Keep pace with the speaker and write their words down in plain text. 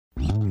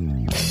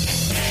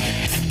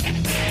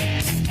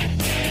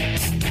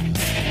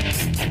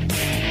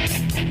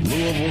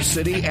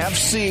Louisville City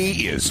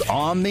FC is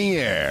on the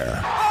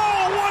air.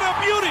 Oh, what a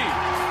beauty!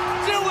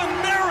 Dylan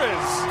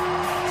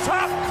Maris,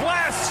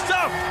 top-class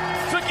stuff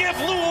to give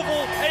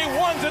Louisville a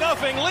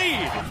 1-0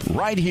 lead.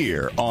 Right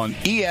here on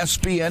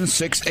ESPN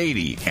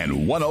 680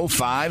 and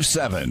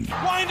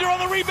 105.7. Winder on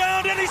the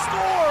rebound, and he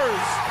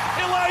scores!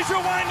 Elijah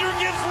Winder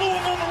gives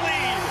Louisville the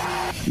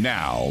lead.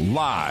 Now,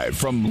 live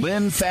from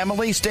Lynn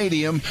Family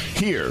Stadium,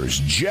 here's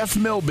Jeff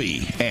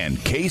Milby and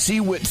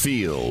Casey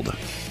Whitfield.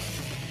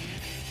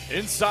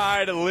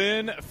 Inside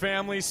Lynn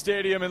Family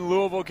Stadium in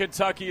Louisville,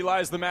 Kentucky,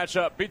 lies the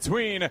matchup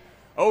between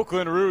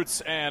Oakland Roots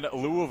and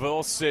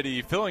Louisville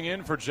City. Filling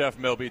in for Jeff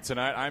Milby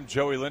tonight, I'm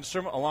Joey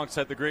Lindstrom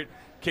alongside the great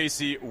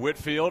Casey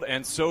Whitfield,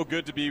 and so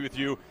good to be with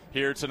you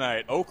here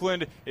tonight.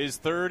 Oakland is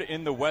third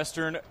in the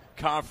Western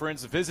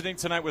Conference, visiting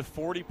tonight with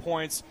 40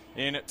 points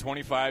in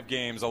 25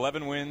 games,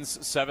 11 wins,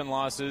 7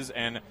 losses,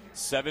 and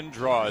 7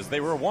 draws. They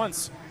were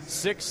once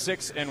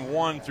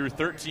 6-6-1 through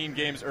 13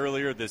 games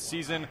earlier this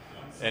season,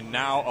 and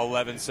now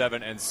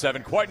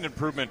 11-7-7. Quite an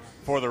improvement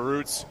for the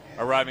Roots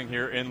arriving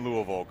here in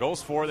Louisville.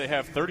 Goals for, they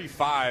have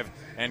 35,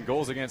 and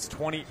goals against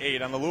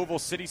 28. On the Louisville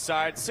City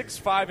side,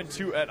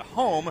 6-5-2 at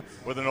home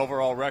with an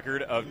overall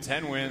record of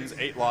 10 wins,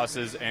 8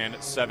 losses, and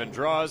 7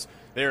 draws.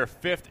 They are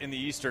 5th in the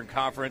Eastern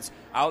Conference.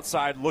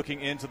 Outside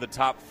looking into the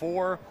top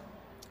 4,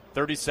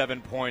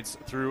 37 points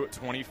through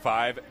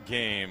 25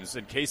 games.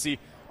 And Casey,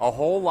 a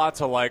whole lot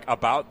to like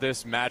about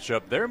this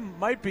matchup. There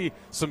might be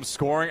some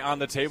scoring on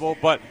the table,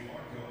 but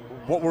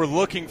what we're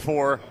looking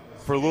for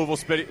Louisville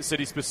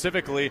City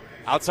specifically,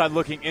 outside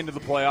looking into the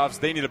playoffs,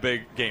 they need a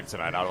big game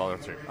tonight out of all the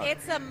three.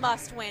 It's a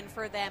must-win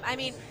for them. I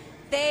mean,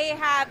 they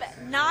have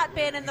not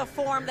been in the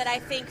form that I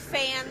think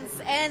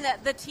fans and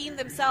the team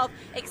themselves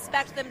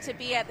expect them to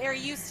be at. They're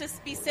used to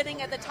be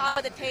sitting at the top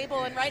of the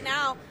table, and right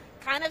now,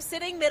 kind of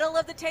sitting middle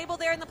of the table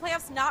there in the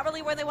playoffs, not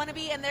really where they want to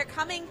be, and they're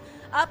coming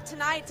up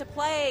tonight to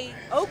play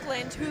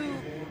Oakland, who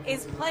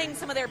is playing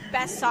some of their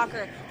best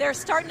soccer. They're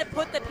starting to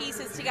put the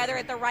pieces together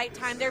at the right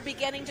time. They're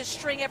beginning to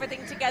string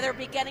everything together,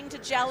 beginning to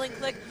gel and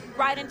click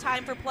right in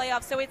time for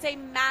playoffs. So it's a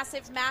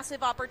massive,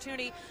 massive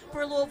opportunity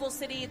for Louisville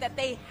City that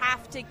they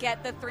have to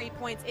get the 3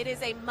 points. It is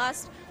a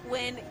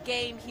must-win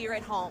game here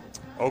at home.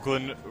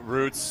 Oakland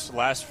Roots,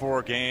 last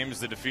 4 games,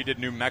 they defeated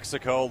New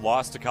Mexico,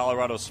 lost to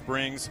Colorado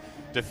Springs,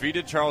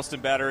 defeated Charleston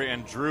Battery,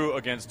 and drew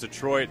against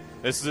Detroit.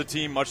 This is a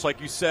team, much like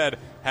you said,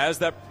 has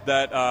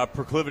that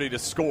proclivity to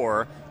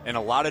score in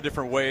a lot of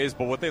different ways,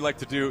 but what they like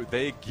to do,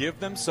 they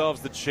give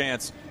themselves the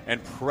chance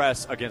and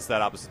press against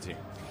that opposite team.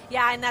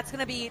 Yeah, and that's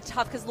going to be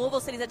tough because Louisville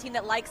City is a team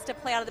that likes to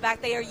play out of the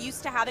back. They are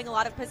used to having a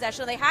lot of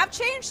possession. They have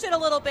changed it a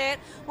little bit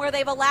where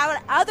they've allowed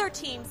other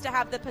teams to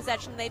have the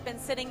possession they've been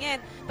sitting in,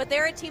 but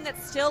they're a team that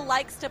still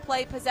likes to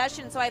play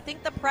possession. So I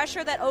think the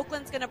pressure that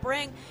Oakland's going to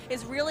bring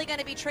is really going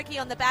to be tricky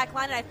on the back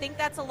line, and I think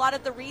that's a lot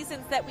of the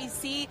reasons that we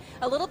see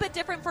a little bit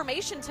different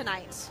formation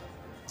tonight.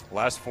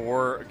 Last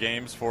 4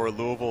 games for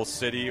Louisville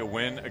City: a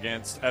win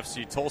against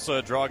FC Tulsa,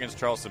 a draw against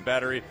Charleston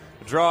Battery,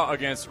 a draw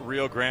against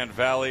Rio Grande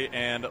Valley,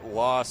 and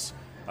loss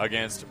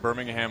against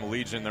Birmingham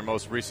Legion, their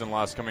most recent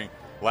loss coming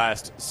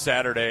last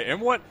Saturday.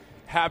 And what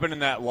happened in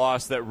that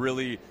loss that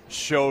really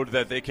showed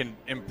that they can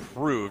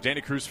improve?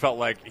 Danny Cruz felt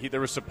like there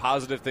were some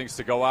positive things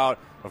to go out.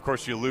 Of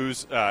course, you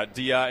lose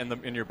Dia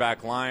in your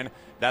back line.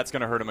 That's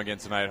going to hurt him again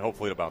tonight.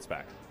 Hopefully to bounce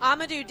back.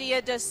 Amadou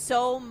Dia does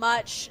so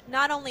much,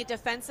 not only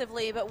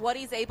defensively, but what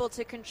he's able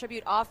to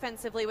contribute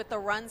offensively with the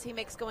runs he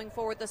makes going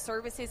forward, the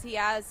services he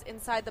has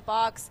inside the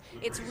box.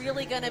 It's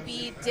really going to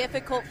be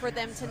difficult for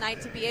them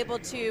tonight to be able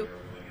to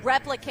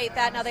replicate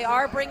that. Now, they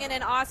are bringing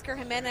in Oscar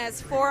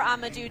Jimenez for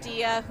Amadou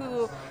Dia,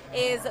 who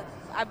is,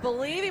 I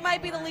believe he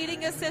might be the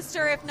leading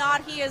assister. If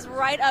not, he is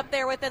right up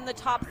there within the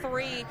top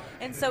 3.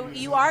 And so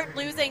you aren't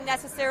losing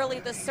necessarily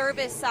the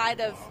service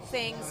side of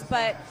things,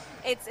 but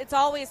it's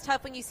always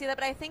tough when you see that.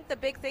 But I think the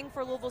big thing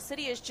for Louisville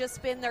City has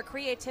just been their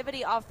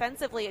creativity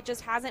offensively. It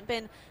just hasn't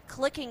been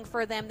clicking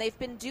for them. They've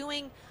been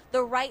doing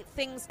the right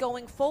things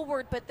going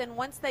forward, but then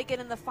once they get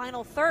in the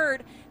final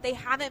third, they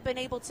haven't been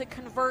able to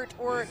convert,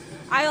 or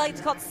I like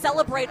to call it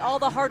celebrate all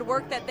the hard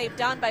work that they've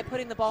done by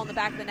putting the ball in the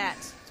back of the net.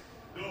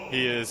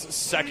 He is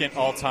second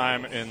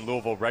all-time in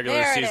Louisville regular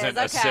there season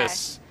okay.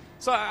 assists.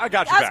 So I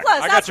got you that's back.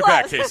 Close, I got you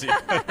back, close. Casey.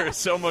 There's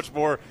so much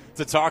more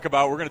to talk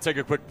about. We're going to take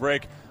a quick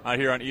break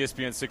here on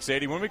ESPN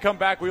 680. When we come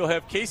back, we will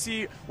have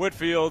Casey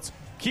Whitfield's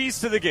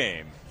Keys to the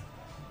Game.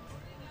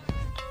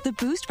 The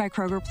Boost by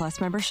Kroger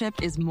Plus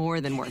membership is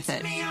more than worth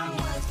it.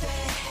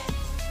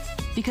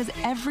 Because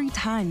every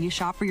time you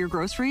shop for your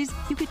groceries,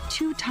 you get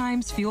 2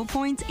 times fuel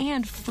points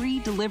and free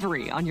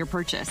delivery on your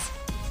purchase.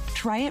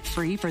 Try it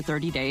free for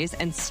 30 days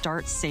and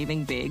start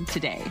saving big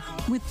today.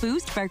 With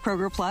Boost by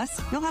Kroger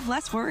Plus, you'll have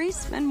less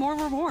worries and more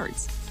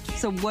rewards.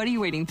 So what are you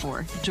waiting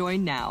for?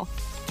 Join now.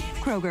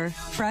 Kroger,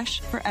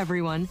 fresh for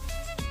everyone.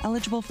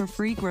 Eligible for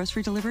free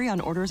grocery delivery on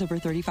orders over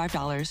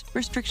 $35.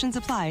 Restrictions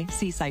apply.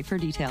 See site for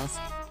details.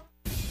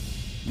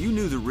 You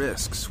knew the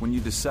risks when you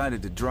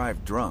decided to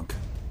drive drunk.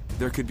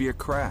 There could be a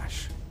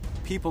crash.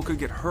 People could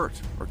get hurt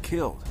or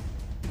killed.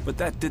 But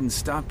that didn't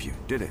stop you,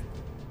 did it?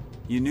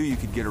 You knew you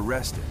could get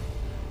arrested.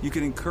 You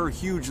could incur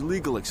huge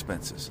legal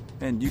expenses,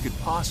 and you could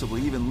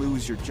possibly even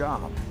lose your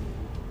job.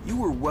 You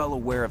were well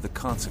aware of the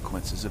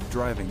consequences of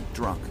driving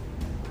drunk.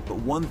 But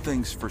one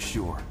thing's for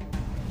sure.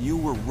 You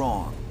were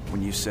wrong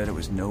when you said it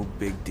was no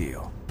big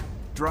deal.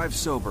 Drive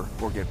sober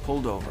or get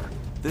pulled over.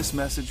 This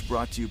message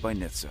brought to you by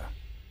NHTSA.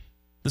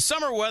 The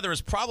summer weather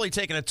has probably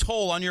taken a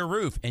toll on your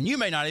roof, and you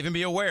may not even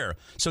be aware.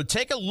 So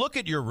take a look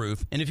at your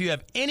roof, and if you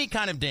have any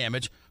kind of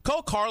damage,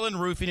 call Carlin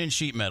Roofing and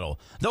Sheet Metal.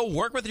 They'll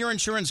work with your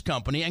insurance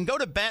company and go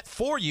to bat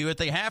for you if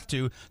they have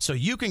to, so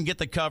you can get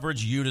the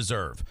coverage you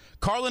deserve.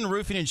 Carlin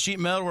Roofing and Sheet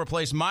Metal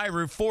replaced my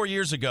roof 4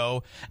 years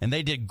ago, and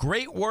they did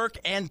great work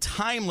and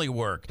timely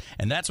work.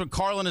 And that's what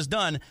Carlin has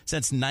done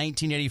since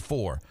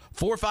 1984.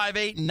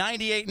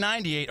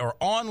 458-9898 or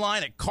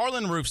online at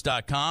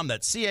carlinroofs.com.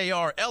 That's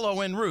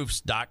CARLON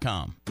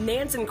roofs.com.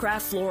 Nansen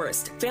Craft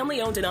Florist,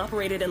 family owned and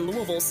operated in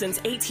Louisville since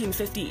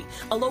 1850.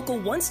 A local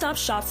one-stop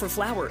shop for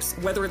flowers,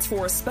 whether it's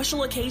for a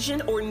special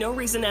occasion or no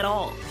reason at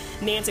all.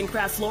 Nansen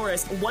Craft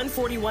Florist,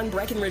 141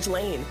 Breckenridge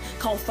Lane.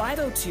 Call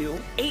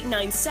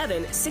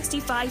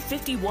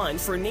 502-897-6551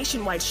 for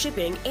nationwide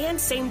shipping and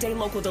same-day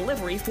local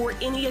delivery for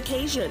any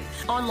occasion.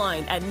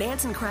 Online at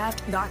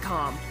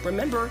nansencraft.com.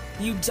 Remember,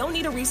 you don't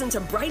need a reason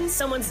to brighten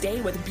someone's day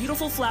with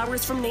beautiful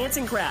flowers from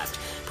Nansen Craft,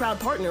 proud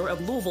partner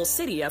of Louisville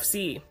City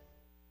FC.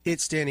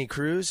 It's Danny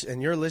Cruz,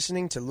 and you're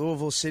listening to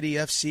Louisville City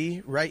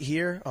FC right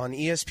here on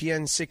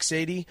ESPN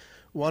 680,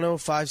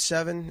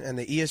 1057, and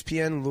the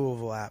ESPN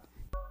Louisville app.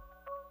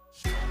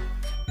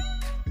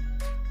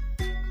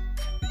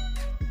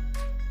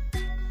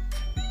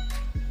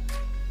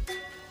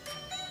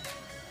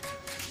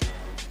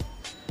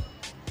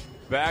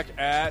 Back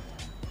at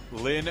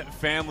Lynn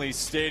Family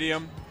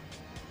Stadium.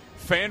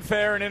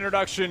 Fanfare and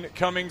introduction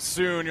coming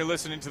soon. You're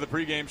listening to the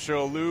pregame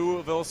show.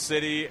 Louisville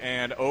City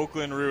and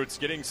Oakland Roots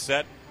getting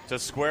set to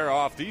square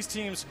off. These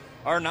teams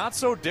are not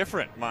so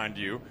different, mind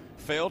you.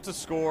 Failed to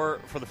score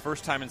for the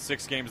first time in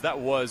 6 games. That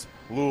was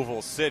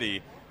Louisville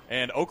City.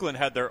 And Oakland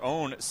had their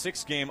own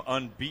 6-game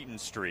unbeaten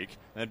streak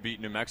and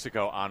beat New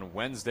Mexico on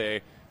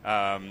Wednesday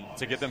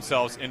to get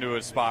themselves into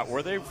a spot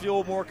where they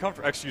feel more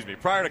comfortable.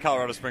 Prior to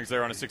Colorado Springs, they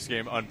were on a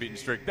 6-game unbeaten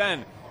streak.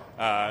 Then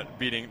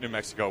beating New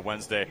Mexico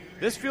Wednesday.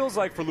 This feels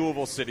like for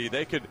Louisville City,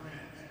 they could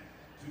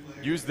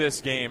use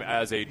this game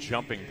as a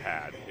jumping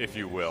pad, if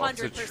you will, 100%.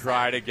 to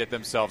try to get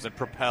themselves and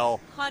propel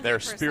 100%. their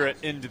spirit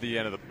into the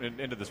end of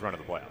into this run of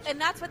the playoffs.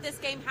 And that's what this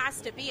game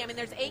has to be. I mean,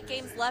 there's 8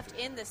 games left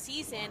in the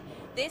season.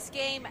 This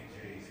game,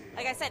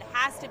 like I said,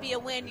 has to be a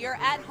win. You're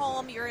at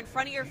home. You're in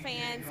front of your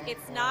fans.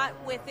 It's not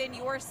within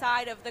your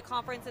side of the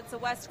conference. It's a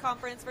West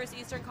Conference versus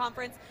Eastern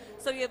Conference.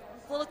 So you have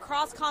a little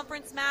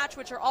cross-conference match,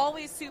 which are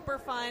always super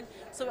fun.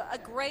 So a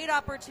great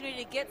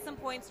opportunity to get some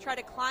points, try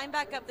to climb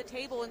back up the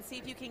table and see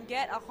if you can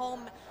get a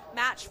home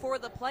match for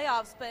the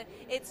playoffs. But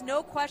it's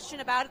no question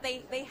about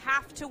it. They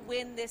have to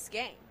win this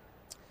game.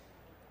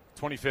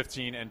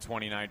 2015 and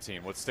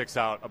 2019. What sticks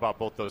out about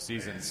both those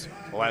seasons,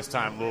 the last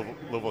time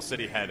Louisville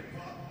City had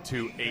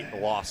 2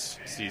 8-loss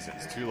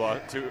seasons,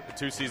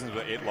 two seasons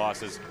with 8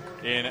 losses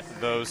in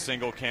those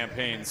single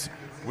campaigns.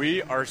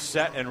 We are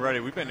set and ready.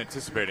 We've been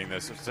anticipating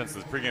this since the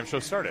pregame show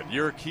started.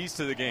 Your keys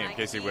to the game,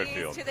 Casey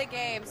Whitfield. Keys to the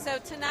game. So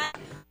tonight,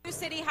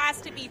 LouCity has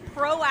to be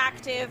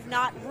proactive,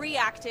 not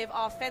reactive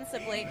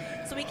offensively.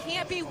 So we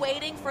can't be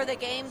waiting for the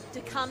game to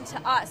come to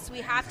us.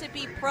 We have to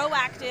be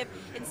proactive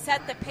and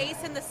set the pace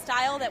and the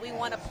style that we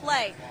want to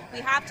play. We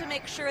have to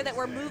make sure that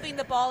we're moving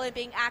the ball and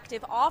being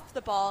active off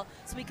the ball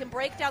so we can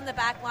break down the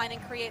back line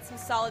and create some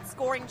solid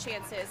scoring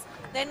chances.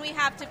 Then we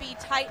have to be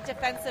tight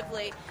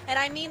defensively. And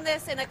I mean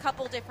this in a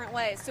couple different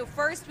ways. So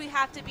first, we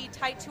have to be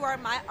tight to our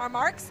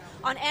marks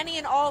on any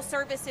and all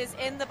services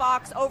in the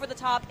box, over the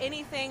top,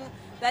 anything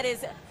that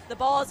is the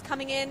ball is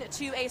coming in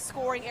to a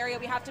scoring area.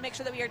 We have to make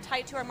sure that we are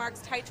tight to our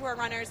marks, tight to our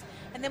runners.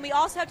 And then we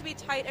also have to be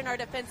tight in our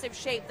defensive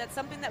shape. That's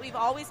something that we've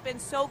always been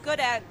so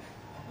good at,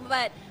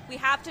 but we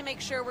have to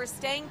make sure we're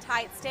staying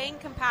tight, staying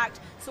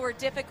compact, so we're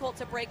difficult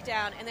to break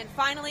down. And then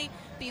finally,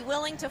 be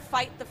willing to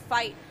fight the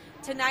fight.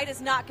 Tonight is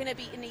not going to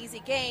be an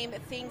easy game.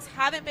 Things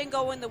haven't been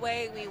going the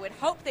way we would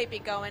hope they'd be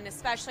going,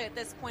 especially at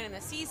this point in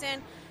the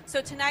season.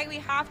 So tonight we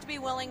have to be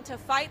willing to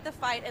fight the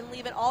fight and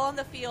leave it all on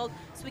the field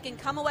so we can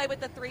come away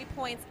with the 3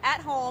 points at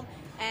home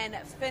and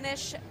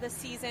finish the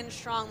season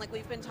strong like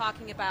we've been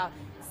talking about.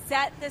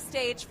 Set the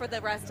stage for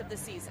the rest of the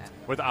season.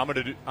 With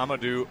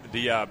Amadou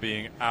Dia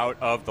being out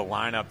of the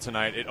lineup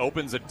tonight, it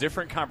opens a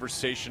different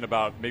conversation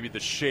about maybe the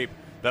shape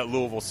that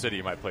Louisville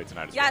City might play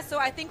tonight as well. Yeah, so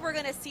I think we're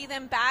going to see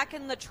them back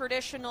in the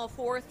traditional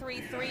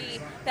 4-3-3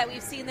 that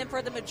we've seen them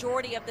for the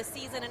majority of the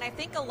season. And I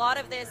think a lot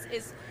of this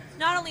is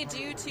not only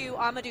due to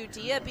Amadou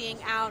Dia being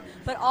out,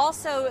 but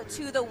also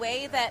to the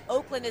way that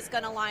Oakland is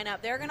going to line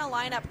up. They're going to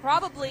line up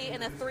probably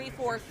in a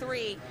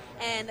 3-4-3,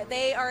 and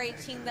they are a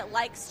team that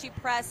likes to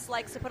press,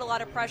 likes to put a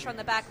lot of pressure on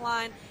the back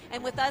line.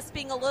 And with us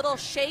being a little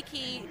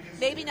shaky,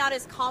 maybe not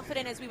as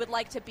confident as we would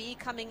like to be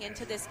coming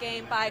into this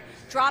game, by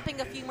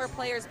dropping a few more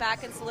players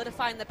back and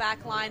solidifying the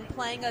back line,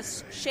 playing a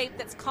shape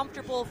that's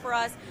comfortable for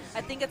us,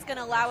 I think it's going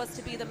to allow us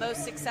to be the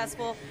most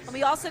successful. And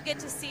we also get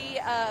to see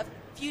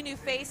few new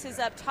faces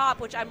up top,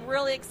 which I'm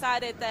really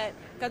excited that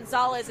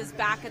Gonzalez is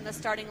back in the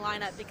starting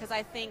lineup, because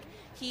I think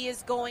he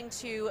is going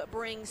to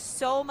bring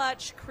so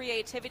much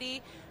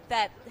creativity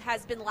that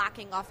has been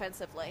lacking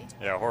offensively.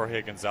 Yeah,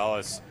 Jorge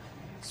Gonzalez,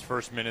 his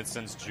first minute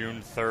since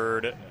June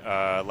 3rd,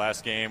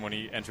 last game when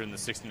he entered in the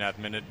 69th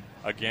minute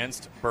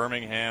against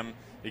Birmingham.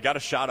 He got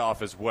a shot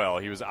off as well.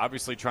 He was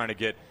obviously trying to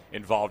get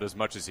involved as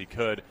much as he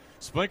could.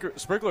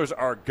 Sprinklers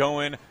are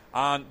going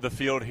on the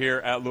field here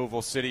at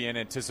Louisville City in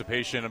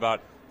anticipation,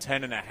 about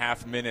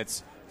 10.5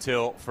 minutes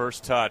till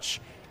first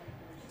touch.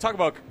 Talk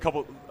about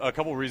a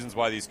couple reasons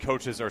why these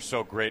coaches are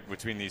so great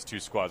between these two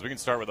squads. We can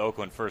start with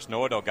Oakland first.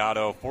 Noah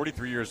Delgado,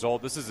 43 years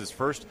old. This is his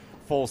first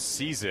full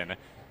season.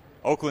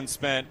 Oakland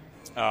spent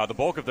the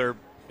bulk of their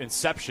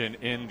inception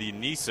in the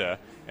NISA,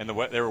 and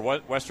they were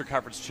Western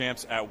Conference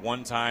champs at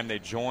one time. They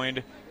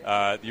joined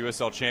the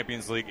USL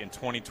Champions League in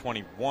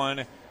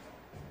 2021.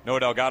 Noah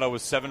Delgado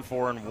was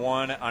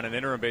 7-4-1 on an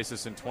interim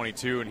basis in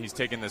 22, and he's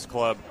taken this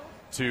club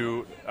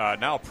to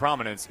now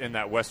prominence in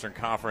that Western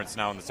Conference,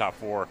 now in the top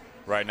four.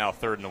 Right now,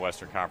 third in the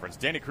Western Conference.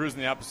 Danny Cruz on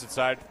the opposite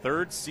side,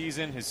 third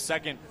season, his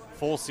second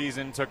full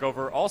season, took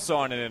over also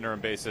on an interim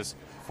basis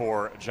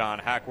for John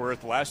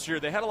Hackworth. Last year,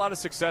 they had a lot of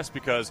success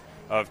because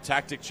of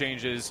tactic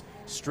changes,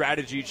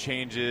 strategy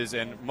changes,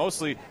 and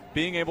mostly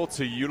being able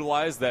to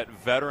utilize that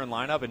veteran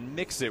lineup and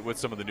mix it with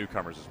some of the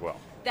newcomers as well.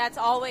 That's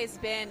always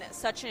been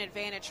such an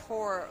advantage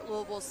for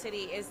Louisville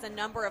City, is the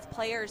number of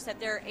players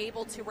that they're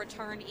able to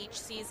return each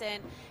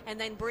season, and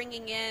then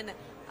bringing in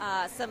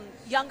some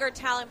younger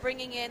talent,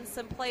 bringing in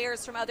some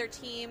players from other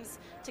teams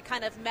to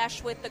kind of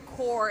mesh with the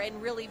core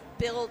and really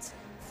build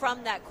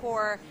from that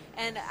core.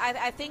 And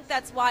I think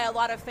that's why a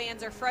lot of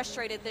fans are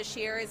frustrated this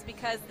year, is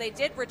because they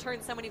did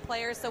return so many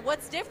players. So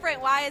what's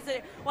different? Why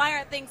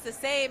aren't things the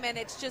same? And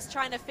it's just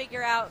trying to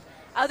figure out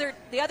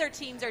the other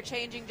teams are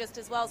changing just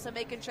as well, so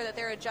making sure that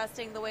they're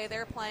adjusting the way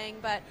they're playing.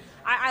 But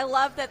I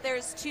love that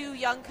there's two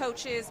young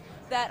coaches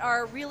that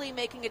are really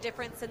making a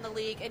difference in the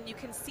league, and you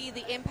can see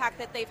the impact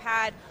that they've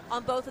had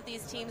on both of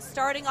these teams,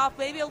 starting off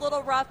maybe a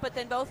little rough, but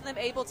then both of them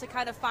able to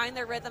kind of find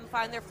their rhythm,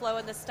 find their flow,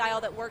 and the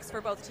style that works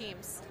for both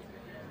teams.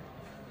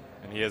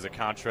 And he has a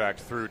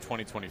contract through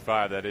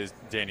 2025. That is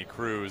Danny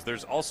Cruz.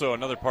 There's also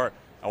another part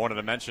I wanted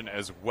to mention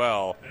as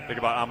well. Think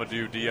about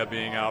Amadou Dia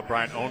being out.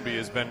 Brian Ownby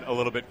has been a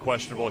little bit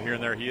questionable here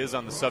and there. He is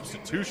on the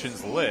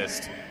substitutions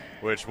list,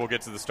 which we'll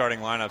get to the starting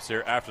lineups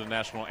here after the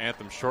national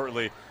anthem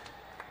shortly.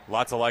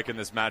 Lots of like in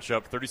this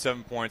matchup.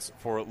 37 points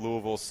for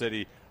Louisville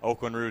City.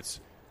 Oakland Roots,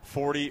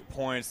 40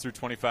 points through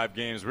 25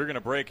 games. We're going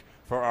to break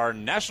for our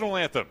national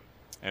anthem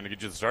and to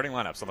get you the starting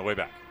lineups on the way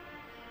back.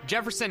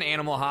 Jefferson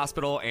Animal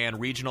Hospital and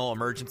Regional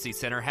Emergency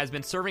Center has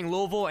been serving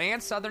Louisville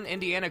and Southern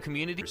Indiana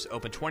communities.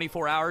 Open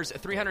 24 hours,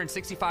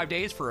 365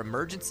 days for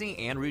emergency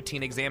and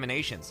routine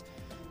examinations.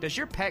 Does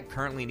your pet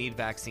currently need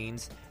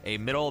vaccines? A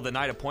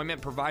middle-of-the-night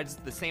appointment provides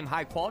the same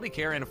high-quality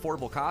care and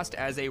affordable cost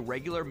as a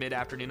regular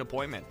mid-afternoon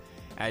appointment.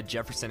 At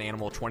Jefferson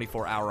Animal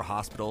 24-Hour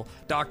Hospital,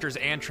 doctors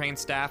and trained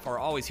staff are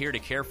always here to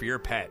care for your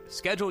pet.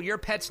 Schedule your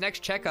pet's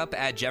next checkup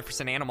at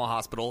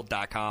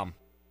jeffersonanimalhospital.com.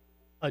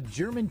 A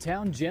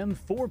Germantown gem,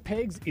 Four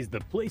Pegs, is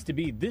the place to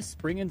be this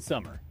spring and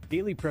summer.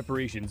 Daily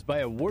preparations by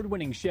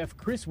award-winning chef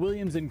Chris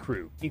Williams and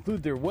crew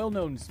include their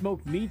well-known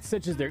smoked meats,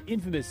 such as their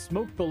infamous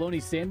smoked bologna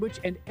sandwich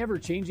and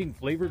ever-changing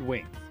flavored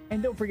wings.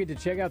 And don't forget to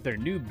check out their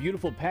new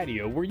beautiful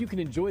patio, where you can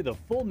enjoy the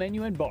full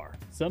menu and bar.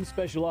 Some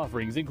special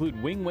offerings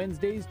include Wing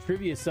Wednesdays,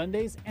 Trivia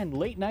Sundays, and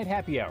late-night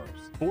happy hours.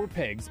 Four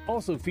Pegs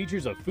also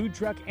features a food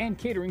truck and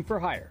catering for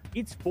hire.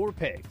 It's Four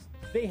Pegs.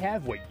 They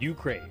have what you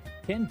crave.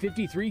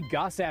 1053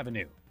 Goss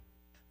Avenue.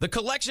 The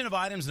collection of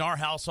items in our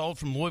household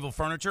from Louisville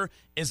Furniture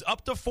is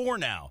up to 4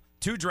 now.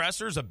 2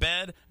 dressers, a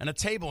bed, and a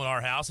table in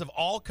our house have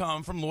all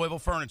come from Louisville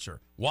Furniture.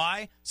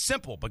 Why?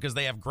 Simple, because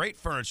they have great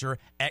furniture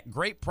at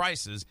great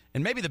prices,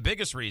 and maybe the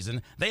biggest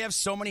reason, they have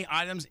so many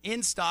items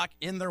in stock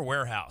in their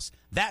warehouse.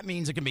 That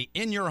means it can be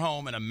in your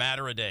home in a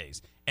matter of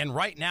days. And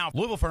right now,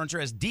 Louisville Furniture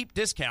has deep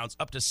discounts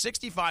up to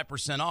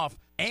 65% off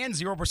and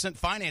 0%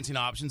 financing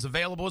options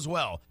available as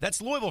well.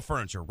 That's Louisville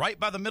Furniture, right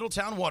by the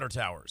Middletown Water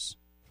Towers.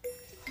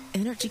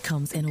 Energy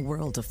comes in a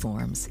world of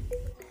forms.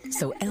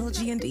 So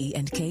LG&E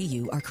and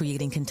KU are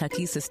creating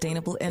Kentucky's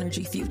sustainable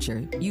energy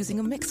future using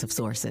a mix of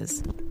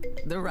sources.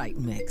 The right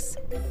mix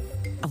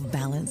of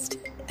balanced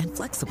and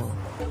flexible,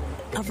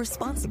 of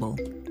responsible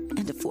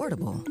and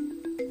affordable.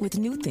 With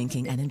new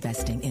thinking and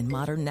investing in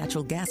modern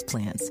natural gas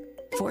plants,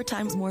 4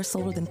 times more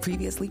solar than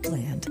previously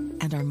planned,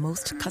 and our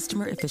most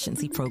customer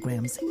efficiency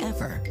programs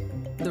ever.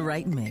 The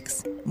right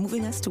mix,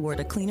 moving us toward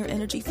a cleaner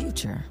energy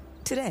future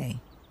today.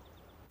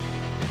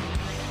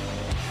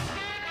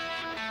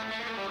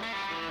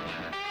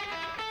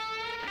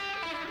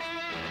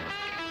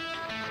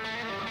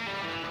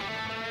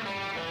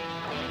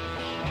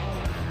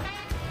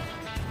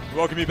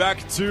 Welcome you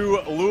back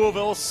to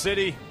Louisville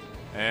City,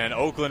 and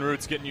Oakland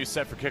Roots getting you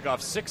set for kickoff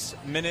 6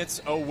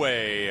 minutes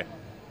away.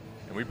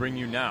 And we bring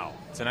you now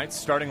tonight's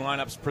starting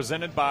lineups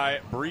presented by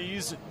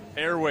Breeze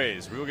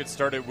Airways. We will get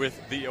started with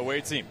the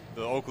away team,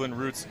 the Oakland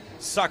Roots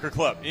Soccer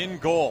Club. In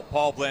goal,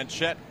 Paul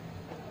Blanchette.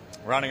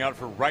 Rounding out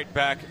for right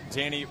back,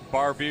 Danny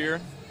Barbier.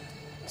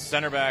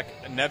 Center back,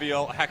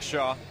 Neviel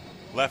Hackshaw.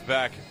 Left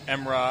back,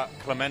 Emra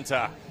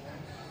Clementa.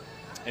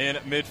 In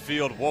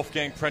midfield,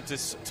 Wolfgang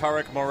Prentice,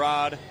 Tarek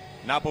Morad,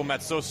 Napo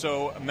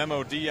Matsoso,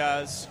 Memo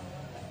Diaz,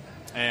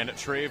 and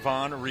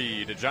Trayvon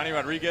Reed. Johnny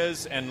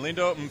Rodriguez and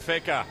Lindo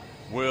Mfeka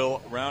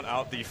will round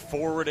out the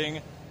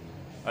forwarding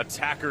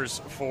attackers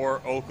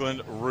for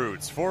Oakland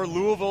Roots. For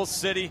Louisville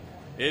City,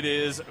 it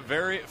is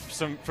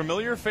some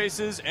familiar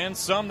faces and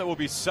some that will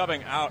be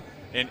subbing out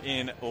and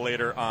in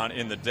later on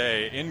in the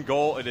day. In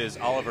goal, it is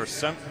Oliver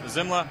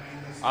Zimla.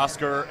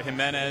 Oscar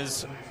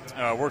Jimenez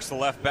works the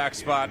left back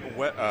spot.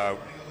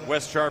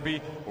 Wes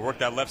Sharpie will work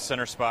that left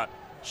center spot.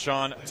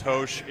 Sean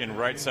Tosh in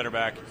right center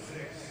back.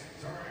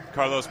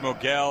 Carlos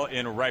Mogel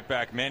in right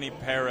back. Manny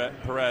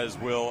Perez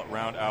will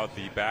round out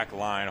the back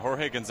line.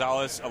 Jorge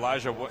Gonzalez,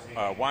 Elijah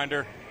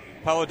Winder,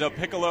 Paulo Del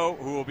Piccolo,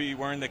 who will be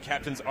wearing the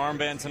captain's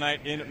armband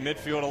tonight in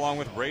midfield, along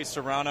with Ray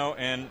Serrano,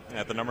 and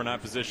at the number 9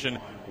 position,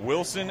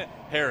 Wilson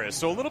Harris.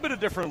 So a little bit of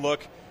different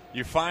look.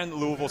 You find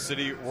Louisville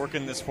City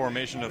working this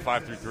formation of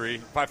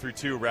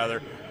 5-3-2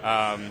 rather,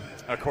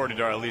 according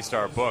to at least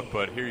our book.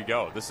 But here you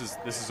go. This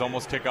is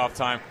almost kickoff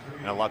time,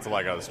 and a lot to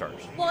like out of the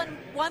starters. Well, and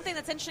one thing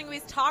that's interesting,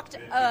 we've talked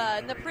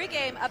in the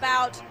pregame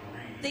about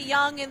the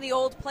young and the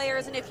old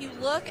players, and if you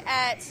look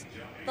at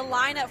the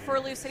lineup for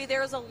LouCity,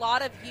 there's a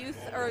lot of youth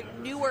or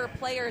newer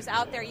players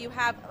out there. You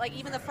have, like,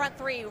 even the front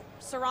three,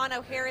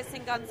 Serrano, Harris,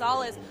 and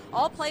Gonzalez,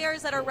 all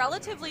players that are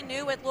relatively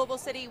new at Louisville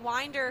City.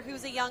 Winder,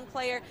 who's a young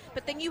player,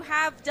 but then you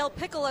have Del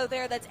Piccolo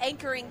there that's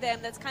anchoring them,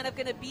 that's kind of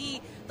going to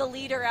be the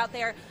leader out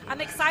there.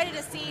 I'm excited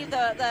to see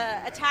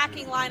the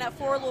attacking lineup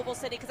for Louisville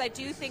City, because I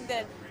do think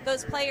that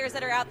those players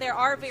that are out there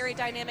are very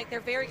dynamic. They're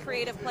very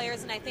creative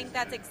players, and I think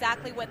that's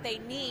exactly what they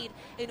need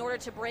in order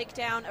to break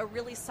down a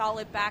really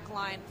solid back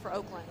line for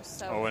Oakland.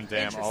 So Owen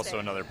Dam, also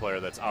another player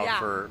that's out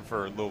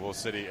for Louisville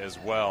City as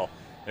well.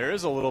 There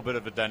is a little bit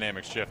of a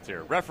dynamic shift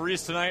here.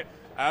 Referees tonight,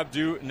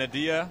 Abdu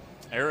Nadia,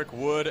 Eric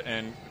Wood,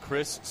 and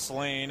Chris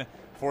Slane.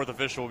 Fourth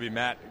official will be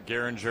Matt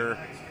Geringer.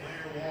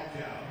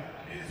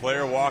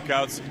 Player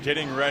walkouts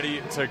getting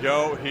ready to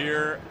go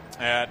here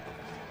at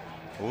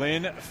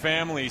Lynn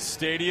Family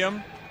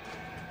Stadium.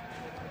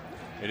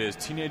 It is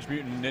Teenage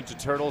Mutant Ninja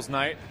Turtles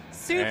night.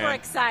 Super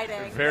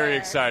exciting. Very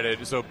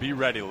excited. So be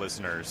ready,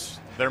 listeners.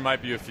 There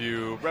might be a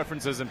few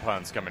references and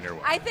puns coming your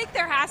way. I think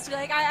there has to be.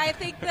 I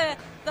think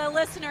the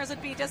listeners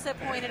would be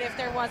disappointed if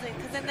there wasn't,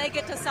 because then they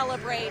get to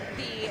celebrate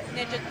the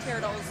Ninja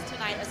Turtles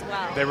tonight as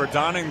well. They were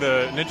donning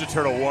the Ninja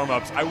Turtle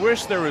warm-ups. I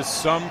wish there was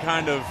some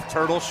kind of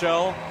turtle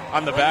shell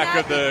on the back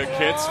of the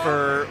kits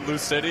for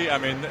LouCity. I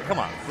mean, come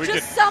on.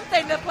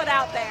 Something to put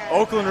out there.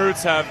 Oakland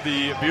Roots have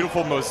the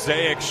beautiful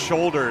mosaic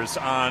shoulders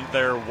on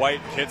their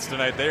white kits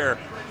tonight. They are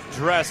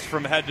dressed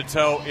from head to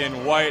toe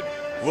in white.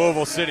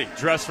 Louisville City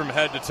dressed from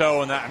head to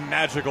toe in that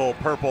magical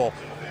purple,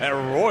 that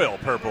royal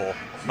purple,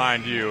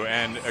 mind you.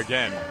 And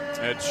again,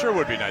 it sure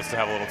would be nice to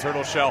have a little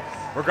turtle shell.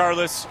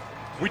 Regardless,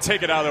 we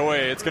take it out of the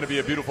way. It's going to be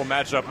a beautiful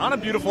matchup on a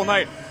beautiful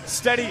night.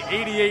 Steady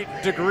 88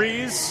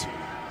 degrees,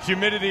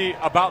 humidity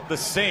about the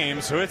same,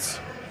 so it's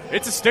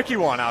a sticky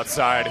one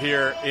outside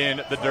here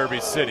in the Derby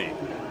City.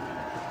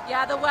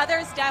 Yeah, the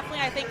weather's definitely,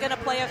 I think, going to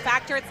play a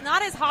factor. It's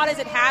not as hot as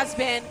it has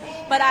been,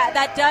 but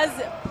that does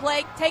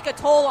take a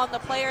toll on the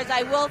players.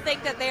 I will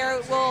think that there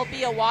will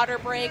be a water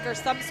break or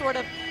some sort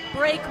of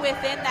break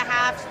within the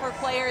halves for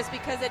players,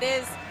 because it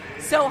is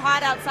so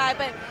hot outside.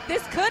 But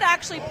this could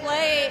actually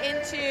play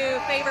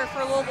into favor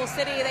for Louisville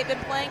City. They've been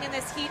playing in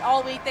this heat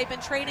all week. They've been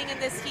training in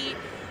this heat.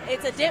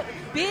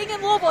 Being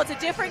in Louisville, it's a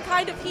different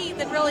kind of heat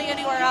than really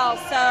anywhere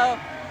else. So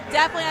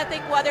definitely, I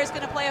think weather's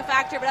going to play a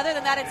factor. But other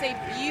than that, it's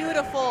a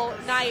beautiful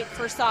night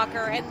for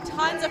soccer, and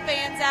tons of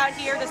fans out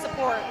here to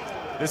support.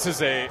 This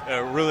is a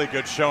really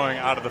good showing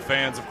out of the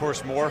fans. Of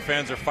course, more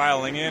fans are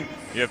filing in.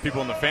 You have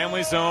people in the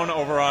family zone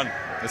over on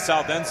the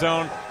south end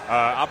zone,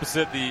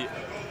 opposite the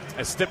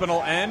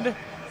Estipinal end.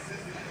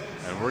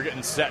 And we're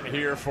getting set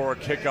here for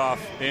kickoff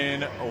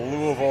in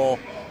Louisville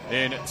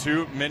in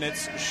 2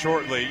 minutes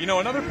shortly. You know,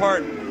 another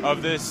part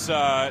of this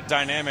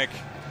dynamic,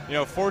 you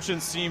know,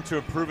 fortunes seem to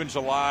improve in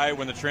July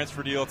when the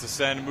transfer deal to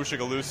send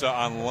Mushagalusa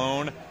on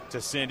loan to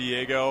San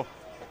Diego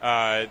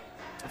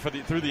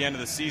through the end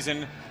of the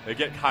season. They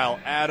get Kyle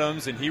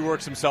Adams, and he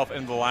works himself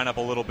into the lineup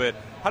a little bit.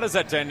 How does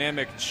that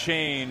dynamic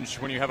change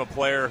when you have a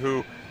player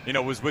who, you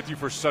know, was with you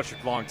for such a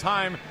long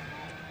time?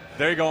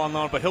 There you go on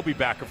loan, but he'll be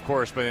back, of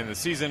course, by the end of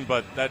the season.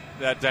 But that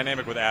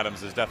dynamic with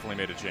Adams has definitely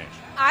made a change.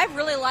 I've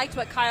really liked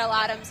what Kyle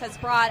Adams has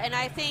brought, and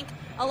I think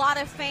a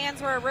lot of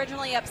fans were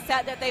originally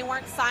upset that they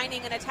weren't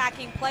signing an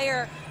attacking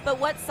player, but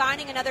what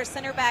signing another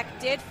center back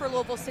did for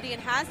Louisville City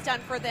and has done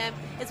for them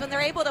is when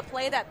they're able to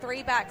play that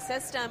three-back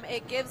system,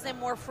 it gives them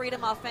more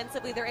freedom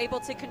offensively. They're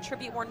able to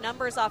contribute more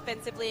numbers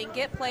offensively and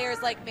get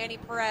players like Manny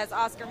Perez,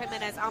 Oscar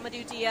Jimenez,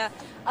 Amadou Dia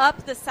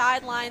up the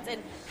sidelines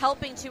and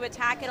helping to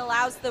attack. It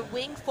allows the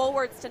wing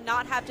forwards to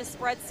not have to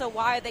spread so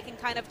wide. They can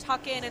kind of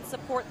tuck in and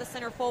support the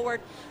center forward.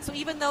 So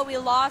even though we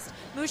lost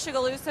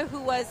Mushagalusa,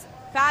 who was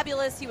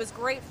fabulous, he was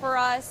great for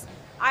us,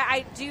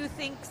 I do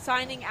think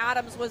signing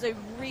Adams was a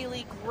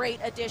really great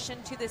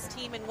addition to this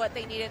team and what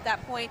they needed at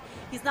that point.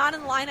 He's not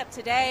in the lineup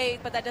today,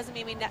 but that doesn't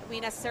mean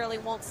we necessarily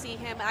won't see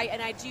him.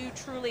 And I do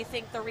truly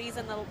think the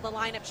reason the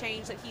lineup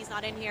changed, that he's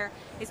not in here,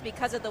 is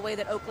because of the way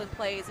that Oakland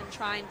plays and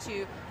trying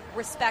to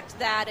respect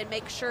that and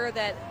make sure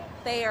that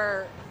they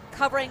are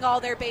covering all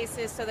their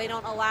bases so they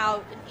don't allow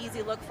an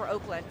easy look for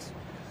Oakland.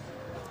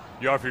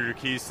 You offered your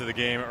keys to the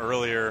game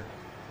earlier.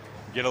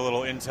 Get a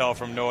little intel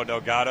from Noah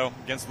Delgado.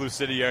 Against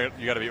LouCity,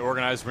 you got to be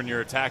organized when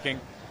you're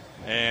attacking,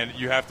 and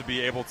you have to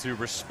be able to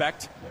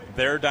respect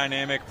their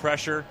dynamic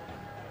pressure,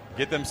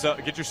 get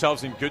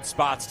yourselves in good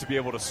spots to be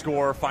able to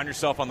score, find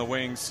yourself on the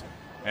wings,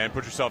 and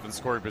put yourself in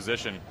scoring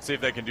position. See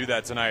if they can do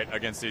that tonight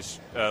against this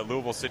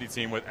Louisville City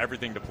team with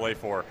everything to play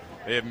for.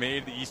 They have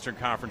made the Eastern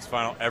Conference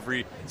Final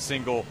every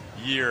single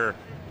year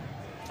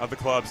of the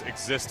club's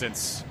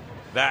existence.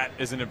 That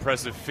is an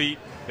impressive feat.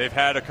 They've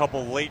had a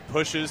couple late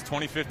pushes.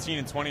 2015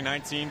 and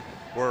 2019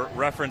 were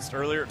referenced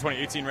earlier.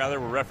 2018, rather,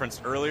 were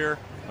referenced earlier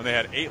when they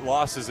had 8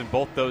 losses in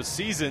both those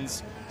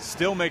seasons,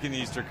 still making the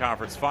Eastern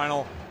Conference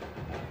Final.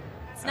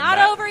 It's not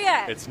over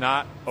yet. It's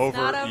not over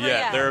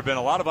yet. There have been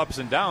a lot of ups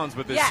and downs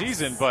with this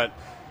season, but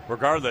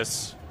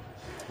regardless,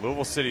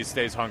 Louisville City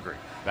stays hungry.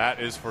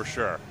 That is for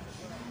sure.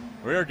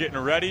 We are getting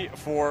ready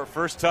for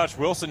first touch.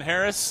 Wilson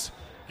Harris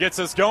gets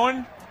us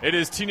going. It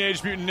is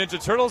Teenage Mutant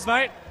Ninja Turtles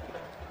night,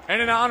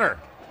 and in honor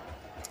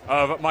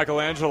of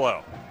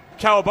Michelangelo.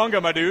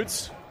 Cowabunga, my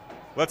dudes.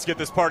 Let's get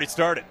this party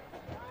started.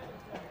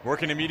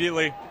 Working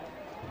immediately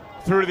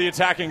through to the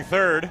attacking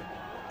third.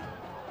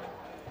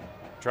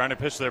 Trying to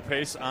pitch their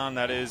pace on,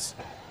 that is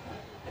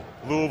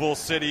Louisville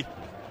City.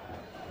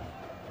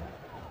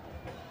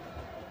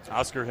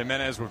 Oscar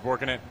Jimenez was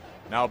working it.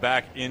 Now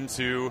back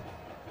into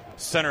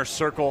center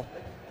circle.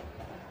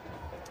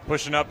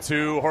 Pushing up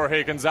to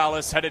Jorge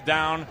Gonzalez, headed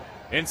down.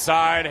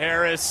 Inside,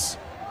 Harris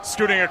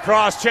scooting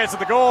across, chance at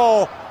the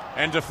goal,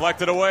 and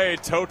deflected away,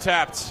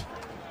 toe-tapped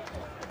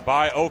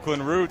by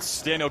Oakland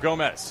Roots, Daniel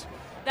Gomez.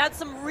 That's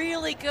some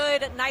really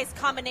good, nice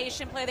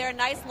combination play there. A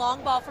nice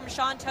long ball from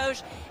Sean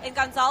Tosh, and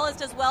Gonzalez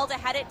does well to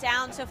head it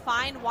down to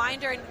find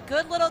Winder. And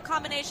good little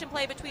combination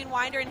play between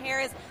Winder and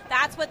Harris.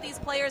 That's what these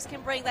players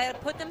can bring. They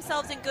put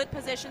themselves in good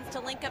positions to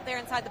link up there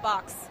inside the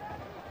box.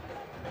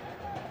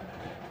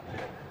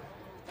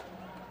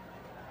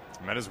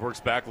 Jimenez works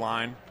back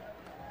line.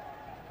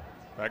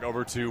 Back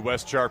over to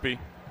Wes Charpy.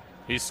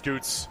 He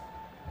scoots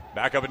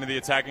back up into the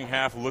attacking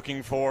half,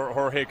 looking for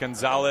Jorge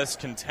Gonzalez,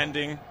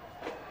 contending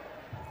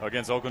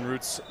against Oakland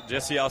Roots,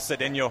 Jesse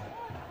Alcedeño.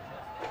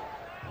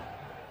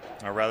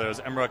 Or rather, it was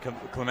Emra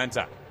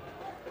Clementa.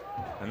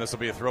 And this will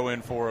be a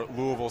throw-in for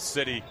Louisville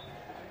City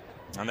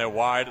on their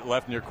wide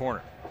left near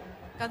corner.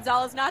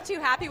 Gonzalez not too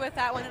happy with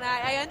that one, and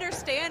I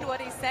understand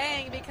what he's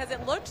saying because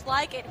it looked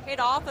like it hit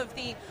off of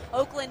the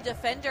Oakland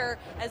defender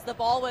as the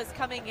ball was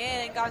coming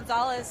in, and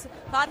Gonzalez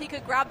thought he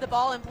could grab the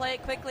ball and play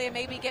it quickly and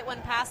maybe get one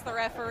past the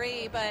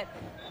referee, but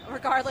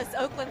regardless,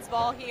 Oakland's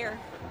ball here.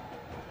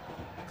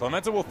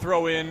 Clementa will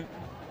throw in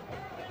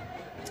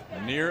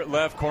near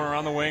left corner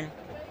on the wing.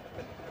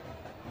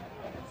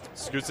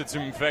 Scoots it to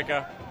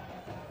Mfeka.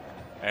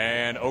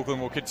 And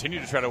Oakland will continue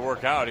to try to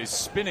work out. He's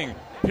spinning,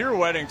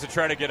 pirouetting to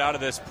try to get out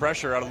of this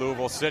pressure out of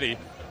Louisville City.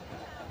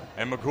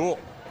 And Miguel,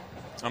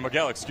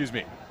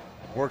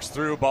 works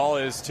through. Ball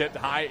is tipped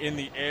high in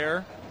the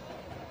air.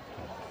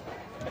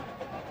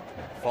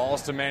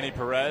 Falls to Manny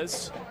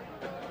Perez.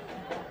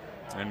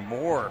 And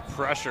more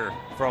pressure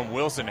from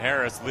Wilson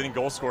Harris, leading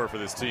goal scorer for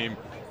this team.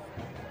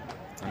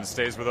 And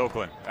stays with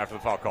Oakland after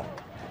the foul call.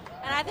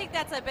 And I think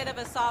that's a bit of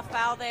a soft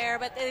foul there,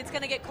 but it's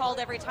going to get called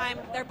every time.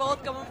 They're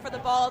both going for the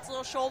ball. It's a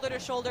little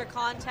shoulder-to-shoulder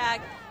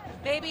contact.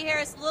 Maybe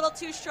Harris a little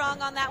too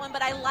strong on that one,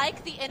 but I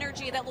like the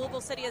energy that Louisville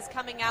City is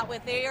coming out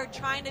with. They are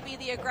trying to be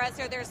the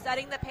aggressor. They're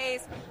setting the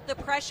pace. The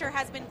pressure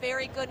has been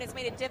very good, and it's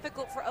made it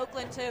difficult for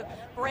Oakland to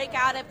break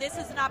out of. This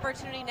is an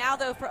opportunity now,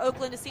 though, for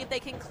Oakland to see if they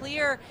can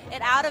clear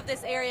it out of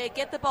this area,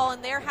 get the ball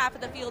in their half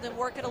of the field, and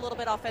work it a little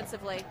bit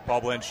offensively.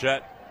 Paul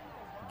Blanchette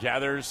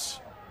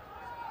gathers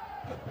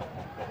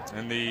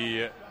in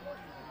the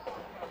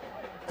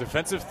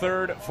defensive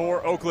third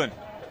for Oakland.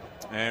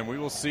 And we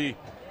will see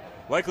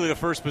likely the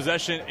first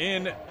possession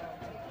in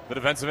the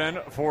defensive end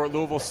for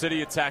Louisville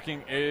City.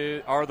 Attacking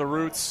are the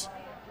Roots.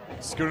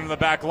 Scooting to the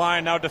back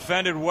line, now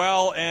defended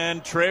well,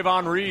 and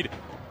Trayvon Reed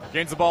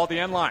gains the ball at the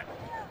end line.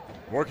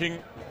 Working,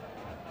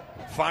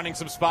 finding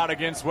some spot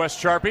against Wes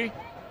Charpy.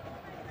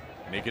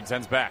 And he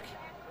contends back.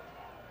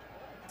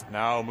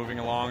 Now moving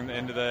along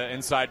into the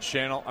outside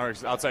channel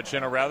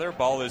rather.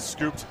 Ball is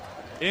scooped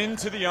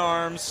into the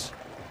arms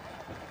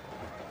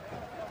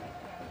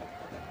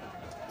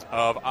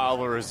of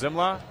Oliver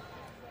Zimla.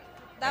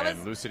 And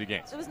LouCity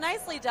gains. It was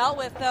nicely dealt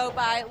with, though,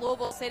 by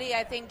Louisville City,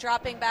 I think,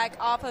 dropping back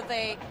off of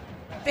a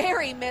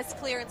very missed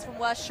clearance from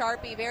Wes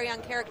Charpy, very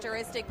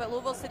uncharacteristic, but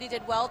Louisville City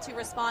did well to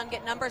respond,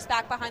 get numbers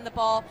back behind the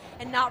ball,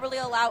 and not really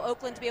allow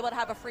Oakland to be able to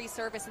have a free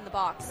service in the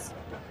box.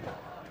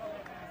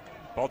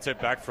 Ball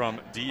tipped back from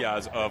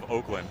Diaz of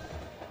Oakland.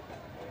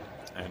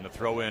 And the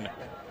throw-in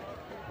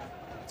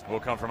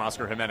will come from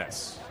Oscar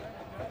Jimenez.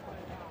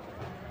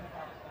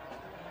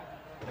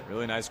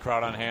 Really nice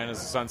crowd on hand as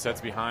the sun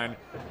sets behind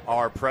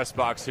our press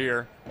box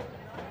here.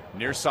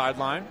 Near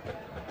sideline.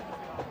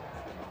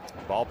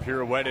 Ball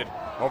pirouetted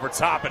over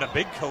top and a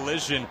big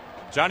collision.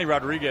 Johnny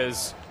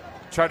Rodriguez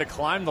tried to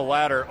climb the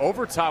ladder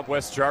over top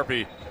Wes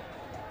Jarpie.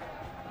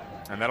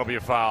 And that'll be a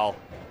foul.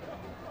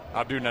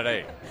 Abdu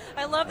Nade.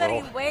 I love that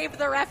he waved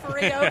the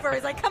referee over.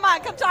 He's like, come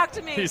on, come talk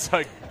to me. He's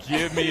like,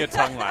 give me a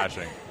tongue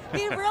lashing.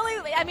 He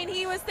really, I mean,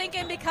 he was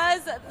thinking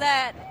because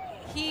that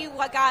he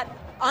got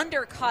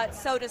undercut,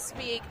 so to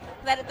speak,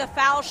 that the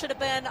foul should have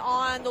been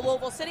on the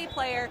Louisville City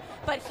player,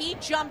 but he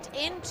jumped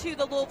into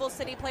the Louisville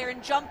City player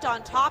and jumped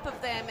on top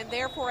of them and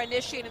therefore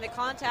initiating the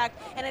contact,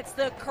 and it's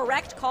the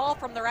correct call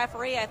from the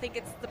referee. I think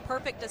it's the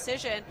perfect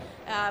decision,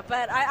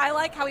 but I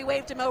like how he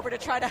waved him over to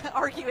try to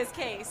argue his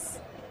case.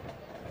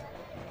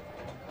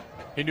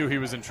 He knew he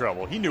was in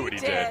trouble. He knew what he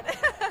did.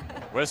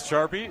 Wes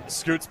Jarpie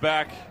scoots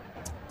back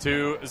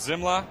to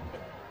Zimla.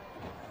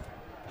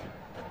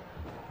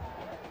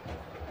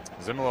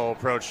 Zimla will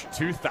approach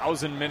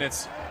 2,000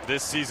 minutes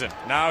this season.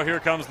 Now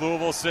here comes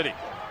Louisville City.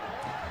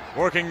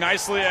 Working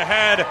nicely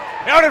ahead,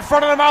 out in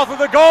front of the mouth of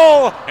the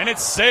goal, and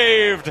it's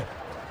saved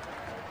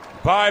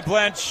by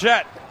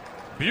Blanchette.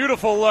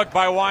 Beautiful look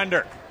by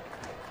Winder.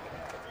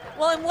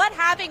 Well, and what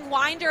having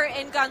Winder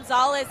and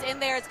Gonzalez in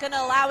there is going to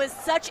allow is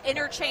such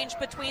interchange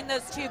between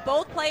those two.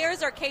 Both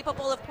players are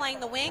capable of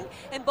playing the wing,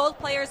 and both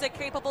players are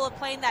capable of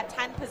playing that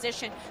 10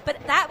 position. But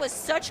that was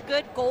such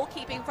good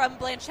goalkeeping from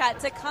Blanchette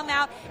to come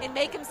out and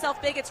make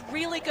himself big. It's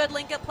really good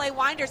link-up play.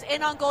 Winder's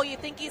in on goal. You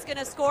think he's going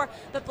to score,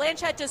 but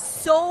Blanchette does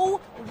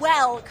so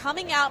well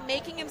coming out,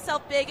 making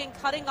himself big, and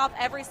cutting off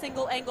every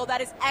single angle.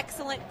 That is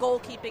excellent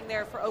goalkeeping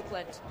there for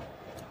Oakland.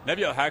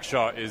 Neviel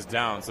Hackshaw is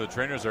down, so the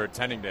trainers are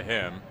attending to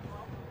him.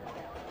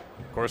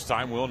 Of course,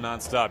 time will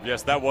not stop.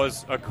 Yes, that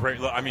was a great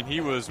look. I mean, he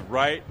was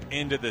right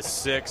into the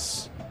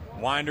 6.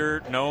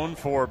 Winder known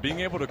for being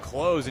able to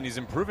close, and he's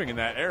improving in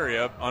that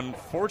area.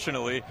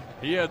 Unfortunately,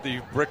 he had the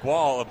brick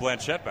wall of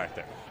Blanchette back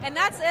there. And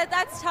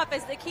that's tough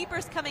as the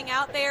keeper's coming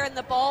out there and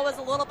the ball was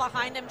a little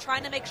behind him,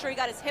 trying to make sure he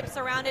got his hips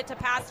around it to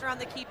pass around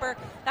the keeper.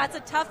 That's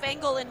a tough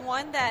angle and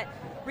one that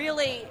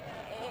really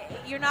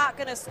you're not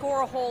going to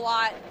score a whole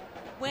lot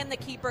when the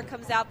keeper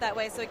comes out that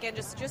way. So again,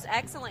 just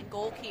excellent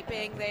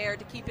goalkeeping there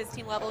to keep his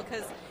team level,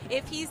 because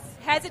if he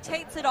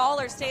hesitates at all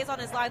or stays on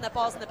his line, that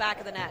ball's in the back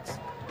of the net.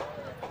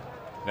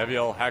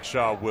 Neviel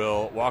Hackshaw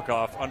will walk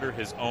off under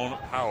his own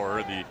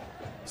power. The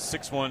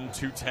 6'1",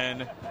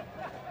 210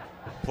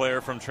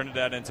 player from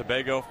Trinidad and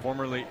Tobago,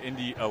 formerly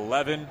Indy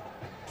 11,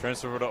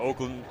 transferred to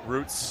Oakland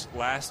Roots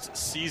last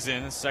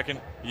season, second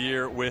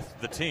year with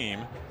the team.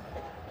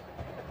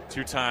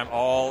 Two-time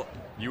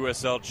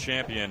All-USL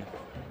champion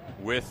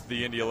with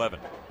the Indy 11.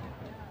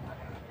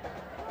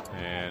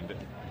 And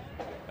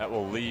that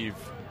will leave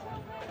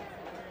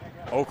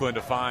Oakland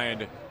to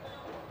find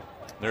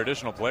their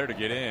additional player to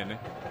get in.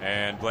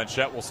 And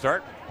Blanchette will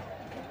start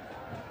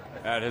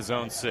at his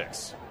own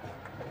 6.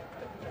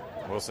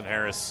 Wilson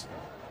Harris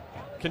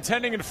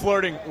contending and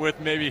flirting with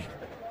maybe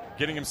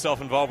getting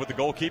himself involved with the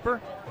goalkeeper.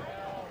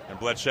 And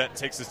Blanchette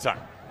takes his time.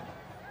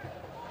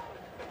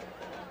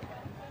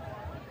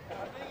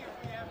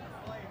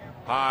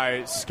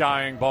 High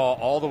skying ball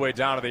all the way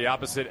down to the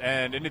opposite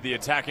end into the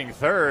attacking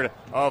third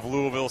of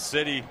Louisville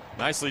City.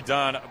 Nicely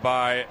done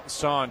by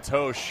Sean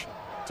Tosh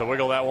to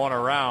wiggle that one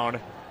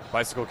around.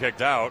 Bicycle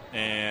kicked out,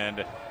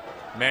 and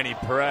Manny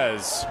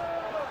Perez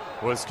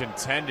was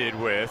contended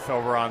with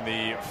over on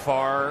the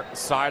far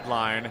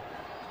sideline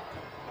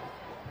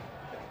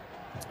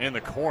in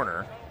the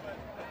corner.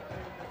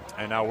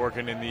 And now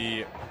working in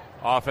the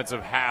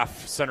offensive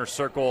half center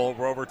circle,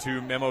 we're over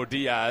to Memo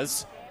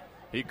Diaz.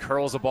 He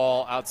curls a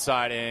ball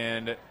outside,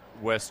 and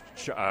Wes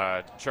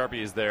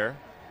Jarpie is there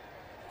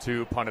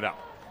to punt it out.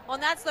 Well,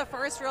 and that's the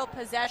first real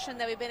possession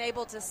that we've been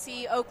able to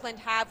see Oakland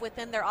have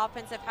within their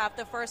offensive half,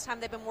 the first time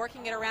they've been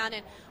working it around.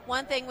 And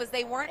one thing was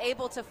they weren't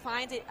able to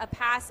find a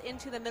pass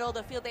into the middle of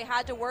the field. They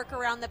had to work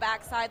around the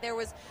backside. There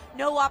was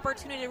no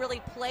opportunity to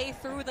really play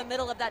through the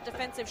middle of that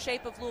defensive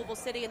shape of Louisville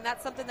City, and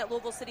that's something that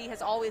Louisville City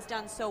has always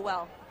done so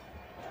well.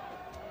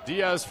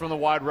 Diaz from the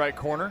wide right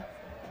corner.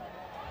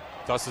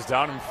 Tosses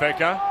down in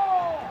Feka.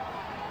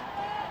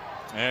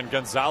 And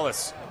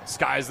Gonzalez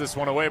skies this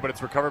one away, but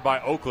it's recovered by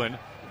Oakland.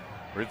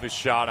 Ridley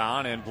shot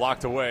on and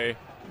blocked away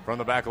from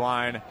the back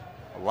line.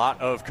 A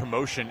lot of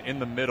commotion in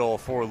the middle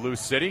for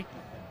LouCity.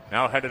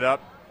 Now headed up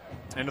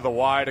into the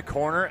wide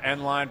corner.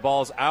 End line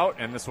ball's out,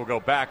 and this will go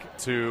back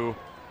to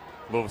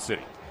Louisville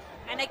City.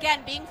 And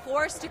again, being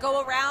forced to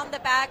go around the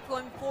back,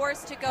 going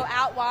forced to go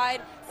out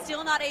wide,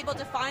 still not able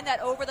to find that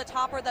over the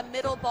top or the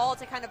middle ball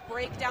to kind of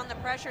break down the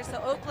pressure.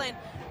 So Oakland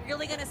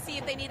really going to see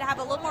if they need to have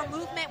a little more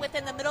movement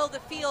within the middle of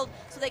the field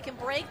so they can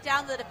break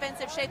down the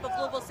defensive shape of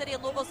Louisville City.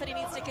 And Louisville City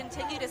needs to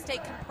continue to stay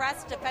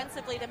compressed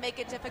defensively to make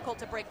it difficult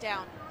to break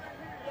down.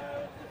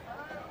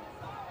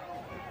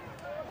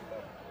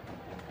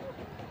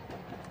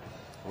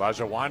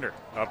 Elijah Winder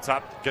up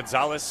top.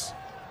 Gonzalez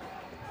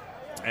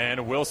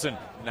and Wilson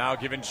now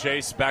giving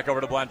chase back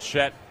over to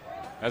Blanchette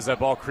as that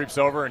ball creeps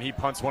over, and he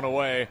punts one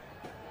away.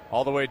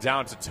 all the way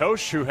down to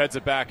Tosh, who heads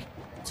it back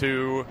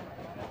to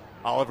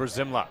Oliver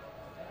Zimla.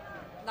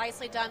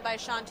 Nicely done by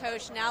Sean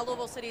Tosh. Now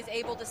Louisville City is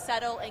able to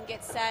settle and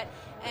get set.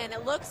 And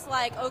it looks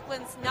like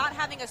Oakland's not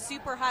having a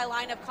super high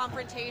line of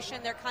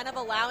confrontation. They're kind of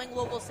allowing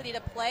Louisville City to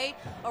play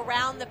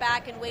around the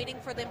back and waiting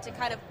for them to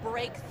kind of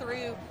break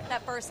through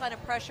that first line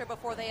of pressure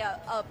before they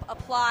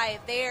apply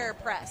their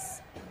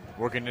press.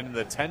 Working into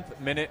the 10th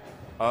minute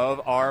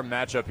of our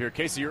matchup here.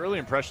 Casey, your early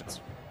impressions?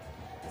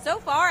 So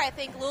far, I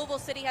think Louisville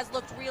City has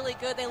looked really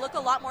good. They look a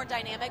lot more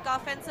dynamic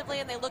offensively,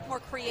 and they look more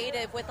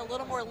creative with a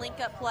little more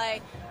link-up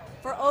play.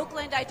 For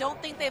Oakland, I don't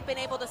think they've been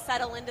able to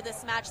settle into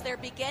this match. They're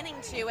beginning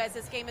to as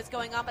this game is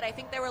going on, but I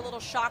think they were a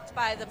little shocked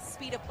by the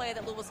speed of play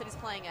that Louisville City's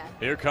playing at.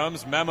 Here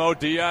comes Memo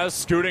Diaz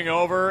scooting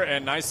over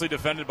and nicely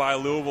defended by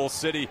Louisville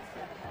City.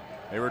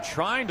 They were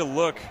trying to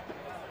look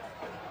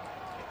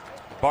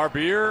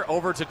Barbier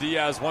over to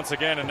Diaz once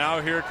again, and now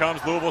here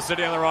comes Louisville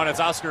City on the run. It's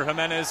Oscar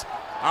Jimenez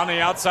on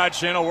the outside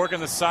channel working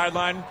the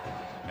sideline,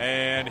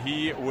 and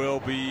he will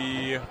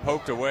be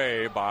poked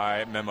away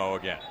by Memo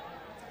again.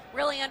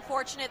 Really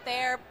unfortunate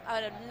there.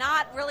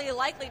 Not really a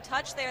likely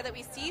touch there that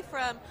we see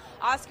from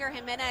Oscar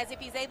Jimenez. If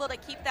he's able to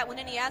keep that one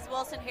in, he has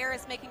Wilson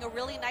Harris making a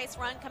really nice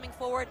run coming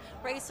forward.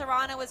 Ray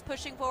Serrano was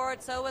pushing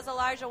forward, so was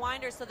Elijah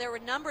Winder. So there were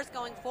numbers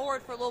going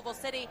forward for Louisville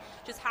City.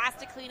 Just has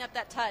to clean up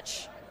that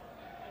touch.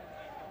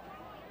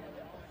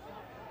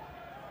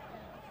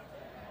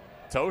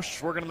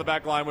 Tosh working on the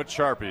back line with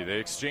Charpy. They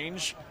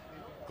exchange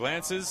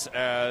glances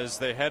as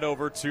they head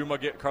over to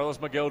Carlos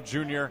Miguel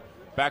Jr.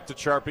 back to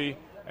Charpy.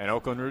 And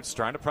Oakland Roots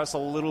trying to press a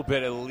little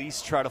bit, at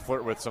least try to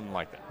flirt with something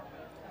like that.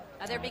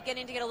 They're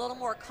beginning to get a little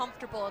more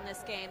comfortable in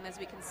this game, as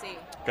we can see.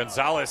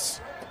 Gonzalez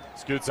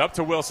scoots up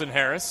to Wilson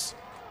Harris.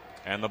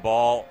 And the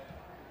ball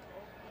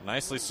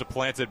nicely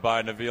supplanted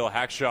by Nabil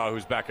Hackshaw,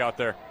 who's back out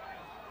there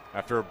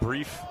after a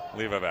brief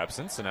leave of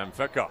absence. And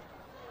Mfeko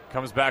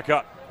comes back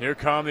up. Here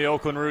come the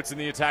Oakland Roots in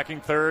the attacking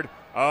third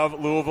of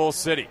Louisville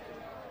City.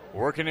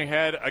 Working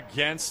ahead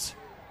against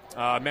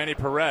Manny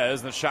Perez,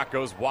 and the shot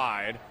goes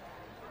wide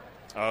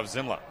of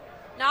Zimla.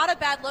 Not a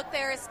bad look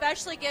there,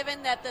 especially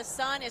given that the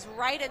sun is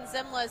right in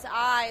Zimla's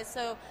eyes.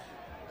 So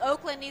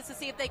Oakland needs to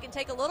see if they can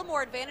take a little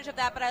more advantage of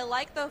that, but I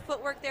like the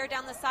footwork there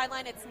down the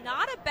sideline. It's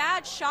not a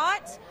bad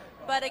shot,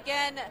 but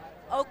again,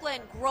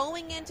 Oakland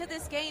growing into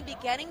this game,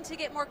 beginning to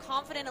get more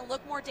confident and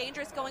look more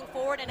dangerous going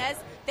forward. And as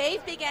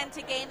they've begun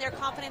to gain their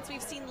confidence,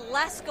 we've seen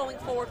less going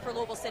forward for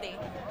Louisville City.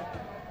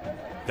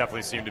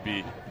 Definitely seem to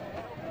be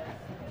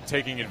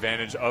taking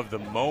advantage of the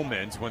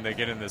moment when they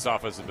get in this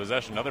offensive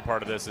possession. Another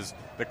part of this is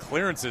the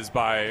clearances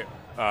by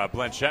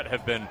Blanchette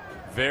have been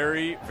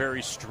very,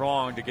 very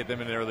strong to get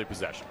them in an early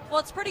possession. Well,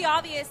 it's pretty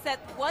obvious that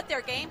what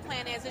their game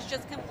plan is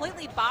just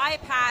completely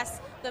bypass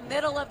the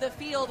middle of the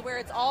field where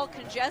it's all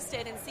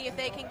congested and see if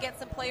they can get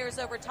some players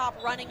over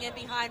top running in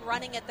behind,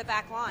 running at the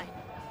back line.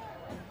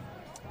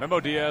 Memo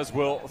Diaz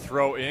will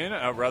throw in,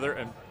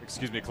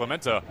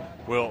 Clementa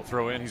will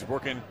throw in. He's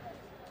working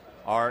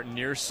our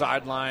near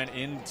sideline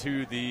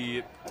into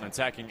the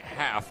attacking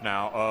half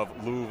now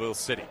of Louisville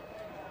City.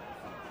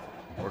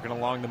 Working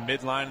along the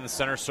midline in the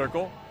center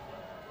circle.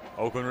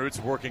 Oakland Roots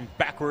working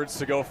backwards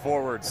to go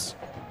forwards.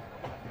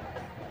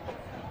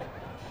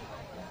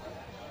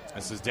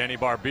 This is Danny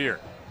Barbier.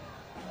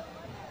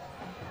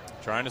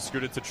 Trying to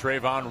scoot it to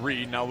Trayvon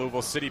Reed. Now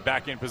Louisville City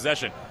back in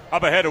possession.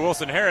 Up ahead to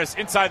Wilson Harris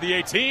inside the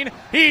 18.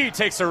 He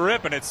takes a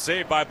rip, and it's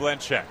saved by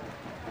Blanchette.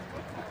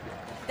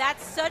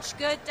 That's such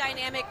good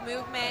dynamic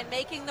movement,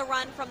 making the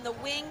run from the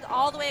wing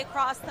all the way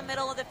across the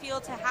middle of the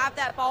field to have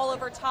that ball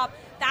over top.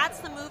 That's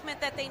the movement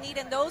that they need,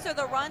 and those are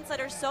the runs that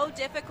are so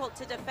difficult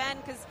to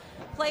defend because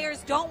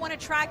players don't want to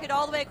track it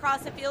all the way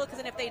across the field, because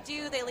then if they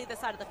do, they leave the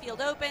side of the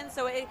field open.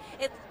 So it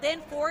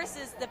then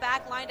forces the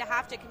back line to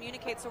have to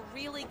communicate. So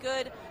really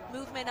good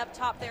movement up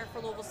top there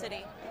for Louisville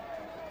City.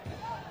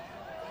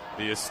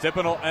 The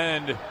Estipinal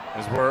end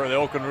is where the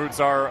Oakland Roots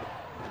are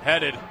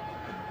headed.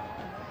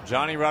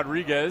 Johnny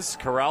Rodriguez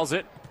corrals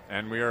it,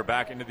 and we are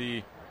back into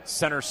the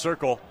center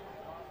circle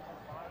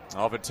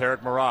of it.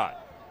 Tarek,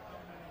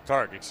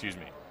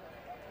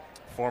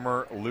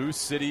 former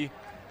LouCity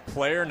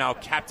player, now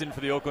captain for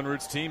the Oakland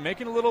Roots team,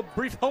 making a little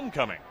brief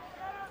homecoming,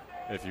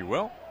 if you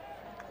will.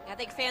 I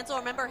think fans will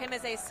remember him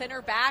as a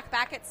center back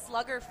at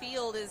Slugger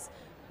Field is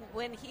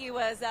when he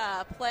was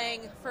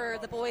playing for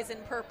the boys in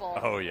purple.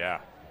 Oh, yeah.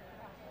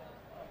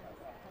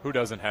 Who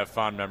doesn't have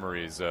fond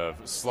memories of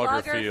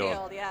Slugger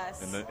Field,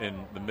 yes.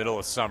 in the middle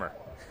of summer?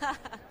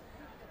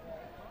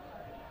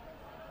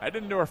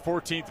 Heading into our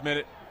 14th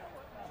minute.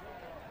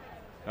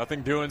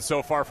 Nothing doing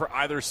so far for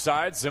either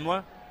side.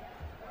 Zimla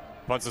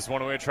punts this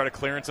one away to try to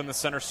clearance in the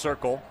center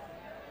circle.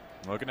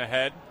 Looking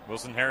ahead,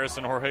 Wilson Harris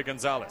and Jorge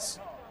Gonzalez.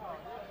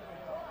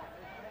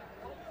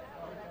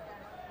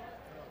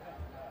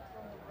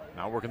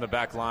 Now working the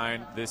back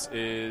line. This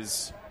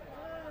is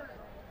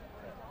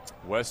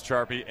Wes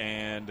Charpy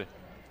and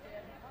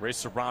Ray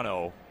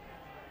Serrano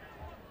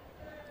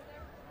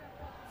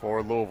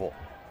for Louisville.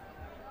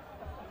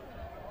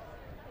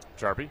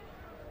 Charpy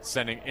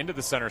sending into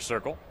the center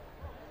circle.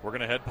 We're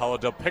going to head Paulo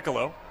Del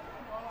Piccolo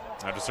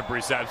After some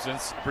brief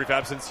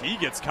absence, he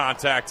gets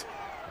contact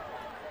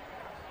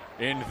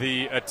in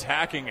the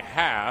attacking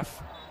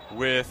half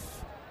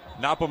with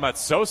Napo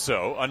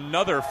Matsoso,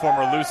 another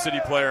former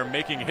LouCity player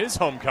making his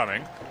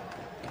homecoming.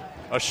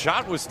 A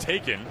shot was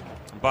taken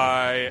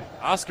by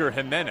Oscar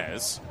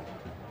Jimenez,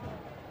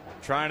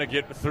 trying to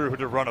get through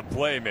to run a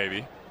play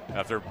maybe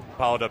after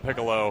Paulo Del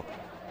Piccolo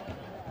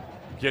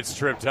gets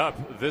tripped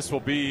up. This will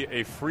be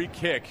a free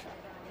kick,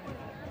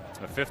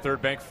 a Fifth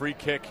Third Bank free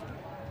kick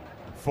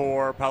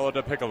for Paulo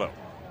Del Piccolo.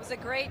 It was a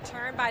great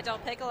turn by Del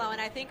Piccolo, and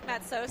I think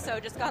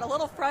Matsoso just got a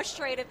little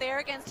frustrated there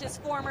against his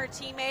former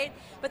teammate.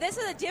 But this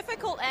is a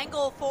difficult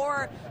angle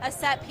for a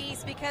set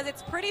piece because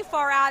it's pretty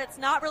far out. It's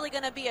not really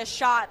going to be a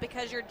shot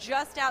because you're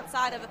just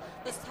outside of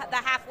the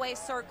halfway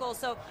circle.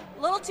 So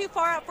a little too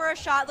far out for a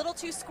shot, a little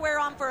too square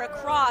on for a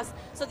cross.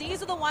 So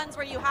these are the ones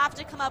where you have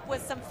to come up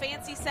with some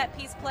fancy set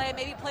piece play,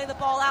 maybe play the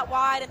ball out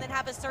wide and then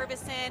have a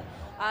service in.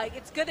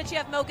 It's good that you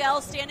have Mogel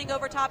standing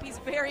over top. He's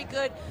very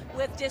good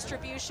with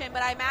distribution,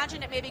 but I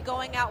imagine it may be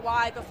going out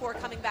wide before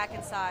coming back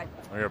inside.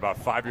 We're about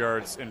 5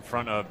 yards in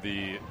front of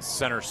the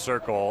center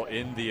circle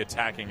in the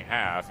attacking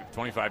half,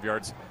 25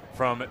 yards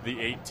from the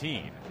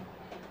 18.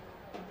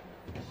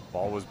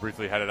 Ball was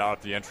briefly headed out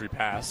at the entry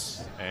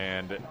pass,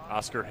 and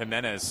Oscar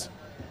Jimenez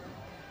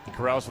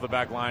corrals for the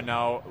back line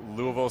now.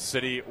 Louisville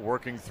City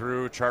working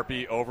through.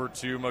 Charpy over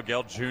to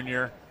Mogel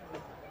Jr.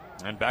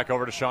 and back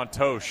over to Sean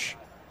Tosh.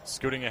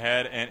 Scooting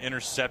ahead and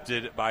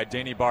intercepted by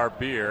Danny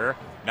Barbier.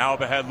 Now up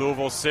ahead,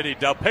 Louisville City.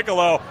 Del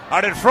Piccolo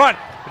out in front.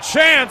 A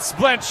chance.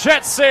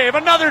 Blanchette save.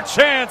 Another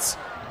chance.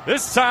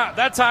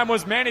 That time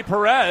was Manny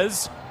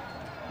Perez.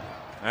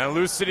 And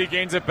LouCity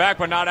gains it back,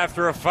 but not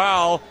after a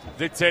foul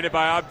dictated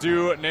by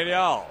Abdou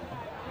Nadial.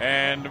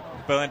 And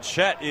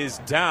Blanchette is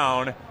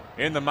down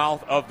in the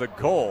mouth of the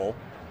goal.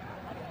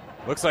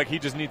 Looks like he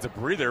just needs a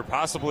breather.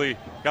 Possibly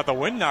got the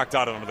wind knocked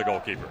out of him, the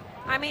goalkeeper.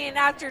 I mean,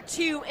 after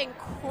two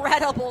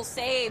incredible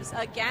saves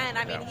again,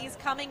 he's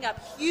coming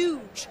up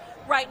huge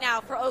right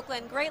now for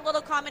Oakland. Great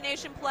little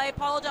combination play.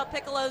 Paulo Del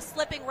Piccolo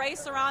slipping Ray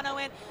Serrano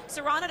in.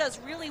 Serrano does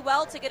really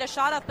well to get a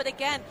shot up, but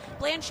again,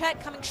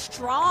 Blanchette coming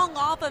strong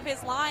off of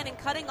his line and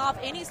cutting off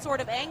any sort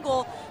of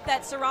angle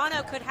that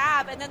Serrano could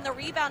have. And then the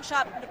rebound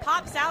shot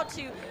pops out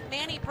to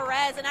Manny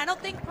Perez, and I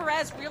don't think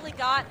Perez really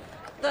got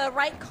the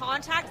right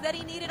contact that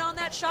he needed on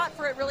that shot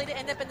for it really to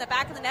end up in the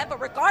back of the net. But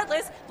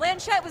regardless,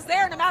 Blanchette was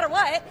there no matter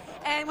what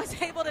and was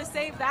able to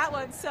save that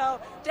one.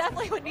 So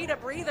definitely would need a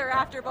breather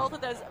after both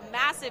of those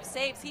massive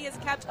saves. He has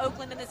kept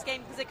Oakland in this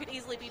game because it could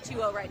easily be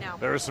 2-0 right now.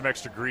 There was some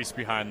extra grease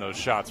behind those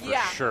shots for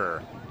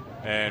sure.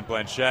 And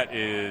Blanchette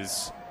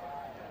is,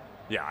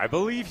 I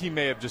believe he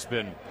may have just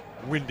been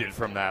winded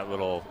from that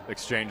little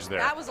exchange there.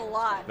 That was a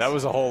lot. That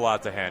was a whole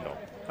lot to handle.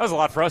 That was a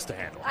lot for us to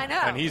handle. I know.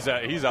 And he's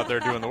out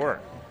there doing the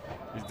work.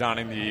 He's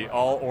donning the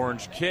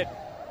all-orange kit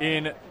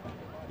in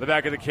the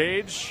back of the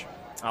cage.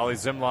 Ali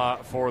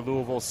Zimla for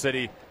Louisville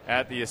City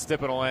at the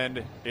estipinal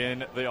end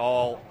in the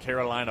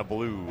all-Carolina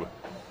blue.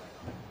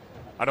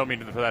 I don't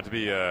mean for that to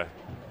be a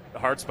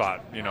hard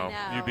spot, you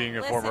being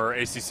a former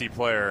ACC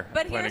player.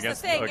 But playing here's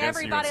against, the thing, against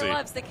everybody UNC.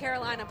 loves the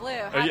Carolina blue.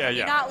 How can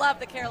you not love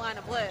the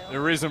Carolina blue? The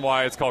reason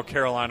why it's called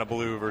Carolina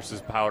blue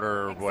versus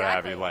powder or what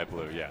have you, light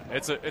blue. Yeah,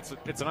 it's an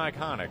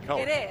iconic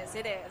color.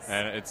 It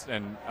is.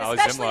 And Ali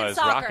Zimla is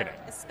rocking it.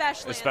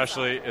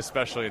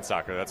 Especially in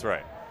soccer. That's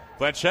right.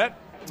 Blanchette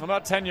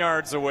about 10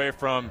 yards away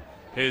from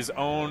his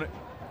own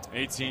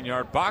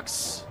 18-yard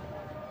box.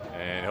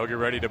 And he'll get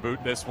ready to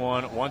boot this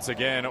one once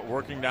again,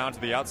 working down to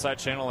the outside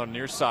channel on the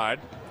near side.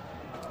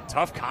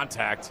 Tough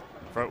contact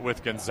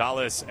with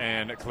Gonzalez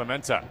and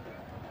Clementa.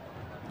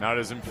 Now it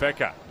is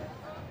Mfeka.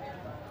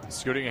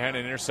 Scooting ahead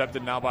and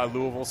intercepted now by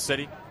Louisville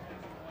City.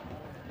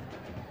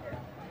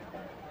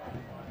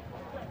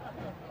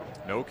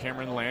 No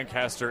Cameron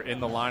Lancaster in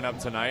the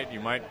lineup tonight. You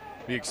might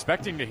be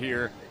expecting to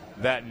hear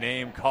that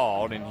name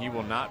called, and he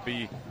will not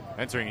be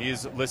entering. He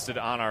is listed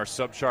on our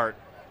sub chart.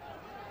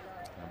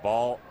 The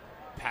ball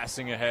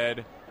passing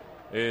ahead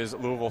is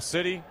Louisville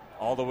City,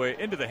 all the way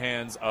into the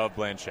hands of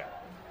Blanchette.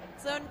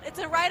 So it's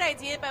a right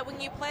idea, but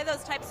when you play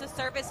those types of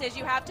services,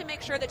 you have to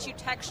make sure that you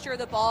texture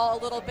the ball a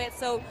little bit.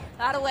 So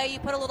that way you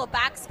put a little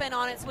backspin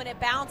on it. So when it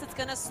bounces, it's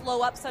going to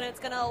slow up, so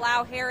it's going to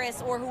allow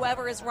Harris or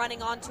whoever is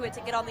running onto it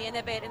to get on the end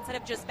of it instead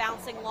of just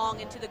bouncing long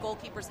into the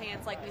goalkeeper's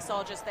hands like we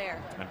saw just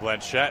there. And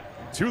Blanchette,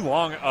 too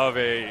long of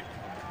a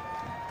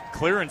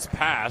clearance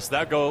pass.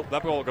 That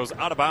ball goes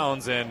out of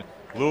bounds, and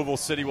Louisville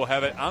City will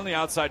have it on the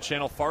outside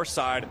channel, far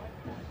side,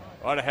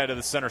 right ahead of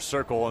the center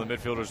circle, and the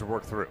midfielders will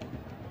work through.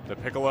 The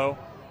Piccolo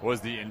was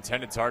the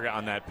intended target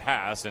on that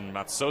pass, and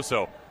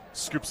Matsoso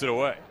scoops it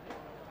away.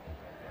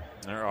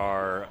 There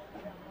are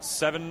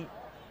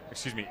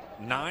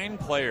 9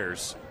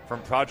 players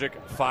from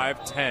Project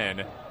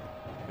 510,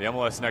 the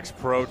MLS Next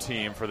Pro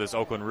team for this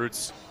Oakland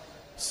Roots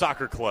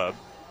soccer club.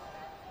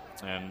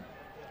 And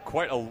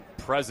quite a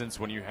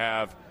presence when you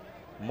have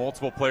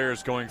multiple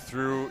players going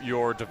through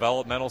your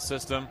developmental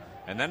system,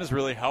 and that has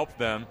really helped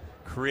them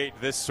create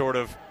this sort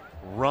of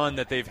run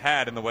that they've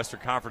had in the Western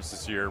Conference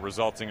this year,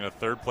 resulting in a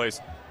third place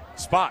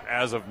spot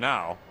as of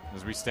now.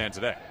 as we stand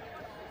today.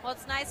 Well,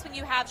 it's nice when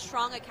you have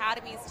strong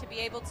academies to be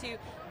able to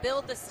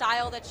build the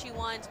style that you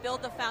want,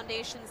 build the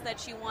foundations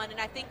that you want, and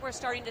I think we're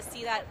starting to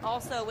see that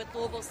also with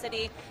Louisville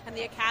City and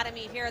the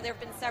academy here. There have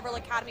been several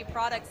academy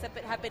products that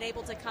have been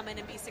able to come in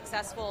and be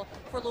successful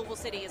for Louisville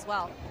City as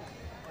well.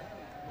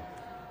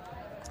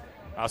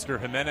 Oscar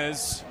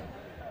Jimenez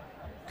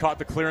caught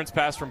the clearance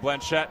pass from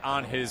Blanchette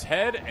on his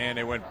head, and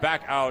it went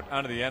back out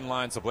onto the end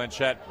line. So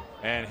Blanchette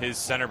and his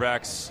center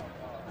backs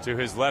to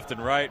his left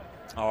and right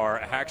are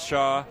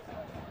Hackshaw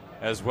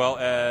as well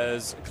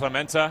as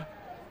Clementa.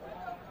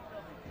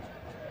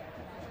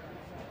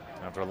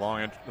 After a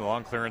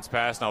long clearance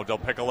pass, now Del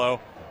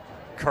Piccolo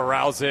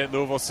corrals it.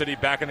 Louisville City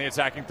back in the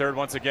attacking third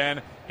once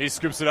again. He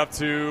scoops it up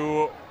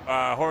to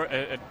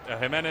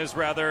Jimenez,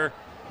 or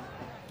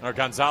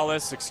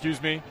Gonzalez, excuse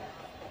me.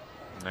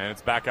 And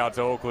it's back out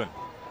to Oakland.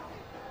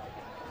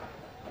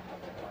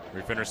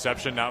 Brief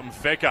interception. Now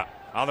Mfeka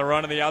on the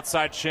run in the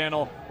outside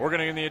channel. We're going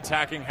to in the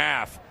attacking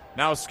half.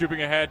 Now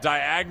scooping ahead,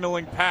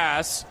 diagonaling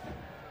pass.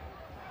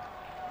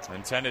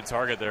 Intended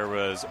target there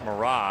was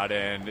Murad,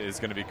 and is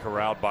going to be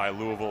corralled by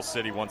Louisville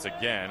City once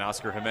again.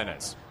 Oscar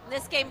Jimenez.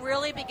 This game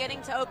really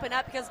beginning to open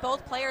up because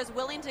both players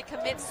willing to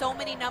commit so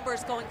many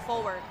numbers going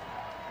forward.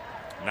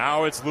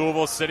 Now it's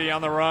Louisville City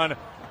on the run.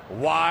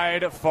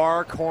 Wide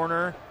far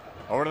corner.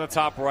 Over to the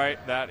top right,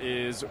 that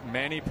is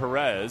Manny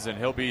Perez, and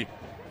he'll be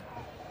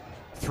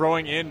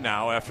throwing in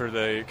now after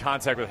the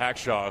contact with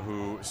Hackshaw,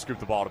 who scooped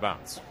the ball to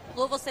bounds.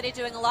 Louisville City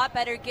doing a lot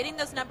better, getting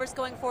those numbers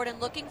going forward and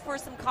looking for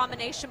some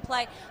combination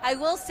play. I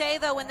will say,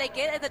 though, when they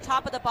get at the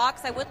top of the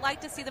box, I would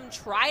like to see them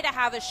try to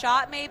have a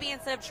shot maybe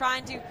instead of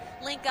trying to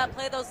link up,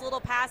 play those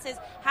little passes.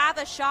 Have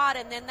a shot,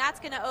 and then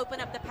that's going to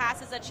open up the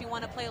passes that you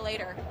want to play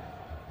later.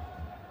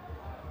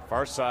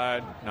 Far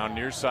side, now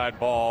near side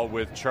ball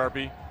with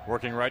Charpy.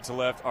 Working right to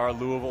left are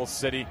Louisville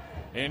City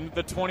in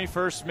the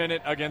 21st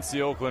minute against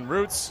the Oakland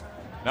Roots.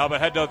 Now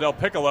ahead to Del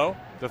Piccolo,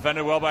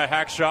 defended well by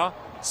Hackshaw.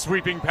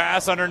 Sweeping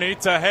pass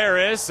underneath to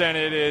Harris, and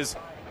it is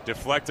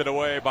deflected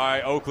away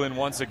by Oakland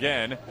once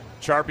again.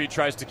 Charpy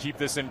tries to keep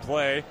this in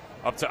play,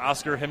 up to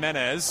Oscar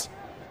Jimenez.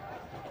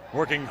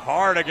 Working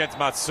hard against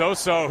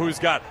Matsoso, who's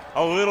got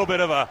a little bit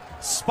of a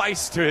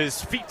spice to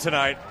his feet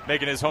tonight,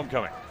 making his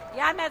homecoming.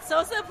 Yeah, Matt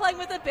Sosa playing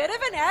with a bit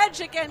of an edge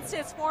against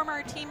his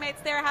former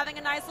teammates there, having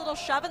a nice little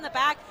shove in the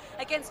back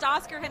against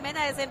Oscar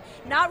Jimenez, and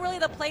not really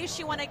the place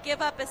you want to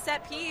give up a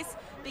set piece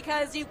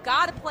because you've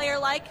got a player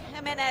like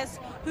Jimenez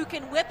who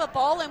can whip a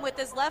ball in with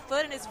his left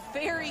foot and is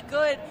very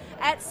good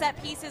at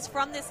set pieces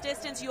from this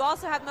distance. You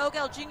also have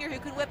Mogel Jr. who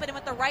can whip it in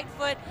with the right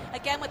foot,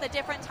 again with a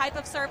different type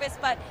of service.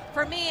 But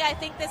for me, I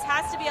think this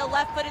has to be a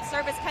left-footed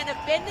service, kind of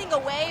bending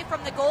away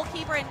from the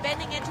goalkeeper and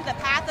bending into the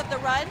path of the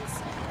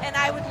runs. And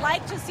I would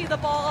like to see the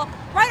ball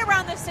right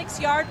around the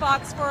 6-yard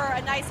box for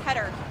a nice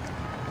header.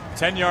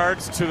 10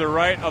 yards to the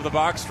right of the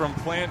box from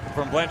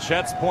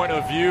Blanchette's point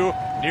of view.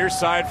 Near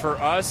side for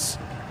us.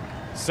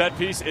 Set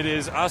piece, it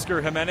is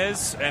Oscar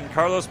Jimenez and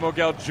Carlos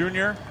Mogel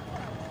Jr.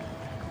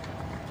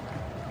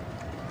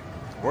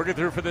 working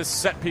through for this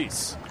set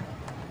piece.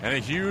 And a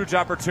huge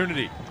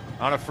opportunity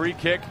on a free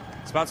kick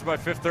sponsored by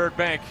Fifth Third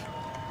Bank.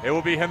 It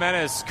will be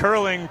Jimenez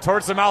curling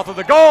towards the mouth of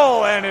the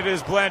goal, and it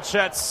is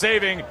Blanchette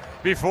saving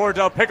before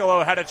Del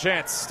Piccolo had a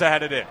chance to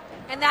head it in.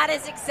 And that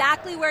is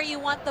exactly where you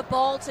want the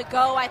ball to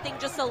go. I think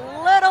just a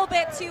little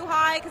bit too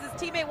high because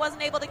his teammate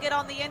wasn't able to get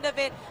on the end of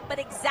it, but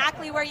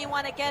exactly where you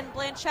want. Again,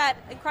 Blanchette,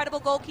 incredible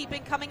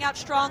goalkeeping, coming out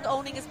strong,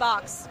 owning his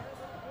box.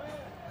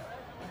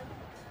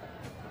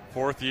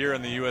 Fourth year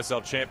in the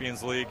USL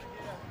Champions League.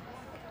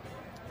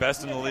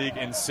 Best in the league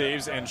in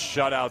saves and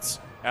shutouts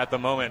at the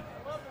moment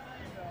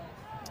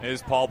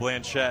is Paul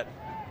Blanchette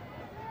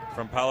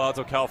from Palo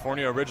Alto,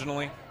 California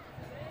originally.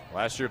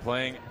 Last year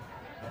playing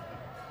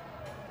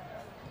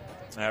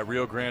at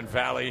Rio Grande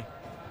Valley.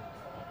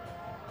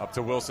 Up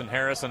to Wilson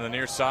Harris on the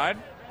near side.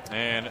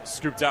 And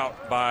scooped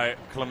out by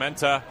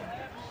Clementa.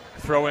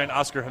 Throw in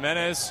Oscar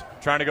Jimenez.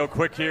 Trying to go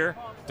quick here.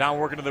 Down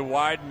working to the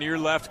wide near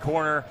left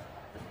corner.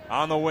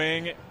 On the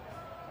wing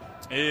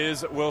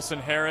is Wilson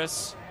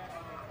Harris.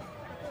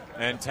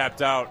 And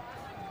tapped out.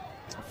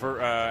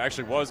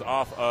 Actually was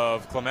off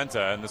of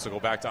Clementa. And this will go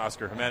back to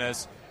Oscar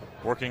Jimenez.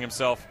 Working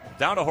himself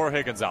down to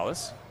Jorge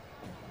Gonzalez.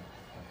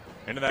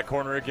 Into that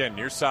corner again,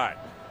 near side.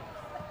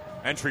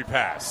 Entry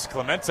pass.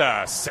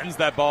 Clementa sends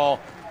that ball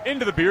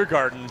into the beer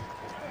garden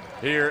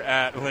here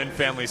at Lynn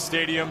Family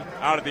Stadium.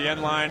 Out at the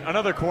end line.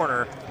 Another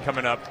corner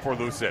coming up for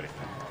LouCity.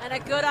 And a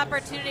good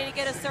opportunity to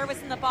get a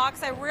service in the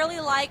box. I really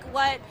like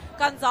what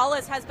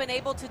Gonzalez has been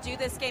able to do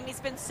this game.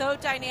 He's been so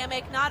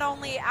dynamic, not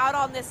only out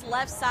on this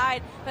left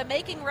side, but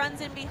making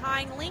runs in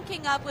behind,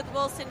 linking up with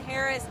Wilson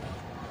Harris.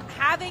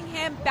 Having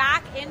him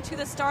back into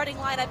the starting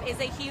lineup is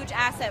a huge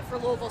asset for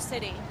Louisville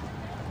City.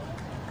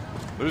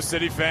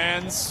 LouCity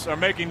fans are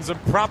making some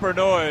proper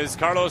noise.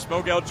 Carlos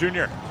Mogel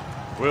Jr.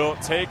 will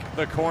take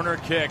the corner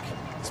kick,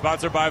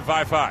 sponsored by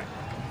Wi-Fi.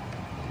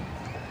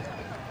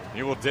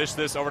 He will dish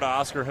this over to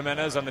Oscar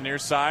Jimenez on the near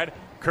side.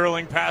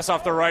 Curling pass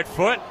off the right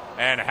foot,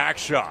 and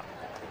Hackshaw.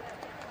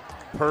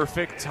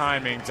 Perfect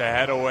timing to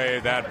head away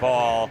that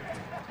ball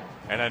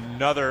and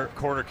another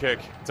corner kick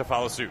to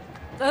follow suit.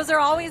 Those are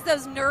always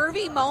those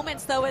nervy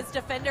moments, though, as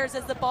defenders,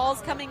 as the ball's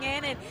coming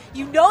in, and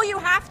you know you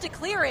have to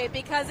clear it,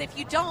 because if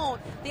you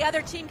don't, the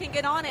other team can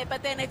get on it.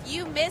 But then if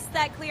you miss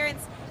that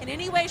clearance in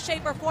any way,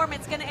 shape, or form,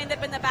 it's going to end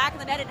up in the back of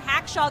the net, and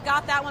Hackshaw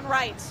got that one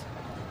right.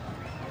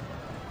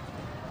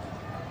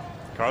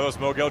 Carlos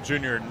Mogel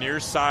Jr., near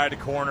side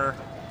corner,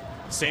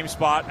 same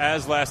spot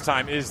as last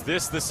time. Is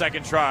this the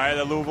second try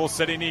that Louisville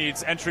City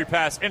needs? Entry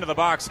pass into the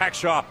box.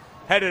 Hackshaw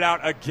headed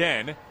out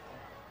again,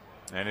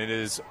 and it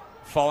is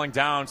falling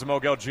down to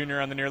Mogel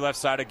Jr. on the near left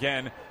side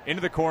again.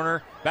 Into the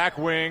corner, back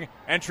wing,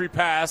 entry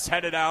pass,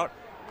 headed out.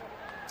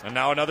 And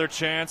now another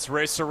chance.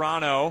 Ray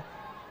Serrano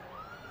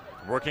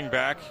working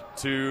back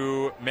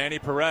to Manny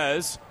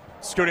Perez.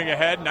 Scooting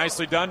ahead,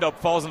 nicely done.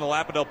 Falls in the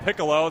lap of Del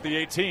Piccolo at the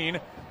 18.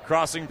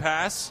 Crossing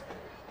pass,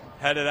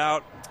 headed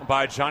out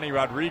by Johnny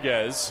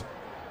Rodriguez.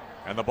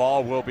 And the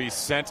ball will be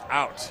sent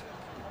out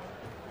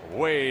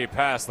way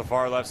past the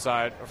far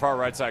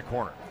right side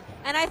corner.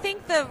 And I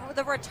think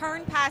the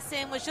return pass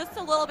in was just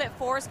a little bit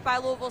forced by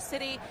Louisville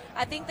City.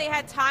 I think they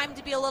had time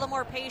to be a little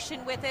more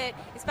patient with it,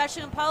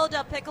 especially when Paulo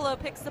Del Piccolo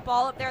picks the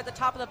ball up there at the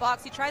top of the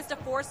box. He tries to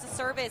force the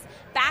service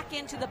back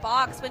into the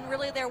box when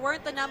really there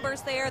weren't the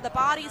numbers there, the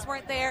bodies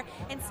weren't there.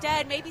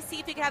 Instead, maybe see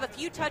if you can have a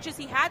few touches.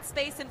 He had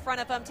space in front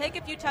of him. Take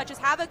a few touches,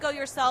 have a go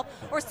yourself,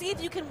 or see if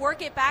you can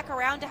work it back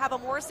around to have a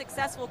more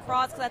successful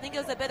cross, because I think it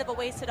was a bit of a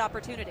wasted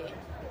opportunity.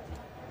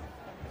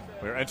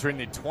 We're entering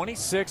the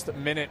 26th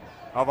minute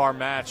of our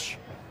match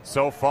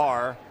so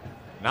far.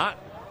 Not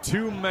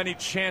too many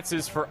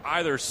chances for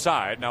either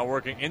side. Now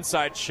working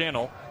inside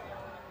channel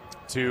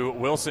to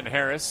Wilson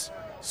Harris.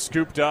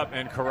 Scooped up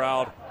and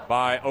corralled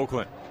by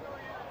Oakland.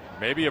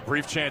 Maybe a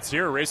brief chance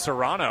here. Ray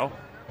Serrano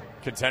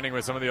contending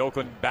with some of the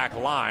Oakland back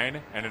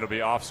line, and it'll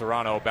be off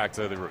Serrano back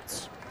to the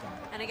roots.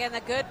 And again,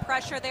 the good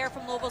pressure there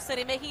from Louisville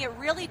City, making it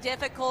really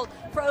difficult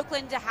for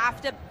Oakland to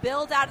have to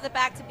build out of the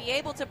back to be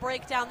able to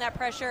break down that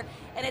pressure.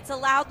 And it's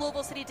allowed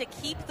Louisville City to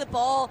keep the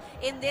ball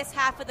in this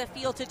half of the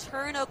field, to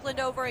turn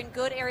Oakland over in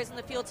good areas in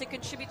the field to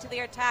contribute to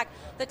their attack.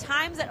 The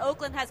times that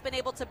Oakland has been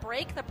able to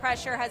break the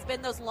pressure has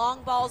been those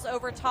long balls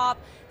over top.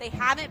 They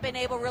haven't been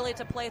able really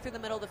to play through the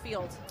middle of the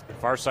field.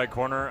 Far side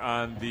corner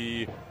on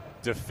the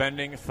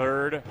defending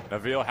third.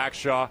 Nabil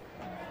Hackshaw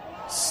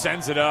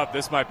sends it up.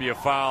 This might be a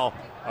foul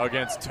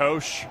against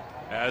Tosh,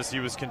 as he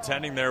was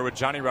contending there with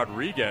Johnny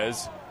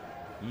Rodriguez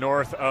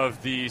north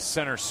of the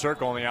center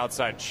circle on the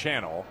outside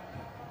channel.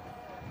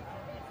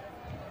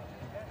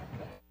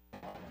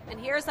 And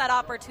here's that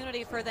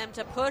opportunity for them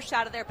to push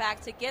out of their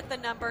back, to get the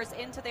numbers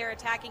into their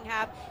attacking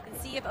half and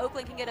see if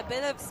Oakland can get a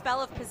bit of spell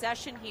of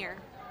possession here.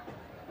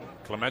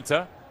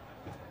 Clementa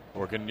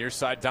working near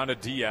side down to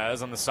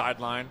Diaz on the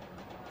sideline.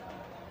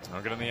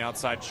 Working on the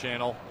outside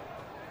channel.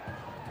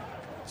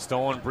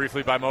 Stolen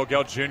briefly by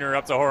Mogel Jr.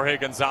 up to Jorge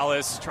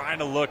Gonzalez, trying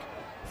to look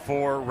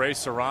for Ray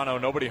Serrano.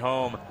 Nobody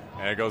home,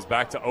 and it goes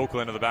back to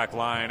Oakland to the back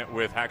line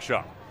with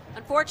Hackshaw.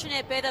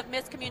 Unfortunate bit of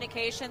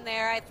miscommunication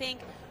there. I think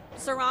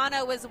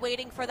Serrano was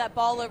waiting for that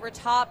ball over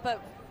top, but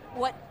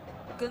what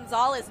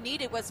Gonzalez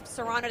needed was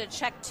Serrano to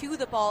check to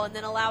the ball and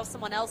then allow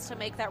someone else to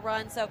make that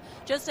run. So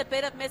just a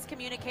bit of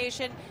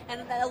miscommunication,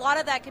 and a lot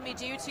of that can be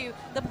due to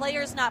the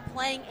players not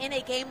playing in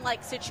a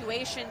game-like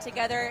situation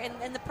together.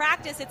 In the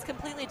practice, it's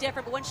completely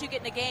different, but once you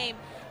get in a game,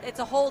 it's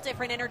a whole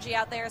different energy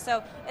out there.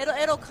 So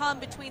it'll come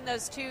between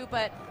those two,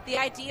 but the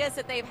ideas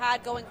that they've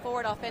had going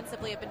forward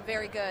offensively have been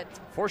very good.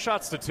 4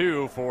 shots to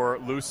 2 for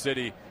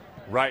LouCity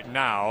right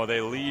now. They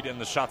lead in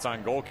the shots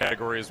on goal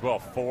category as well,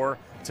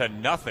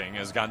 4-0,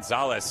 as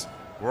Gonzalez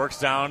works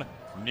down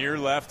near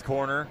left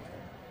corner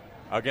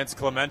against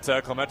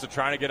Clementa. Clementa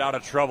trying to get out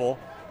of trouble.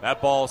 That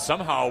ball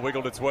somehow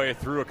wiggled its way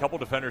through a couple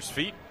defenders'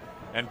 feet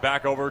and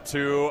back over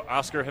to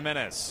Oscar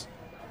Jimenez.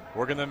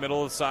 Working the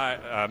middle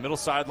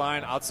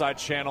sideline, outside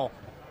channel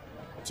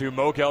to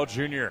Mogel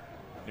Jr.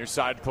 Near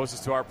side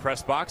closest to our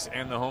press box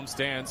and the home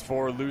stands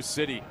for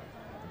LouCity.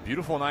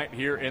 Beautiful night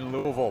here in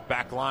Louisville.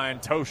 Back line,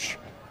 Tosh.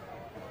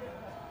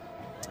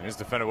 It is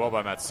defended well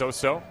by Matt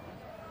Soso.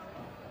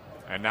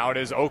 And now it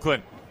is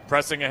Oakland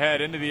pressing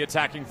ahead into the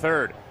attacking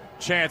third.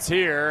 Chance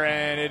here,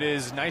 and it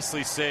is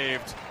nicely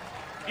saved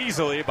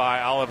easily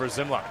by Oliver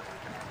Zimla.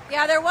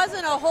 Yeah, there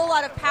wasn't a whole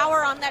lot of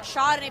power on that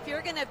shot, and if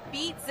you're going to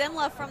beat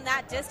Zimla from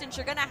that distance,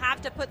 you're going to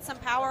have to put some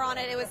power on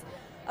it. It was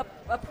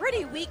a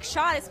pretty weak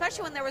shot,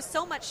 especially when there was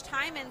so much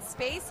time and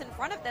space in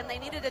front of them. They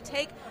needed to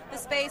take the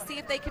space, see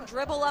if they can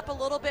dribble up a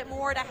little bit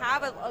more to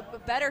have a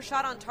better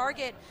shot on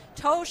target.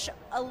 Tosh,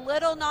 a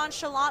little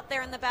nonchalant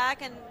there in the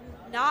back, and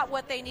not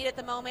what they need at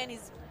the moment.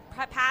 His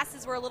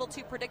passes were a little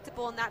too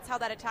predictable, and that's how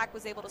that attack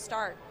was able to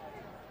start.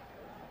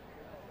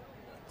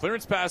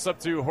 Clearance pass up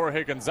to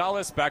Jorge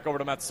Gonzalez, back over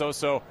to Matt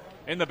Soso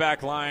in the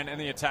back line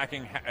and the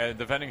attacking,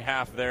 defending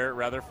half there,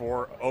 rather,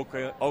 for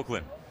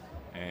Oakland.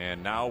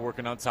 And now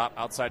working on top,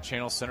 outside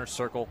channel, center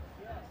circle,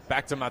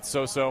 back to Matt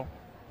Soso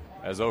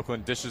as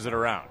Oakland dishes it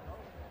around.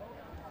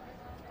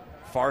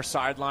 Far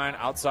sideline,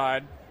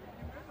 outside.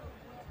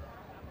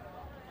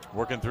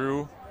 Working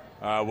through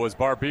was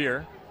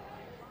Barbier.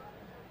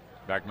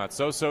 Back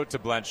Matsoso to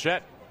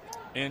Blanchette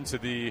into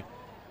the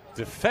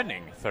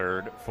defending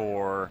third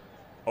for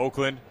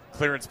Oakland.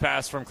 Clearance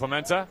pass from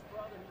Clementa.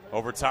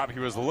 Over top, he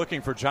was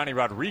looking for Johnny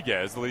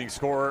Rodriguez, the leading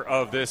scorer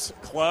of this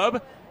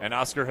club. And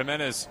Oscar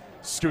Jimenez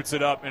scoots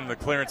it up into the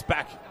clearance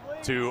back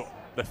to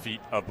the feet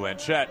of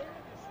Blanchette.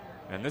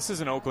 And this is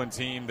an Oakland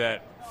team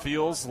that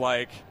feels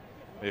like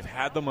they've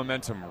had the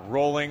momentum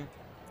rolling.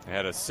 They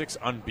had a 6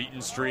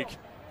 unbeaten streak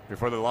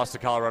before they lost to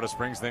Colorado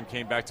Springs, then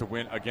came back to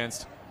win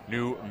against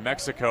New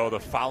Mexico the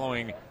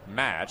following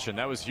match, and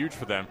that was huge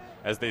for them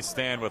as they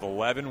stand with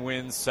 11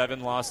 wins, 7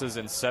 losses,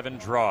 and 7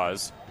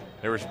 draws.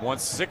 They were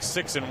once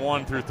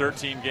 6-1 through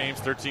 13 games.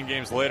 13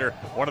 games later,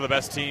 one of the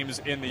best teams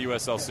in the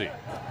USLC.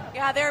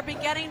 Yeah, they're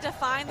beginning to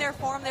find their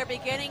form. They're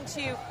beginning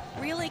to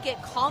really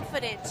get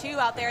confident, too,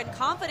 out there. And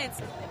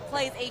confidence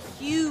plays a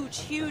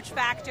huge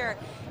factor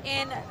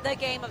in the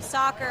game of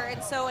soccer.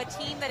 And so a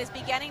team that is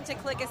beginning to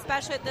click,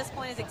 especially at this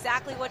point, is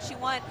exactly what you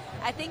want.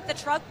 I think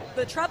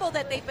the trouble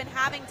that they've been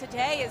having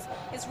today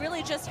is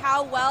really just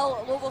how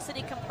well Louisville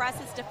City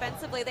compresses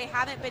defensively. They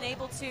haven't been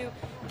able to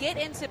get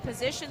into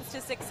positions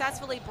to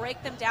successfully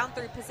break them down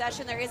through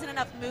possession. There isn't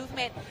enough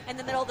movement in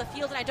the middle of the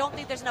field, and I don't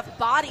think there's enough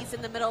bodies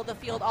in the middle of the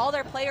field. All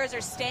their players are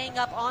staying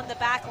up on the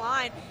back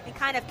line and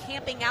kind of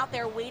camping out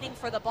there waiting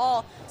for the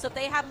ball. So if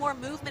they have more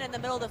movement in the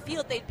middle of the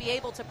field, they'd be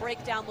able to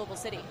break down Louisville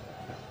City.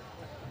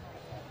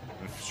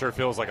 It sure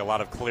feels like a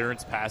lot of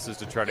clearance passes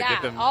to try to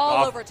get them all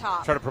off, over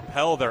top. Try to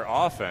propel their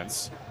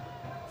offense.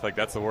 I feel like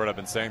that's the word I've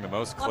been saying the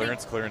most.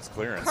 Clearance.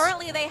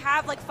 Currently they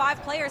have like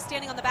 5 players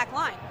standing on the back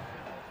line.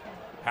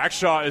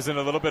 Hackshaw is in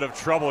a little bit of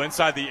trouble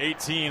inside the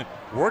 18,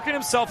 working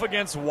himself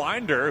against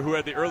Winder, who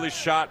had the early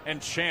shot and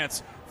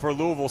chance for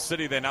Louisville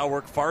City. They now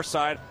work far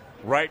side,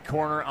 right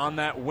corner on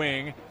that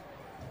wing.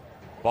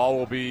 Ball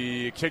will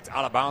be kicked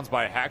out of bounds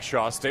by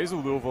Hackshaw. Stays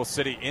with Louisville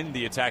City in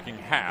the attacking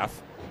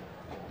half.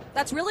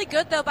 That's really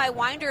good, though, by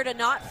Winder to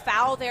not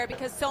foul there,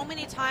 because so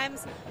many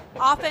times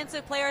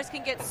offensive players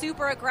can get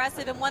super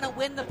aggressive and want to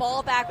win the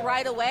ball back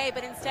right away,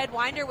 but instead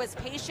Winder was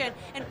patient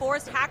and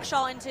forced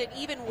Hackshaw into an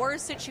even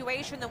worse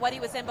situation than what he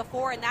was in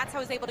before, and that's how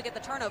he was able to get the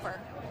turnover.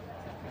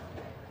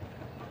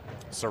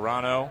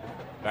 Serrano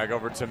back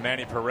over to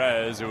Manny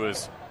Perez. It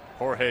was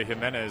Jorge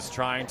Gonzalez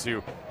trying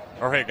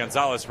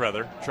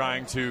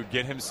to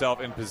get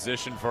himself in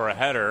position for a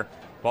header.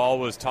 Ball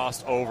was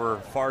tossed over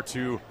far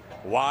too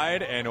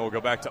wide, and it will go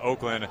back to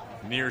Oakland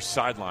near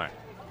sideline.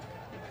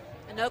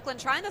 And Oakland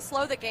trying to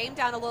slow the game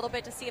down a little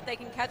bit to see if they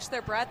can catch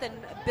their breath and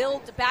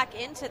build back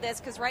into this,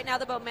 because right now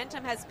the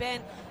momentum has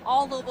been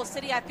all Louisville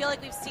City. I feel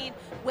like we've seen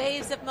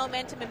waves of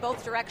momentum in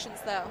both directions,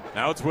 though.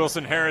 Now it's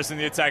Wilson Harris in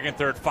the attacking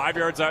third, 5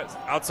 yards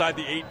outside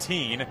the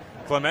 18.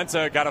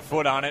 Clementa got a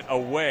foot on it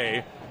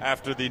away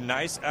after the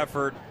nice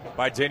effort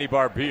by Danny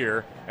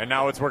Barbier. And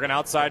now it's working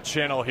outside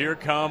channel. Here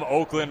come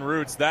Oakland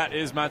Roots. That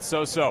is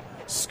Matsoso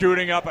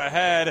scooting up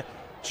ahead.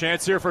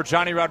 Chance here for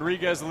Johnny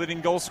Rodriguez, the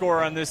leading goal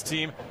scorer on this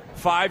team.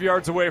 5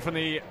 yards away from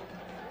the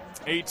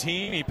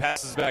 18. He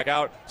passes back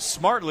out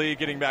smartly,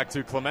 getting back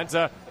to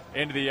Clementa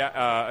into the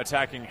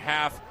attacking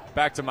half.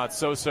 Back to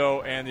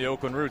Matsoso and the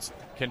Oakland Roots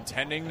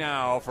contending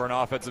now for an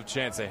offensive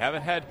chance. They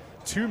haven't had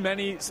too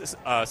many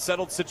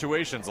settled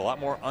situations, a lot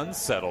more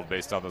unsettled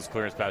based on those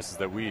clearance passes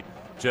that we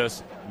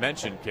just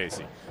mentioned,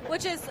 Casey.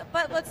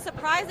 But what's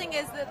surprising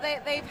is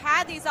that they've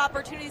had these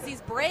opportunities,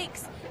 these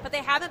breaks, but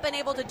they haven't been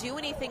able to do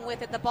anything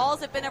with it. The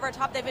balls have been over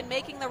top. They've been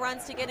making the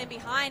runs to get in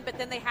behind, but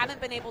then they haven't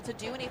been able to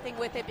do anything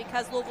with it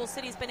because Louisville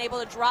City's been able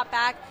to drop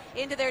back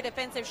into their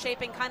defensive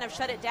shape and kind of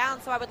shut it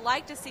down. So I would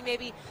like to see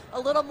maybe a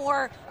little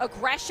more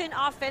aggression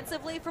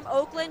offensively from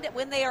Oakland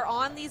when they are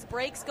on these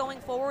breaks going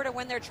forward or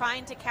when they're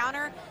trying to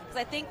counter, because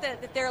I think that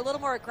if they're a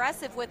little more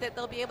aggressive with it,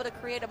 they'll be able to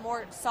create a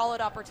more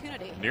solid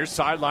opportunity. Near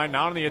sideline,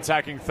 now in the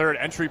attacking third.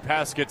 Entry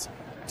pass gets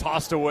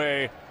tossed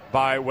away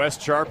by Wes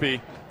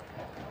Charpie.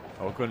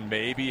 Oakland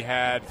maybe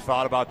had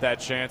thought about that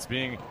chance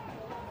being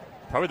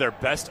probably their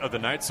best of the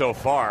night so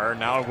far.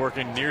 Now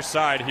working near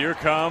side. Here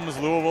comes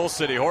Louisville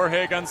City.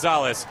 Jorge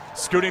Gonzalez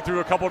scooting through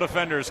a couple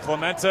defenders.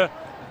 Clementa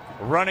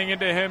running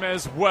into him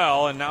as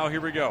well. And now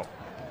here we go.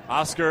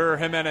 Oscar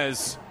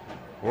Jimenez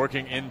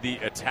working in the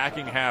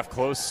attacking half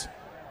close.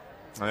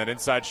 And that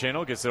inside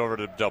channel gets it over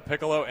to Del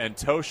Piccolo and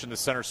Tosh in the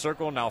center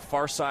circle. Now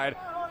far side,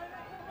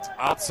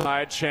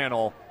 outside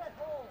channel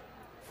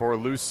for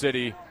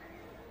LouCity.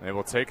 They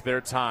will take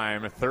their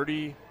time.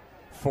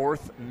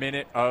 34th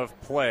minute of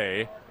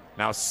play.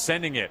 Now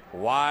sending it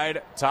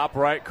wide, top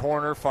right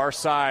corner, far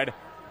side,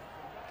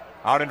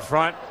 out in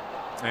front.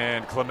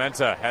 And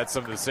Clementa had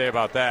something to say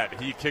about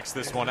that. He kicks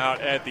this one out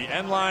at the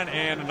end line,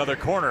 and another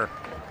corner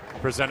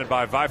presented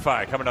by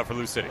Wi-Fi coming up for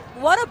LouCity.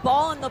 What a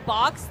ball in the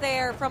box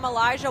there from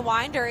Elijah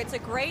Winder. It's a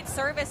great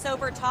service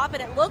over top,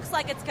 and it looks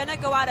like it's going to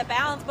go out of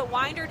bounds, but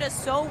Winder does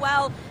so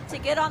well to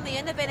get on the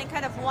end of it and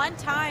kind of one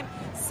time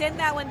send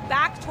that one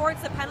back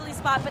towards the penalty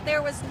spot, but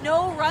there was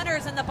no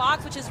runners in the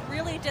box, which is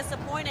really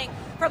disappointing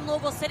from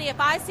Louisville City. If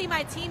I see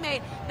my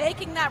teammate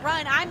making that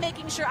run, I'm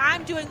making sure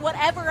I'm doing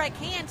whatever I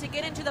can to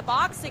get into the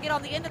box, to get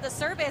on the end of the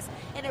service,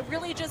 and it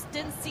really just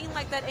didn't seem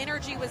like that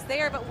energy was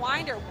there. But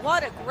Winder,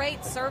 what a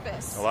great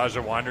service.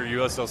 Elijah Winder,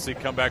 USLC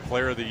Comeback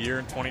Player of the Year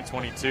in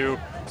 2022,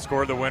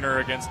 scored the winner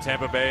against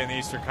Tampa Bay in the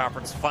Eastern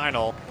Conference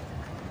Final.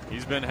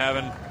 He's been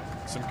having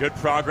some good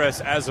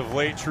progress as of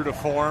late, true to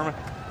form.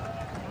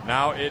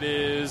 Now it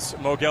is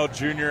Mogel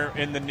Jr.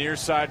 in the near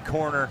side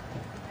corner.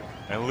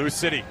 And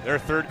LouCity, their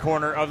third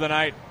corner of the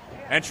night.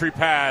 Entry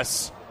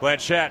pass.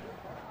 Blanchette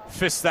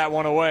fists that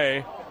one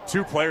away.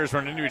 Two players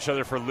run into each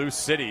other for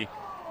LouCity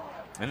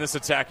in this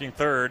attacking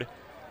third.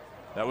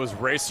 That was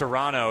Ray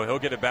Serrano. He'll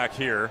get it back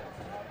here.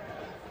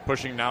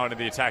 Pushing now into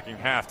the attacking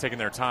half, taking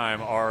their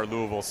time, are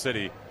Louisville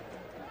City.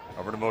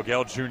 Over to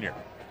Mogel Jr.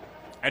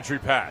 Entry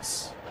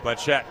pass.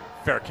 Blanchette,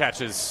 fair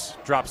catches,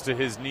 drops to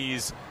his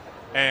knees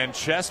and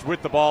chest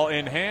with the ball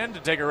in hand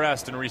to take a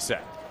rest and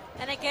reset.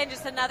 And again,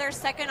 just another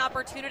second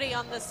opportunity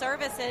on the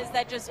services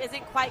that just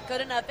isn't quite good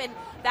enough. And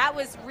that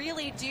was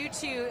really due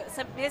to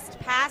some missed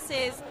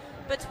passes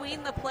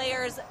between the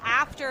players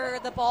after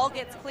the ball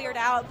gets cleared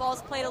out.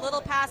 Ball's played a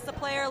little past the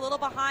player, a little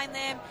behind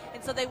them,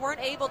 and so they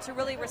weren't able to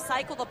really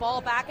recycle the ball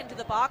back into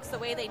the box the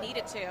way they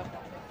needed to.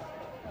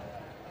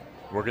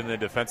 Working the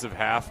defensive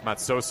half,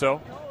 Matsoso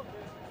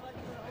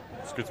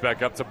scoots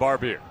back up to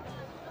Barbier.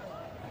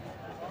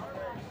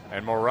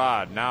 And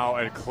Morad, now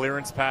a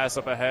clearance pass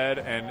up ahead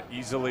and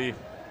easily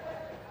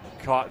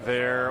caught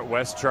there.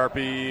 Wes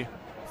Charpie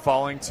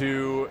falling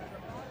to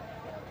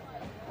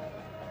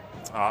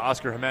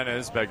Oscar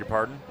Jimenez, beg your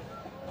pardon.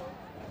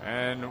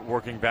 And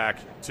working back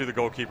to the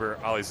goalkeeper,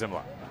 Ali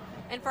Zimla.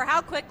 And for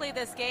how quickly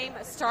this game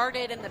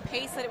started and the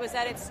pace that it was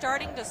at, it's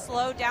starting to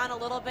slow down a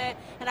little bit.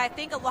 And I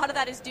think a lot of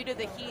that is due to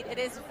the heat. It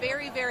is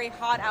very, very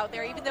hot out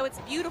there. Even though it's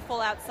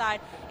beautiful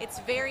outside, it's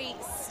very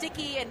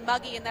sticky and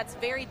muggy, and that's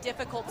very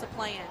difficult to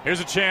play in.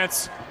 Here's a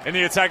chance in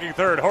the attacking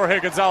third.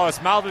 Jorge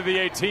Gonzalez, mouth of the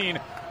 18,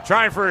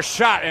 trying for a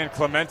shot, and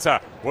Clementa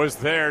was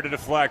there to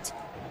deflect.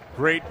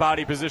 Great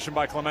body position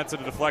by Clementa to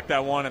deflect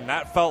that one, and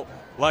that felt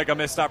like a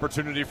missed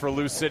opportunity for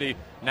LouCity.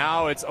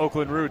 Now it's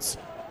Oakland Roots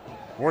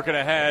working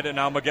ahead, and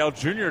now Miguel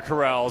Jr.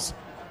 corrals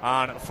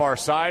on far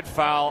side.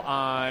 Foul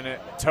on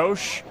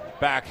Tosh,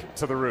 back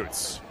to the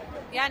Roots.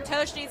 Yeah, and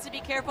Tosh needs to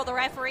be careful. The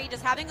referee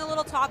just having a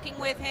little talking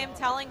with him,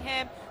 telling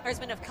him there's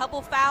been a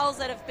couple fouls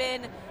that have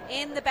been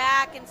in the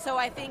back, and so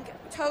I think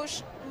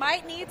Tosh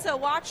might need to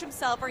watch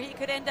himself or he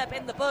could end up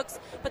in the books.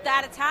 But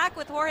that attack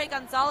with Jorge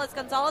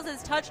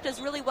Gonzalez's touch does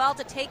really well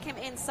to take him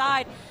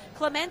inside.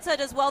 Clementa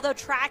does well, though,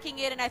 tracking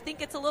it, and I think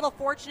it's a little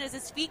fortunate as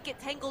his feet get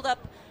tangled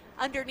up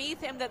underneath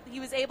him that he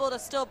was able to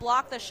still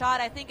block the shot.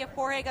 I think if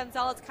Jorge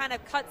Gonzalez kind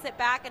of cuts it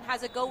back and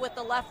has a go with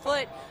the left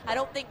foot, I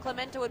don't think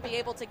Clementa would be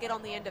able to get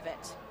on the end of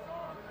it.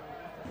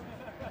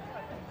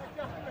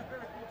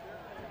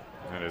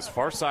 That is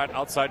far side,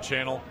 outside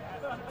channel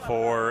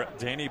for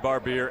Danny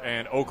Barbier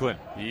and Oakland.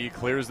 He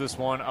clears this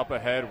one up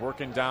ahead,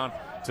 working down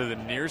to the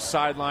near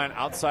sideline,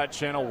 outside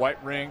channel,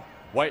 right wing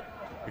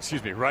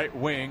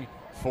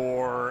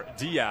for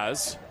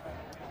Diaz.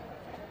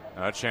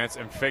 A chance,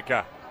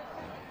 Mfeka.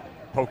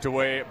 Poked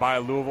away by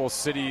Louisville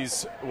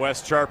City's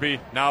Wes Charpie.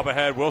 Now up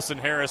ahead, Wilson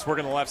Harris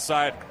working the left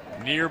side,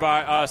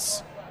 nearby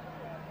us.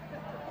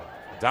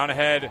 Down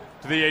ahead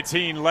to the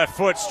 18, left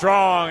foot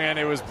strong, and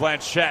it was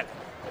Blanchette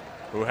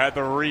who had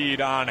the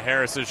read on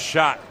Harris's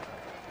shot.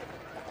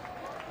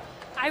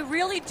 I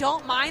really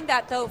don't mind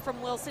that, though, from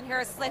Wilson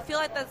Harris. I feel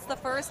like that's the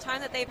first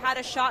time that they've had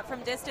a shot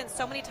from distance.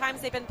 So many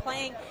times they've been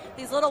playing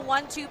these little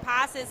 1-2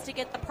 passes to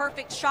get the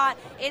perfect shot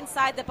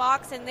inside the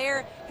box. And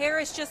there,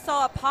 Harris just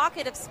saw a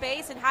pocket of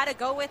space and had to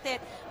go with it.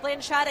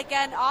 Blanchette,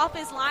 again, off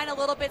his line a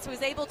little bit, so he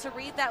was able to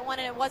read that one,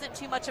 and it wasn't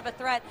too much of a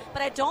threat.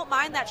 But I don't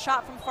mind that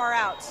shot from far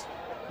out.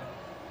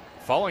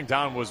 Falling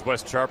down was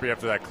Wes Charpie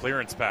after that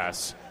clearance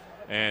pass.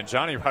 And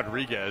Johnny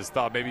Rodriguez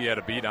thought maybe he had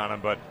a beat on him,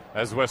 but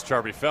as Wes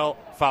Charpie fell,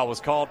 foul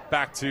was called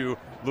back to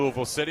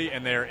Louisville City,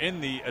 and they're in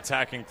the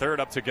attacking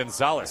third up to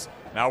Gonzalez.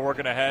 Now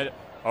working ahead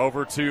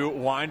over to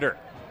Winder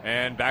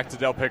and back to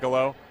Del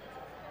Piccolo.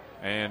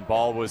 And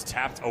ball was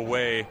tapped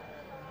away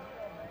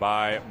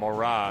by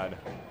Morad.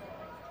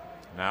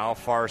 Now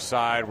far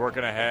side,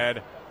 working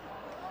ahead.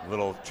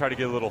 Try to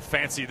get a little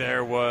fancy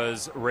there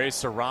was Ray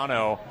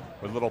Serrano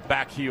with a little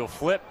back heel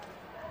flip.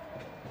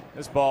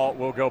 This ball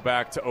will go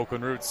back to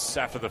Oakland Roots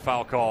after the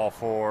foul call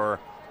for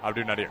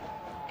Abdul Nadir.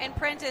 And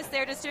Prentice,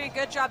 they're just doing a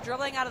good job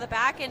dribbling out of the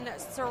back. And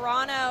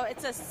Serrano,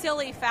 it's a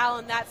silly foul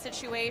in that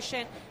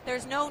situation.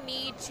 There's no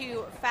need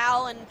to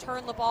foul and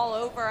turn the ball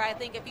over. I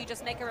think if you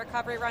just make a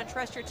recovery run,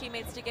 trust your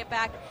teammates to get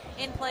back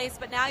in place.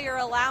 But now you're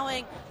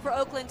allowing for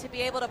Oakland to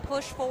be able to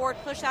push forward,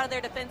 push out of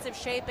their defensive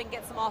shape, and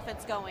get some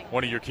offense going.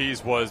 One of your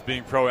keys was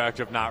being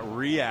proactive, not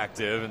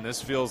reactive. And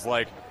this feels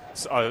like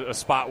a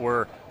spot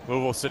where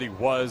Louisville City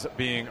was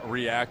being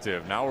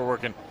reactive. Now we're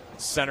working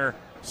center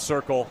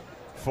circle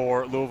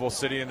for Louisville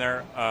City, and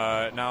they're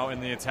now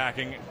in the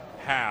attacking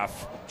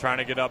half, trying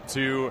to get up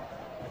to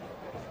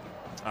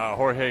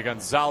Jorge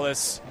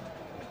Gonzalez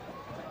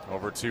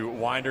over to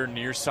Winder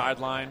near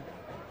sideline.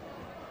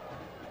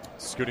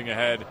 Scooting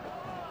ahead.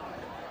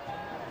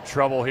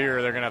 Trouble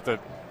here. They're going to have to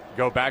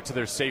go back to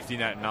their safety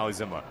net and Ali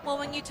Zimla. Well,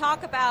 when you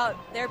talk about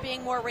they're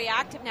being more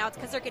reactive now, it's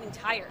because they're getting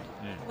tired.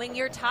 When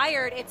you're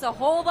tired, it's a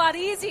whole lot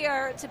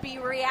easier to be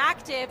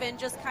reactive and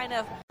just kind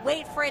of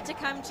wait for it to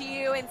come to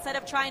you instead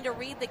of trying to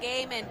read the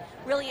game and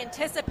really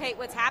anticipate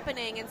what's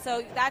happening. And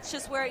so that's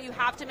just where you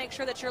have to make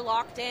sure that you're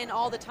locked in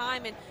all the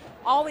time and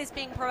always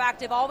being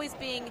proactive, always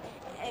being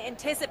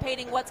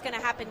anticipating what's going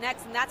to happen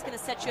next, and that's going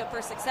to set you up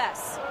for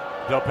success.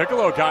 Del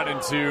Piccolo got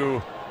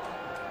into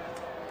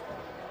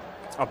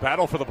a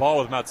battle for the ball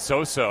with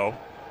Matsoso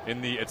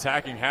in the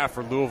attacking half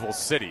for Louisville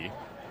City.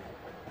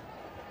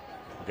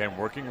 Again,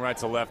 working right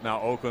to left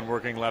now. Oakland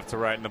working left to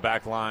right in the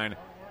back line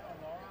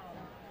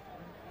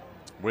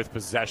with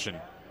possession.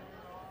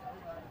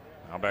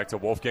 Now back to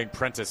Wolfgang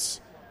Prentice.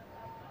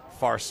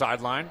 Far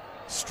sideline.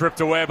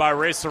 Stripped away by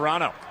Ray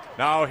Serrano.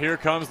 Now here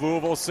comes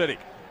Louisville City.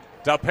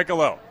 Del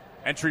Piccolo.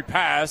 Entry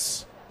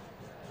pass.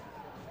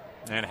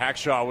 And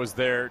Hackshaw was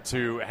there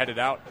to head it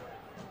out.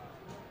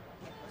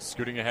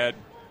 Scooting ahead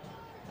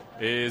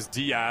is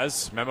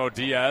Diaz. Memo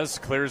Diaz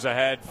clears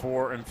ahead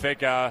for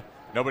Mfeka.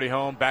 Nobody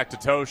home. Back to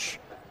Tosh.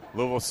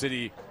 Louisville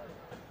City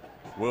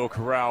will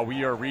corral.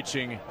 We are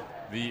reaching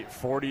the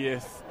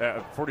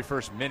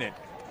 41st minute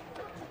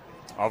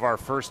of our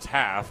first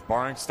half,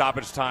 barring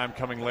stoppage time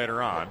coming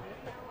later on.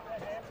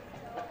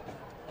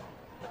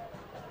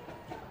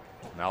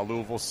 Now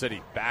Louisville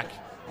City back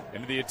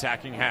into the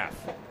attacking half.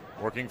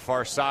 Working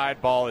far side.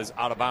 Ball is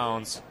out of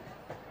bounds.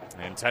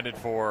 Intended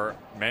for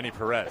Manny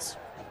Perez.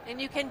 And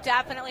you can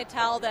definitely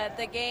tell that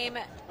the game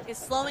is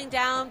slowing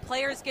down.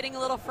 Players getting a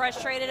little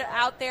frustrated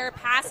out there.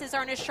 Passes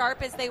aren't as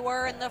sharp as they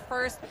were in the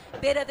first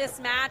bit of this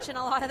match. And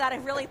a lot of that I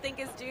really think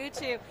is due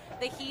to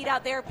the Heat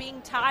out there being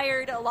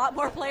tired. A lot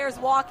more players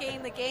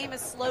walking. The game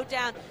has slowed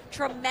down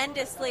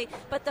tremendously.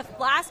 But the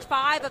last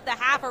 5 of the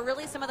half are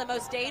really some of the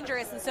most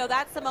dangerous. And so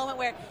that's the moment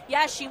where,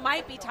 yes, you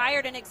might be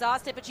tired and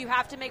exhausted, but you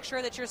have to make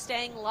sure that you're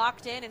staying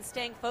locked in and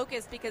staying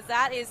focused, because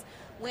that is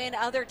when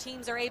other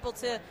teams are able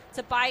to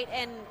bite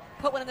and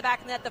put one in the back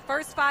of the net. The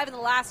first 5 and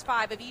the last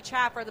 5 of each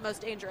half are the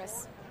most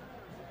dangerous.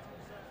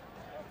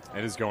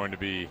 It is going to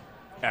be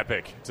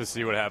epic to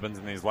see what happens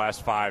in these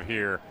last 5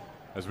 here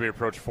as we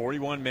approach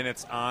 41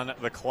 minutes on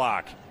the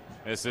clock.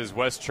 This is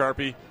Wes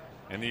Charpy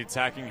in the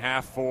attacking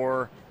half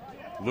for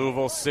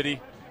Louisville City.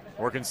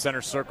 Working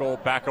center circle,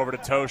 back over to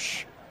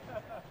Tosh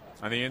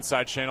on the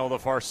inside channel, the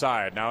far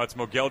side. Now it's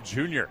Mogel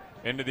Jr.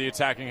 into the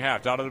attacking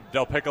half. Down to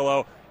Del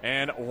Piccolo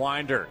and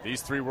Winder.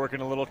 These 3 working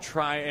a little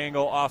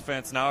triangle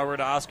offense. Now over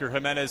to Oscar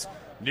Jimenez.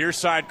 Near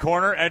side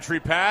corner, entry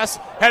pass.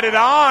 Headed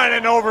on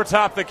and over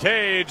top the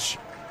cage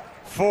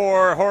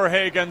for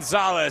Jorge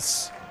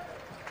Gonzalez.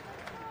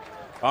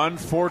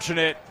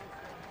 Unfortunate.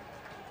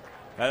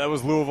 That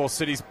was Louisville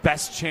City's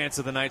best chance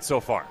of the night so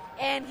far.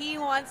 And he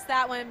wants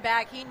that one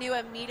back. He knew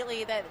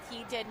immediately that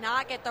he did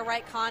not get the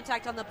right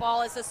contact on the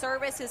ball as the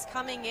service is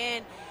coming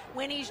in.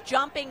 When he's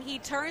jumping, he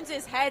turns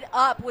his head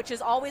up, which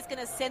is always going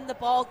to send the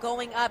ball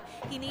going up.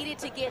 He needed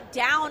to get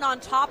down on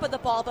top of the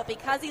ball, but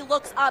because he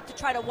looks up to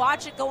try to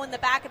watch it go in the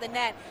back of the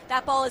net,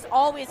 that ball is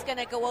always going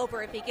to go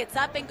over. If he gets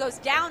up and goes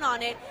down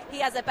on it, he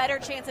has a better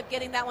chance of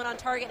getting that one on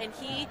target, and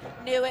he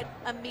knew it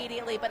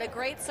immediately. But a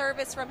great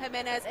service from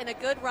Jimenez and a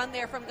good run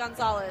there from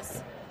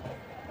Gonzalez.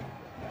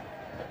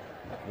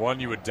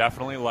 One you would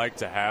definitely like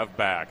to have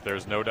back.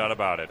 There's no doubt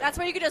about it. That's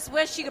where you could just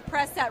wish you could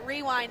press that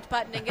rewind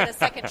button and get a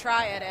second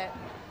try at it.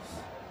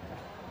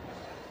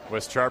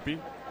 Wes Charpy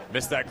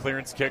missed that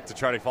clearance kick to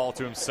try to fall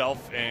to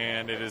himself,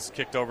 and it is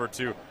kicked over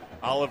to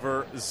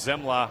Oliver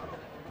Zemla.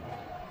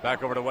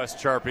 Back over to Wes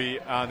Charpy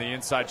on the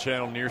inside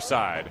channel near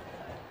side.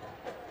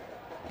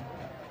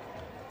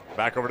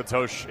 Back over to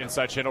Tosh,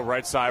 inside channel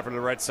right side for the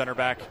right center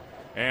back.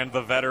 And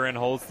the veteran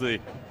holds the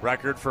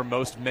record for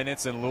most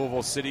minutes in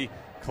Louisville City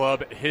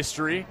club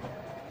history.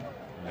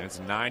 And it's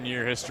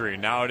 9-year history.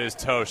 Now it is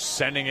Tosh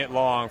sending it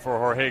long for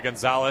Jorge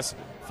Gonzalez.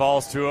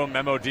 Falls to him.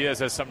 Memo Diaz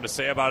has something to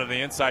say about it in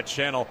the inside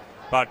channel.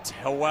 About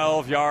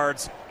 12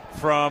 yards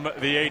from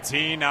the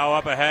 18. Now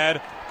up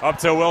ahead. Up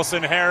to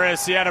Wilson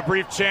Harris. He had a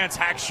brief chance.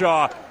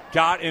 Hackshaw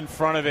got in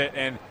front of it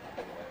and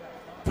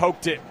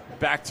poked it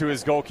back to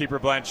his goalkeeper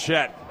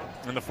Blanchette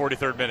in the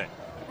 43rd minute.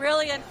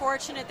 Really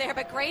unfortunate there,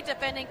 but great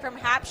defending from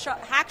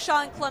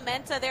Hackshaw and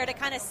Clementa there to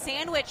kind of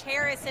sandwich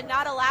Harris and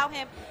not allow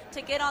him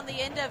to get on the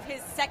end of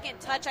his second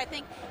touch. I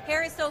think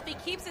Harris, though, if he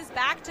keeps his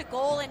back to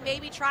goal and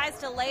maybe tries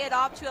to lay it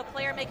off to a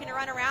player making a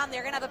run around,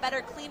 they're going to have a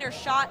better, cleaner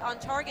shot on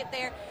target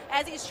there.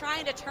 As he's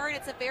trying to turn,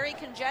 it's a very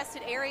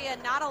congested area,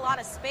 not a lot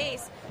of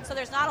space, so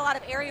there's not a lot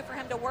of area for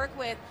him to work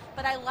with.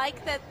 But I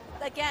like that,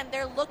 again,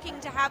 they're looking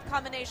to have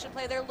combination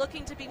play. They're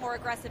looking to be more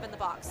aggressive in the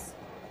box.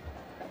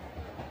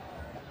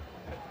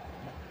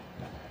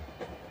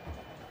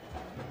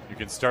 You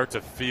can start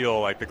to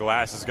feel like the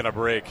glass is going to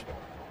break.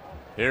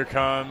 Here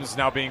comes,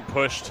 now being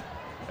pushed.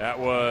 That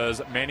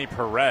was Manny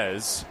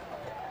Perez.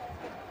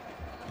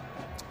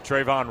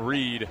 Trayvon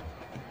Reed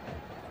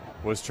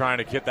was trying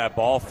to get that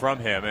ball from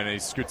him, and he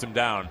scoots him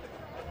down.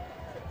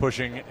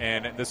 Pushing,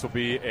 and this will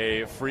be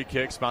a free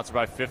kick sponsored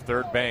by Fifth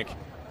Third Bank.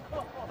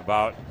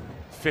 About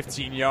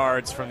 15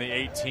 yards from the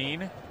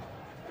 18.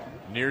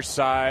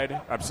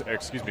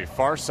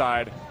 Far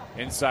side,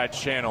 inside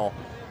channel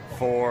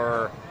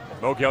for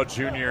Mogel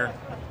Jr.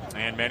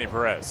 and Manny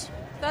Perez.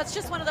 That's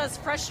just one of those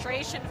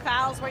frustration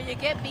fouls where you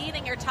get beat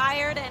and you're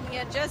tired and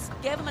you just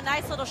give them a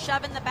nice little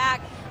shove in the back.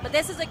 But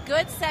this is a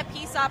good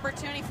set-piece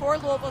opportunity for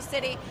Louisville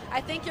City. I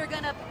think you're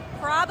going to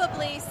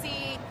probably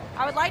see,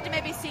 I would like to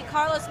maybe see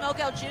Carlos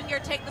Mogel Jr.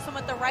 take this one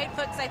with the right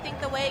foot, because I think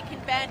the way it can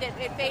bend, it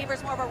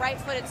favors more of a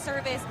right-footed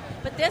service.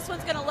 But this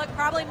one's going to look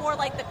probably more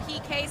like the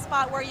PK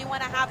spot where you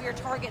want to have your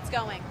targets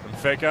going.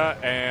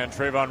 Feka and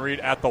Trayvon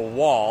Reed at the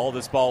wall.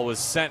 This ball was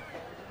sent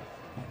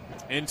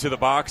into the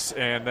box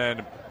and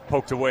then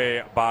poked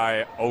away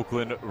by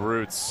Oakland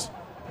Roots.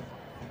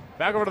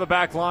 Back over to the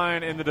back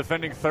line in the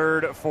defending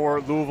third for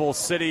Louisville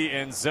City,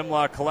 and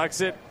Zimla collects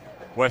it.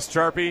 Wes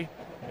Charpie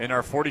in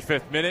our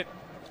 45th minute,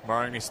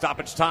 barring the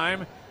stoppage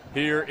time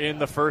here in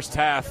the first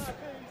half.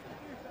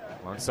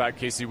 Alongside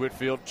Casey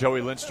Whitfield,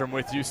 Joey Lindstrom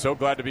with you. So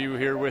glad to be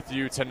here with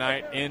you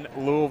tonight in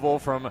Louisville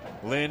from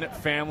Lynn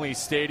Family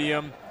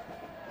Stadium.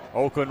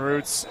 Oakland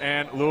Roots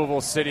and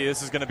Louisville City.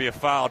 This is going to be a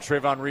foul.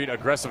 Trayvon Reed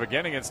aggressive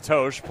again against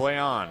Tosh. Play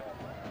on.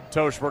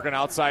 Tosh working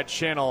outside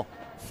channel,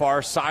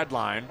 far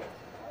sideline.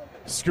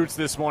 Scoots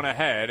this one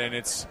ahead, and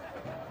it's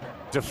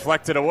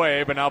deflected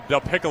away, but now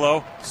Del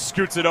Piccolo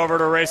scoots it over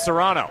to Ray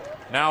Serrano.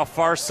 Now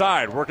far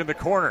side, working the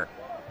corner.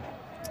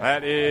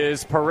 That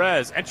is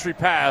Perez. Entry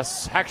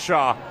pass,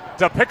 Hackshaw.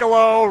 Del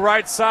Piccolo,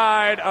 right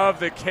side of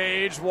the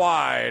cage,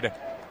 wide.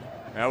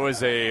 That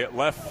was a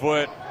left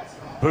foot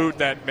boot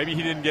that maybe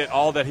he didn't get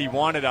all that he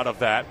wanted out of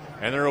that.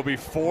 And there will be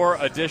 4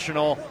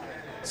 additional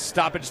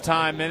stoppage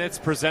time minutes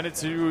presented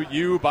to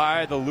you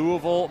by the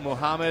Louisville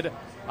Muhammad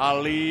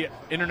Ali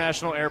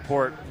International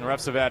Airport. The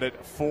refs have added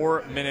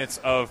 4 minutes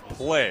of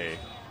play.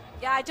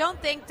 Yeah, I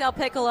don't think Del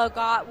Piccolo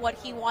got what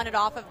he wanted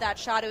off of that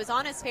shot. It was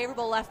on his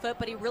favorable left foot,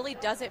 but he really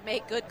doesn't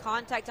make good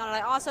contact on it.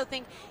 I also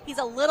think he's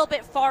a little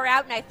bit far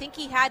out, and I think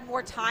he had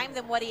more time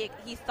than what he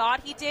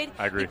thought he did.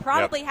 I agree. He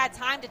probably had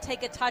time to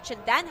take a touch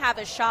and then have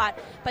a shot,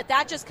 but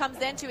that just comes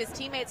into his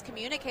teammates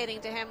communicating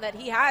to him that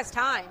he has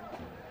time.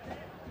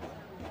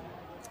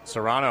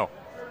 Serrano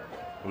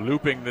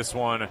looping this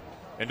one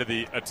into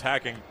the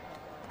attacking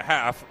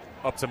half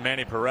up to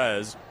Manny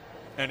Perez,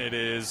 and it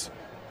is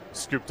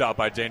scooped out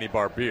by Danny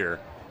Barbier.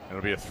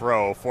 It'll be a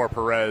throw for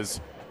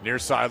Perez near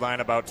sideline,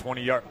 about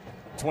 20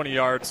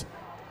 yards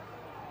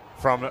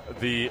from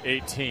the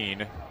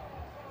 18.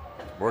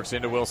 Works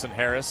into Wilson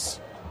Harris.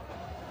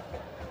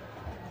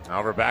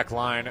 Over back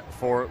line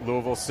for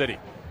Louisville City.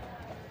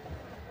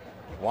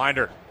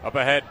 Winder up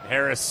ahead.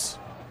 Harris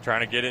trying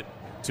to get it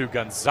to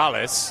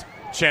Gonzalez.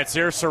 Chance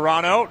here,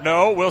 Serrano.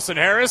 No, Wilson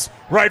Harris.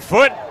 Right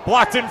foot,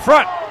 blocked in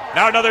front.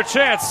 Now another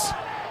chance.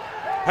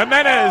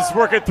 Jimenez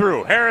working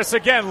through. Harris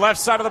again, left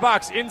side of the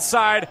box.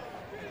 Inside,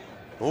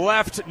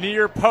 left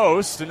near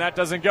post, and that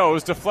doesn't go.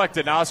 It's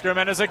deflected. Now Oscar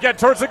Jimenez again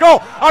towards the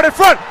goal. Out in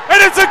front, and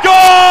it's a goal!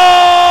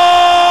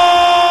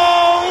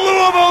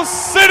 Louisville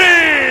City!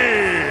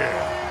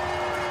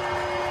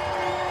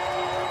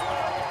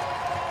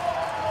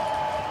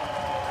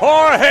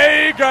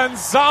 Jorge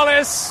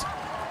Gonzalez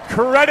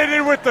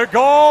credited with the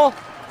goal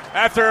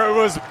after it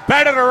was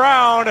batted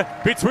around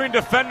between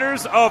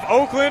defenders of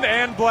Oakland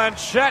and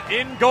Blanchette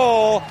in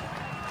goal.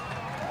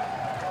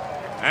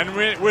 And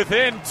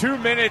within 2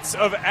 minutes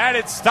of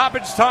added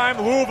stoppage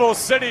time, Louisville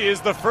City is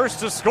the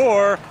first to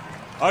score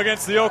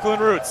against the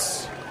Oakland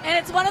Roots. And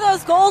it's one of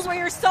those goals where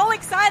you're so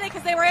excited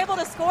because they were able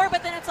to score,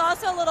 but then it's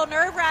also a little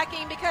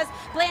nerve-wracking because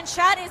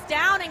Blanchette is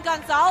down and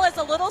Gonzalez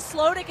a little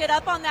slow to get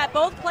up on that.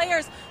 Both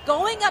players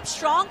going up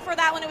strong for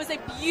that one. It was a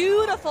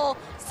beautiful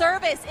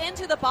service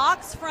into the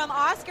box from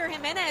Oscar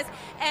Jimenez,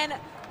 and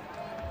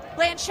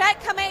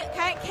Blanchette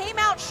came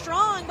out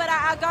strong, but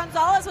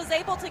Gonzalez was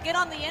able to get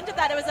on the end of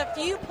that. It was a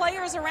few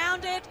players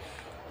around it.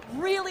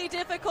 Really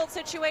difficult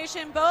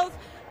situation. Both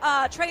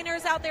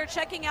trainers out there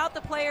checking out the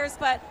players,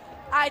 but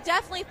I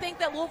definitely think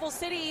that Louisville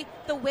City,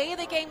 the way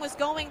the game was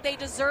going, they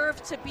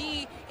deserve to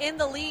be in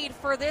the lead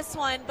for this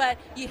one. But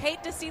you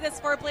hate to see this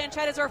for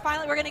Blanchette as we're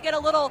going to get a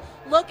little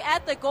look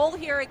at the goal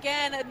here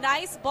again. A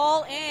nice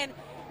ball in,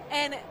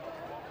 and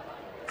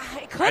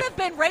it could have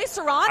been Ray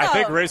Serrano. I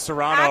think Ray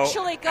Serrano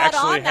actually got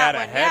on that had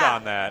one. A head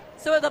on that.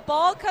 So the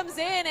ball comes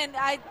in, and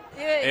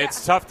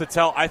it's tough to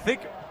tell.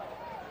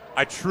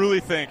 I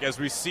truly think, as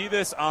we see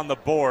this on the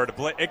board,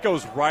 it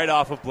goes right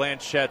off of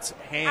Blanchette's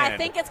hand. I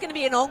think it's going to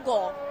be an own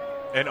goal.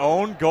 An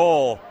own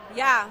goal.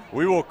 Yeah.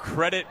 We will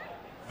credit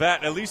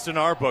that, at least in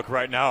our book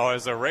right now,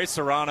 as a Ray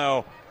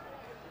Serrano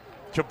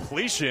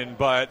completion,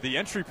 but the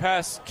entry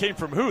pass came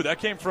from who? That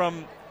came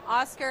from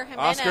Oscar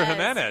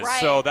Jimenez.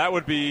 Right. So So that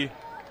would be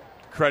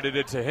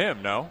credited to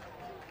him, no?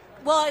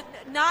 Well,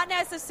 not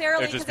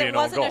necessarily, because it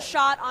wasn't a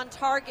shot on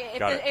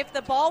target. If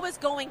the ball was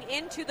going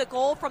into the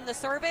goal from the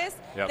service,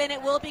 then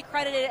it will be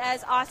credited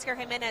as Oscar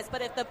Jimenez.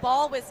 But if the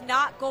ball was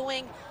not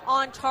going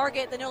on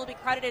target, then it will be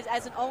credited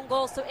as an own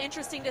goal. So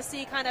interesting to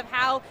see kind of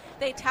how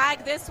they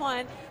tag this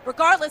one.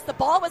 Regardless, the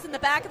ball was in the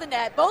back of the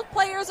net. Both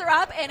players are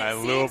up, and it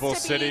seems Louisville to be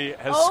City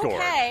has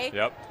okay. scored.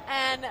 Yep.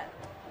 And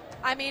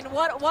I mean,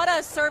 what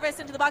a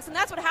service into the box. And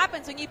that's what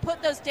happens when you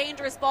put those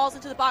dangerous balls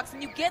into the box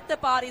and you get the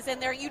bodies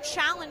in there, you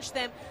challenge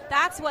them.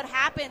 That's what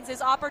happens,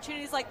 is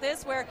opportunities like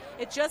this where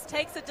it just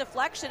takes a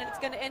deflection and it's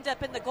going to end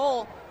up in the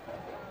goal.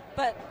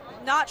 But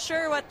not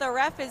sure what the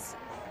ref is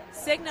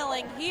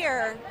signaling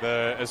here.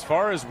 As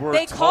far as we're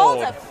they told,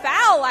 called a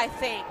foul, I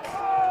think.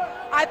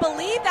 I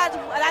believe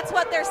that's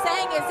what they're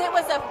saying, is it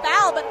was a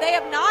foul, but they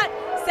have not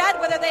said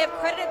whether they have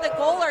credited the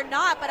goal or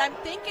not. But I'm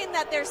thinking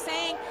that they're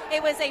saying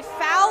it was a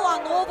foul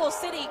on Louisville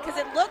City, because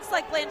it looks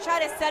like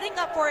Blanchett is setting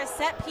up for a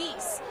set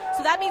piece.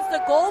 So that means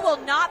the goal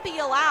will not be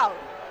allowed.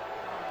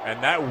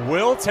 And that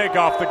will take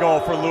off the goal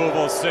for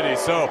Louisville City.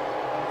 So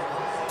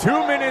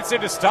 2 minutes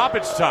into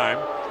stoppage time,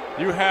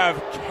 you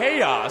have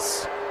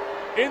chaos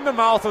in the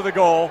mouth of the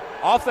goal,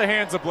 off the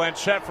hands of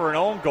Blanchett for an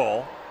own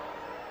goal.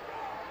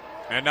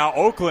 And now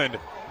Oakland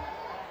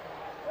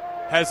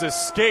has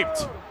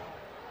escaped.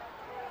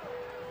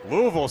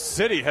 Louisville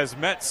City has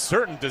met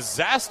certain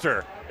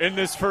disaster in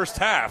this first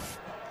half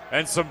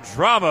and some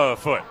drama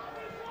afoot.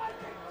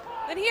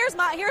 And here's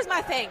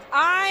my thing.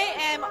 I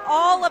am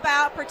all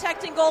about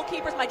protecting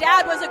goalkeepers. My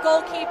dad was a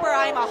goalkeeper.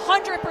 I'm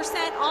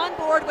 100% on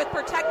board with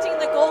protecting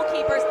the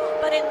goalkeepers.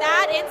 But in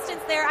that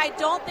instance there, I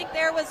don't think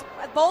there was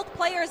 – both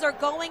players are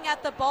going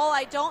at the ball.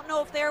 I don't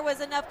know if there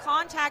was enough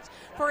contact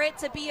for it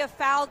to be a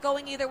foul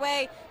going either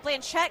way.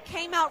 Blanchett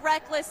came out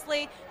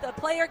recklessly. The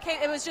player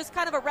came – it was just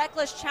kind of a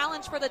reckless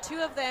challenge for the two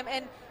of them.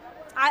 And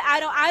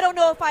I don't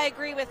know if I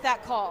agree with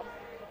that call.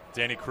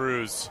 Danny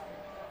Cruz,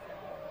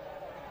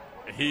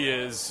 he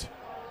is –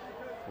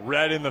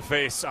 red in the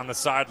face on the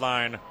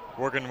sideline,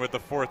 working with the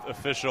fourth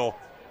official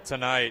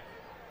tonight,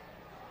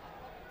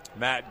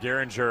 Matt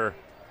Geringer.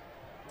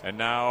 And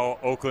now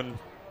Oakland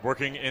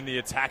working in the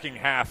attacking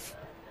half.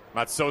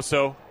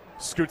 Matsoso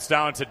scoots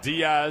down to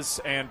Diaz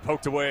and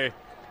poked away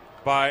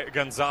by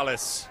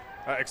Gonzalez.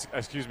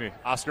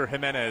 Oscar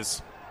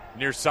Jimenez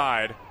near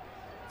side.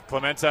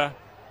 Clementa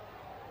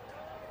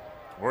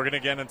working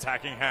again in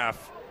attacking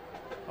half.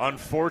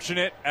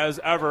 Unfortunate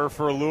as ever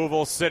for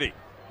Louisville City.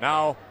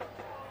 Now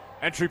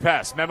entry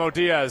pass, Memo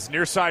Diaz,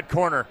 near side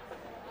corner.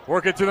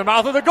 Working through the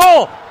mouth of the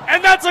goal,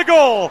 and that's a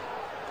goal!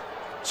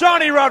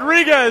 Johnny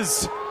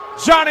Rodriguez,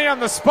 Johnny on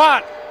the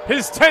spot,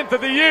 his 10th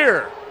of the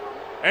year.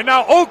 And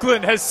now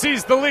Oakland has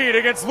seized the lead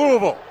against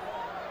Louisville.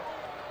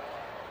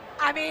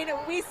 I mean,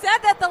 we said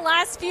that the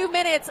last few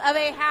minutes of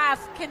a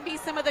half can be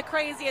some of the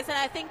craziest, and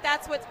I think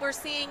that's what we're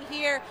seeing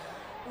here.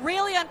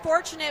 Really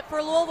unfortunate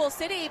for Louisville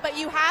City, but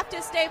you have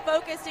to stay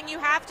focused and you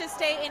have to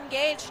stay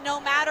engaged no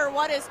matter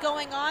what is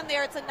going on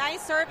there. It's a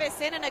nice service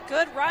in and a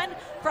good run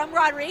from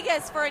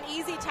Rodriguez for an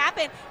easy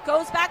tap-in.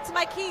 Goes back to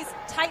my keys.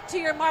 Tight to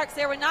your marks.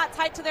 They were not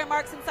tight to their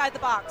marks inside the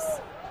box.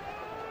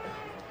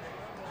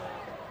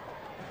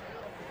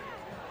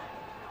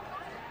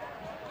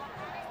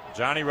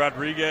 Johnny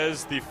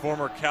Rodriguez, the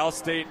former Cal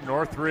State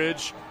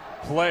Northridge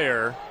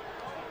player.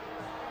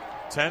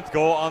 10th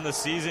goal on the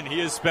season. He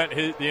has spent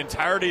the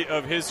entirety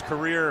of his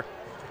career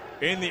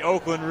in the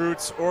Oakland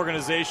Roots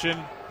organization,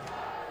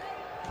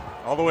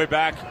 all the way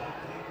back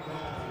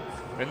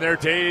in their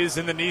days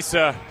in the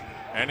NISA.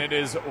 And it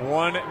is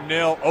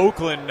 1-0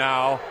 Oakland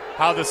now.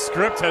 How the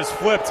script has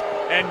flipped.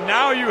 And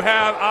now you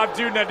have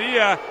Abdou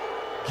Nadia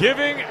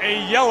giving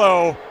a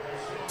yellow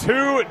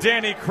to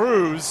Danny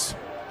Cruz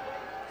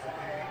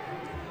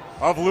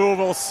of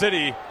Louisville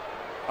City.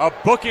 A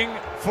booking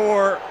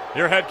for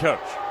your head coach.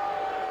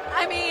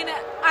 I mean,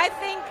 I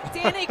think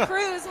Danny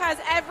Cruz has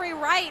every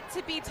right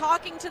to be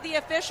talking to the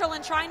official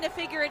and trying to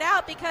figure it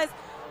out, because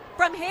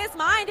from his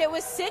mind it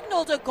was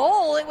signaled a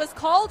goal. It was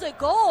called a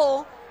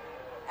goal.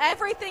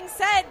 Everything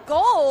said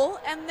goal,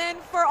 and then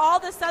for all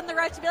of a sudden the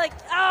ref to be like,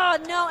 oh,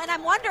 no. And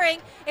I'm wondering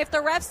if the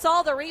ref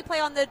saw the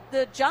replay on the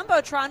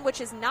Jumbotron, which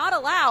is not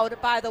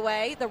allowed, by the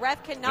way. The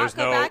ref cannot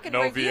go back and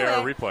review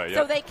VAR it. Replay, yep.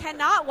 So they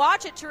cannot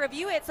watch it to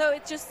review it. So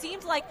it just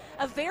seems like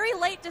a very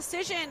late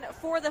decision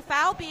for the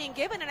foul being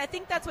given, and I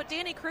think that's what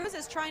Danny Cruz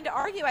is trying to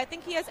argue. I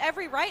think he has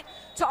every right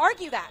to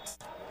argue that.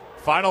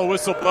 Final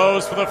whistle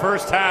blows for the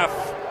first half.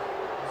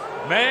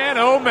 Man,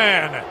 oh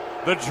man,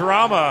 the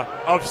drama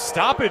of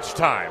stoppage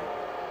time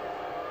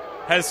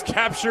has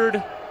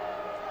captured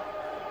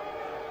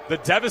the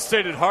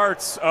devastated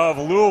hearts of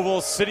Louisville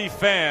City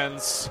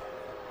fans.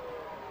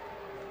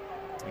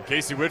 And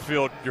Casey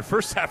Whitfield, your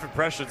first half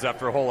impressions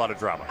after a whole lot of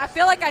drama. I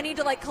feel like I need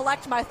to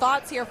collect my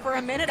thoughts here for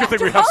a minute. I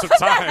think we have some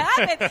time.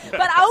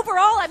 But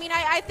overall, I mean,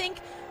 I think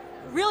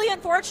really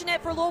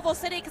unfortunate for Louisville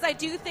City, because I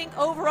do think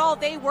overall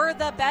they were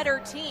the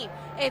better team.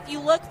 If you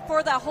look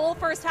for the whole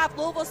first half,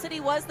 Louisville City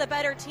was the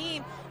better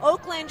team.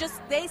 Oakland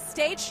they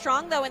stayed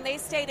strong though, and they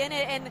stayed in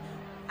it. And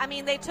I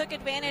mean, they took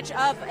advantage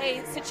of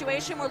a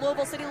situation where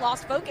Louisville City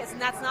lost focus, and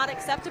that's not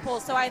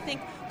acceptable. So I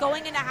think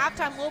going into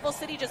halftime, Louisville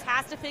City just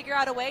has to figure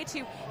out a way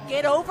to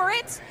get over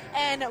it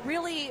and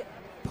really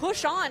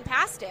push on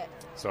past it.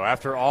 So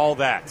after all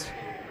that,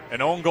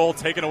 an own goal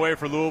taken away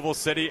for Louisville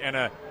City and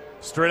a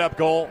straight-up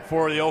goal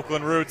for the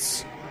Oakland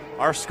Roots.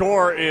 Our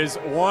score is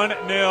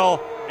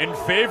 1-0 in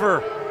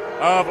favor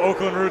of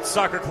Oakland Roots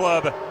Soccer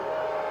Club.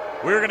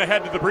 We're going to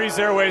head to the Breeze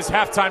Airways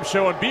halftime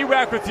show and be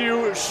back with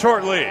you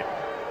shortly.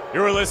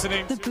 You're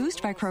listening. The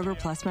Boost by Kroger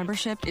Plus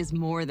membership is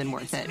more than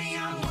worth it.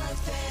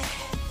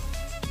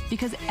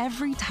 Because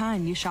every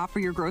time you shop for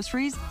your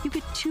groceries, you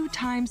get 2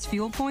 times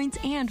fuel points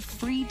and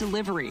free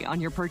delivery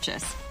on your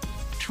purchase.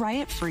 Try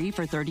it free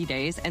for 30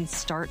 days and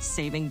start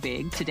saving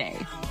big today.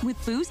 With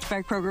Boost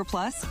by Kroger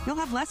Plus, you'll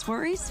have less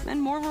worries and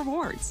more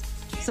rewards.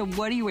 So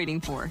what are you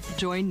waiting for?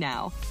 Join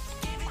now.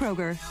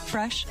 Kroger,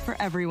 fresh for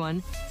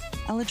everyone.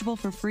 Eligible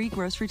for free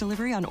grocery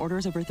delivery on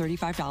orders over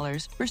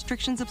 $35.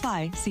 Restrictions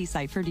apply. See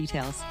site for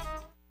details.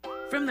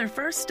 From their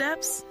first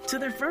steps to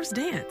their first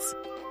dance,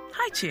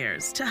 high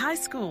chairs to high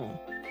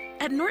school.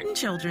 At Norton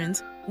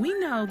Children's, we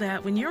know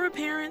that when you're a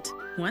parent,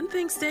 one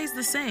thing stays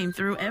the same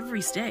through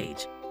every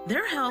stage.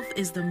 Their health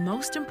is the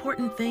most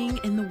important thing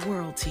in the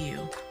world to you,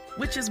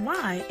 which is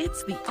why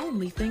it's the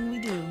only thing we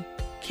do.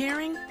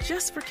 Caring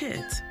just for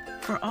kids.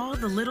 For all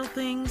the little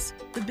things,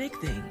 the big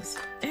things,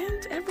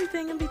 and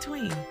everything in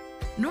between.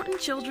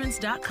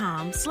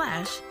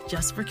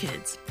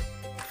 NortonChildren's.com/justforkids.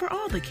 For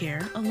all the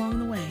care along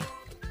the way.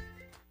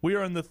 We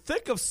are in the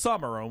thick of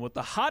summer, and with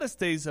the hottest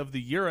days of the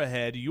year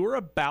ahead, you're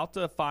about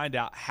to find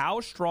out how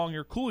strong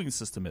your cooling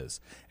system is.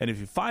 And if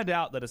you find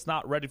out that it's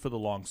not ready for the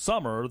long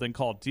summer, then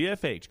call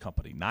DFH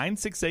Company,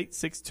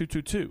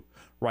 968-6222.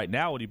 Right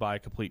now, when you buy a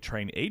complete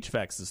Trane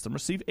HVAC system,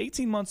 receive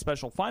 18-month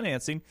special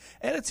financing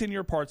and a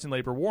 10-year parts and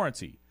labor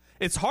warranty.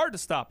 It's hard to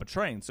stop a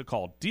train, so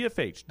call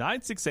DFH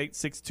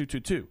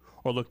 968-6222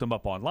 or look them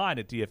up online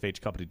at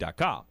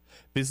dfhcompany.com.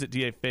 Visit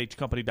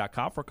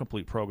dfhcompany.com for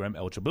complete program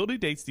eligibility,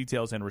 dates,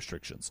 details, and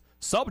restrictions.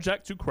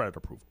 Subject to credit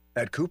approval.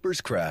 At Cooper's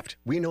Craft,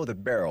 we know the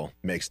barrel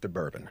makes the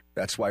bourbon.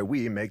 That's why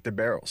we make the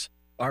barrels.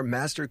 Our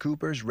master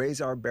coopers raise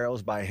our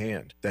barrels by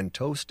hand, then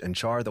toast and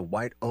char the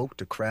white oak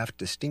to craft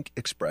distinct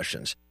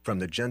expressions, from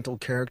the gentle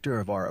character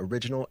of our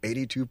original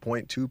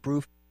 82.2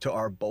 proof to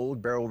our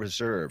bold barrel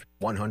reserve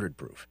 100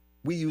 proof.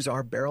 We use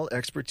our barrel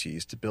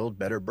expertise to build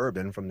better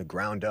bourbon from the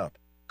ground up.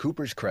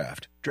 Cooper's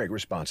Craft. Drink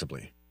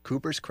responsibly.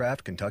 Cooper's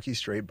Craft Kentucky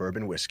Straight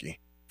Bourbon Whiskey.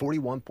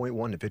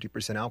 41.1 to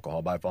 50%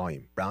 alcohol by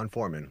volume.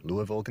 Brown-Forman,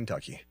 Louisville,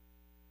 Kentucky.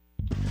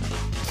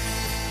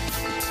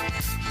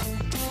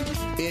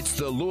 It's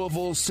the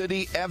Louisville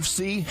City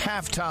FC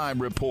halftime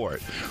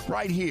report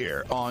right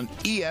here on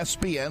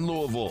ESPN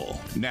Louisville.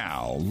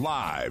 Now,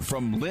 live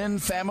from Lynn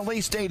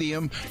Family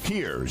Stadium,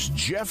 here's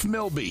Jeff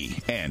Milby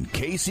and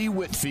Casey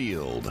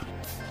Whitfield.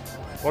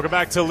 Welcome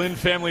back to Lynn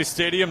Family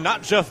Stadium.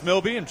 Not Jeff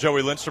Milby and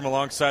Joey Lindstrom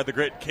alongside the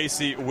great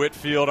Casey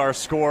Whitfield. Our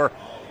score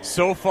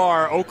so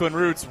far, Oakland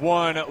Roots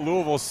 1,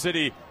 Louisville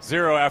City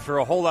 0 after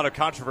a whole lot of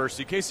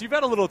controversy. Casey, you've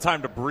had a little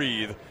time to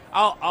breathe.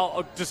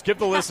 I'll just give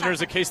the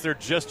listeners, in case they're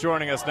just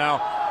joining us now,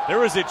 there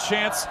was a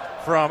chance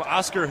from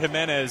Oscar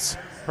Jimenez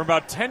from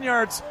about 10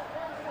 yards,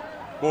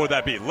 what would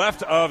that be,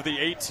 left of the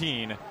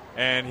 18,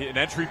 and an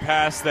entry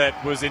pass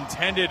that was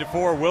intended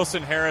for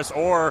Wilson Harris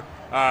or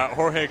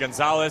Jorge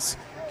Gonzalez.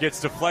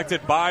 Gets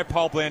deflected by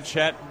Paul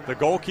Blanchette, the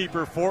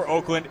goalkeeper for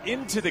Oakland,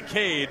 into the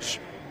cage.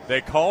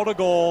 They called a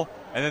goal,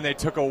 and then they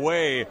took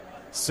away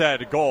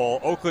said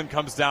goal. Oakland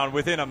comes down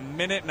within a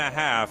minute and a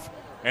half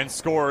and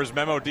scores.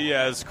 Memo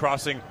Diaz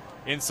crossing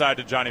inside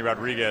to Johnny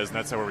Rodriguez, and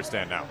that's where we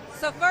stand now.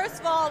 So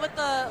first of all, with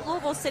the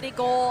Louisville City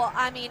goal,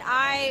 I mean,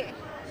 I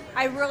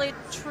really,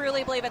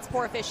 truly believe it's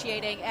poor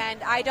officiating,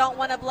 and I don't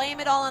want to blame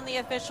it all on the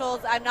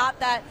officials.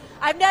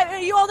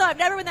 You all know I've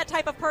never been that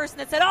type of person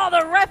that said, oh,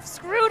 the ref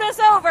screwed us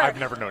over. I've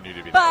never known you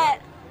to be but that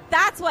way.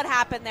 That's what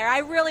happened there. I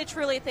really,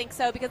 truly think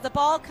so, because the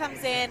ball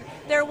comes in.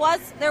 There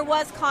was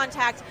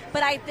contact,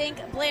 but I think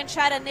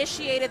Blanchette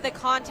initiated the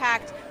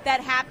contact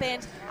that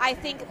happened. I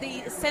think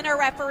the center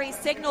referee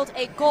signaled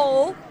a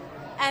goal,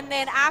 and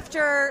then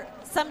after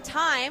some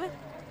time,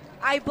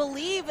 I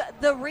believe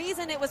the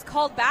reason it was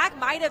called back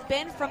might have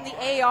been from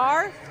the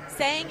AR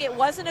saying it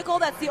wasn't a goal.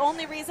 That's the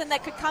only reason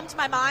that could come to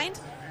my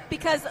mind,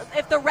 because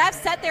if the ref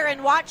sat there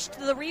and watched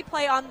the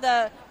replay on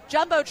the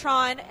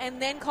Jumbotron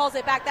and then calls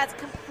it back, that's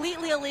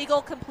completely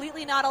illegal,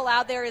 completely not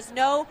allowed. There is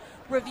no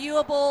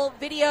reviewable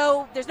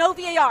video. There's no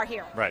VAR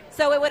here. Right.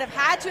 So it would have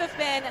had to have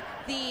been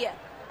the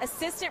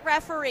assistant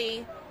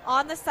referee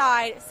on the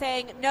side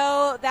saying,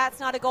 no,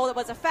 that's not a goal, that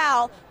was a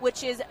foul,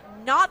 which is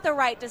not the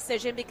right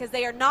decision, because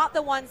they are not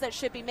the ones that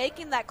should be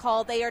making that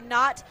call. They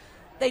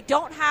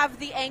don't have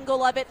the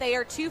angle of it. They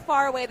are too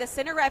far away. The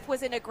center ref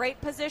was in a great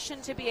position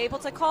to be able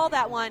to call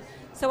that one.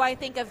 So I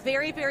think a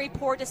very, very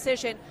poor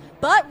decision.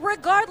 But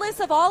regardless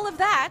of all of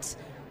that,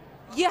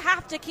 you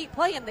have to keep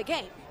playing the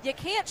game. You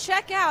can't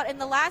check out in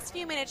the last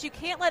few minutes. You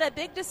can't let a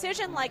big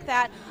decision like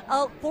that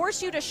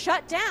force you to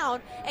shut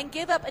down and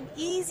give up an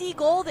easy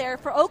goal there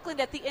for Oakland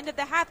at the end of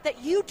the half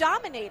that you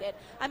dominated.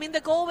 I mean,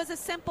 the goal was a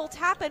simple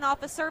tap-in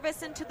off a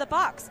service into the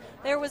box.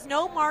 There was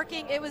no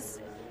marking. It was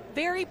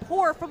very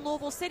poor from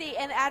Louisville City,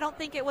 and I don't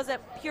think it was a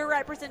pure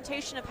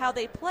representation of how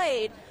they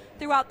played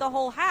throughout the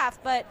whole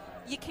half, but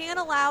you can't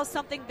allow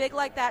something big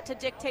like that to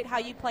dictate how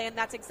you play, and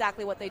that's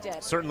exactly what they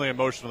did. Certainly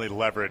emotionally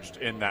leveraged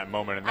in that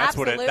moment, and that's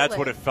Absolutely.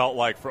 what it felt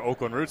like for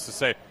Oakland Roots to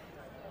say,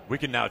 we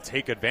can now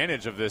take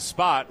advantage of this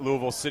spot.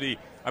 Louisville City,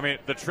 I mean,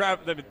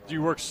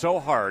 you worked so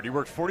hard. You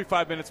worked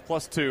 45 minutes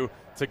plus 2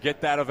 to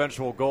get that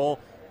eventual goal,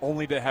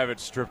 only to have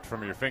it stripped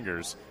from your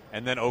fingers.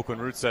 And then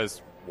Oakland Roots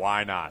says,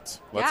 why not?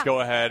 Let's go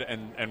ahead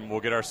and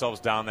we'll get ourselves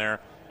down there.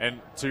 And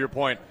to your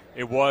point,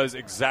 it was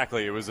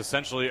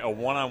essentially a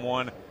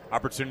one-on-one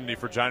opportunity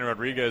for Johnny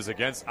Rodriguez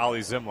against Ali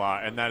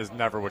Zimla, and that is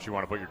never what you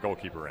want to put your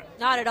goalkeeper in.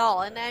 Not at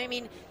all. And I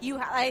mean,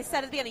 I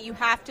said at the beginning, you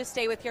have to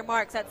stay with your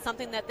marks. That's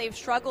something that they've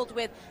struggled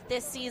with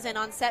this season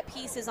on set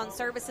pieces, on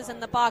services in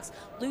the box,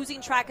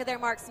 losing track of their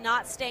marks,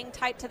 not staying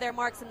tight to their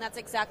marks, and that's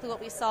exactly what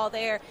we saw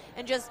there.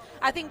 And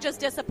I think just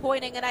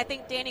disappointing, and I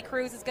think Danny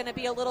Cruz is going to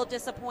be a little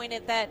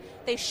disappointed that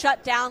they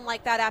shut down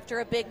like that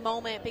after a big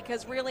moment,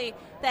 because really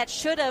that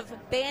should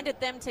have banded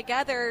them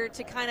together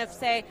to kind of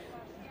say,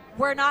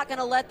 we're not going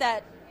to let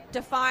that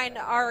define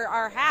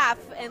our half,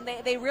 and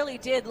they really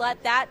did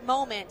let that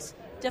moment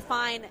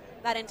define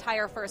that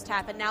entire first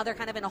half, and now they're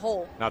kind of in a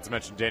hole. Not to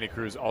mention Danny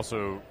Cruz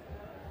also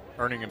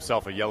earning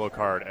himself a yellow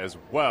card as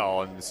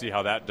well, and see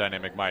how that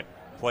dynamic might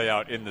play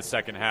out in the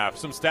second half.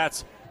 Some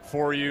stats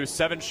for you: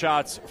 7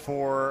 shots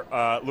for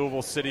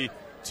Louisville City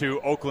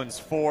to Oakland's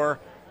 4.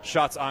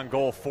 Shots on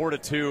goal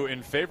 4-2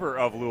 in favor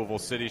of Louisville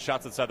City.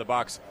 Shots inside the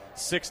box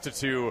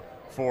 6-2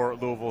 for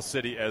Louisville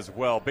City as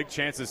well. Big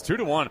chances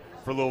 2-1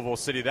 for Louisville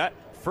City. That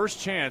first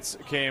chance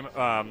came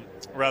from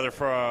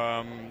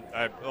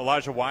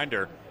Elijah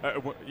Winder,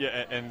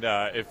 and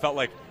it felt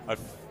like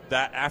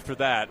that after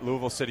that,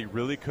 Louisville City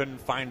really couldn't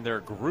find their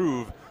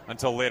groove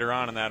until later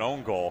on in that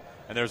own goal.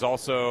 And there's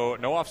also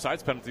no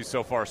offsides penalties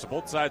so far, so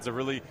both sides have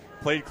really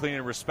played clean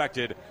and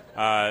respected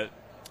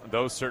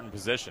those certain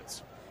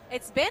positions.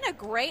 It's been a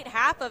great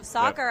half of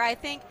soccer. Yep. I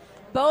think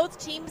both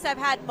teams have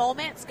had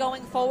moments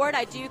going forward.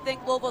 I do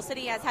think Louisville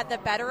City has had the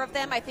better of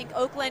them. I think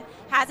Oakland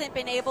hasn't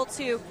been able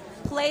to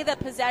play the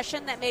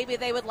possession that maybe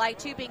they would like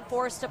to, being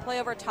forced to play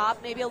over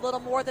top maybe a little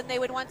more than they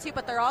would want to,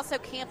 but they're also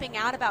camping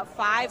out about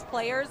 5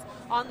 players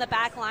on the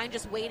back line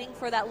just waiting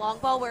for that long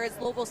ball, whereas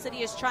Louisville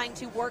City is trying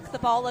to work the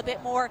ball a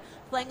bit more,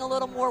 playing a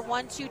little more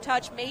 1-2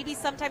 touch, maybe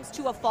sometimes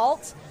to a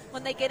fault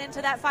when they get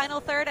into that final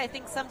third. I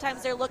think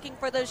sometimes they're looking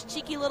for those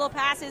cheeky little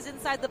passes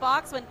inside the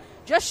box when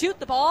just shoot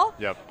the ball.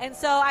 Yep. And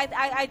so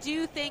I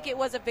do think it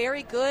was a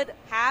very good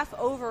half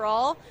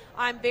overall.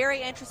 I'm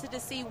very interested to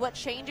see what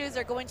changes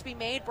are going to be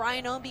made.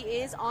 Brian Ownby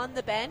is on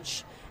the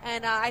bench,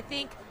 and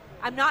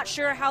I'm not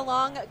sure how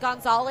long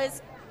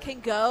Gonzalez can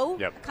go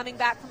coming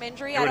back from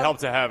injury. It would help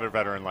to have a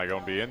veteran like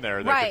Ownby in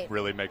there that could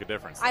really make a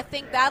difference. I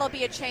think that'll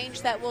be a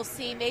change that we'll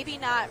see, maybe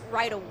not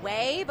right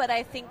away, but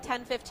I think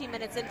 10-15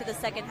 minutes into the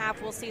second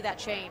half we'll see that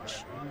change.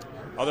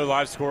 Other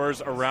live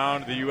scores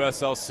around the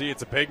USLC.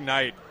 It's a big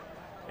night.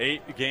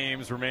 8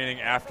 games remaining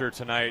after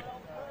tonight.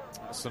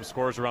 Some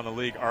scores around the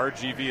league.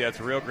 RGV,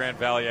 that's Rio Grande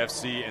Valley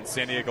FC, and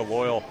San Diego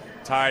Loyal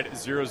tied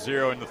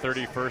 0-0 in the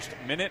 31st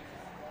minute.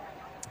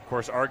 Of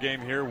course, our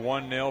game here,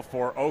 1-0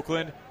 for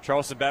Oakland.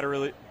 Charleston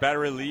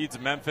Battery leads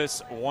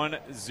Memphis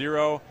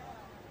 1-0.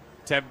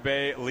 Tampa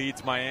Bay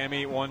leads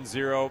Miami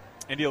 1-0.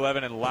 Indy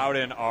 11 and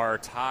Loudoun are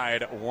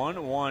tied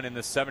 1-1 in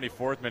the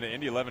 74th minute.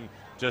 Indy 11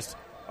 just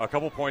a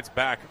couple points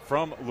back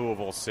from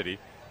Louisville City.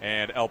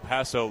 And El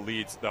Paso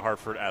leads the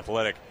Hartford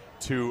Athletic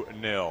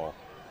 2-0.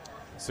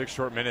 6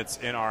 short minutes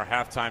in our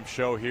halftime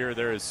show here.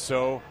 There is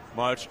so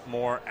much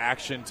more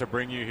action to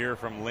bring you here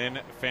from Lynn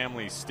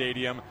Family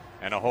Stadium,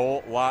 and a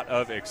whole lot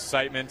of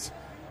excitement.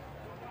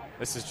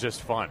 This is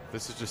just fun.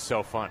 This is just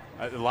so fun.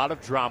 A lot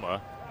of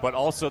drama, but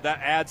also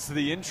that adds to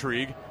the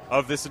intrigue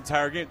of this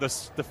entire game.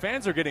 The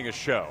fans are getting a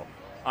show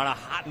on a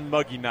hot and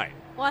muggy night.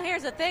 Well,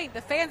 here's the thing.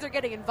 The fans are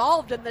getting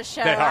involved in the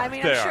show. I'm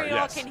sure you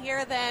all can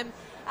hear them.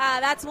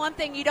 That's one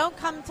thing. You don't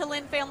come to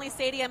Lynn Family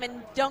Stadium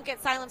and don't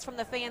get silence from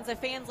the fans. The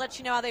fans let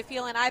you know how they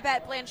feel, and I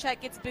bet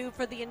Blanchett gets booed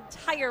for the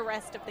entire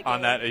rest of the game.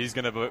 On that, he's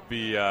going to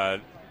be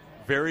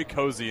very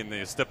cozy in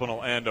the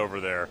stipple end over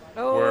there,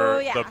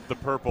 the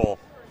purple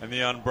and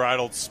the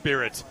unbridled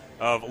spirit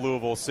of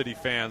Louisville City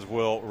fans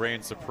will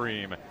reign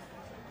supreme.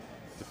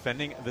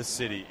 Defending the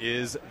city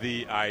is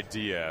the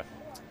idea.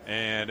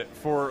 And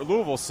for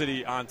Louisville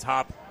City, on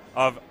top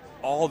of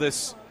all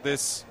this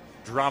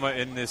drama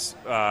in this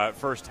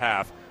first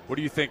half, what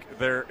do you think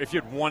if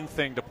you had one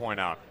thing to point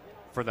out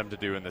for them to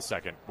do in the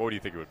second, what do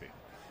you think it would be?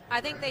 I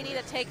think they need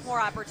to take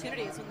more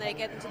opportunities when they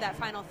get into that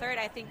final third.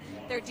 I think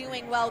they're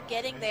doing well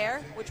getting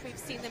there, which we've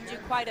seen them do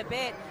quite a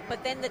bit,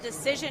 but then the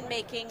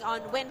decision-making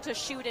on when to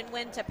shoot and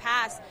when to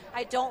pass,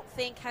 I don't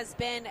think has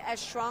been as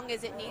strong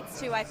as it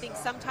needs to. I think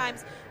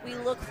sometimes we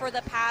look for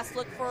the pass,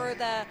 look for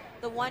the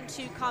the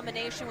 1-2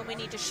 combination when we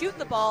need to shoot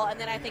the ball, and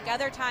then I think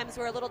other times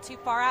we're a little too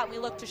far out and we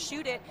look to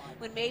shoot it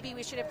when maybe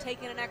we should have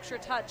taken an extra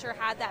touch or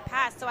had that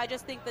pass. So I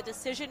just think the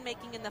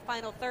decision-making in the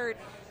final third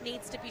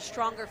needs to be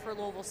stronger for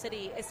Louisville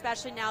City,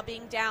 especially now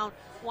being down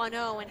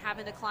 1-0 and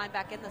having to climb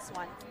back in this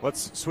one.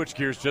 Let's switch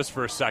gears just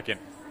for a second.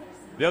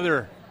 The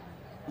other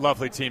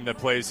lovely team that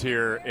plays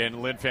here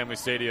in Lynn Family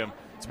Stadium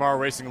tomorrow,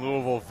 Racing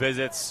Louisville,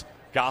 visits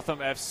Gotham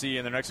FC,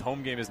 and their next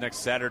home game is next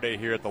Saturday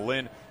here at the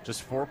Lynn,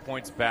 just 4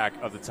 points back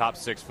of the top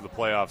 6 for the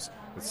playoffs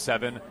with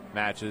 7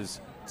 matches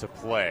to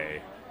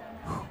play.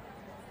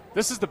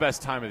 This is the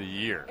best time of the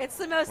year. It's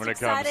the most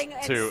exciting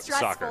and stressful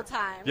soccer.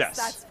 time. Yes.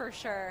 That's for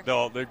sure.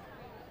 The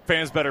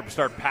fans better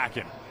start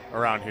packing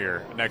around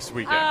here next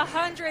weekend.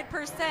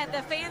 100%.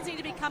 The fans need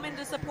to be coming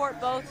to support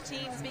both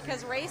teams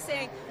because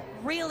Racing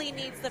really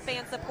needs the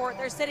fan support.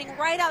 They're sitting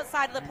right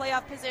outside of the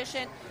playoff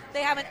position.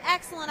 They have an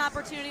excellent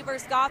opportunity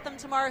versus Gotham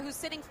tomorrow, who's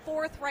sitting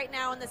 4th right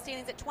now in the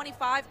standings at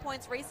 25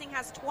 points. Racing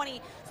has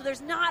 20, so there's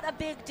not a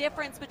big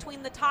difference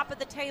between the top of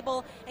the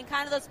table and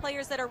kind of those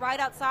players that are right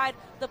outside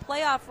the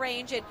playoff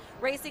range. And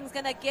Racing's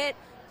going to get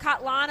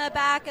Katlana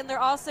back, and they're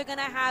also going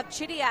to have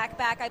Chidiak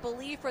back, I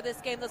believe, for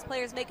this game. Those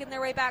players making their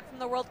way back from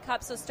the World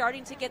Cup, so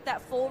starting to get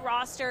that full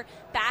roster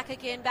back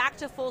again, back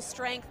to full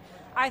strength.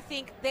 I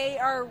think they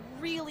are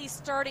really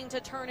starting to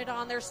turn it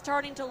on. They're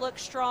starting to look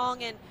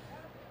strong, and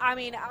I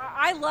mean,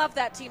 I love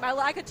that team.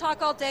 I could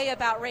talk all day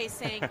about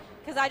Racing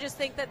because I just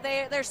think that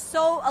they're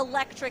so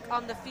electric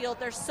on the field.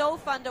 They're so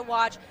fun to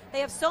watch.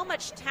 They have so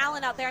much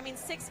talent out there. I mean,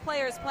 6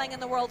 players playing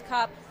in the World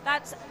Cup,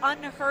 that's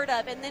unheard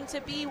of. And then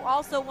to be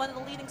also one of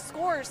the leading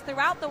scorers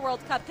throughout the World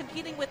Cup,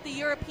 competing with the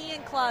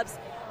European clubs,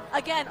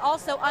 again,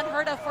 also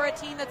unheard of for a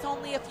team that's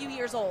only a few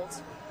years old.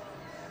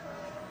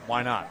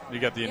 Why not? You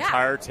got the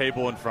entire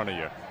table in front of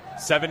you.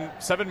 Seven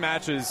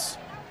matches.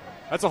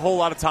 That's a whole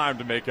lot of time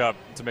to make up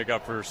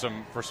for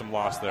some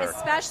loss there.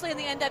 Especially in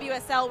the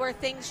NWSL where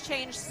things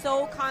change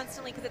so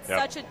constantly because it's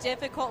such a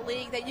difficult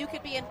league that you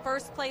could be in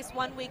first place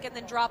one week and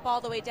then drop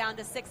all the way down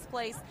to 6th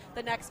place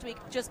the next week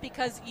just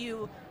because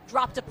you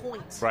dropped a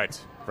point. Right.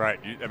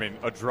 I mean,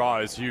 a draw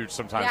is huge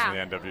sometimes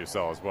in the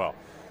NWSL as well.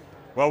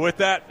 Well, with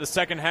that, the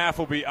second half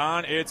will be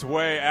on its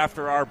way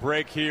after our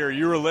break here.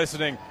 You are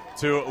listening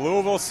to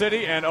Louisville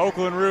City and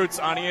Oakland Roots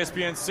on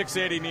ESPN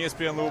 680 and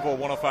ESPN Louisville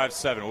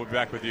 105.7. We'll be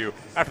back with you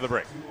after the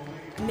break.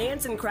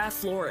 Nansen Craft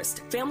Florist,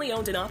 family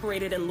owned and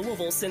operated in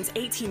Louisville since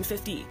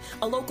 1850.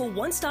 A local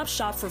one-stop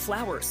shop for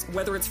flowers,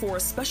 whether it's for a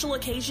special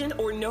occasion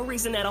or no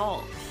reason at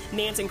all.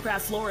 Nansen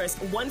Craft Florist,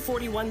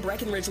 141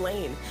 Breckenridge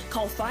Lane.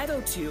 Call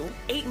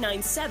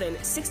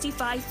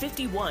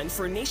 502-897-6551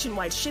 for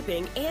nationwide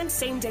shipping and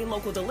same-day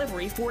local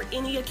delivery for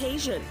any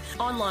occasion.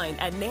 Online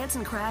at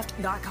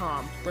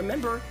nansencraft.com.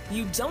 Remember,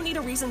 you don't need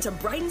a reason to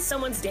brighten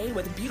someone's day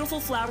with beautiful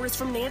flowers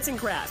from Nansen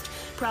Craft,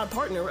 proud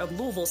partner of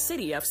Louisville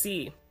City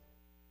FC.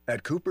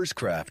 At Cooper's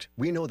Craft,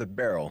 we know the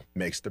barrel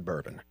makes the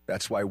bourbon.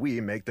 That's why we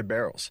make the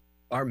barrels.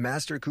 Our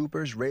master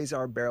coopers raise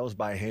our barrels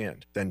by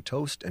hand, then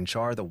toast and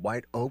char the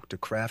white oak to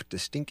craft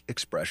distinct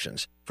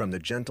expressions, from the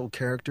gentle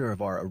character of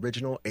our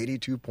original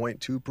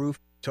 82.2 proof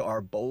to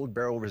our bold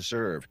barrel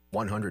reserve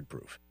 100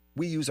 proof.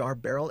 We use our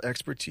barrel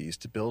expertise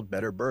to build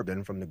better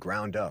bourbon from the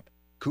ground up.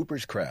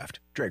 Cooper's Craft.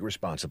 Drink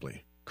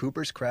responsibly.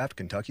 Cooper's Craft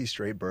Kentucky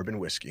Straight Bourbon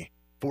Whiskey.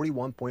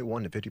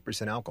 41.1 to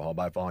 50% alcohol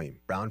by volume.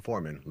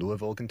 Brown-Forman,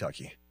 Louisville,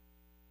 Kentucky.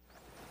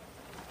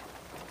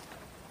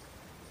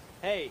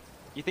 Hey,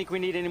 you think we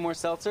need any more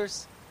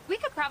seltzers? We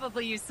could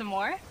probably use some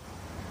more.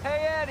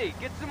 Hey, Eddie,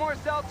 get some more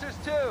seltzers,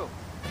 too.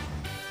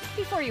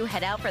 Before you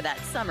head out for that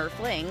summer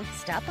fling,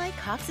 stop by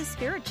Cox's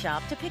Spirit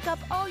Shop to pick up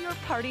all your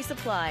party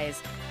supplies.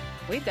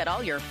 We've got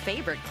all your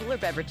favorite cooler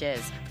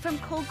beverages, from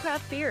cold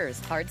craft beers,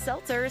 hard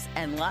seltzers,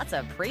 and lots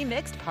of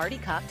pre-mixed party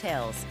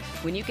cocktails.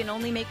 When you can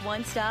only make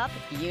one stop,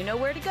 you know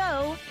where to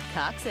go.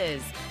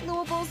 Cox's,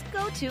 Louisville's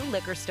go-to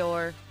liquor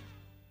store.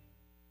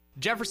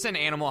 Jefferson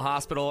Animal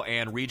Hospital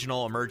and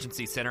Regional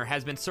Emergency Center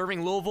has been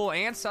serving Louisville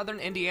and Southern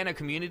Indiana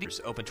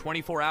communities, open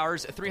 24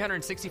 hours,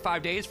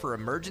 365 days for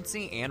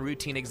emergency and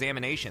routine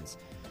examinations.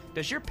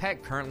 Does your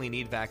pet currently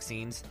need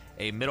vaccines?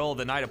 A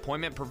middle-of-the-night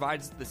appointment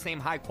provides the same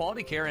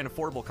high-quality care and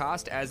affordable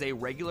cost as a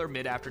regular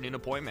mid-afternoon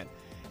appointment.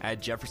 At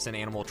Jefferson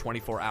Animal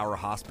 24-Hour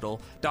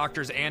Hospital,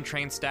 doctors and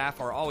trained staff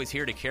are always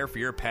here to care for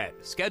your pet.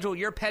 Schedule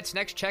your pet's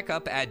next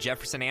checkup at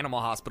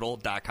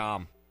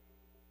jeffersonanimalhospital.com.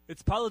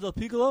 It's Paolo Del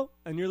Piccolo,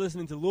 and you're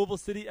listening to Louisville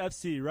City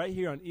FC right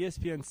here on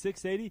ESPN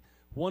 680,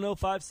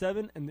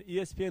 105.7, and the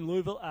ESPN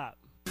Louisville app.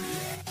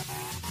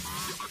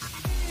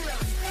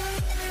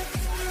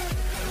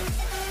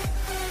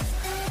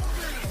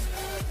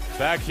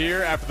 Back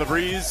here after the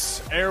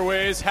Breeze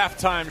Airways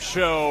halftime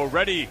show,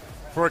 ready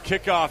for a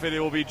kickoff. It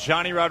will be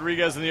Johnny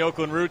Rodriguez and the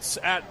Oakland Roots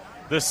at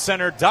the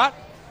center dot.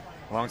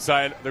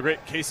 Alongside the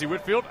great Casey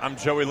Whitfield, I'm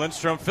Joey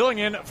Lindstrom, filling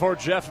in for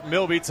Jeff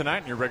Milby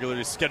tonight, your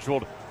regularly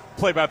scheduled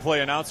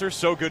play-by-play announcer.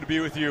 So good to be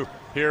with you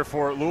here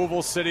for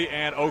Louisville City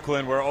and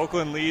Oakland, where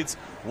Oakland leads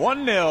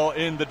 1-0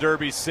 in the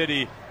Derby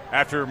City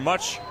after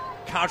much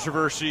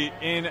controversy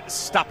in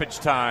stoppage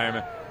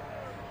time.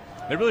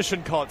 They really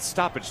shouldn't call it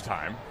stoppage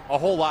time. A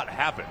whole lot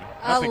happened.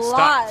 Nothing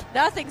stopped.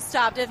 Nothing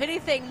stopped. If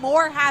anything,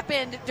 more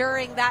happened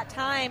during that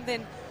time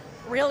than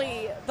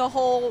really the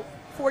whole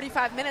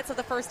 45 minutes of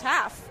the first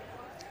half.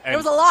 And it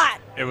was a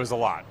lot. It was a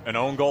lot. An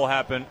own goal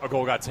happened. A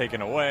goal got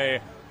taken away.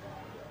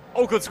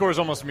 Oakland scores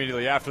almost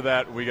immediately after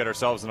that. We get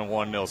ourselves in a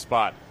 1-0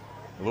 spot.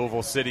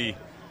 Louisville City,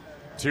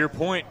 to your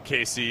point,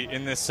 Casey,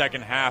 in this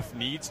second half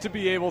needs to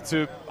be able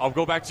to, I'll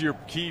go back to your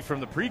key from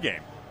the pregame,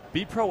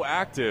 be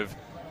proactive.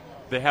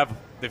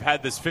 They've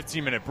had this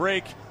 15-minute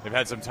break. They've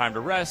had some time to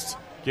rest.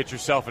 Get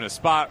yourself in a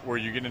spot where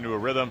you get into a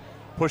rhythm,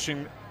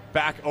 pushing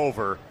back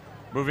over,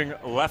 moving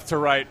left to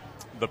right.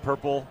 The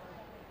purple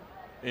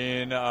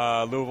in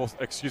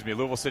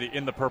Louisville City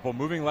in the purple,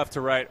 moving left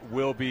to right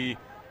will be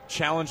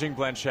challenging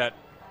Blanchette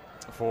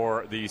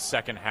for the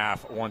second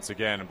half once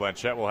again. And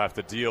Blanchette will have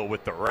to deal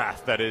with the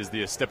wrath that is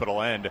the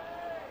Estipedal end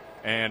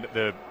and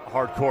the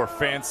hardcore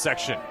fan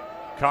section.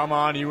 Come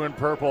on, you in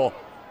purple.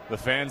 The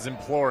fans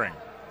imploring.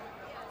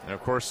 And,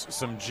 of course,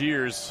 some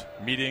jeers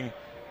meeting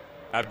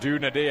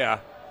Abdou Nadia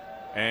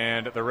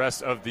and the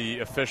rest of the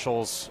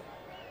officials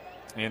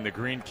in the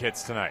green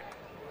kits tonight.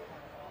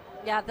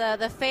 Yeah,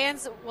 the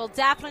fans will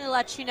definitely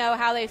let you know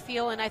how they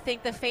feel, and I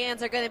think the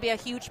fans are going to be a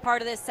huge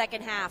part of this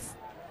second half.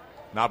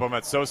 Nabo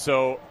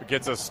Matsoso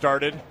gets us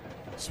started.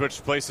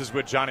 Switched places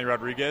with Johnny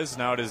Rodriguez.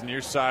 Now it is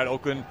near side.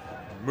 Oakland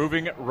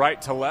moving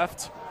right to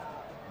left.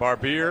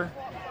 Barbier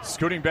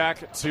scooting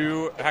back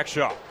to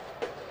Hackshaw.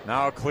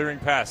 Now clearing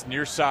pass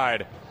near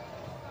side.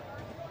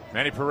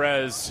 Manny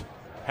Perez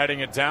heading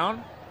it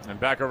down and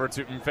back over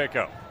to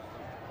Mfeko.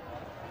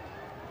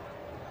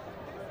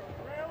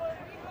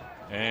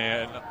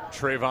 And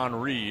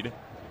Trayvon Reed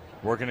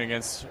working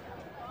against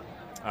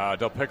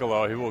Del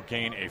Piccolo. He will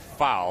gain a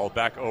foul.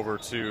 Back over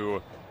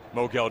to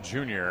Mogel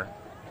Jr.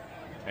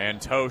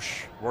 And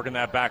Tosh working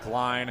that back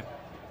line.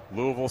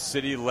 Louisville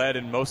City led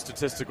in most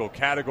statistical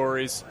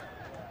categories.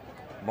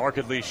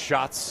 Markedly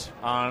shots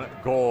on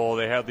goal.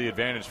 They had the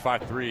advantage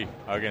 5-3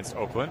 against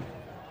Oakland.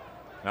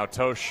 Now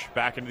Tosh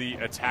back into the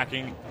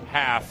attacking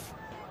half.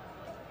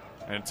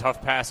 And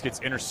tough pass gets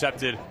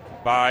intercepted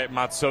by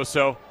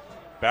Matsoso.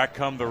 Back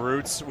come the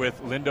Roots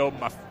with Lindo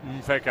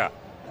Mfeka.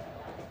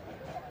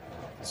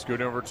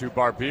 Scoot over to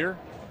Barbier.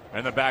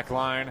 And the back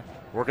line,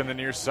 working the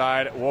near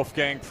side.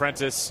 Wolfgang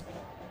Prentice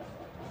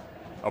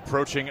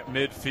approaching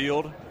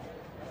midfield.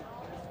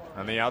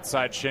 On the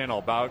outside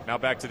channel. Now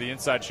back to the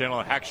inside channel.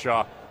 And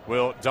Hackshaw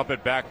will dump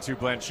it back to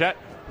Blanchette,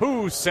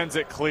 who sends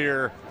it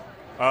clear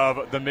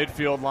of the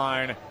midfield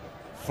line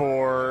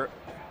for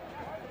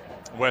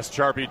Wes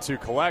Charpy to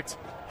collect.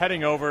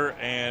 Heading over,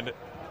 and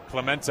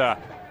Clementa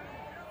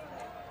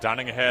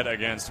downing ahead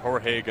against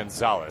Jorge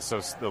Gonzalez. So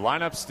the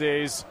lineup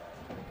stays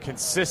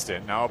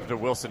consistent. Now up to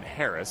Wilson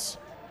Harris.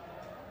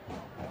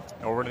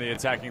 Over to the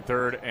attacking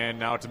third, and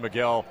now to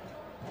Miguel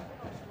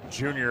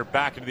Jr.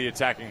 back into the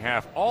attacking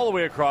half, all the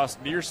way across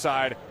near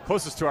side,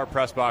 closest to our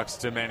press box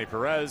to Manny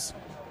Perez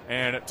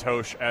and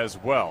Tosh as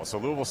well. So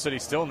Louisville City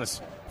still in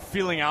this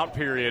feeling out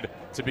period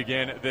to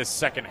begin this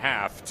second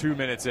half, 2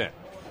 minutes in.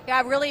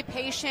 Yeah, really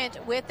patient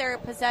with their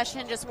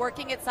possession, just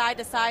working it side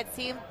to side,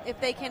 seeing if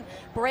they can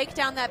break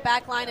down that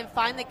back line and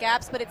find the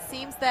gaps, but it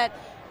seems that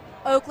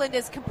Oakland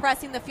is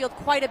compressing the field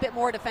quite a bit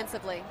more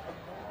defensively.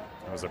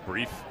 That was a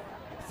brief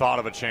thought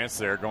of a chance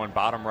there, going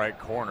bottom right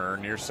corner,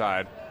 near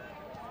side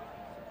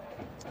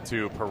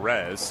to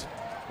Perez.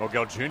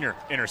 Mogel Jr.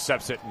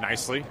 intercepts it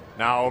nicely.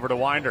 Now over to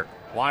Winder.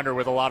 Winder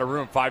with a lot of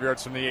room, 5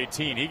 yards from the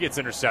 18. He gets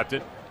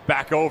intercepted.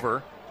 Back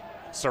over.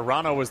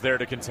 Serrano was there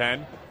to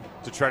contend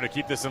to try to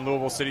keep this in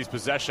Louisville City's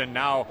possession.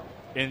 Now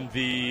in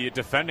the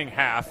defending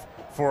half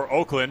for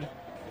Oakland.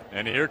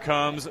 And here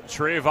comes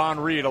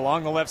Trayvon Reed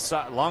along the left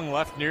side, long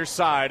left near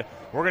side.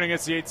 Working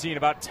against the 18,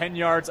 about 10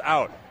 yards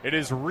out. It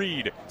is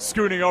Reed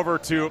scooting over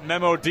to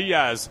Memo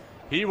Diaz.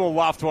 He will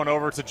loft one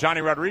over to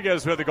Johnny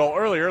Rodriguez, who had the goal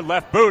earlier.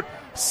 Left boot,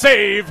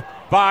 saved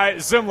by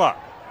Zimla.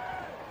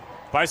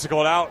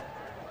 Bicycled out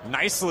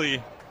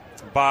nicely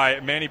by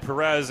Manny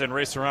Perez, and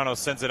Ray Serrano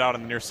sends it out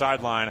on the near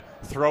sideline.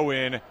 Throw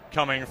in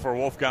coming for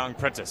Wolfgang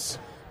Prentice.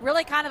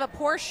 Really kind of a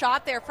poor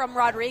shot there from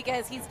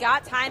Rodriguez. He's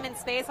got time and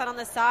space out on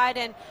the side,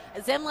 and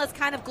Zimla's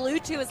kind of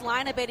glued to his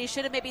line a bit. He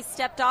should have maybe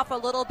stepped off a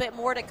little bit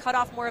more to cut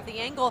off more of the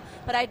angle,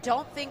 but I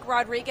don't think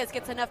Rodriguez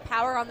gets enough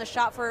power on the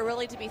shot for it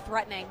really to be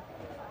threatening.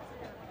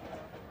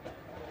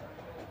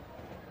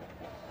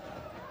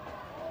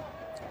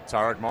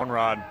 Tarek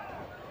Monrad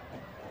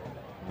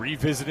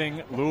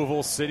revisiting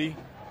Louisville City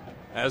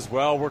as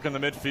well, working the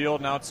midfield.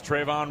 Now it's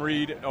Trayvon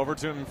Reed over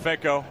to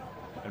Mfeko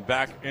and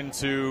back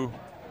into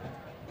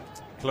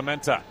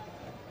Clementa.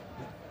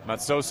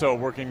 Matsoso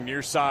working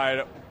near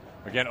side.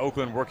 Again,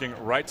 Oakland working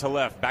right to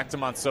left. Back to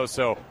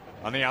Matsoso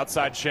on the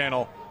outside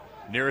channel,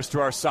 nearest to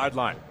our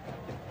sideline.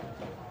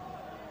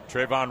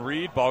 Trayvon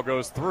Reed, ball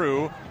goes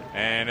through,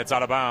 and it's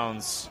out of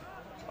bounds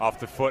off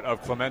the foot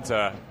of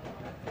Clementa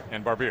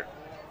and Barbier.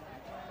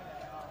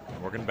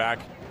 Working back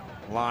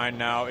line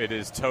now, it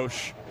is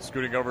Tosh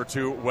scooting over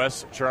to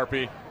Wes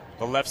Charpy,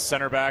 the left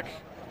center back.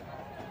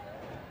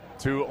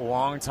 Two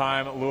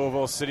longtime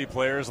Louisville City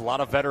players, a lot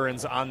of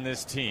veterans on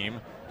this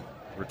team,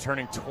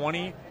 returning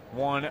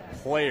 21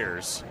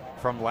 players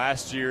from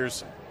last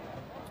year's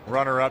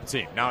runner-up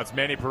team. Now it's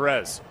Manny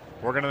Perez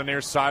working to the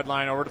near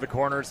sideline over to the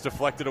corner. It's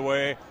deflected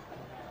away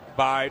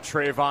by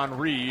Trayvon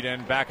Reed,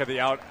 and back at the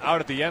out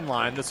at the end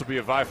line. This will be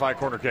a Vi-Fi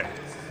corner kick.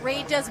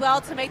 Reed does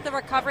well to make the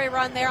recovery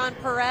run there on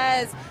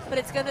Perez, but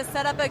it's going to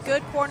set up a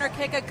good corner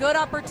kick, a good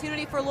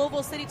opportunity for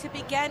Louisville City to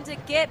begin to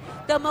get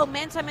the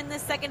momentum in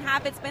this second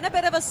half. It's been a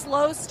bit of a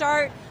slow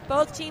start.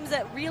 Both teams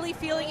that really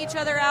feeling each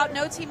other out.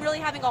 No team really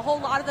having a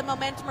whole lot of the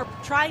momentum or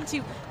trying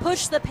to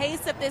push the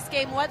pace of this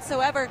game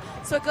whatsoever.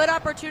 So a good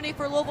opportunity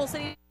for Louisville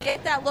City to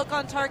get that look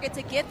on target,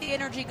 to get the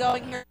energy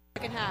going here in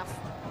the second half.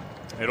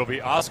 It'll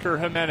be Oscar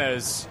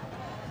Jimenez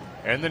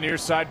in the near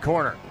side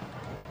corner.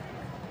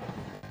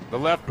 The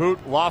left boot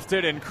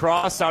lofted and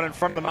crossed out in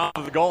front of the mouth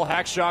of the goal.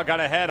 Hackshaw got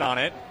a head on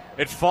it.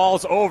 It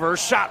falls over,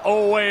 shot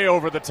way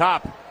over the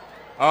top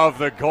of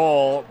the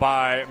goal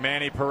by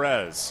Manny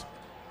Perez.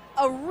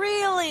 A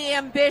really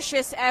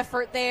ambitious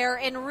effort there,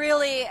 and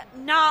really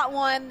not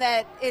one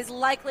that is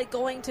likely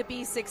going to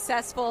be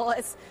successful.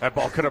 That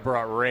ball could have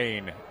brought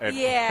rain.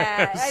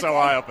 Yeah. So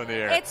high up in the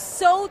air. It's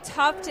so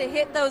tough to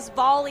hit those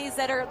volleys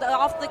that are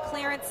off the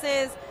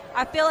clearances.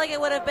 I feel like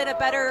it would have been a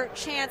better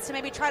chance to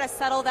maybe try to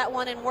settle that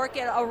one and work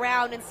it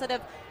around instead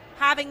of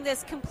having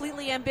this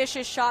completely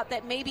ambitious shot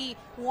that maybe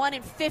 1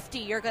 in 50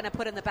 you're going to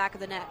put in the back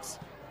of the net.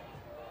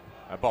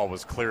 That ball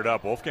was cleared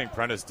up. Wolfgang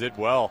Prentice did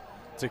well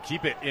to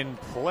keep it in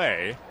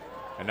play.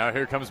 And now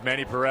here comes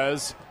Manny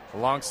Perez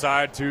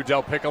alongside to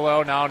Del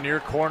Piccolo, now near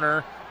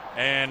corner.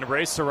 And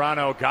Ray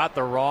Serrano got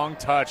the wrong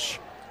touch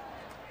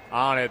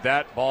on it.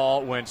 That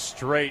ball went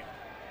straight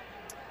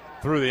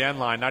through the end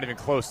line, not even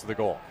close to the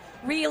goal.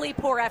 Really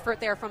poor effort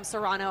there from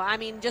Serrano. I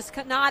mean, just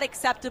not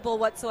acceptable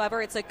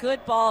whatsoever. It's a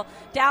good ball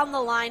down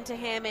the line to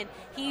him, and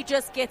he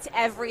just gets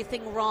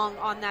everything wrong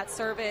on that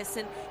service.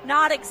 And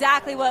not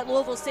exactly what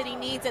Louisville City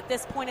needs at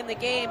this point in the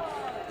game.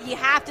 You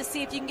have to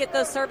see if you can get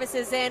those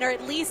services in, or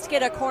at least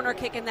get a corner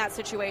kick in that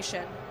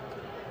situation.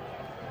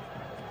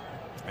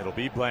 It'll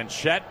be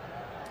Blanchette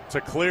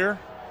to clear.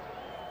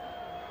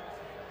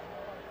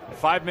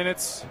 5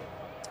 minutes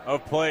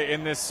of play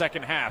in this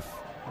second half.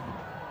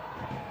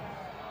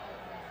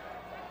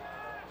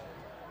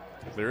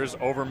 Clears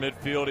over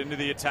midfield into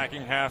the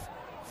attacking half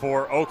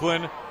for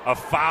Oakland. A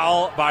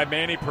foul by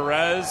Manny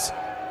Perez,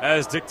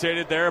 as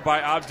dictated there by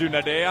Abdou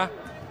Nadea.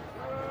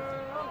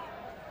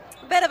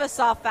 A bit of a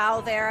soft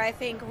foul there. I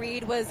think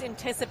Reed was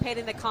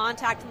anticipating the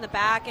contact in the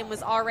back and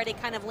was already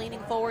kind of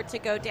leaning forward to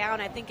go down.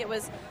 I think it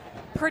was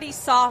pretty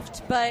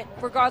soft, but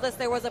regardless,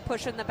 there was a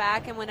push in the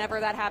back, and whenever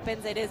that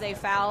happens, it is a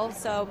foul.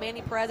 So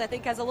Manny Perez, I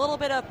think, has a little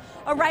bit of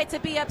a right to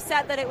be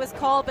upset that it was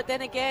called, but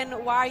then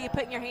again, why are you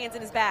putting your hands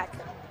in his back?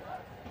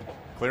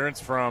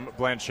 Clearance from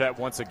Blanchette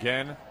once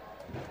again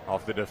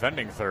off the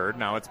defending third.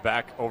 Now it's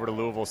back over to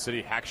Louisville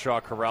City.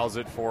 Hackshaw corrals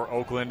it for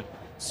Oakland.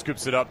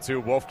 Scoops it up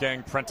to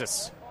Wolfgang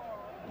Prentice.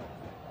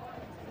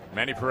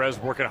 Manny Perez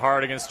working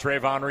hard against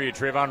Trayvon Reed.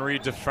 Trayvon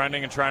Reed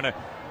defending and trying to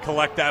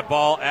collect that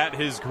ball at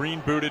his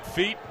green-booted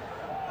feet.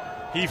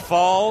 He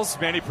falls.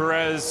 Manny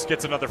Perez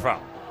gets another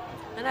foul.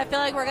 And I feel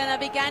like we're going to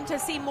begin to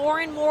see more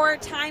and more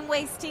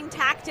time-wasting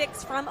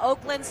tactics from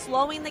Oakland,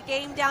 slowing the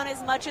game down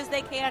as much as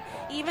they can.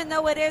 Even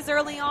though it is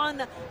early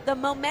on, the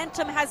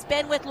momentum has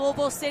been with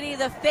Louisville City.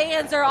 The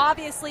fans are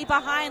obviously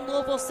behind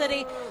Louisville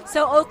City.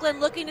 So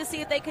Oakland looking to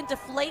see if they can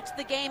deflate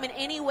the game in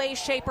any way,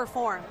 shape, or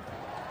form.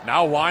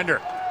 Now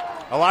Winder.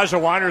 Elijah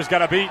Winder's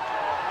got a beat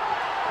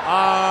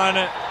on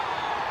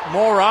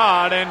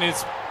Morad, and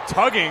is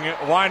tugging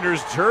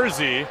Winder's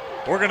jersey.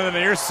 Working to the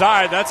near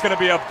side. That's going to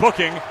be a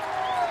booking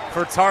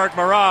for Tarek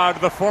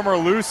Murad, the former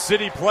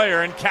LouCity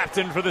player and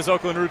captain for this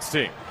Oakland Roots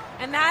team.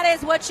 And that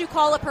is what you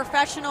call a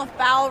professional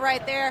foul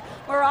right there.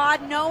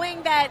 Murad,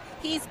 knowing that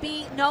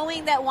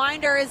knowing that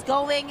Winder is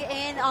going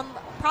in on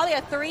probably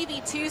a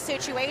 3v2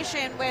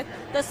 situation with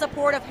the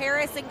support of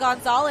Harris and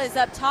Gonzalez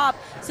up top.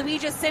 So he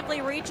just simply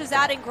reaches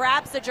out and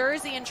grabs the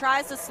jersey and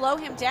tries to slow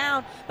him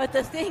down. But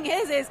the thing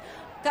is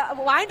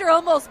Winder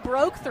almost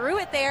broke through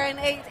it there, and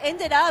it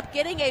ended up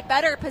getting a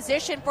better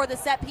position for the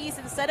set piece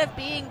instead of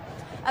being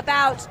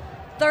about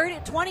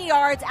 20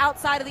 yards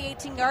outside of the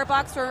 18-yard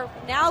box. We're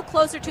now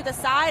closer to the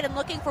side and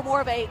looking for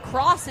more of a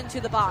cross into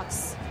the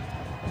box.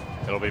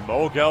 It'll be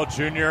Mogel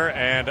Jr.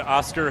 and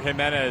Oscar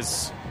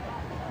Jimenez.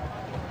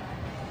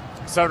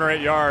 7 or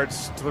 8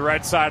 yards to the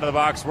right side of the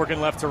box.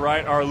 Working left to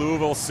right are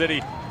Louisville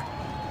City.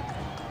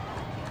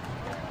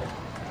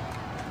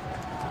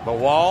 The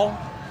wall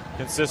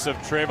consists of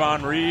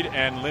Trayvon Reed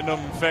and Lyndon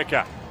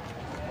Feka.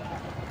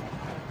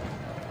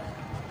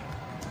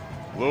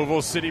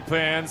 Louisville City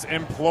fans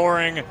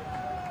imploring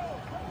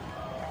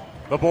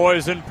the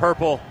boys in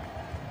purple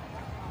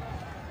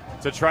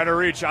to try to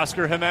reach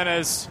Oscar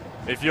Jimenez.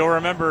 If you'll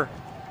remember,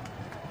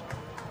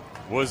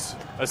 was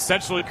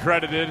essentially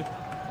credited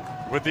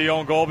with the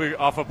own goal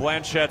off of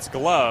Blanchette's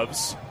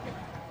gloves.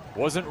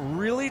 Wasn't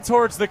really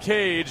towards the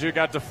cage. It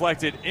got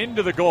deflected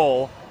into the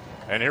goal.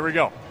 And here we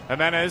go.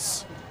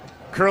 Jimenez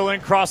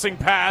Curling, crossing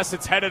pass.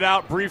 It's headed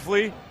out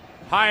briefly.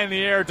 High in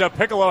the air.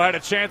 DePiccolo had a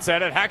chance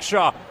at it.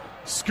 Hackshaw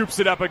scoops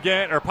it up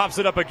again, or pops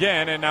it up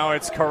again, and now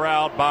it's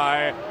corralled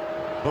by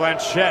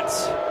Blanchette.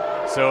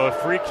 So a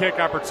free kick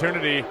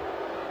opportunity.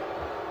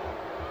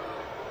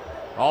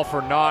 All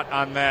for naught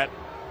on that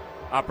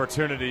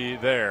opportunity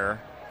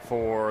there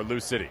for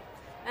LouCity.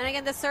 And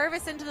again, the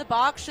service into the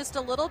box just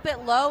a little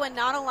bit low and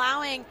not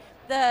allowing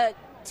the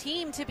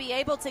team to be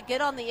able to get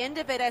on the end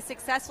of it as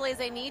successfully as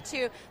they need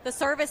to. The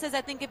services,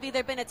 I think, have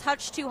either been a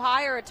touch too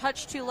high or a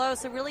touch too low,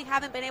 so really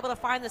haven't been able to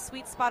find the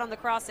sweet spot on the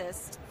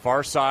crosses.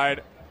 Far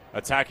side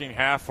attacking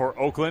half for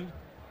Oakland.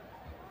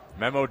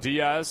 Memo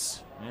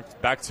Diaz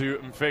back to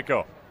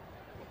Mfeko.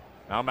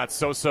 Now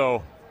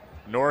Matsoso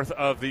north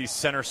of the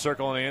center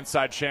circle in the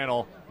inside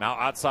channel. Now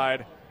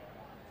outside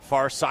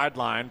far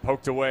sideline,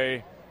 poked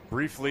away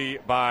briefly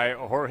by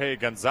Jorge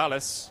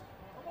Gonzalez.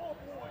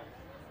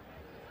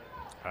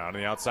 On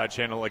the outside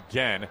channel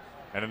again,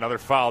 and another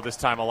foul. This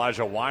time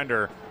Elijah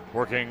Winder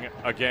working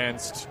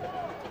against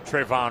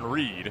Trayvon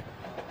Reed.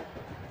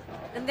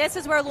 And this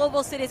is where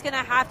Louisville City is going to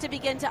have to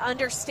begin to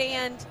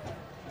understand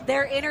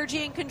their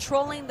energy in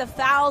controlling the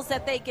fouls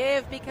that they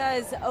give,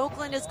 because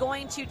Oakland is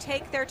going to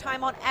take their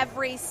time on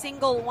every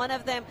single one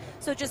of them.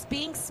 So just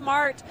being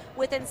smart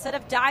with, instead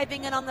of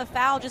diving in on the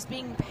foul, just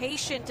being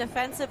patient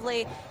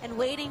defensively and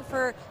waiting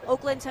for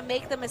Oakland to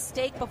make the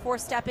mistake before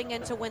stepping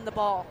in to win the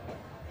ball.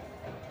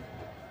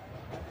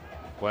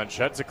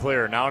 Blanchette to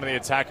clear. Now into the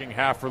attacking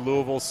half for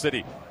Louisville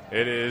City.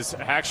 It is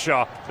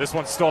Hackshaw. This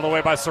one's stolen away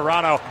by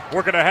Serrano.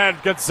 Working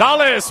ahead.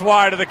 Gonzalez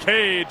wide of the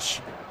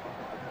cage.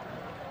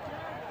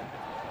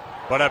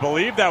 But I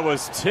believe that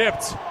was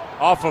tipped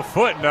off a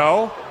foot,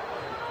 no?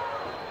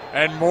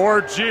 And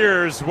more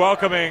jeers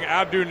welcoming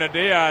Abdou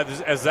Nadia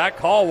as that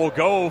call will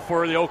go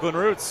for the Oakland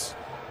Roots.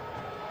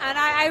 And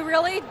I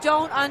really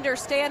don't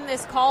understand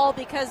this call,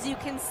 because you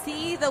can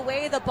see the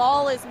way the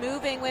ball is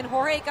moving. When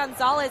Jorge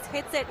Gonzalez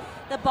hits it,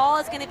 the ball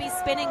is going to be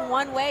spinning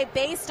one way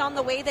based on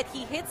the way that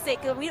he hits it.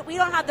 We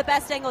don't have the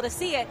best angle to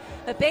see it,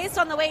 but based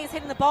on the way he's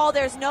hitting the ball,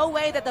 there's no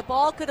way that the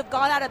ball could have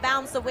gone out of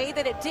bounds the way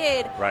that it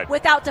did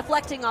without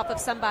deflecting off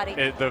of somebody.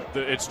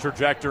 Its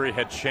trajectory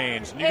had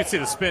changed. And you can see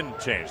the spin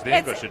change. The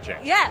English had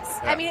changed. Yes.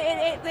 Yeah. I mean,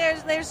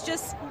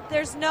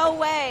 there's no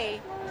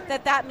way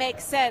that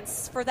makes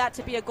sense for that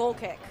to be a goal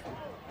kick.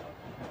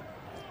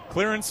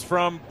 Clearance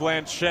from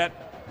Blanchette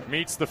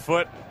meets the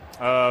foot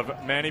of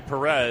Manny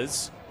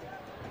Perez.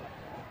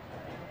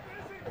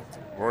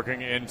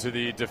 Working into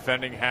the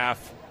defending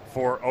half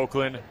for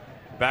Oakland.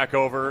 Back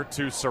over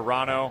to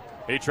Serrano.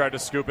 He tried to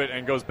scoop it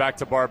and goes back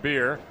to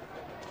Barbier,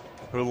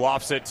 who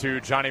lofts it to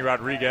Johnny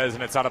Rodriguez,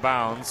 and it's out of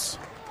bounds.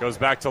 Goes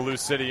back to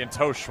LouCity, and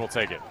Tosh will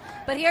take it.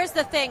 But here's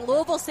the thing.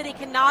 Louisville City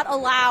cannot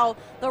allow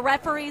the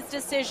referee's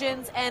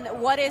decisions and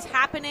what is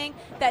happening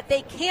that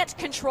they can't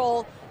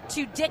control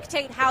to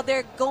dictate how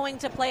they're going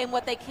to play and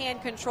what they can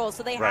control.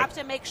 So they have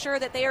to make sure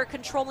that they are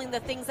controlling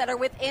the things that are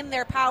within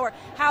their power,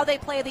 how they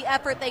play, the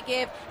effort they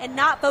give, and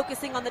not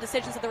focusing on the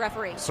decisions of the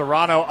referee.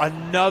 Serrano,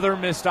 another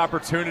missed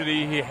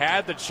opportunity. He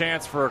had the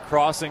chance for a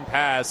crossing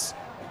pass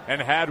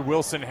and had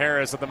Wilson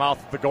Harris at the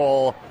mouth of the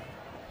goal.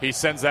 He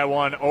sends that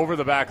one over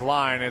the back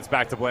line, and it's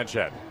back to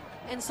Blanchette.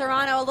 And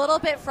Serrano a little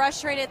bit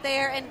frustrated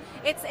there, and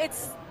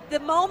it's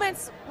the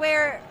moments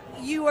where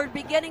you are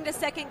beginning to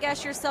second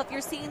guess yourself. You're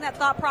seeing that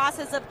thought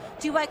process of,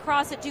 do I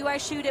cross it? Do I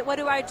shoot it? What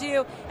do I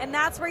do? And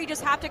that's where you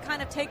just have to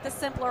kind of take the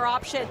simpler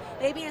option.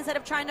 Maybe instead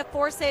of trying to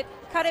force it,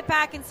 cut it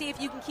back and see if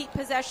you can keep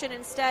possession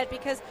instead,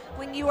 because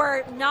when you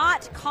are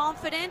not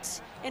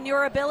confident in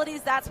your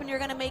abilities, that's when you're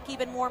going to make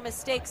even more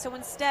mistakes. So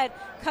instead,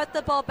 cut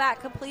the ball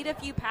back, complete a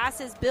few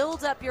passes,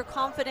 build up your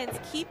confidence,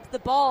 keep the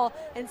ball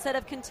instead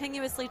of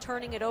continuously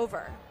turning it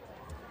over.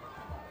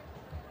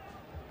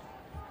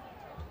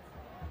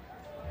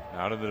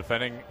 Out of the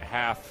defending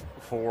half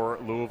for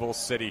Louisville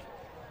City.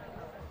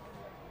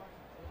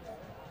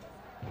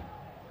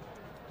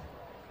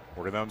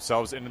 Working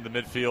themselves into the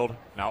midfield.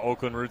 Now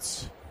Oakland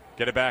Roots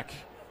get it back.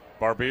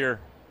 Barbier,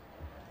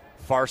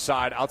 far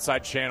side,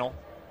 outside channel.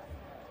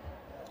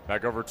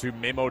 Back over to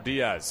Memo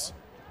Diaz.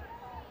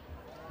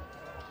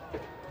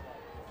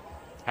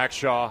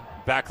 Hackshaw,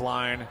 back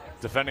line,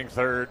 defending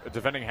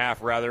half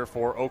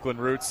for Oakland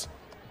Roots.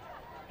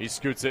 He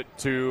scoots it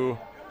to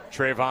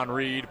Trayvon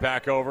Reed,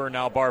 back over.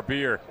 Now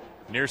Barbier,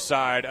 near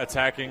side,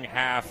 attacking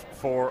half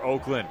for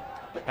Oakland.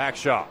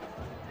 Hackshaw.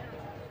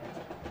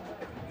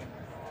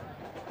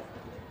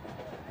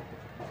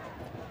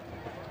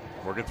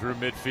 Working through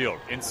midfield.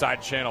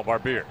 Inside channel,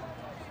 Barbier.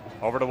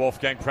 Over to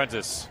Wolfgang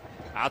Prentice.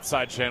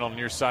 Outside channel,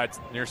 near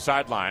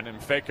sideline. And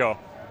Mfeko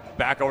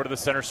back over to the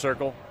center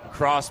circle.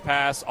 Cross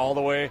pass all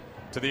the way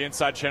to the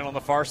inside channel on the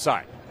far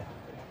side.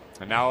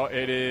 And now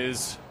it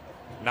is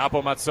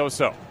Napo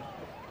Matsoso.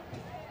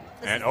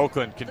 And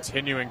Oakland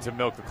continuing to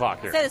milk the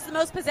clock here. So it's the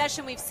most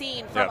possession we've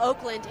seen from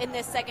Oakland in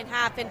this second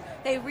half, and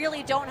they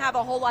really don't have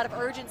a whole lot of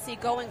urgency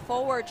going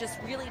forward, just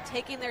really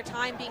taking their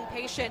time, being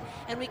patient.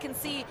 And we can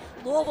see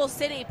Louisville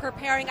City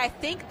preparing, I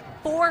think,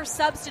 4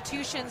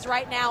 substitutions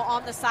right now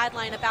on the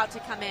sideline about to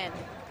come in.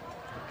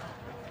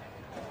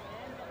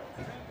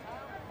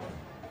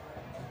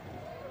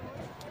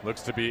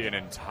 Looks to be an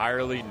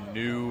entirely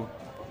new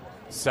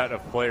set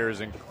of players,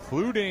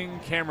 including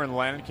Cameron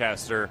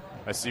Lancaster,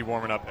 I see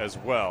warming up as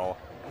well,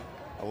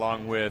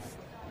 along with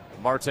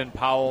Martin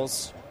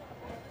Powles.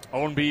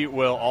 Ownby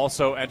will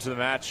also enter the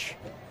match.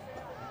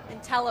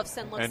 And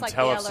Tellefson looks And like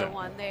Tellefson. the other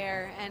one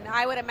there. And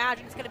I would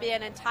imagine it's going to be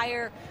an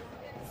entire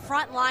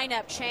front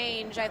lineup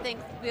change. I think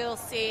we'll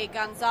see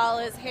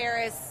Gonzalez,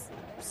 Harris,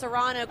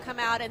 Serrano come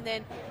out, and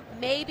then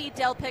maybe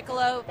Del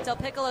Piccolo. Del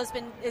Piccolo's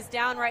is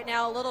down right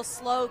now, a little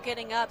slow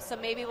getting up, so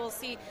maybe we'll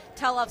see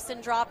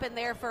Tellefson drop in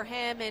there for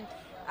him. And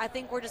I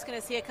think we're just going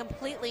to see a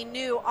completely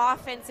new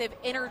offensive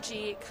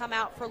energy come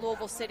out for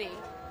Louisville City.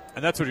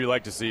 And that's what you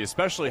like to see,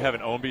 especially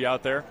having Ownby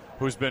out there,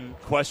 who's been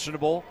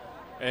questionable.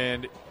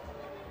 And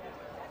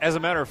as a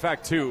matter of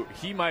fact, too,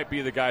 he might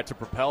be the guy to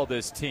propel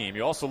this team.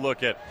 You also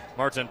look at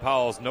Martin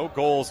Powles, no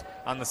goals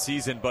on the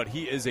season, but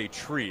he is a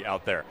tree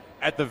out there.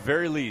 At the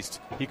very least,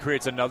 he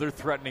creates another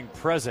threatening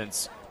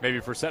presence, maybe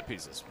for set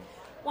pieces.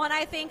 Well, and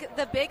I think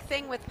the big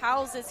thing with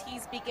Powles is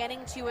he's beginning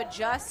to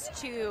adjust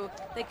to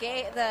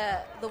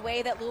the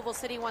way that Louisville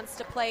City wants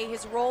to play,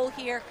 his role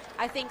here.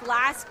 I think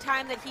last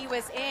time that he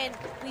was in,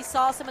 we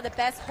saw some of the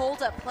best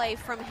hold-up play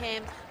from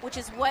him, which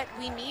is what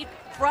we need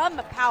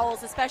from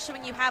Powles, especially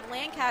when you have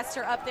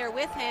Lancaster up there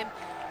with him.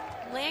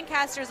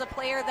 Lancaster's a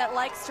player that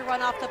likes to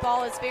run off the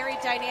ball, is very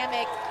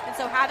dynamic, and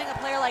so having a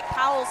player like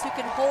Powles who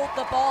can hold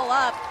the ball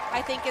up,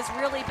 I think is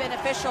really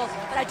beneficial.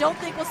 But I don't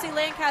think we'll see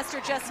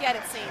Lancaster just yet,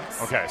 it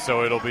seems. Okay,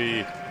 so it'll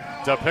be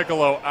Del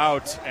Piccolo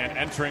out, and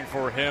entering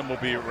for him will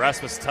be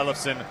Rasmus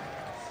Tellefson.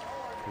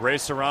 Ray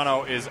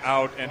Serrano is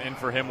out, and in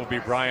for him will be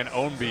Brian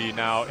Ownby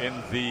now in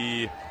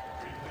the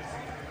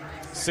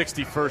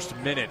 61st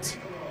minute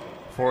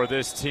for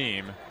this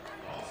team.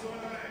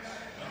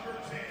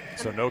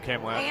 So no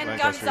Cam And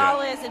Lancaster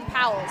Gonzalez yet. and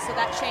Powell, so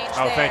that changed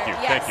Oh, there. thank you,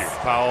 Yes. thank you.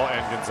 Powell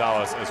and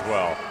Gonzalez as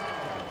well.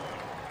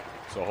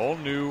 So a whole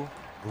new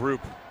group,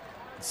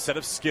 set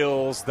of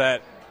skills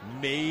that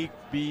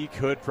maybe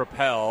could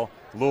propel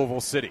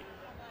Louisville City.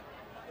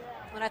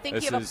 And I think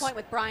This you have a is- point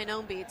with Brian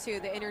Ownby, too,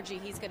 the energy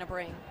he's going to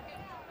bring.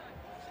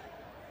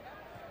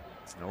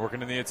 Now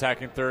working in the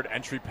attacking third,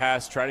 entry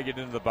pass, try to get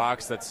into the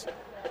box. That's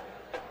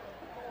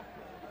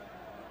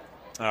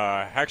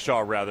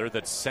Hackshaw, rather,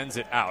 that sends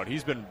it out.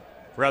 He's been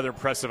rather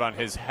impressive on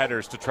his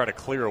headers to try to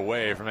clear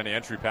away from any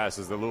entry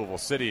passes that Louisville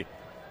City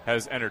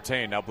has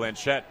entertained. Now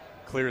Blanchette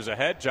clears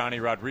ahead. Johnny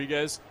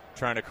Rodriguez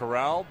trying to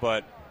corral,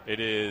 but it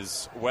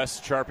is Wes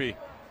Charpie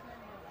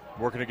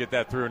working to get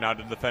that through now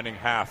to the defending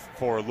half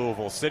for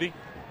Louisville City.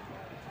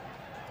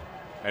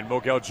 And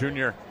Mogel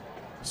Jr.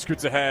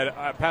 scoots ahead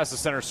past the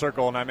center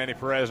circle, and Manny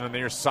Perez on the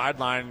near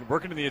sideline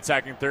working in the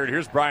attacking third.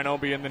 Here's Brian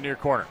Ownby in the near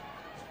corner.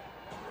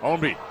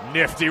 Ownby,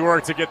 nifty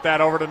work to get that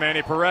over to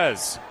Manny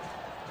Perez.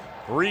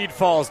 Reed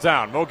falls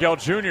down. Mogel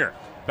Jr.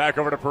 back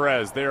over to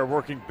Perez. They are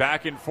working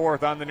back and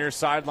forth on the near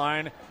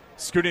sideline.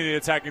 Scooting the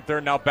attacking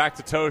third. Now back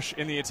to Tosh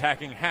in the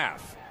attacking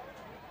half.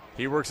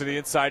 He works to the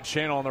inside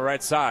channel on the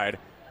right side.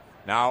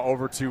 Now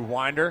over to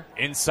Winder.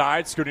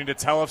 Inside, scooting to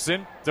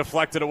Tellefson.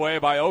 Deflected away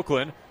by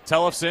Oakland.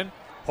 Tellefson,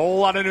 whole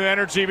lot of new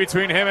energy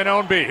between him and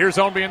Ownby. Here's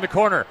Ownby in the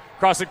corner.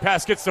 Crossing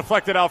pass gets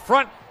deflected out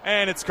front,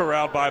 and it's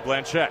corralled by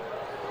Blanchette.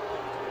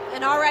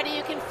 And already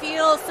you can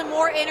feel some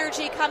more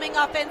energy coming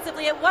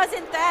offensively. It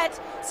wasn't that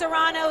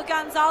Serrano,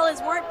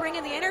 Gonzalez weren't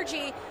bringing the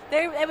energy.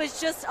 It was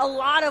just a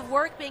lot of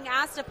work being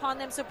asked upon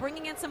them. So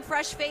bringing in some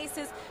fresh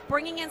faces,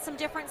 bringing in some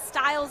different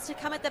styles to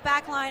come at the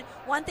back line.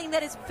 One thing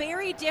that is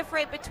very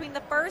different between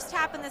the first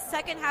half and the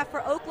second half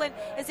for Oakland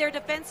is their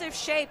defensive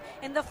shape.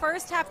 In the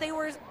first half, they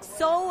were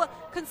so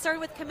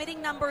concerned with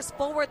committing numbers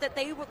forward that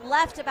they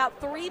left about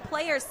 3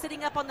 players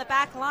sitting up on the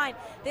back line.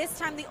 This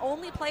time, the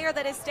only player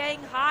that is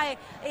staying high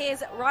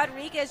is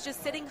Rodriguez,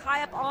 just sitting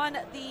high up on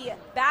the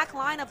back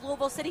line of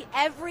Louisville City.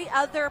 Every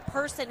other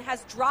person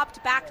has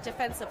dropped back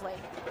defensively.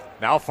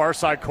 Now far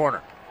side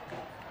corner.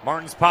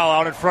 Martins Powell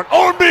out in front.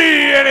 Ownby,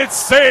 and it's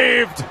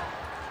saved.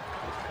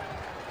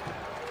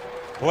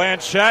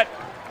 Blanchette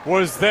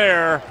was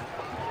there.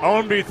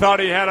 Ownby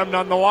thought he had him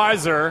none the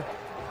wiser.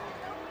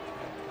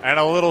 And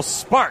a little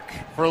spark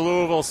for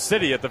Louisville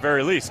City at the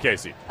very least,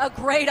 Casey. A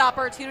great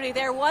opportunity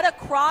there. What a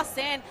cross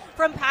in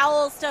from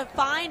Powell's to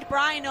find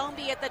Brian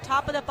Ownby at the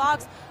top of the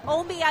box.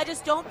 Ownby, I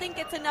just don't think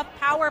it's enough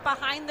power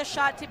behind the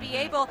shot to be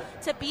able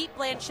to beat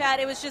Blanchette.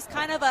 It was just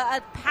kind of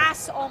a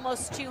pass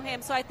almost to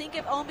him. So I think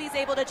if Ownby's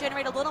able to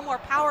generate a little more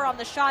power on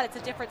the shot, it's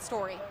a different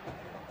story.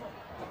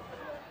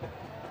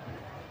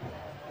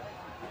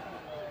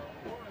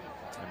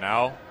 And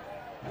now,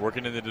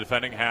 working in the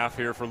defending half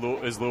here for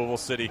is Louisville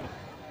City.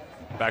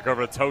 Back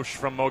over to Tosh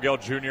from Mogel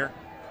Jr.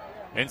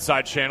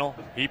 Inside channel.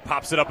 He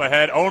pops it up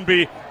ahead.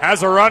 Ownby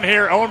has a run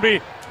here.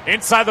 Ownby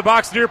inside the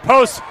box near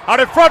post. Out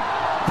in front.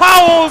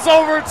 Powell's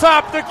over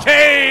top the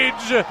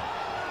cage.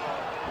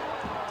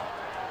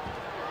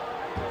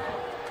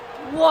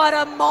 What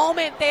a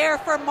moment there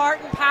for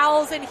Martin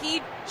Powles, and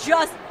he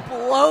just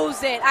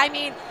blows it. I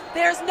mean,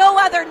 There's no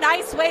other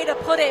nice way to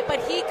put it, but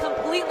he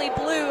completely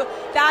blew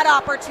that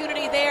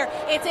opportunity there.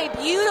 It's a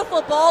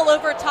beautiful ball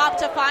over top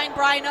to find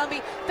Brian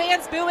Ombie.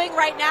 Fans booing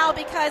right now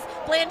because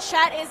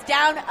Blanchette is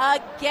down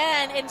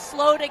again and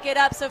slow to get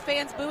up, so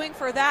fans booing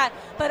for that.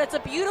 But it's a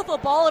beautiful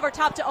ball over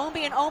top to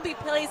Ombie, and Ombie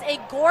plays a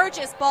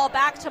gorgeous ball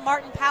back to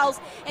Martin Powles,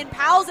 and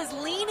Powles is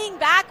leaning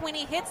back when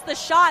he hits the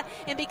shot,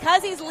 and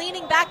because he's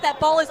leaning back, that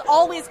ball is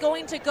always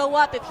going to go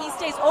up. If he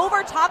stays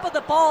over top of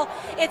the ball,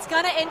 it's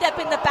going to end up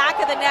in the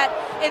back of the net.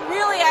 And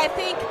really, I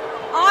think,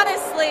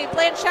 honestly,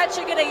 Blanchette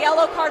should get a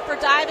yellow card for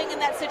diving in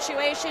that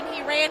situation.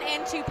 He ran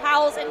into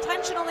Powles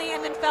intentionally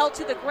and then fell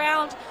to the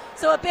ground.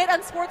 So a bit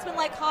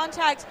unsportsmanlike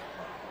contact,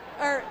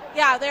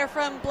 there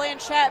from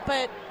Blanchette,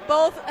 but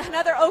both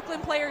another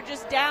Oakland player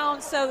just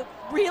down, so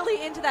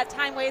really into that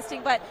time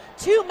wasting. But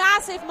two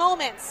massive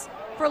moments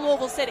for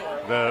Louisville City.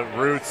 The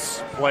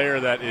Roots player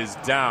that is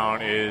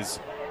down is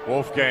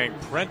Wolfgang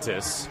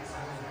Prentice,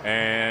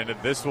 and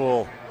this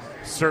will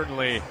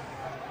certainly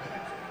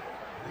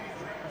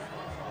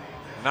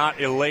not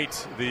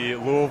elate the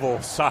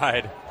Louisville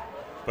side,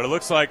 but it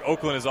looks like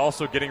Oakland is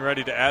also getting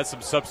ready to add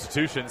some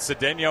substitutions.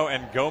 Cedeno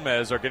and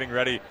Gomez are getting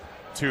ready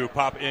to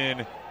pop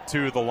in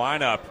to the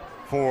lineup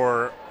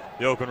for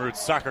the Oakland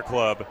Roots Soccer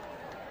Club.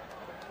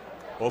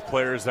 Both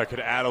players that could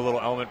add a little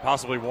element,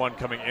 possibly one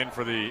coming in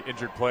for the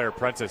injured player,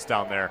 Prentice,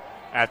 down there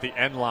at the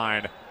end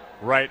line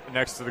right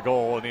next to the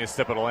goal in the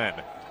occipital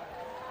end.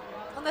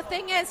 And the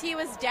thing is, he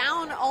was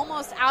down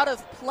almost out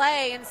of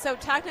play, and so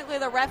technically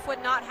the ref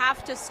would not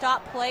have to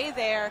stop play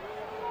there.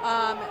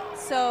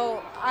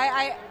 So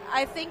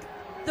I think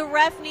the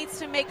ref needs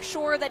to make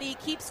sure that he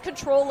keeps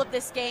control of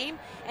this game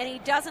and he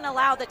doesn't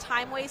allow the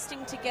time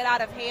wasting to get out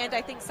of hand.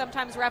 I think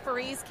sometimes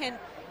referees can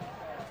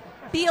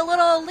be a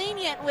little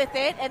lenient with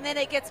it, and then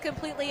it gets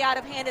completely out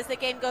of hand as the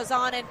game goes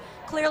on, and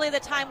clearly the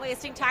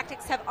time-wasting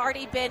tactics have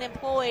already been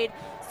employed,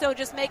 so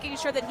just making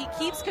sure that he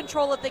keeps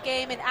control of the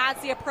game and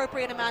adds the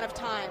appropriate amount of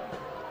time.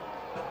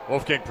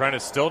 Wolfgang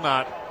Prentice still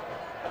not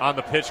on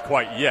the pitch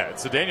quite yet.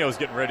 Cedeno is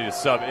getting ready to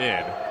sub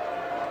in,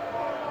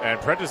 and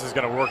Prentice is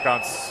going to work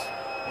on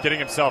getting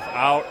himself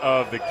out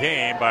of the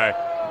game by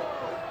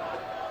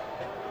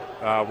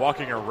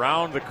walking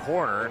around the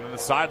corner and in the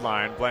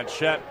sideline.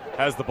 Blanchette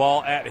has the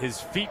ball at his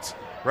feet,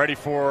 ready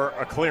for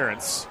a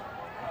clearance.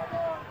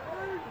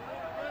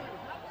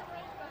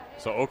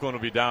 So Oakland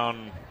will be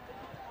down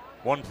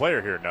one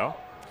player here, no?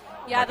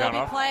 Yeah, they'll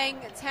be playing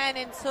 10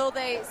 until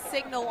they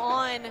signal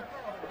on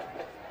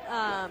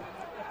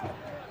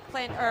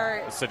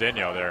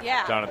Cedeno there,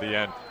 yeah, down at the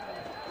end.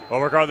 Well,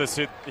 regardless,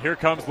 here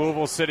comes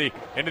Louisville City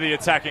into the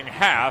attacking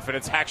half, and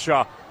it's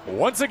Hackshaw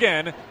once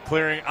again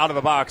clearing out of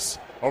the box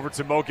over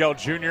to Mogel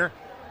Jr.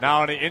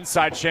 Now on the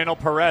inside channel,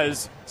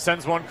 Perez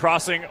sends one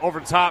crossing over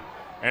top,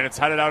 and it's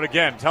headed out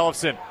again.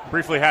 Tellefson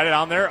briefly had it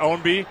on there.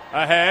 Ownby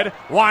ahead.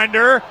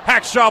 Winder.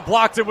 Hackshaw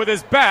blocked him with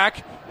his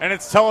back, and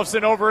it's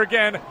Tellefson over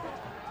again,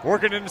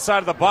 working inside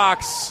of the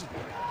box.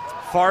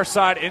 Far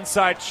side,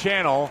 inside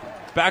channel.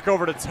 Back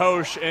over to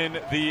Tosh in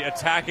the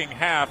attacking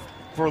half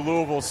for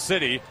Louisville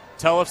City.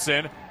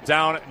 Tellefson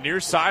down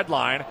near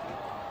sideline.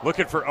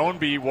 Looking for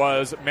Ownby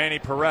was Manny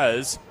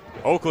Perez.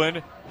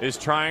 Oakland is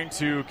trying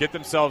to get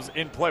themselves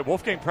in play.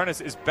 Wolfgang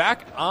Prentice is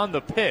back on the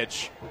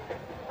pitch,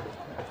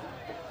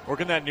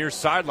 working that near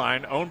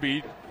sideline.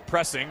 Ownby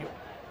pressing.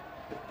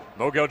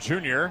 Mogel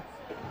Jr.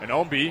 and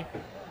Ownby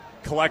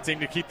collecting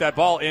to keep that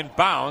ball in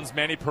bounds.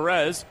 Manny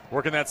Perez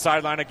working that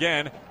sideline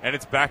again, and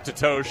it's back to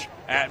Tosh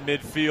at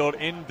midfield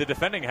in the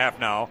defending half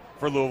now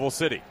for Louisville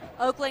City.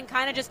 Oakland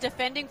kind of just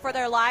defending for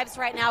their lives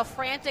right now,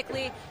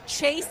 frantically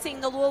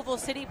chasing the Louisville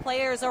City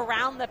players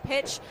around the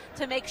pitch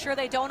to make sure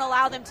they don't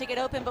allow them to get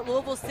open, but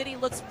Louisville City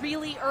looks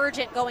really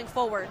urgent going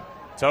forward.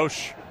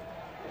 Tosh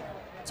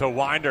to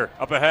Winder,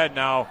 up ahead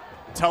now,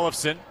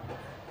 Tellefson.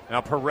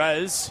 Now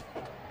Perez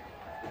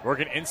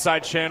working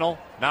inside channel,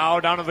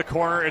 now down to the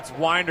corner, it's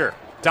Winder,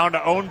 down to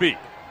Ownby.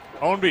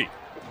 Ownby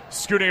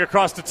scooting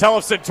across to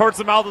Tellefson towards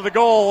the mouth of the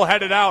goal,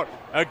 headed out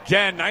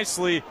again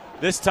nicely,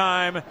 this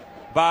time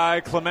by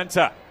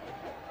Clementa.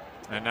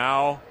 And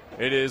now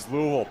it is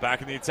Louisville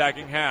back in the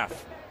attacking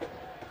half.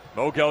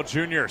 Mogel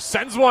Jr.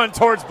 sends one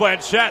towards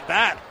Blanchette.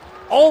 That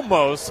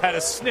almost had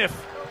a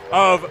sniff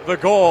of the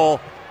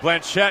goal.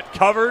 Blanchette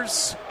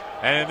covers,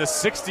 and in the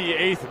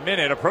 68th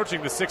minute,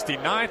 approaching the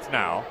 69th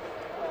now,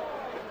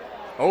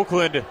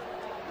 Oakland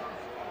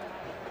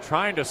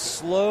trying to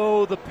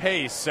slow the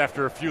pace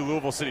after a few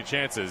Louisville City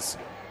chances.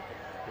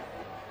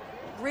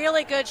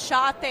 Really good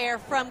shot there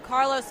from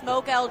Carlos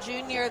Mogel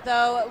Jr.,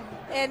 though,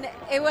 and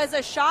it was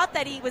a shot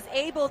that he was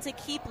able to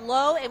keep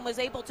low and was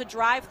able to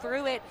drive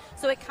through it,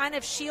 so it kind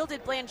of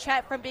shielded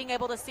Blanchette from being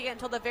able to see it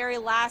until the very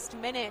last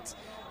minute,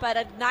 but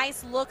a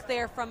nice look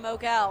there from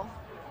Mogel.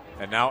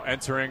 And now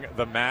entering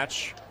the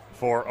match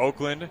for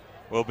Oakland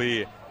will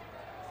be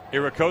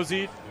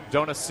Irakosi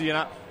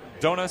Donaciano.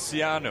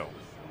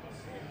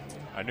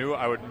 I knew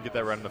I wouldn't get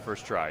that right in the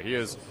first try. He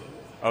is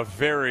a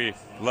very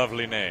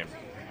lovely name.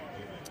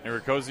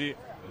 Irakosi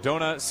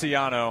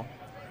Donaciano,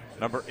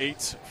 number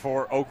 8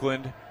 for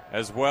Oakland,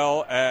 as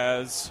well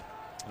as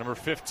Number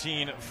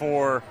 15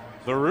 for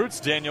the Roots,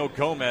 Daniel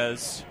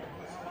Gomez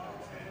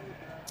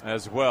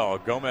as well.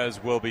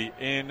 Gomez will be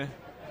in.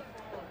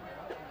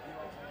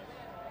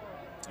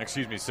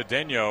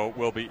 Cedeno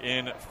will be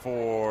in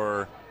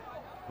for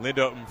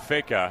Lindo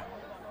Mfeka.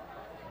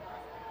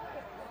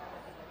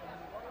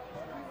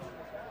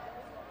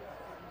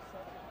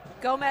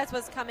 Gomez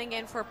was coming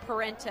in for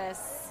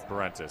Parentis,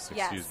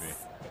 Excuse me.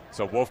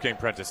 So Wolfgang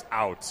Prentice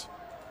out.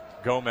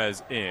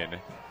 Gomez in.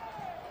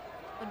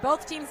 When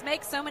both teams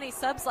make so many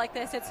subs like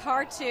this, it's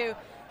hard to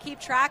keep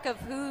track of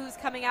who's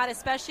coming out,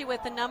 especially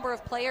with the number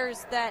of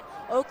players that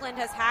Oakland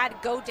has had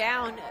go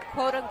down,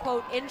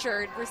 quote-unquote,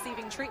 injured,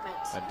 receiving treatment.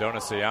 And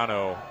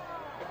Donaciano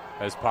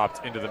has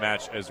popped into the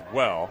match as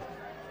well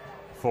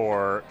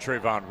for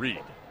Trayvon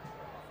Reed.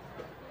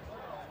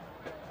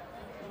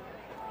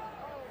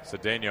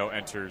 Cedeno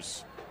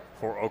enters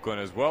for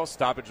Oakland as well.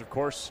 Stoppage, of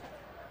course.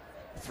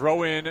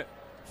 Throw in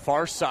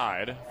far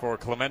side for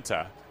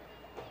Clementa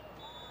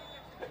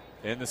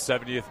in the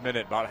 70th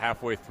minute, about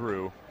halfway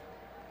through.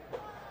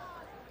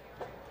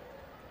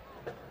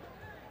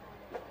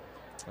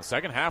 The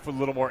second half with a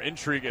little more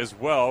intrigue as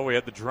well. We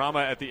had the drama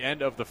at the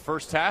end of the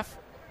first half.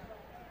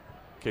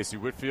 Casey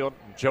Whitfield,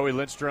 Joey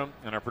Lindstrom,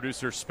 and our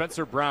producer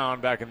Spencer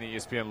Brown back in the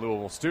ESPN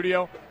Louisville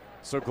studio.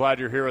 So glad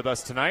you're here with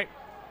us tonight.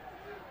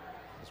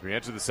 As we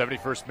enter the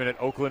 71st minute,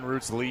 Oakland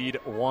Roots lead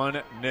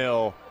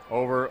 1-0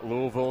 over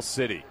Louisville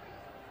City.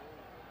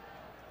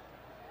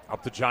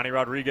 Up to Johnny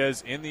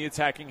Rodriguez in the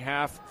attacking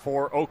half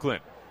for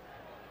Oakland.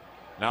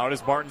 Now it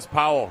is Martins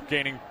Powell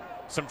gaining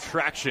some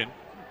traction.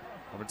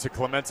 Over to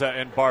Clementa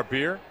and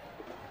Barbier.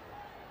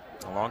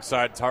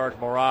 Alongside Tarek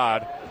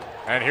Morad.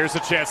 And here's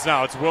a chance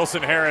now. It's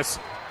Wilson Harris.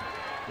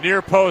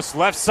 Near post,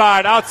 left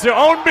side, out to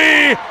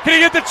Ownby. Can he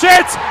get the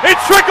chance? It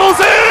trickles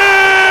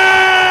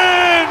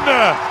in!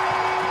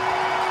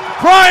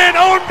 Brian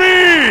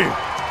Ownby!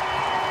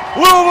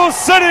 Louisville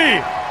City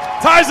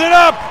ties it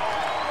up.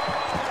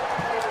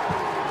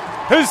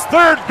 His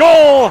third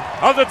goal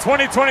of the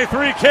 2023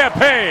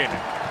 campaign.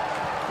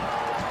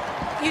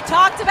 You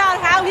talked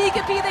about how he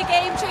could be the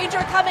game changer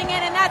coming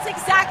in, and that's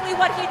exactly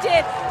what he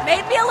did.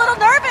 Made me a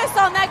little nervous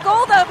on that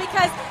goal, though,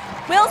 because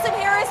Wilson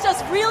Harris does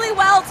really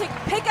well to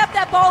pick up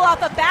that ball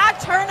off a bad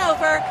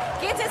turnover,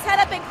 gets his head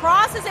up and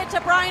crosses it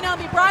to Brian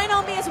Ownby. Brian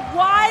Ownby is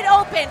wide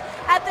open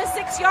at the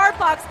 6-yard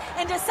box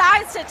and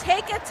decides to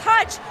take a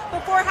touch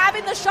before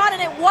having the shot,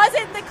 and it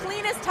wasn't the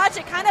cleanest touch.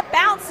 It kind of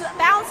bounces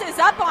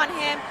up on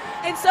him.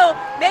 And so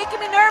making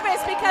me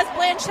nervous because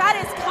Blanchett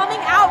is coming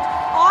out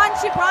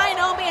onto Brian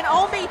Ownby, and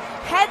Ownby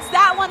heads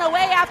that one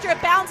away after it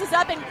bounces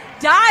up and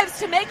dives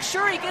to make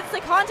sure he gets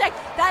the contact.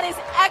 That is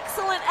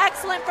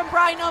excellent from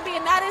Brian Ownby,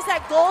 and that is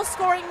that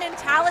goal-scoring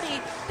mentality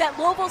that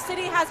Louisville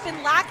City has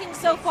been lacking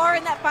so far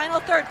in that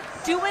final third,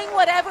 doing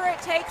whatever it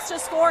takes to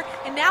score,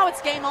 and now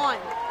it's game on.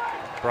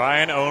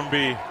 Brian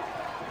Ownby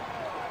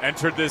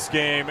entered this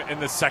game in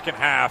the second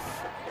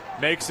half,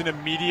 makes an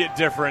immediate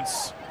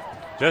difference,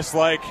 just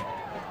like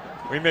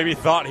we maybe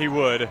thought he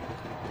would.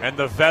 And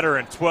the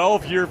veteran,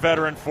 12-year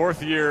veteran,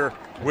 fourth year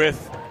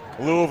with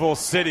Louisville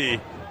City.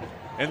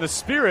 In the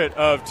spirit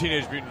of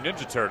Teenage Mutant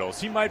Ninja Turtles,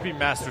 he might be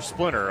Master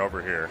Splinter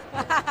over here.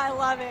 I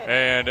love it.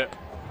 And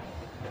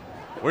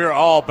we're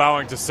all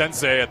bowing to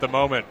Sensei at the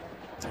moment.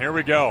 Here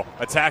we go.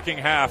 Attacking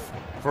half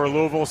for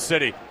Louisville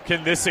City.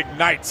 Can this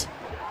ignite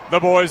the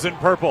boys in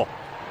purple?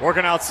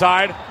 Working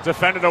outside,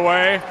 defended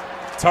away.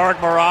 Tarek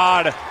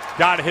Murad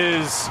got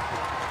his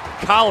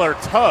collar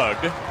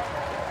tugged.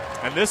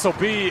 And this will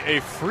be a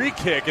free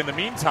kick in the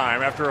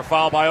meantime after a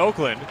foul by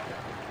Oakland.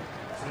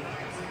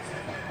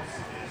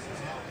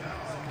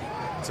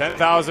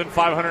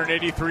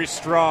 10,583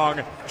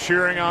 strong,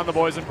 cheering on the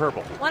boys in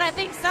purple. Well, I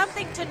think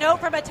something to note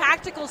from a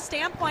tactical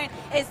standpoint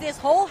is this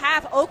whole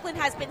half, Oakland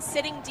has been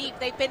sitting deep.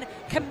 They've been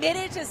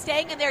committed to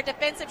staying in their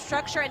defensive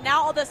structure, and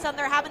now all of a sudden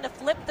they're having to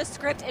flip the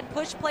script and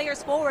push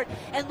players forward.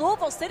 And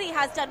Louisville City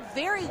has done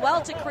very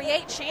well to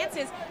create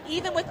chances,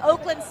 even with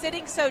Oakland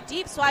sitting so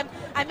deep. So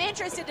I'm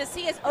interested to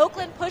see as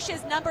Oakland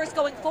pushes numbers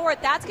going forward,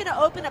 that's going to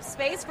open up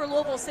space for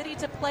Louisville City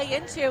to play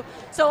into.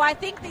 So I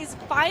think these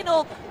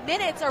final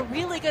minutes are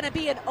really going to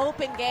be an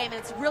open game, and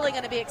it's really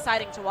going to be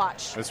exciting to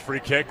watch. This free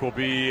kick will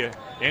be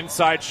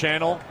inside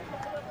channel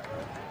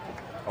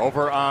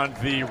over on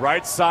the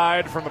right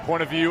side from the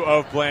point of view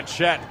of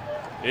Blanchett.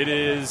 It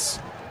is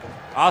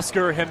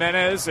Oscar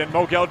Jimenez and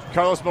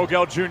Carlos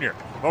Mogel Jr.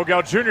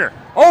 Mogel Jr.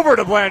 over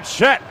to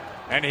Blanchett,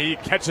 and he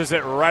catches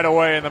it right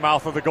away in the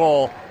mouth of the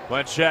goal.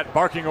 Blanchett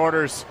barking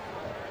orders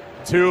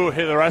to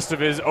the rest of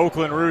his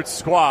Oakland Roots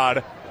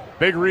squad.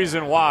 Big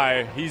reason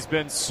why he's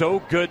been so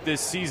good this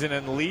season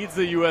and leads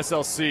the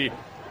USLC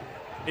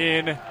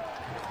in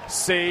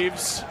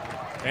saves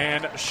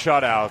and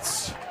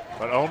shutouts.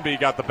 But Ownby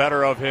got the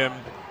better of him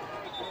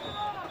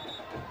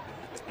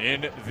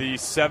in the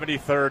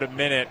 73rd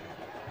minute.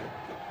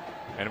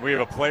 And we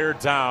have a player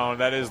down.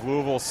 That is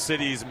Louisville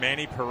City's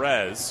Manny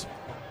Perez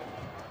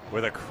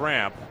with a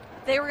cramp.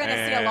 They were going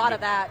to see a lot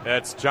of that.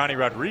 That's Johnny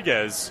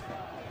Rodriguez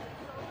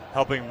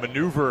helping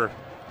maneuver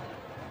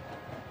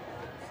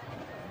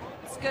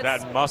good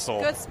that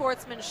muscle. Good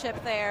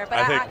sportsmanship there. But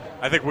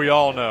I think we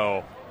all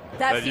know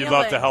that you'd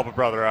love to help a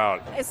brother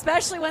out.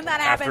 Especially when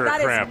that happens. After a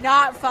That cramp. is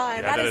not fun.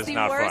 Yeah, that that is the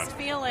not worst fun.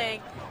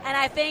 feeling. And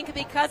I think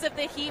because of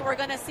the heat, we're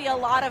going to see a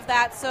lot of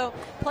that. So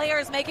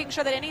players making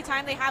sure that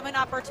anytime they have an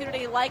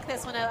opportunity like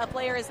this, when a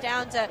player is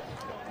down, to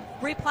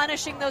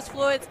replenishing those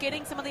fluids,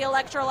 getting some of the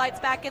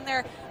electrolytes back in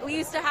there. We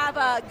used to have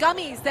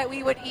gummies that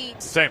we would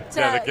eat. Same.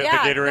 The The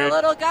Gatorade.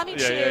 little gummy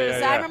chews.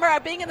 Yeah. I remember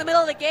being in the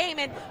middle of the game,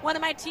 and one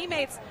of my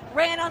teammates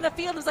ran on the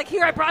field and was like,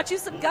 "Here, I brought you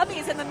some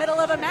gummies in the middle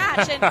of a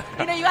match." And,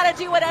 you got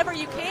to do whatever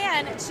you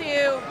can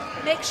to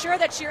make sure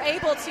that you're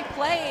able to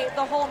play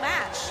the whole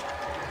match.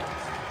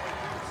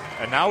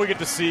 And now we get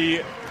to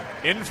see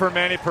in for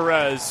Manny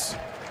Perez.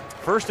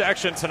 First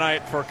action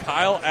tonight for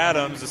Kyle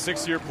Adams, a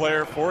 6-year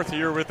player, 4th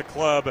year with the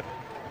club,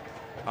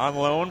 on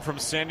loan from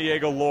San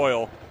Diego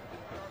Loyal.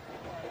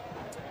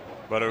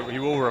 But he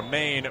will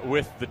remain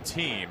with the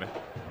team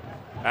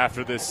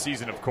after this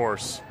season, of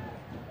course,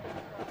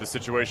 with the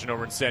situation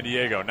over in San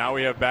Diego. Now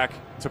we have back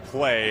to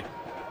play.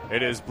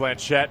 It is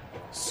Blanchette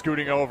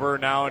scooting over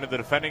now into the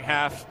defending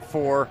half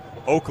for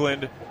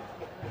Oakland.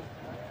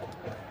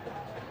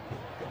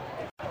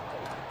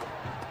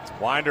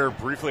 Winder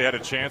briefly had a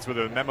chance with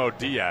a Memo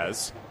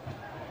Diaz.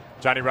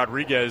 Johnny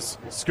Rodriguez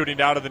scooting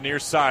down to the near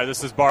side.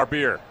 This is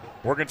Barbier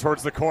working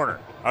towards the corner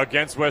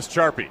against Wes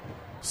Charpy.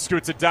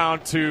 Scoots it down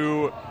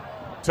to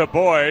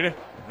Boyd.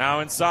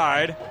 Now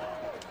inside.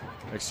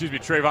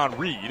 Trayvon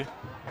Reed.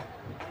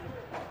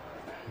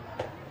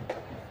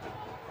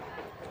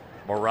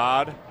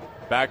 Morad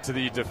back to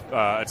the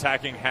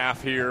attacking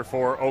half here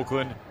for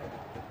Oakland.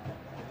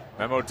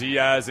 Memo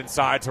Diaz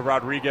inside to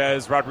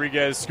Rodriguez.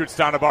 Rodriguez scoots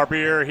down to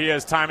Barbier. He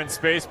has time and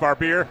space.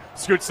 Barbier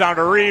scoots down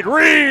to Reed.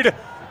 Reed!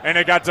 And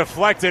it got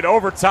deflected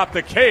over top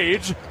the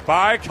cage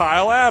by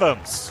Kyle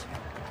Adams.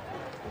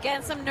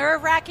 Again, some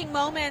nerve-wracking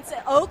moments.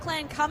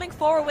 Oakland coming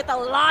forward with a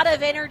lot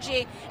of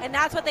energy, and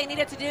that's what they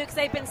needed to do because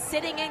they've been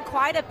sitting in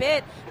quite a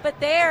bit. But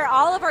there,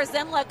 Oliver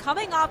Zimla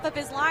coming off of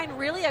his line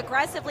really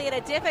aggressively at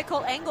a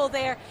difficult angle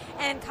there,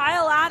 and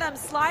Kyle Adams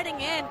sliding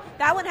in.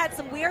 That one had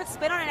some weird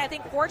spin on it. I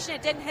think fortunate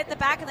it didn't hit the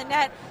back of the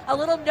net. A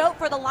little note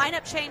for the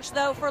lineup change,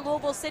 though, for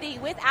Louisville City.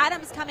 With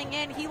Adams coming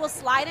in, he will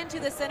slide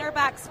into the center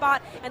back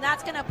spot, and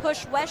that's going to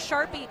push Wes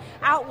Charpy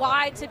out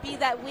wide to be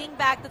that wing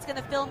back that's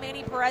going to fill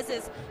Manny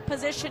Perez's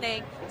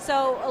positioning.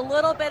 So a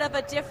little bit of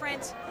a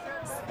different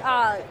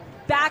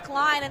back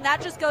line, and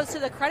that just goes to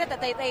the credit that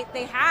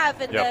they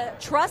have and the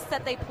trust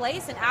that they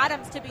place in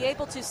Adams to be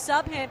able to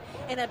sub him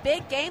in a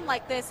big game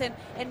like this and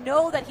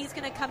know that he's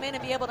going to come in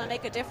and be able to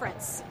make a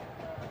difference.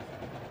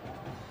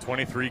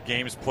 23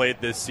 games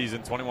played this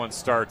season, 21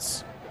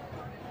 starts.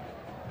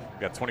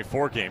 We've got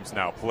 24 games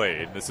now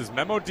played. This is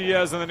Memo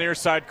Diaz in the near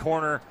side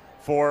corner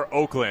for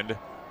Oakland.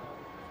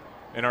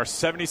 In our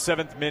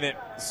 77th minute,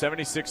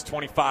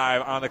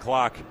 76:25 on the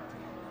clock.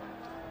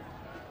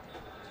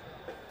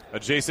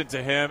 Adjacent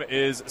to him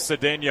is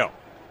Cedeno.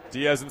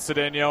 Diaz and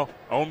Cedeno.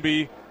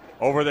 Ombi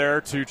over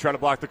there to try to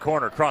block the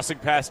corner. Crossing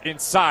pass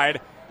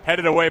inside,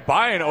 headed away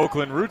by an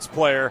Oakland Roots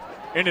player,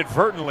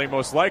 inadvertently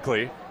most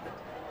likely.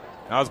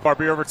 Now it's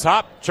Barbier over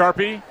top.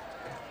 Charpy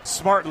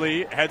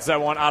smartly heads that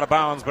one out of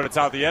bounds, but it's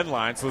out the end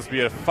line, so this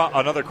will be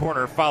another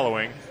corner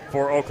following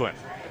for Oakland.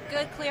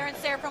 Good clearance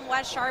there from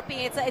Wes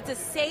Charpy. It's a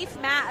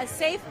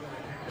safe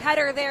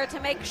header there to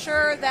make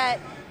sure that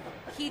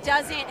he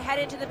doesn't head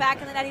into the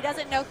back of the net. He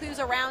doesn't know who's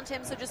around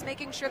him, so just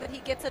making sure that he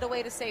gets it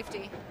away to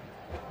safety.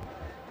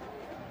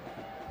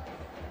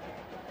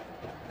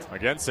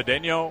 Again,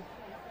 Cedeno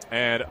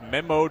and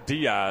Memo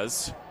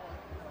Diaz.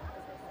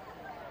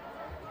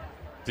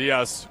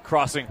 Diaz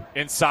crossing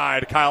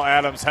inside. Kyle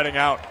Adams heading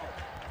out.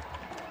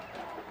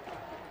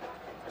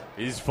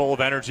 He's full of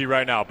energy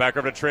right now. Back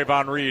over to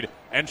Trayvon Reed.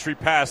 Entry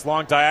pass,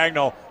 long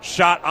diagonal,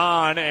 shot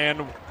on,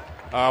 and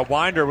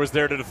Winder was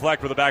there to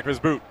deflect with the back of his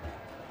boot.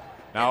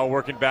 Now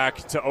working back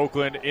to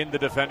Oakland in the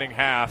defending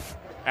half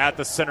at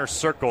the center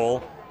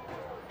circle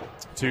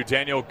to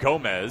Daniel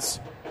Gomez.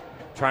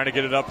 Trying to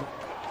get it up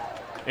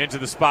into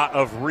the spot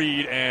of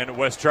Reed, and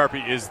Wes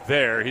Charpy is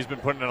there. He's been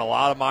putting in a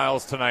lot of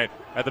miles tonight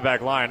at the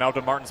back line. Now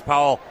to Martins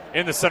Powell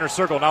in the center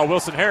circle. Now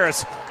Wilson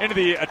Harris into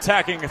the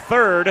attacking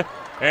third.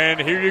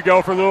 And here you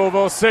go for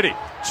Louisville City.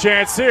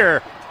 Chance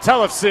here.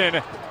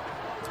 Tellefson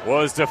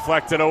was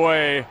deflected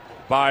away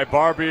by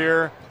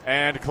Barbier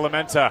and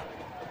Clementa.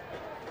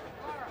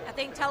 I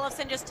think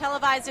Tellefson just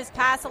televised his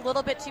pass a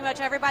little bit too much.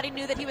 Everybody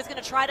knew that he was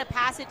going to try to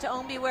pass it to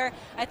Ombi, where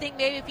I think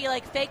maybe if he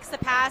fakes the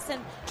pass and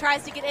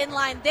tries to get in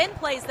line, then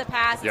plays the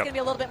pass, it's going to be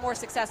a little bit more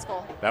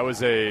successful. That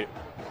was a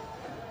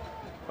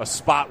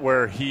spot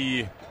where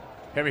he's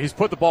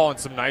put the ball in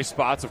some nice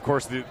spots, of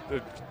course,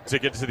 to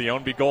get to the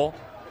Ombi goal.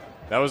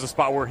 That was a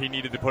spot where he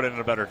needed to put in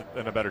a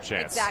better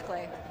chance.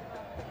 Exactly.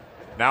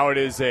 Now it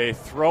is a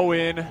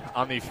throw-in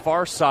on the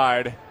far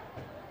side,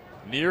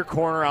 near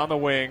corner on the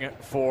wing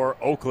for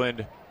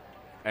Oakland,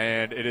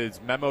 and it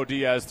is Memo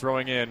Diaz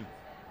throwing in.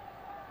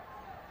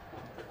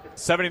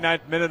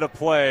 79th minute of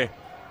play.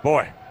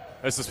 Boy,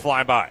 this is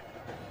flying by.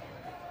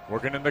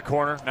 Working in the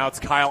corner. Now it's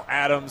Kyle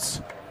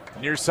Adams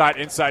Near side,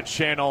 inside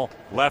channel,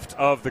 left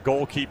of the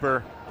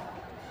goalkeeper,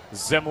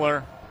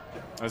 Zimla,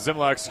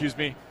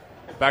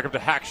 back up to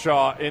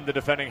Hackshaw in the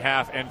defending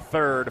half, and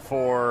third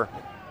for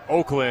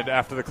Oakland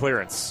after the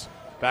clearance.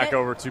 Back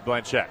over to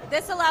Blanchette.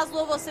 This allows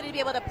Louisville City to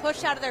be able to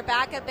push out of their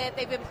back a bit.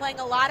 They've been playing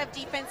a lot of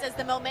defense as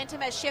the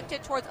momentum has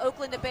shifted towards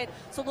Oakland a bit.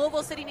 So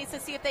Louisville City needs to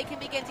see if they can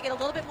begin to get a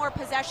little bit more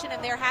possession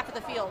in their half of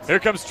the field. Here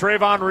comes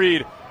Trayvon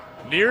Reed.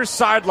 Near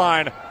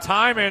sideline.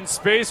 Time and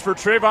space for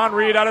Trayvon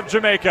Reed out of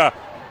Jamaica.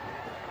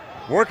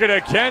 Working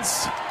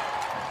against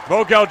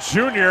Mogel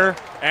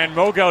Jr. And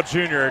Mogel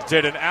Jr.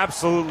 did an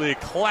absolutely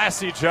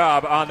classy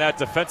job on that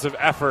defensive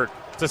effort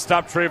to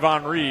stop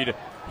Trayvon Reed.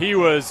 He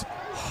was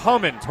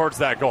humming towards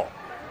that goal.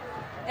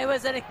 It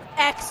was an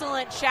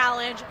excellent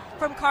challenge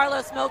from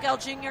Carlos Mogel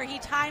Jr. He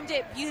timed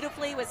it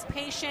beautifully, was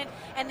patient,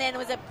 and then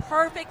was a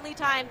perfectly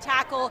timed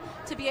tackle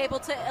to be able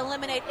to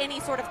eliminate any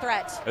sort of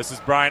threat. This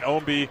is Brian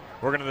Ownby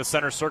working in the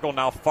center circle.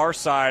 Now far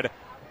side.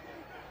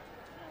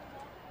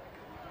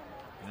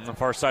 On the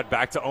far side,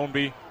 back to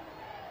Ownby.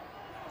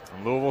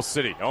 From Louisville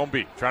City.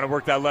 Ownby trying to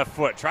work that left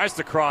foot. Tries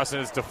to cross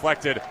and is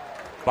deflected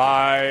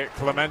by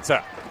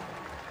Clementa.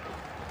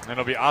 And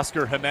it'll be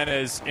Oscar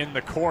Jimenez in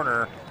the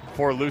corner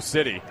for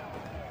LouCity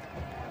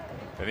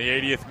in the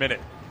 80th minute.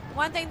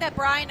 One thing that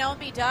Brian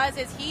Ownby does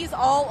is he's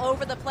all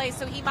over the place,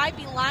 so he might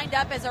be lined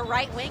up as a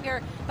right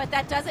winger, but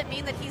that doesn't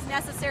mean that he's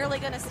necessarily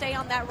going to stay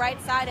on that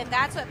right side, and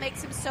that's what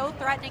makes him so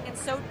threatening and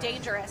so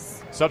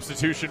dangerous.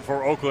 Substitution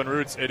for Oakland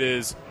Roots. It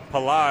is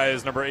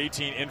Pelez, number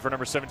 18, in for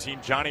number 17,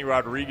 Johnny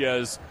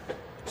Rodriguez.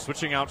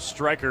 Switching out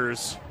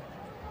strikers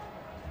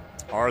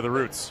are the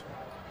Roots.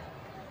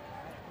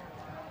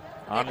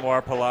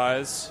 Anwar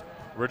Pelez,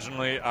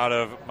 originally out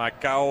of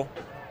Macau,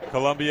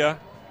 Colombia.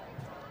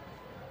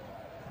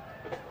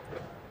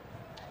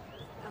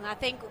 And I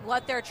think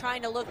what they're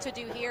trying to look to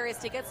do here is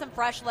to get some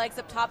fresh legs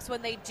up top so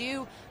when they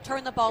do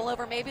turn the ball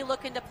over, maybe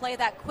looking to play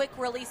that quick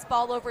release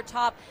ball over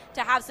top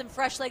to have some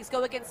fresh legs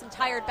go against some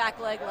tired back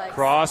legs.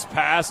 Cross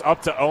pass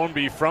up to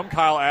Ownby from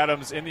Kyle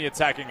Adams in the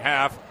attacking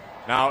half.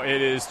 Now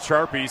it is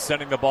Charpy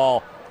sending the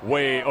ball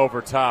way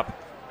over top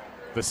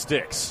the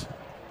sticks.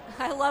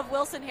 I love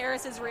Wilson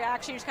Harris's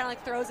reaction. He just kind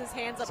of throws his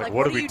hands up like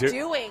what are you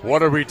doing?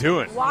 What are we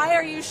doing? Why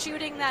are you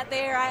shooting that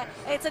there?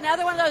 It's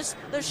another one of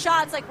those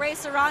shots like Ray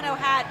Serrano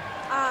had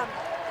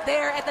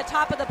there at the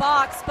top of the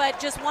box, but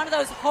just one of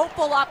those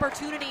hopeful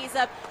opportunities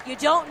of you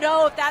don't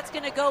know if that's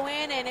going to go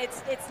in, and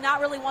it's not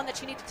really one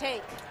that you need to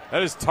take.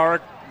 That is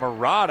Tarek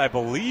Murad, I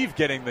believe,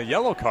 getting the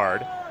yellow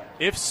card.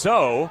 If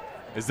so,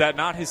 is that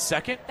not his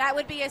second? That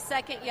would be a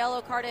second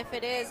yellow card if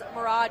it is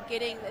Murad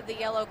getting the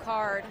yellow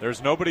card.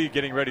 There's nobody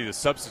getting ready to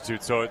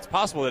substitute, so it's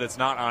possible that it's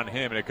not on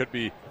him, and it could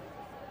be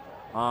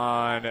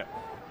on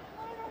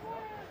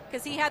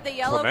because he had the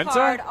yellow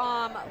Clementa?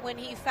 card when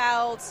he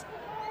fouled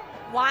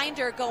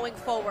Winder going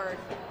forward.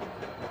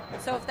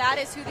 So if that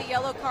is who the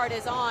yellow card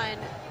is on.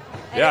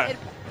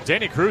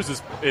 Danny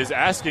Cruz is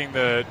asking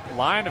the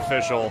line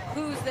official.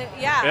 Who's the,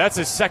 yeah. That's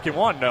his second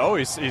one. No,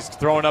 he's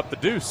throwing up the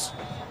deuce.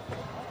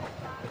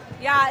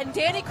 Yeah, and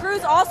Danny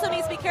Cruz also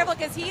needs to be careful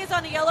because he is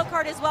on a yellow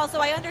card as well,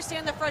 so I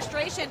understand the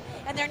frustration,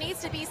 and there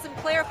needs to be some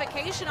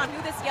clarification on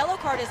who this yellow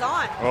card is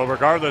on. Well,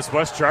 regardless,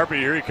 Wes Charpy,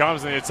 here he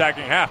comes in the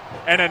attacking half.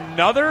 And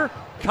another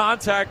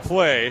contact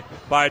play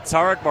by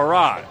Tarek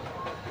Murad.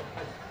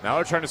 Now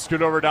they're trying to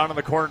scoot over down in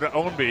the corner to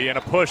Ownby, and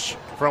a push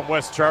from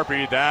Wes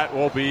Charpy. That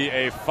will be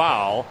a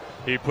foul.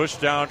 He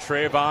pushed down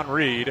Trayvon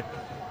Reed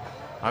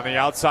on the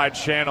outside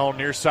channel,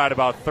 near side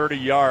about 30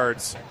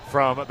 yards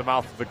from the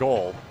mouth of the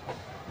goal.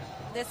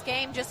 This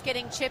game just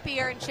getting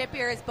chippier and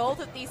chippier as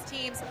both of these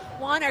teams,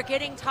 one, are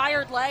getting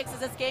tired legs as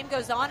this game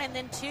goes on, and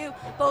then two,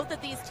 both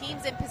of these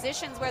teams in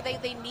positions where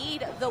they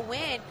need the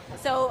win.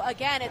 So,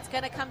 again, it's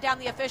going to come down.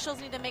 The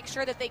officials need to make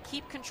sure that they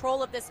keep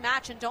control of this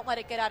match and don't let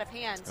it get out of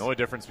hand. The only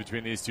difference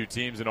between these two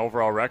teams in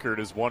overall record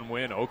is one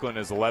win. Oakland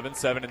is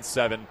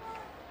 11-7-7,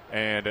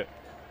 and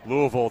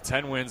Louisville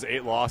 10 wins,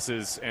 8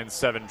 losses, and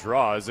 7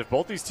 draws. If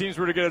both these teams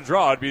were to get a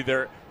draw, it'd be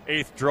their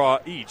 8th draw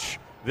each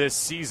this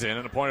season,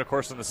 and a point, of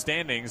course, in the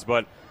standings,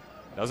 but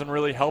doesn't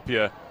really help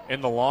you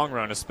in the long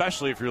run,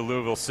 especially if you're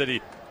Louisville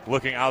City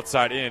looking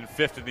outside in,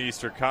 5th in the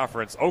Eastern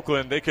Conference.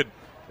 Oakland, they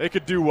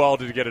could do well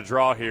to get a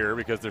draw here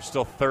because they're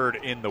still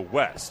 3rd in the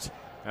West.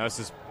 Now this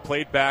is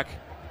played back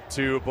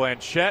to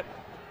Blanchette,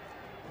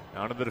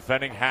 down to the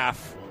defending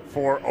half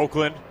for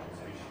Oakland,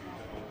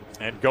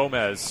 and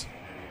Gomez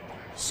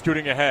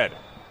scooting ahead.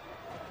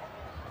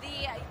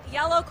 The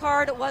yellow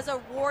card was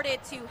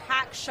awarded to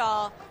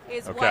Hackshaw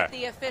is what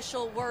the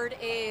official word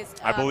is.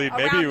 I believe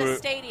around the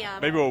stadium.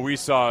 Maybe what we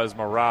saw is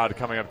Murad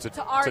coming up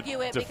to argue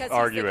it because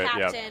he's the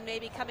captain,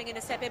 maybe coming in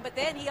to step in. But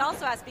then he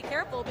also has to be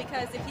careful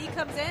because if he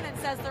comes in and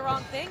says the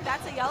wrong thing,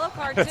 that's a yellow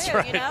card that's too.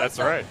 Right. You know, that's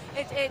so right.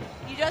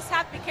 You just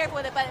have to be careful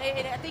with it. But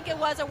I think it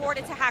was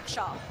awarded to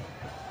Hackshaw.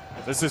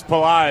 This is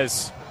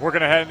Pelez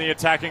working ahead in the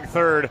attacking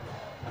third.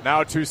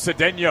 Now to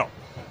Cedeno.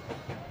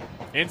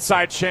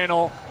 Inside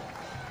channel.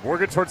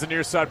 Working towards the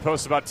near side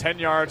post about 10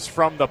 yards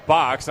from the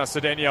box. Now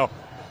Cedeno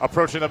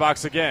approaching the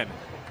box again.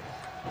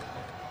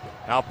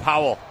 Now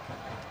Powell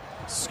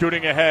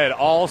scooting ahead,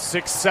 all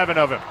 6-7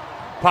 of him.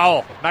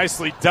 Powell,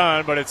 nicely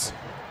done, but it's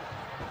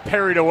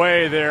parried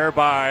away there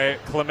by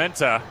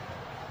Clementa.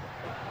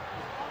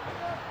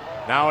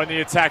 Now in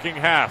the attacking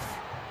half.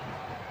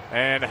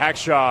 And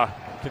Hackshaw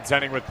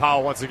contending with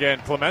Powell once again.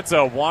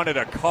 Clementa wanted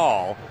a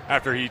call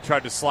after he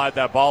tried to slide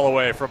that ball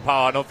away from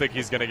Powell. I don't think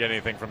he's going to get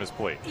anything from his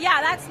plea.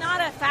 Yeah, that's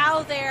not a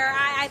foul there.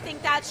 I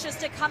think that's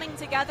just a coming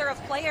together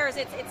of players.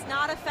 It's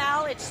not a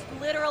foul. It's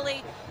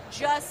literally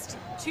just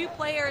two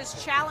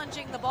players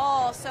challenging the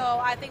ball. So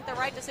I think the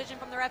right decision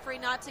from the referee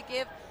not to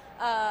give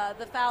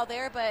the foul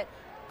there. But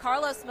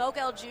Carlos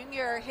Mogel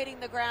Jr. hitting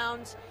the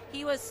ground.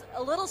 He was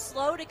a little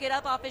slow to get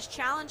up off his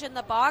challenge in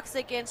the box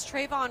against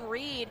Trayvon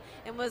Reed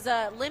and was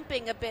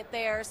limping a bit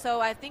there. So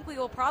I think we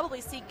will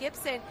probably see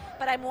Gibson.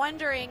 But I'm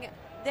wondering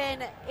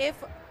then if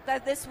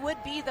that this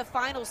would be the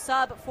final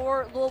sub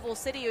for Louisville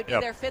City. It would be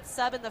their fifth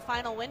sub in the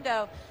final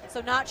window. So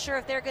not sure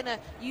if they're going to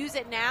use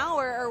it now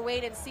or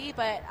wait and see.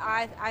 But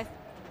I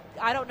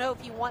don't know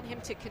if you want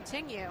him to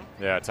continue.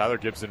 Yeah, Tyler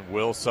Gibson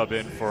will sub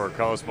in for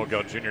Carlos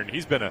Mogel Jr., and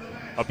he's been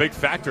a big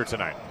factor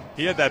tonight.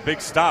 He had that big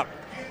stop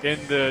in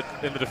the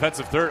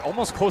defensive third,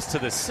 almost close to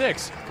the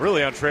 6,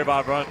 really, on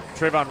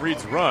Trayvon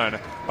Reed's run.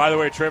 By the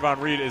way, Trayvon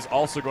Reed is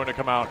also going to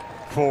come out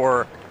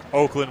for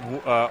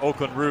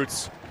Oakland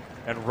Roots,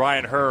 and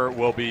Ryan Herr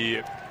will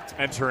be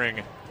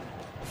entering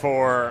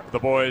for the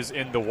boys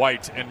in the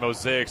white and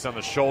mosaics on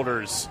the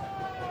shoulders.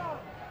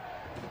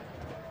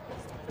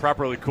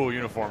 Properly cool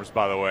uniforms,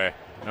 by the way.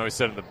 I know he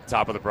said at the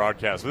top of the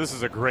broadcast, but this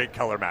is a great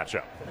color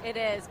matchup. It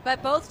is.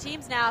 But both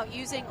teams now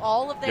using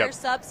all of their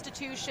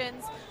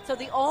substitutions. So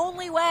the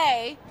only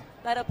way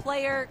that a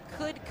player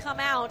could come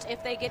out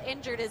if they get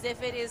injured is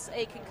if it is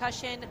a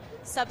concussion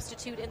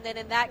substitute, and then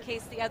in that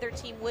case the other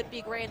team would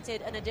be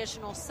granted an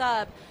additional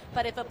sub.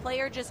 But if a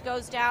player just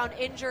goes down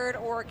injured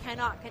or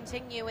cannot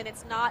continue and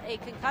it's not a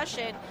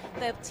concussion,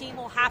 the team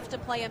will have to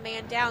play a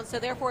man down. So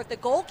therefore, if the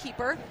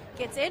goalkeeper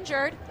gets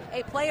injured,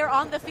 a player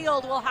on the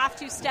field will have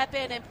to step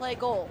in and play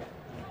goalie.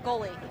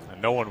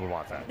 And no one would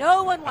want that.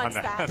 No one wants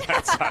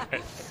that.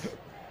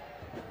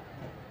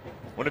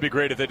 Wouldn't it be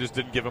great if they just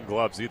didn't give him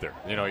gloves either?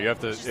 You know, you have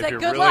to, if you're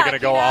really going to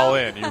go all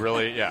in, you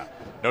really,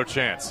 no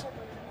chance.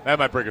 That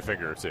might break a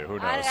finger or two. Who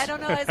knows? I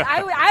don't know.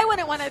 I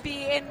wouldn't want to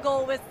be in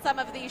goal with some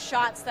of these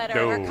shots that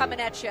are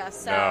coming at you.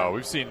 So. No,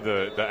 we've seen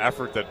the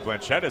effort that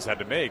Blanchett has had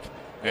to make,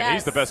 and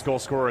he's the best goal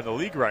scorer in the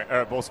league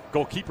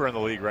goalkeeper in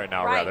the league right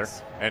now, rather.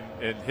 And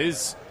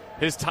his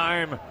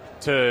time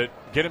to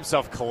get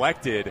himself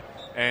collected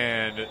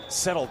and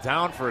settle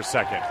down for a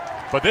second.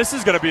 But this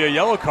is going to be a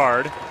yellow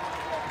card.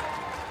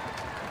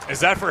 Is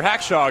that for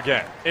Hackshaw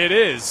again? It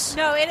is.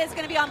 No, it is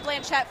going to be on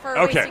Blanchett for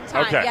wasting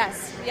time. Okay.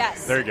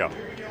 Yes. There you go.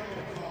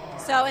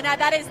 So, and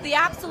that is the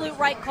absolute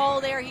right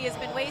call there. He has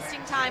been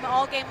wasting time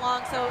all game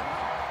long. So,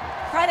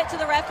 credit to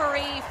the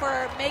referee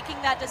for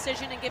making that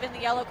decision and giving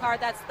the yellow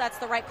card. That's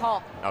the right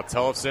call. Now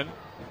Tellefson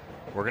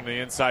working the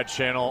inside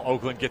channel.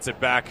 Oakland gets it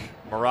back.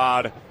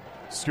 Murad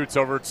scoots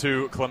over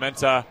to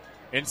Clementa.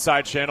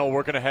 Inside channel,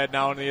 working ahead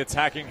now in the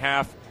attacking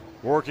half.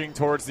 Working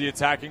towards the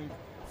attacking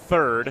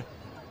third.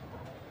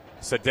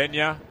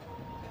 Cedeno,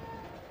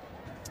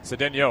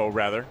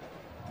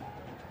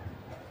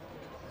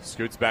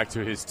 scoots back to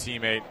his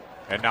teammate,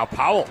 and now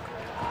Powell.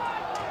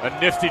 A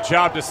nifty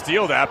job to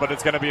steal that, but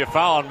it's going to be a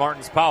foul on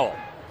Martins Powell.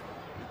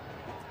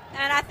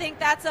 And I think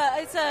it's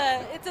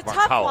a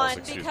tough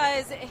one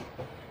because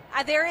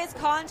there is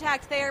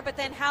contact there, but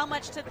then how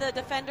much did the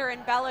defender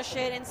embellish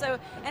it?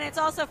 And it's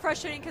also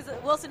frustrating because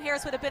Wilson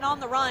Harris would have been on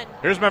the run.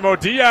 Here's Memo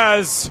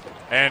Diaz,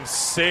 and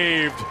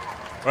saved.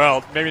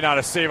 Well, maybe not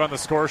a save on the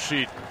score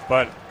sheet,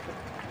 but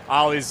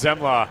Ali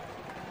Zemla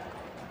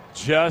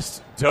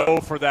just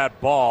dove for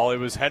that ball. It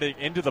was heading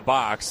into the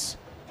box,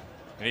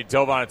 and he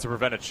dove on it to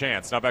prevent a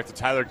chance. Now back to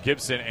Tyler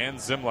Gibson and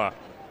Zemla.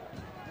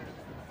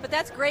 But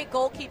that's great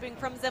goalkeeping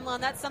from Zemla,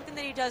 and that's something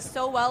that he does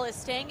so well is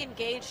staying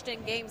engaged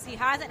in games. He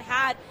hasn't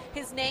had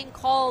his name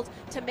called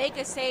to make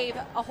a save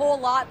a whole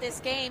lot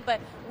this game, but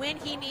when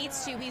he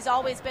needs to, he's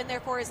always been there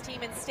for his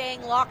team and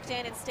staying locked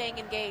in and staying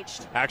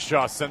engaged.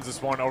 Hackshaw sends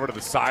this one over to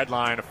the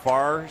sideline,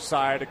 far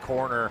side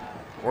corner.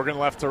 Working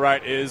left to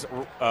right is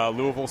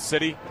Louisville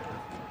City,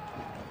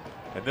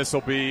 and this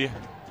will be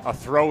a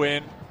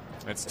throw-in.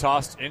 It's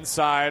tossed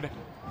inside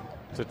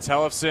to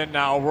Tellefson.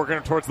 Now working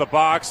towards the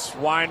box.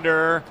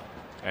 Winder.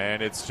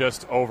 And it's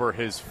just over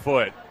his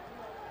foot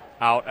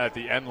out at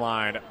the end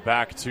line.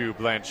 Back to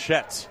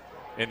Blanchett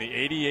in the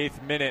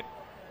 88th minute.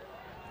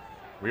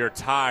 We are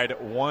tied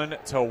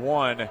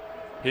 1-1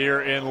 here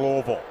in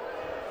Louisville.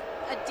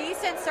 A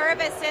decent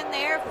service in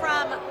there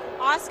from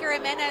Oscar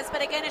Jimenez,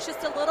 but again, it's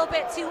just a little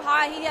bit too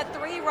high. He had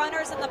 3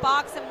 runners in the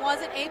box and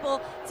wasn't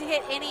able to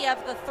hit any of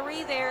the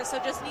 3 there, so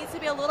just needs to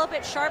be a little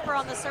bit sharper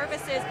on the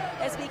services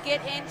as we get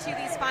into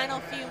these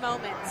final few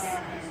moments.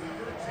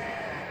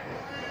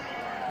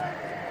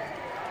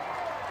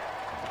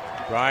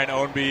 Brian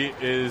Ownby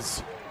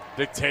is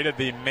dictated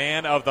the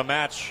man of the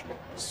match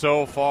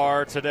so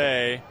far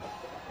today.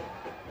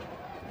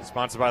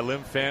 Sponsored by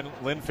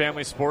Lynn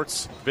Family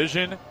Sports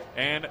Vision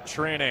and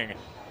Training.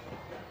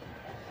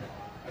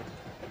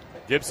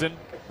 Gibson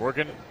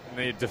working in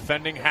the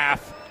defending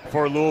half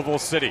for Louisville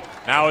City.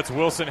 Now it's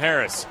Wilson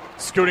Harris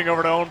scooting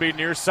over to Ownby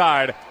near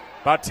side,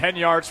 about 10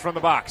 yards from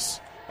the box.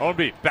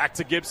 Ownby back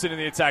to Gibson in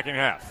the attacking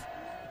half.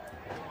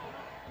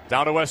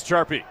 Down to Wes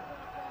Charpie.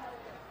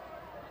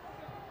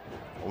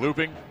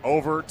 Looping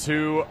over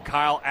to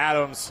Kyle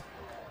Adams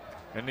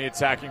in the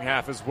attacking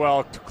half as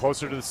well,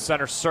 closer to the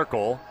center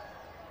circle.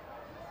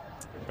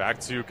 Back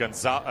to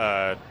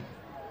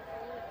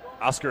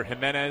Oscar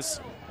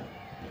Jimenez.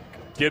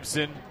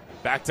 Gibson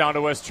back down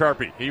to Wes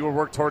Charpie. He will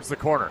work towards the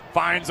corner.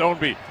 Finds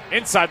Ownby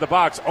inside the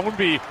box.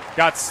 Ownby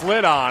got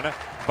slid on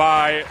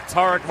by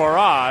Tariq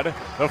Morad,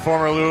 the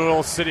former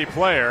Louisville City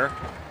player.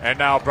 And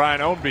now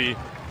Brian Ownby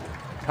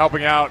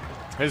helping out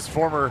his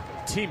former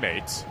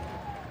teammate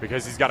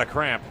because he's got a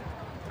cramp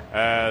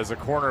as a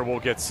corner will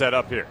get set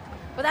up here.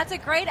 Well, that's a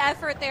great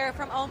effort there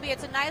from Ownby.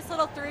 It's a nice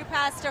little through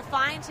pass to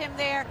find him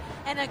there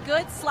and a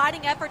good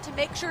sliding effort to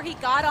make sure he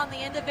got on the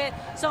end of it.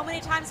 So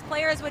many times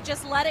players would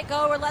just let it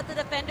go or let the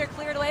defender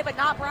clear it away, but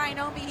not Brian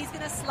Ownby. He's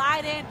going to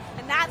slide in,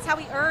 and that's how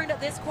he earned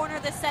this corner,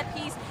 this set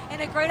piece, and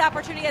a great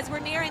opportunity as we're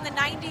nearing the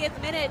 90th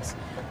minute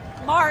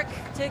mark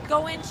to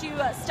go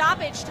into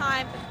stoppage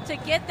time to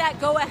get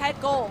that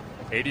go-ahead goal.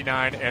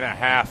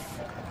 89.5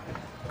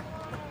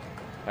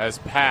 has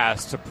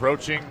passed,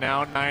 approaching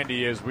now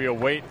 90 as we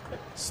await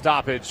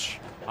stoppage.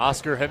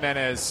 Oscar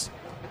Jimenez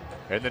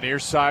in the near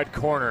side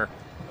corner.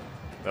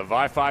 The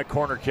Wi-Fi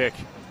corner kick.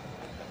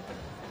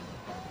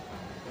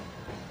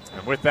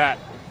 And with that,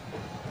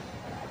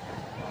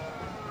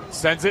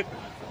 sends it,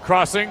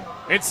 crossing,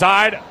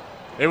 inside.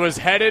 It was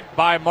headed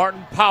by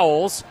Martin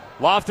Powells.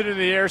 Lofted in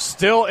the air,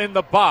 still in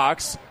the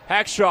box.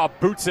 Hackshaw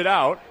boots it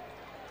out.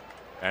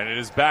 And it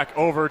is back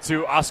over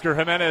to Oscar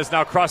Jimenez,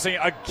 now crossing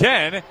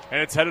again,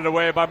 and it's headed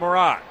away by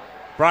Murat.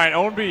 Brian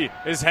Ownby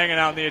is hanging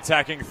out in the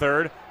attacking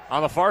third.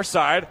 On the far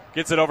side,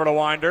 gets it over to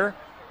Winder.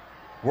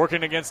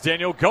 Working against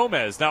Daniel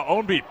Gomez. Now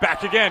Ownby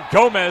back again.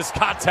 Gomez,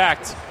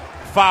 contact,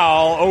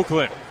 foul,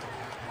 Oakland.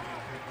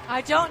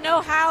 I don't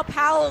know how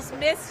Powell's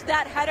missed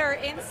that header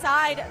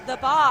inside the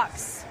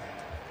box.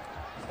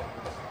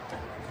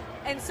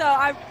 And so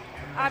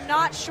I'm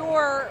not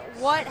sure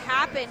what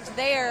happened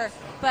there,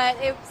 but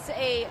it's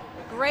a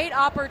great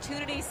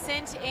opportunity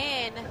sent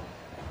in.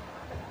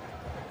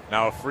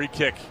 Now a free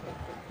kick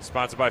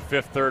sponsored by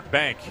Fifth Third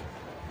Bank.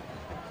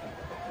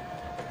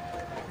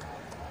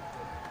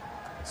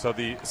 So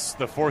the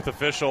fourth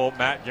official,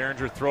 Matt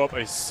Geringer, throw up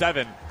a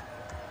 7.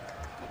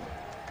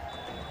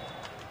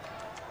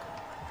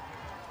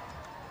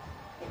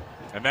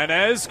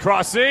 Jimenez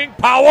crossing.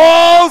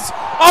 Powells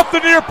off the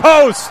near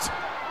post.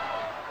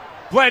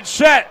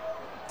 Blanchette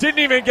didn't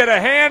even get a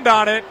hand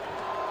on it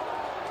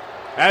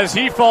as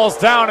he falls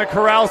down and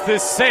corrals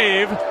this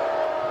save.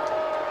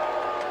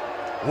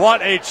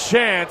 What a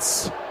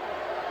chance.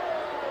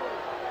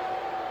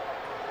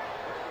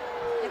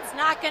 It's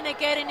not going to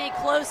get any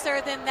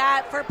closer than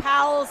that for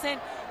Powells, and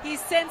he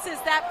senses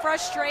that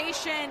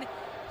frustration.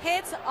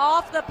 Hits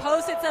off the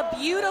post. It's a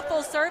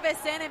beautiful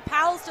service in, and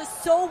Powells does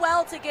so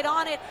well to get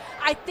on it.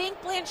 I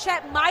think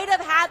Blanchette might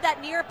have had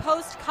that near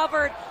post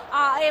covered.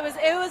 It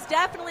was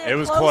definitely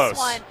a close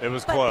one. It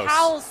was but close.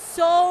 Powells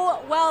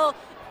so well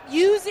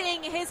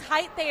using his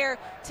height there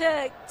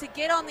to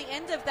get on the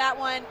end of that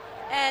one.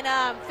 And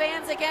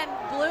fans again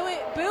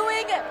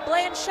booing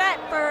Blanchette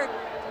for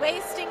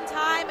wasting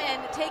time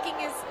and taking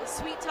his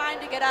sweet time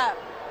to get up.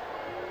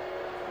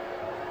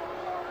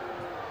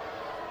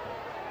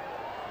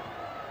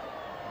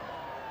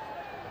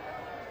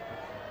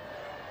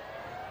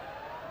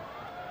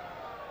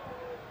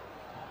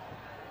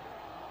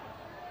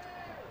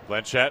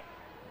 Blanchette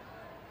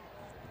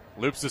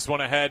loops this one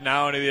ahead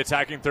now into the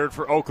attacking third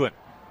for Oakland.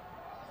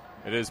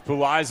 It is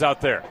Pulais out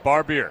there.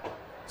 Barbier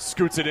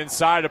scoots it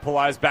inside to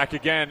Pulais, back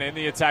again in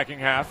the attacking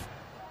half.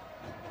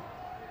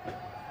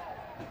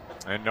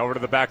 And over to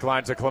the back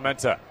line to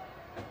Clementa.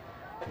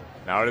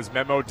 Now it is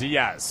Memo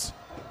Diaz.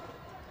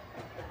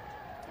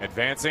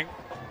 Advancing.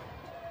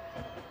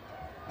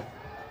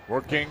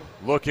 Working,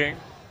 looking.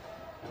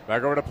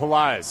 Back over to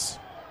Pulais.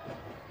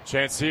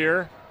 Chance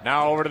here.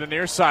 Now over to the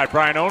near side.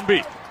 Brian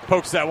Ownby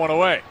pokes that one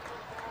away.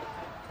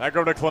 Back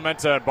over to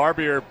Clementa, and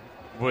Barbier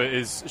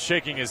is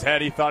shaking his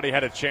head. He thought he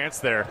had a chance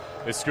there.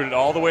 They scooted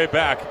all the way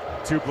back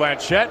to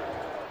Blanchette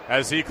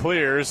as he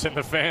clears, and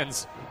the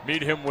fans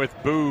meet him with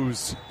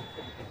boos.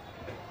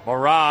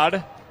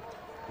 Morad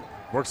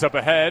works up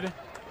ahead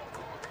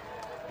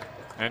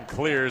and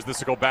clears. This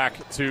will go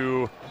back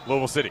to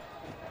Louisville City.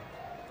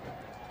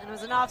 And it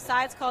was an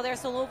offsides call there,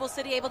 so Louisville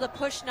City able to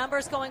push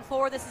numbers going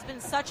forward. This has been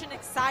such an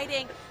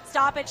exciting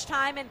stoppage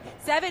time, and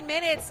 7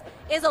 minutes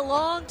is a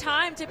long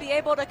time to be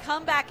able to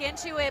come back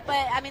into it.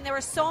 But, I mean, there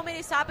were so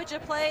many stoppage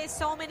of play,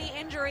 so many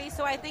injuries,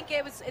 so I think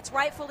it's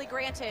rightfully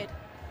granted.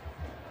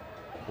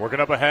 Working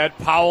up ahead,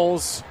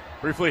 Powells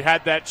briefly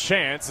had that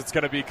chance. It's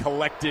going to be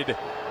collected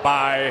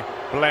by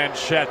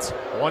Blanchette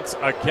once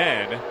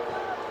again.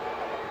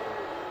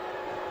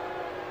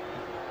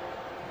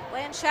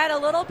 Blanchette a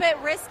little bit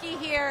risky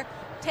here,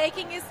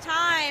 taking his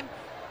time.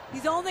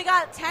 He's only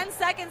got 10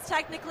 seconds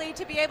technically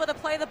to be able to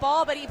play the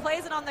ball, but he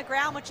plays it on the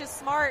ground, which is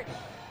smart.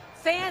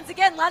 Fans,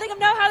 again, letting them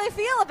know how they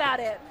feel about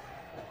it.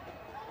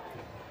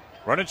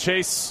 Run and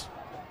chase.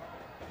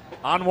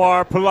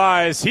 Anwar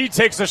Pulais, he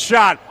takes a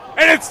shot,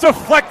 and it's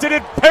deflected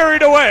and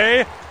parried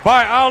away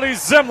by Ali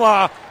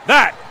Zimla.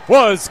 That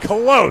was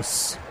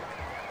close.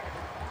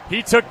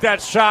 He took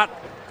that shot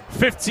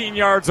 15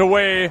 yards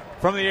away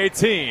from the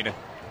 18.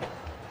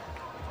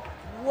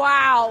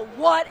 Wow,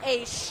 what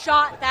a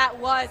shot that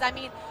was. I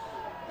mean,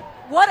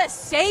 what a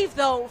save,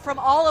 though, from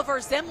Oliver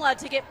Zimla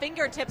to get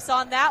fingertips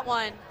on that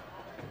one.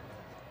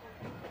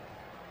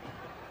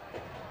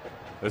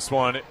 This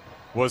one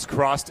was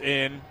crossed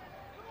in.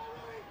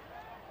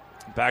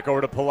 Back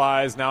over to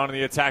Pulais, now in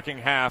the attacking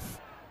half.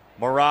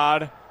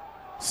 Murad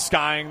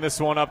skying this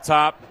one up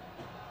top,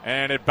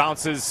 and it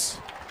bounces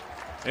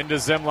into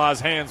Zimla's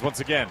hands once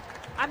again.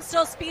 I'm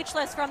still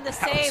speechless from the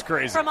save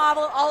crazy. from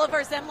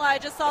Oliver Zimla. I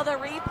just saw the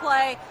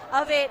replay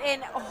of it,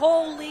 and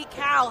holy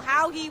cow,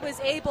 how he was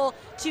able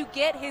to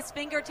get his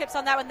fingertips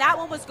on that one. That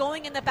one was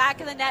going in the back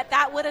of the net.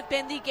 That would have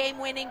been the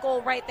game-winning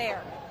goal right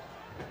there.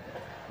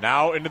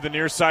 Now into the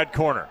near side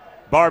corner.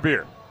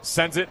 Barbier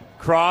sends it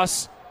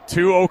cross.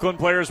 Two Oakland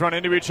players run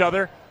into each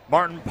other.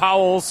 Martin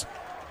Powell's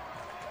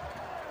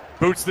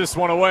boots this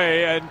one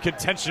away in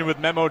contention with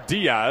Memo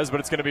Diaz, but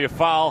it's going to be a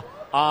foul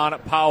on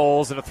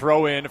Powell's and a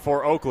throw in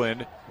for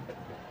Oakland.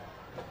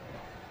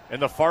 In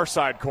the far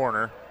side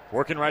corner,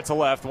 working right to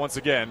left once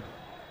again.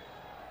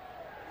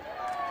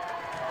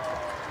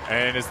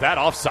 And is that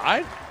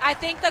offside? I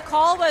think the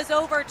call was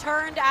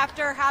overturned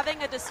after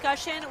having a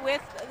discussion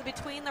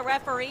between the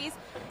referees.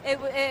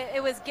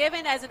 It was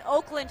given as an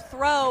Oakland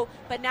throw,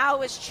 but now it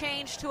was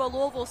changed to a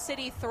Louisville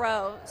City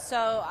throw.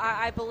 So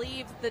I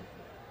believe the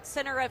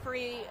center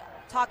referee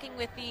talking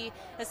with the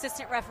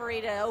assistant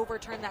referee to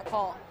overturn that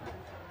call.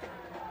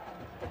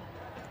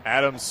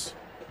 Adams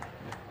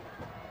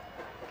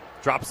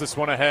drops this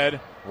one ahead.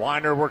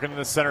 Winder working in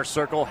the center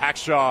circle.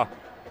 Hackshaw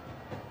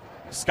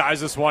skies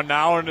this one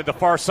now into the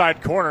far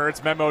side corner.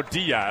 It's Memo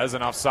Diaz,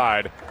 and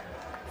offside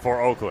for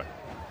Oakland.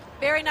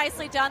 Very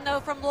nicely done, though,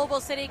 from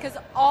Louisville City, because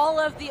all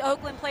of the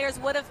Oakland players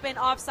would have been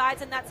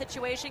offsides in that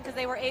situation because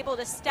they were able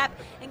to step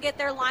and get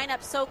their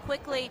lineup so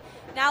quickly.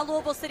 Now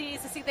Louisville City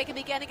needs to see if they can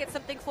begin to get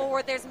something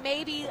forward. There's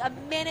maybe a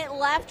minute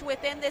left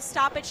within this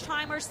stoppage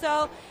time or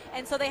so,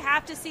 and so they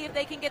have to see if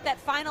they can get that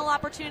final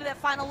opportunity, that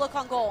final look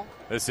on goal.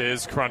 This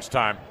is crunch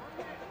time.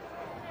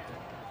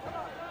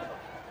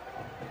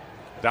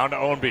 Down to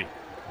Ownby.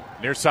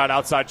 Near side,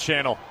 outside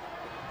channel.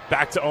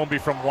 Back to Ownby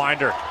from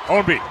Winder.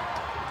 Ownby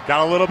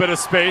got a little bit of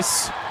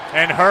space,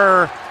 and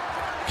her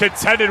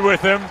contended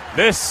with him.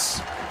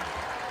 This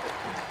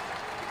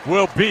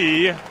will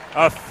be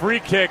a free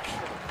kick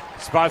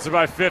sponsored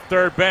by Fifth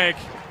Third Bank.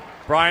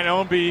 Brian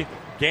Ownby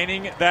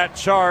gaining that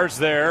charge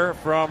there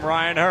from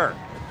Ryan Herr.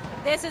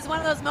 This is one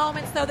of those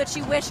moments, though, that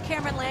you wish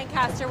Cameron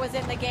Lancaster was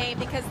in the game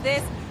because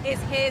this is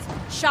his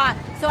shot.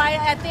 So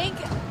I think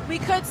we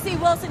could see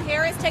Wilson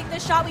Harris take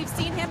this shot. We've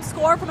seen him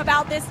score from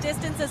about this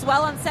distance as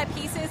well on set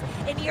pieces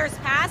in years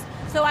past.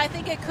 So I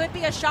think it could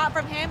be a shot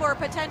from him or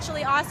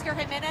potentially Oscar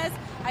Jimenez.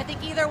 I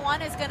think either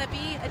one is going to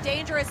be a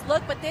dangerous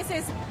look, but this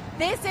is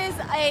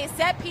a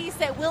set piece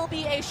that will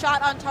be a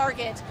shot on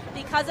target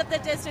because of the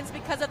distance,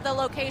 because of the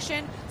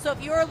location. So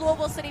if you're a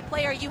Louisville City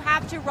player, you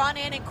have to run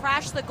in and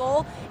crash the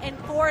goal and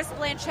force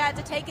Blanchett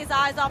to take his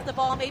eyes off the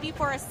ball, maybe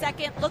for a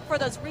second, look for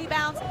those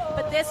rebounds,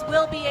 but this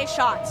will be a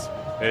shot.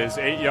 It is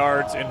 8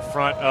 yards in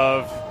front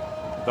of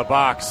the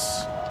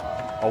box.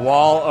 A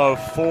wall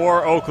of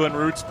 4 Oakland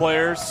Roots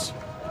players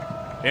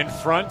in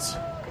front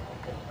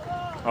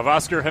of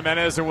Oscar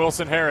Jimenez and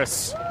Wilson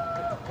Harris.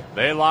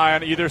 They lie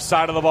on either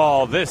side of the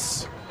ball.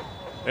 This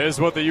is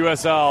what the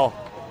USL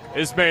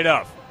is made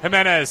of.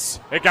 Jimenez,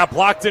 it got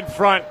blocked in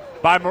front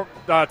by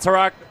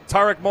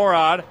Tarek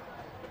Morad,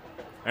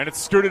 and it's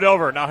scooted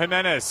over. Now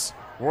Jimenez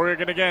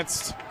working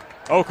against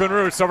Oakland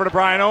Roots, over to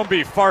Brian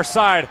Ownby, far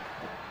side,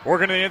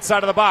 working to the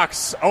inside of the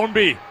box.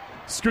 Ownby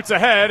scoots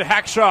ahead.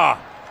 Hackshaw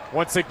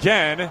once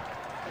again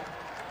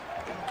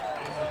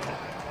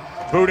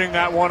booting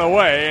that one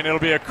away, and it'll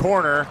be a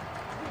corner.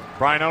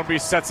 Brian Ownby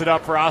sets it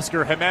up for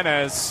Oscar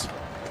Jimenez.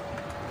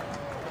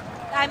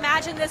 I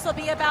imagine this will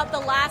be about the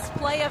last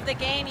play of the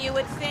game, you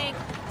would think.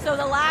 So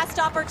the last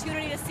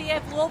opportunity to see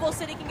if Louisville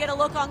City can get a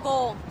look on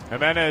goal.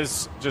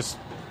 Jimenez just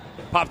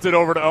popped it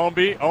over to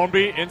Ownby.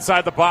 Ownby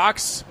inside the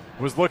box,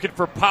 was looking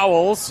for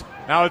Powell's.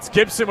 Now it's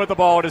Gibson with the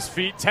ball at his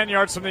feet, 10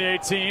 yards from the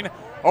 18.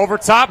 Over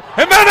top,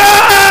 Jimenez!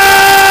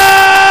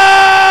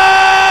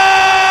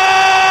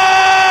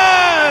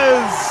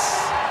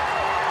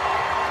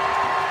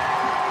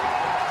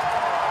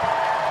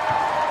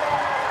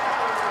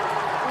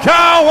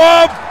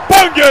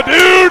 Cowabunga,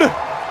 dude!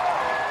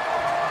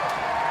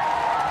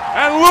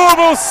 And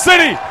Louisville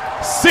City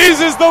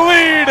seizes the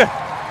lead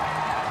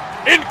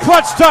in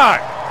clutch time.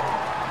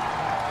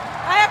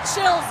 I have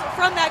chills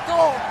from that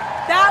goal.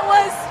 That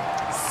was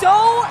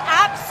so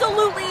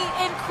absolutely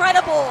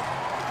incredible.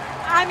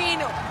 I mean,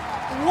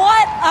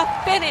 what a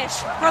finish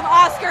from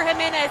Oscar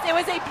Jimenez. It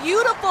was a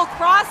beautiful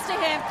cross to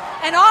him,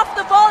 and off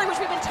the volley, which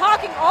we've been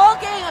talking all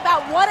game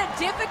about what a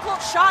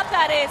difficult shot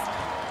that is,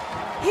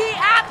 he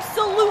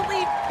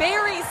absolutely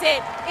buries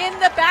it in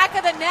the back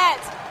of the net.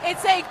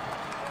 It's a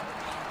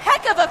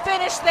heck of a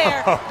finish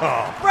there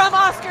from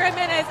Oscar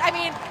Jimenez. I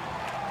mean,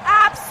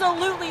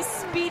 absolutely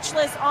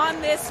speechless on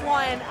this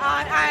one.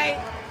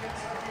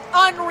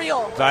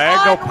 Unreal.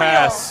 Diagonal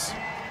pass.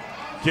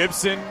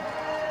 Gibson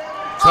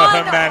to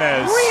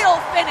Jimenez. Real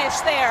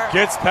finish there.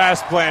 Gets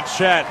past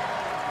Blanchette.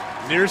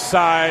 Near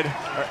side,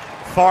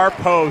 far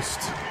post.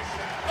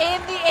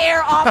 In the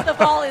air off the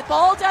volley. The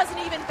ball doesn't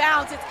even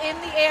bounce. It's in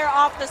the air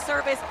off the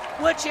service,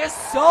 which is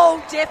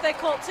so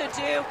difficult to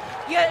do.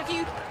 If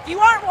you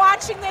aren't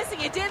watching this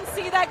and you didn't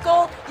see that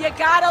goal, you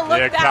gotta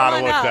look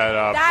that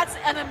up. That's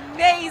an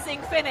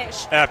amazing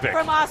finish. Epic.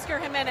 From Oscar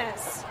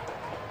Jimenez.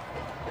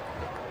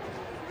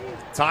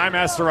 Time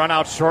has to run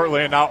out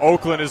shortly, and now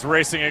Oakland is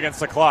racing against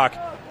the clock.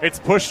 It's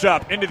pushed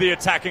up into the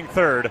attacking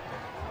third.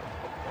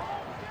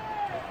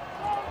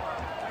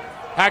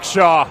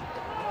 Hackshaw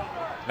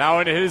now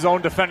into his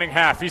own defending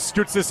half. He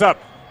scoots this up.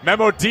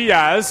 Memo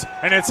Diaz,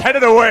 and it's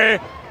headed away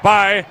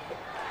by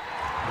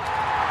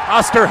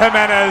Oscar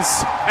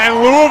Jimenez. And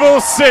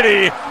Louisville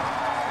City,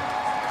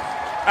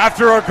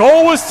 after a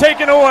goal was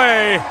taken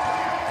away,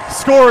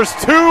 scores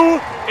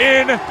 2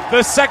 in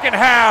the second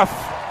half.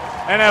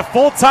 And at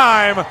full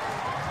time,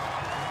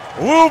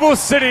 Louisville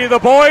City, the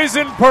boys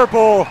in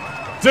purple,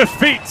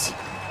 defeat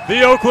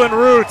the Oakland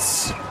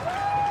Roots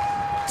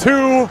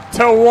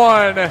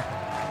 2-1.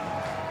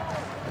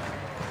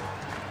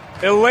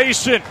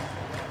 Elation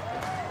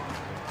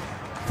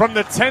from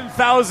the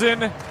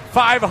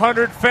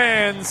 10,500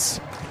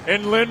 fans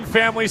in Lynn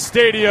Family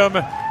Stadium.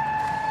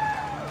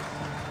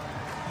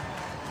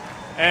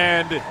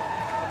 And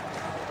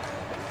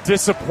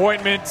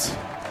disappointment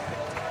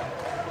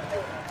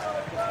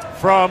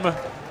from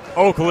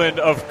Oakland,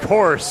 of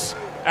course,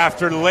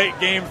 after late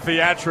game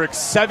theatrics.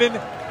 7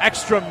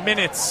 extra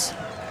minutes.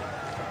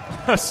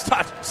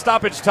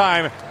 Stoppage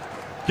time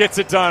gets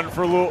it done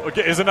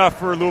is enough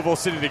for Louisville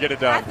City to get it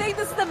done. I think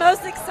this is the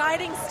most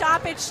exciting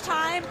stoppage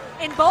time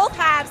in both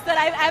halves that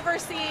I've ever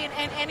seen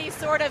in any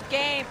sort of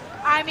game.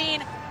 I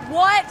mean,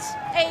 what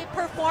a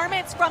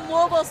performance from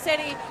Louisville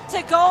City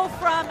to go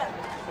from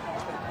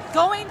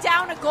going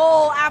down a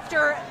goal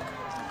after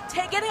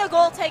getting a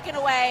goal taken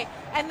away,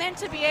 and then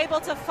to be able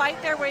to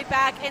fight their way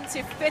back and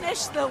to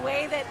finish the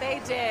way that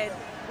they did.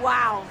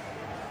 Wow.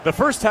 The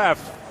first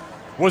half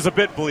was a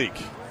bit bleak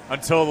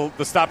until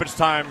the stoppage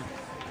time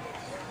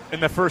in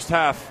the first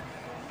half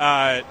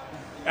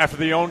after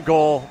the own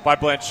goal by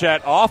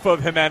Blanchette off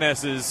of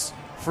Jimenez's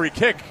free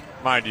kick,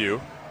 mind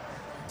you.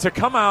 To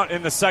come out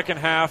in the second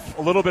half,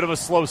 a little bit of a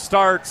slow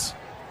start,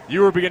 you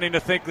were beginning to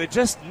think they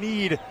just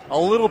need a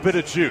little bit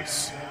of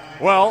juice.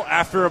 Well,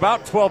 after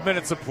about 12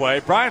 minutes of play,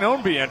 Brian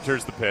Ownby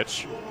enters the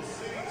pitch.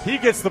 He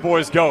gets the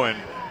boys going.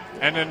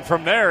 And then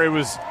from there, it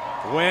was,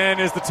 when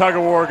is the tug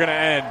of war going to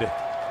end?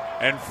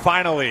 And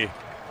finally,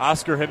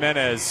 Oscar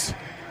Jimenez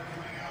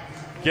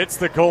gets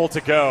the goal to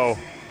go.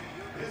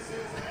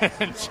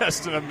 And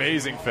just an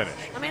amazing finish.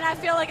 I mean, I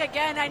feel like,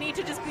 again, I need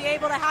to just be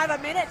able to have a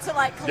minute to,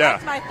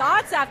 collect my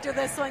thoughts after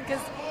this one,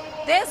 because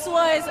this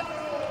was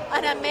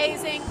an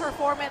amazing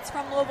performance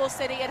from Louisville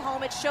City at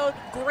home. It showed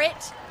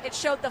grit. It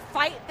showed the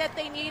fight that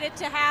they needed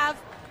to have,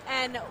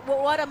 and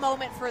what a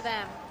moment for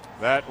them.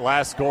 That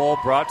last goal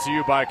brought to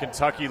you by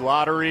Kentucky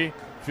Lottery,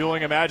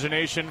 fueling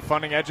imagination,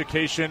 funding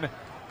education.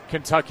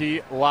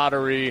 Kentucky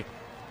Lottery.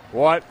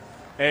 What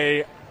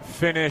a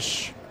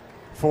finish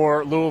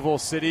for Louisville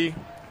City.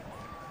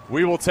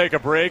 We will take a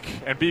break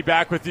and be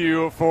back with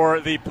you for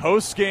the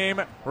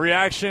post-game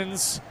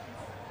reactions.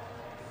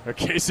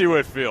 Casey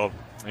Whitfield,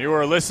 you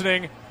are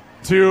listening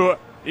to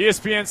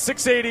ESPN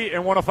 680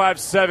 and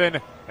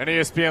 105.7 and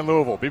ESPN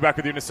Louisville. Be back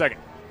with you in a second.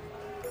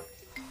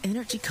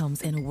 Energy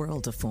comes in a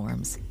world of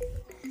forms.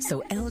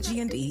 So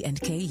LG&E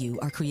and KU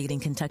are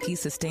creating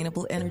Kentucky's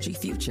sustainable energy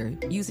future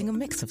using a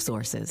mix of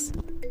sources.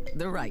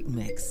 The right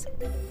mix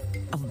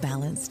of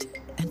balanced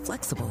and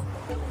flexible,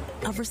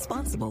 of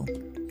responsible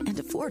and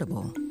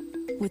affordable.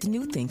 With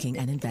new thinking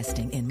and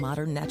investing in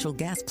modern natural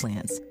gas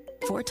plants,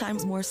 4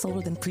 times more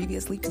solar than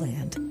previously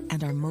planned,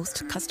 and our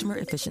most customer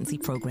efficiency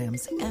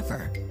programs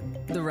ever.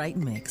 The right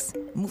mix,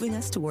 moving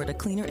us toward a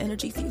cleaner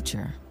energy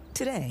future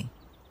today.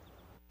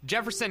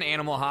 Jefferson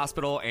Animal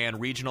Hospital and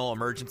Regional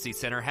Emergency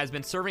Center has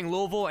been serving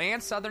Louisville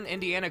and Southern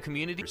Indiana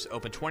communities.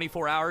 Open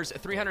 24 hours,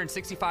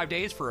 365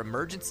 days for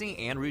emergency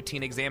and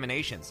routine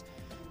examinations.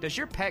 Does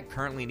your pet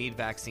currently need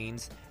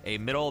vaccines? A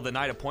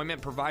middle-of-the-night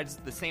appointment provides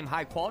the same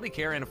high-quality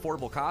care and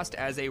affordable cost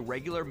as a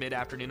regular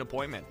mid-afternoon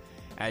appointment.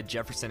 At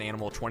Jefferson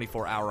Animal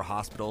 24-Hour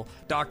Hospital,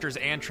 doctors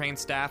and trained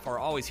staff are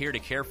always here to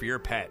care for your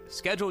pet.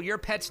 Schedule your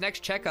pet's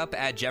next checkup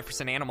at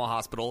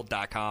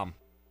jeffersonanimalhospital.com.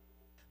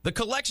 The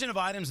collection of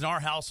items in our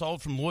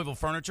household from Louisville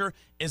Furniture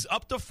is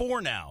up to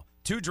 4 now.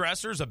 2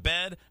 dressers, a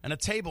bed, and a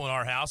table in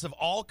our house have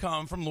all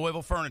come from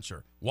Louisville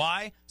Furniture.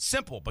 Why?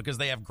 Simple, because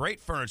they have great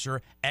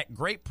furniture at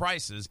great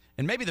prices,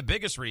 and maybe the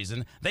biggest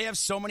reason, they have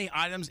so many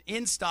items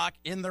in stock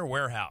in their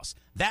warehouse.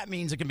 That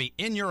means it can be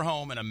in your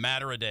home in a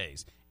matter of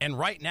days. And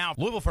right now,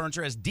 Louisville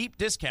Furniture has deep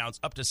discounts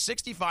up to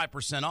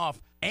 65% off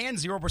and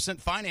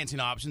 0% financing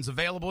options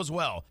available as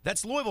well.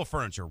 That's Louisville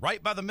Furniture,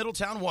 right by the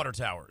Middletown Water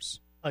Towers.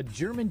 A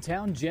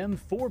Germantown gem,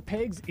 4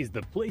 Pegs is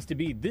the place to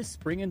be this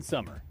spring and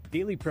summer.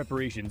 Daily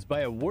preparations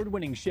by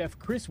award-winning chef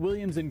Chris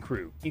Williams and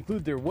crew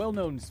include their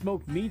well-known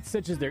smoked meats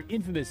such as their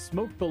infamous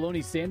smoked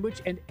bologna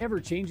sandwich and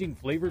ever-changing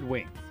flavored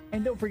wings.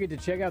 And don't forget to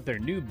check out their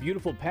new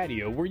beautiful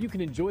patio where you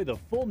can enjoy the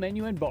full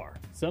menu and bar.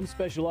 Some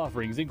special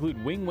offerings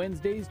include Wing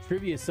Wednesdays,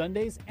 Trivia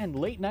Sundays, and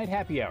late-night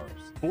happy hours.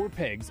 4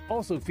 Pegs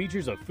also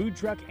features a food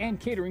truck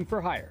and catering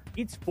for hire.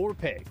 It's 4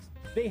 Pegs.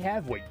 They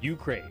have what you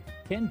crave.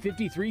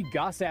 1053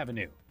 Goss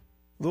Avenue.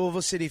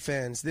 Louisville City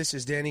fans, this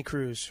is Danny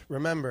Cruz.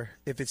 Remember,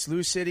 if it's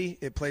LouCity,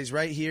 it plays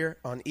right here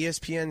on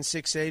ESPN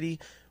 680,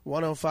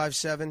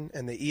 1057,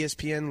 and the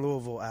ESPN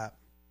Louisville app.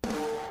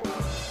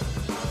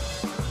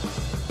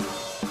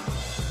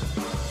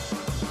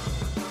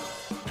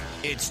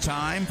 It's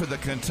time for the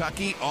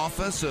Kentucky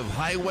Office of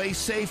Highway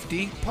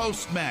Safety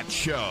post-match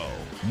show.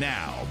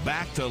 Now,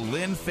 back to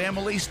Lynn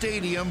Family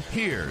Stadium.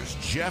 Here's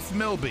Jeff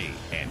Milby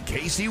and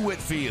Casey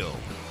Whitfield.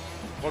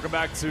 Welcome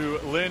back to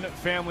Lynn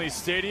Family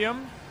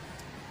Stadium.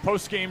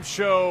 Post-game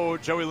show,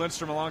 Joey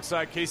Lindstrom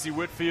alongside Casey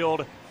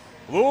Whitfield.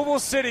 Louisville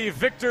City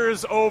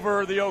victors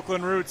over the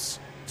Oakland Roots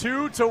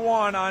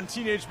 2-1 on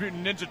Teenage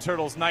Mutant Ninja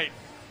Turtles night.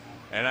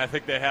 And I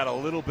think they had a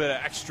little bit of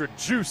extra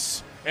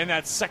juice in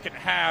that second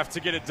half to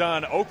get it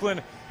done.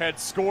 Oakland had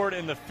scored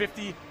in the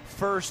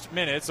 51st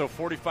minute, so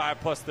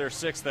 45 plus their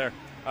 6 there.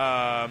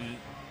 And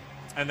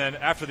then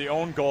after the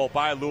own goal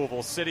by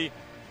Louisville City,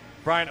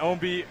 Brian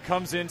Ownby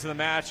comes into the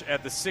match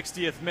at the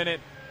 60th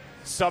minute,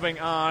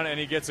 subbing on, and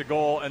he gets a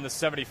goal in the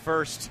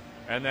 71st.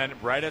 And then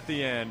right at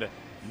the end,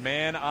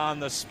 man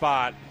on the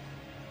spot,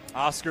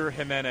 Oscar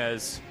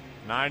Jimenez,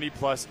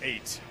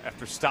 90+8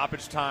 after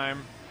stoppage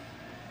time.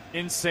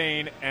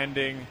 Insane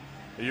ending.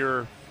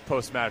 Your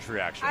post-match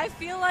reaction? I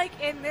feel like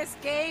in this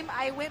game,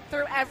 I went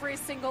through every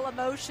single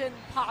emotion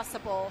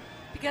possible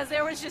because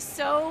there was just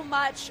so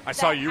much. I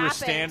saw you were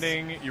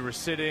standing, you were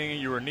sitting,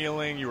 you were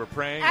kneeling, you were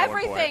praying.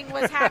 Everything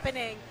was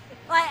happening.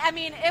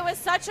 It was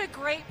such a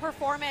great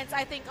performance,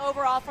 I think,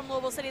 overall from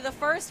Louisville City. The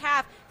first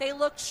half, they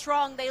looked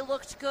strong, they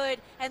looked good,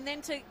 and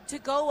then to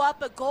go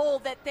up a goal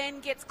that then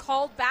gets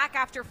called back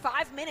after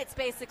 5 minutes,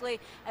 basically,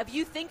 of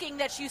you thinking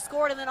that you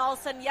scored, and then all of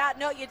a sudden,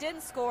 you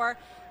didn't score,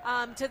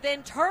 to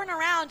then turn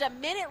around a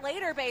minute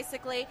later,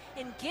 basically,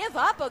 and give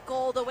up a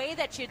goal the way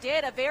that you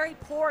did, a very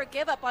poor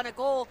give-up on a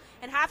goal,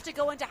 and have to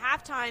go into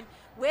halftime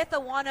with a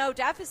 1-0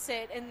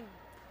 deficit, and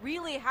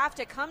really have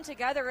to come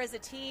together as a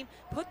team,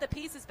 put the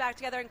pieces back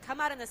together, and come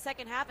out in the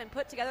second half and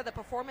put together the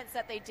performance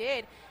that they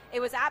did.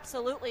 It was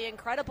absolutely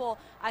incredible.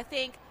 I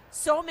think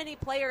so many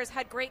players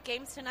had great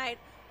games tonight.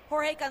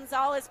 Jorge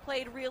Gonzalez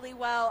played really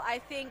well. I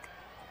think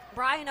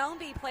Brian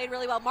Ownby played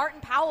really well. Martin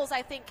Powell's,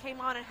 I think,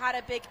 came on and had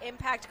a big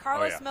impact.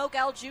 Carlos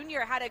Mogel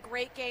Jr. had a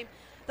great game.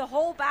 The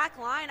whole back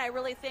line, I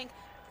really think,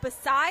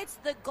 besides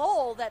the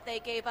goal that they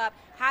gave up,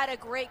 had a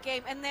great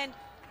game. And then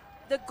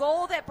the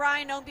goal that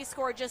Brian Ownby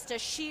scored, just a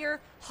sheer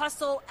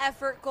hustle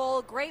effort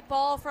goal. Great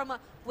ball from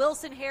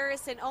Wilson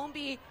Harris, and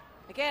Ownby,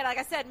 again, like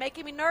I said,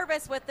 making me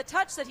nervous with the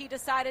touch that he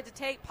decided to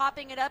take,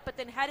 popping it up, but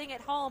then heading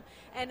it home.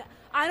 And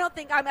I don't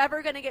think I'm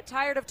ever going to get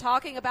tired of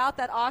talking about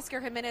that Oscar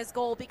Jimenez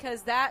goal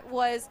because that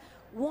was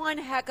one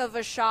heck of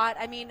a shot.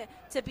 I mean,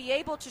 to be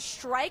able to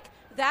strike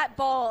that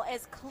ball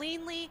as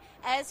cleanly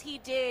as he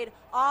did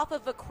off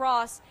of a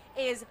cross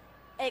is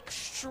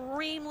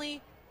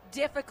extremely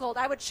difficult.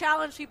 I would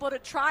challenge people to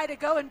try to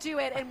go and do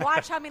it and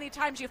watch how many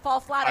times you fall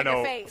flat on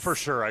your face. For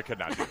sure I could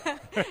not do that.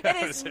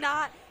 It is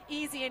not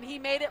easy, and he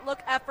made it look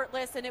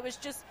effortless, and it was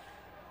just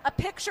a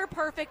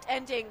picture-perfect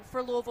ending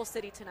for Louisville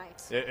City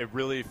tonight. It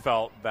really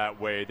felt that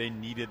way. They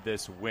needed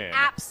this win.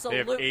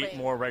 Absolutely. They have 8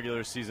 more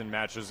regular season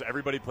matches.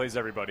 Everybody plays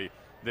everybody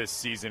this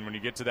season. When you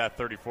get to that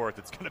 34th,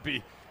 it's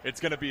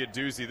going to be a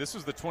doozy. This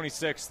was the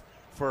 26th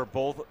for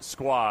both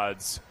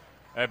squads.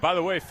 And by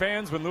the way,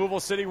 fans, when Louisville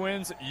City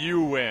wins,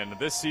 you win.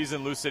 This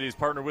season, LouCity is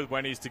partnered with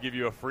Wendy's to give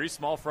you a free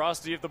small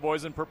Frosty if the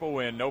boys in purple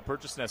win. No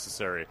purchase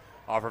necessary.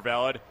 Offer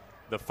valid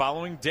the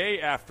following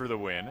day after the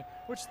win,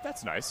 which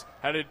that's nice.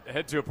 Head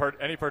to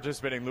any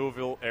participating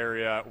Louisville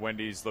area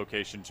Wendy's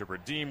location to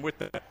redeem with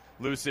the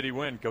LouCity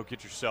win. Go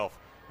get yourself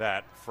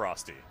that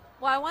Frosty.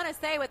 Well, I want to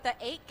say with the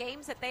 8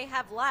 games that they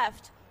have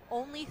left,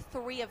 only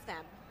 3 of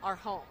them are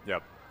home.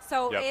 Yep.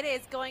 So it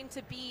is going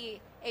to be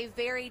a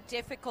very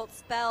difficult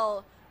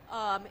spell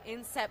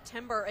in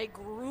September, a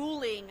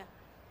grueling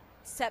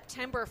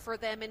September for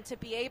them, and to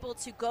be able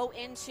to go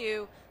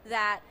into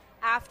that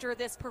after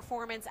this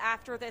performance,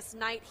 after this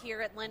night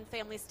here at Lynn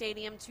Family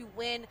Stadium, to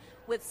win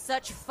with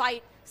such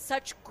fight,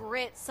 such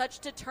grit, such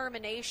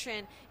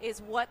determination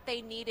is what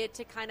they needed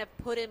to kind of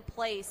put in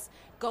place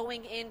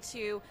going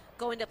to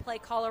play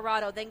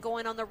Colorado, then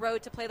going on the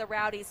road to play the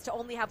Rowdies, to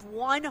only have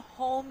one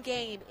home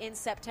game in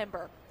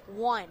September.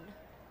 One.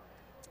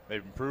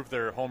 They've improved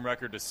their home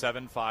record to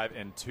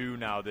 7-5-2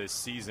 now this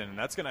season, and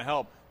that's going to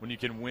help when you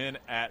can win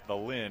at the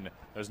Lynn.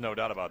 There's no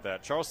doubt about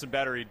that. Charleston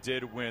Battery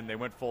did win. They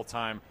went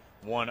full-time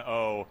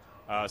 1-0,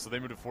 so they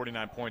moved to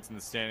 49 points in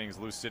the standings.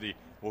 LouCity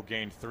will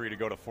gain 3 to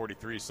go to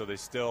 43, so they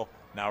still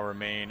now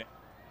remain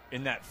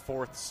in that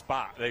 4th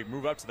spot. They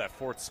move up to that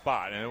 4th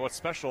spot, and what's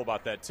special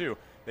about that, too,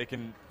 they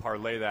can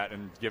parlay that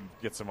and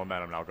get some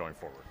momentum now going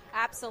forward.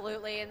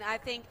 Absolutely, and I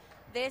think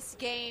this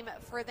game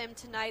for them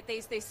tonight,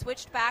 they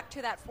switched back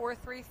to that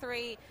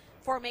 4-3-3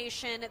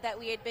 formation that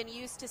we had been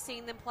used to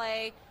seeing them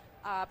play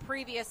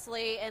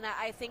previously, and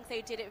I think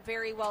they did it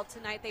very well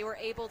tonight. They were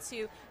able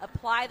to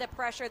apply the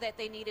pressure that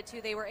they needed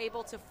to. They were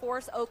able to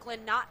force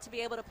Oakland not to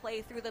be able to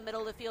play through the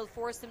middle of the field,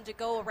 force them to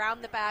go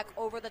around the back,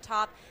 over the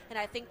top, and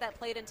I think that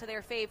played into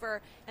their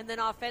favor. And then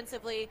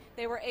offensively,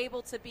 they were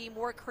able to be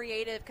more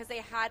creative because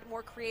they had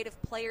more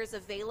creative players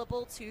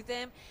available to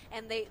them,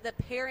 and the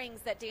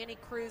pairings that Danny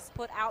Cruz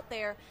put out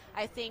there,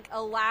 I think,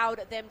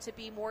 allowed them to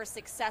be more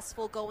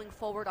successful going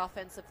forward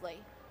offensively.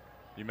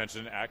 You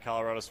mentioned at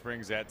Colorado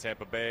Springs, at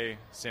Tampa Bay,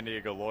 San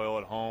Diego Loyal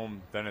at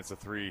home. Then it's a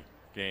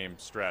 3-game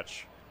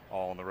stretch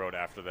all on the road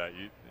after that.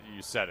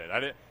 You said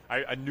it.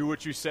 I knew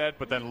what you said,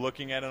 but then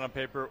looking at it on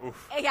paper,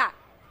 oof. Yeah.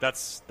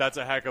 That's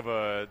a heck of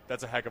a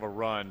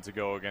run to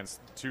go against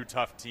 2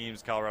 tough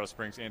teams, Colorado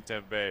Springs and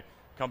Tampa Bay.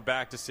 Come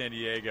back to San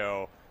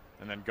Diego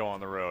and then go on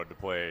the road to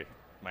play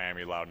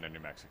Miami, Loudoun, and New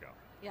Mexico.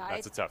 Yeah,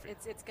 that's a toughie.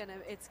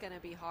 It's gonna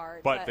be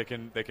hard. But they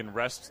can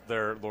rest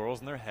their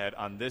laurels in their head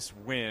on this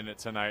win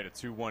tonight, a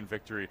 2-1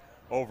 victory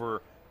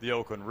over the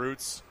Oakland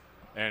Roots,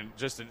 and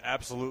just an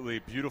absolutely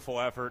beautiful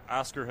effort.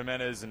 Oscar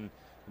Jimenez and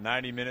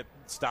 90-minute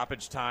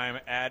stoppage time.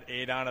 Add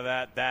 8 onto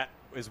that. That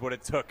is what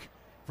it took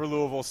for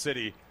Louisville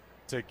City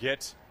to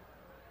get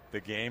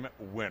the game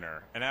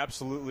winner. An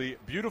absolutely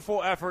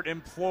beautiful effort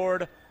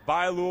implored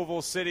by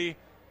Louisville City.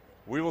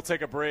 We will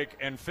take a break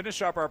and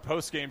finish up our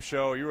post-game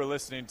show. You are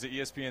listening to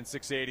ESPN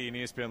 680 and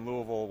ESPN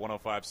Louisville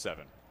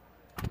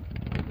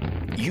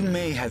 105.7. You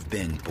may have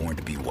been born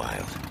to be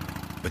wild,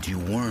 but you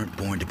weren't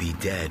born to be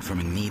dead from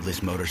a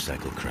needless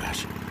motorcycle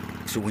crash.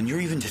 So when you're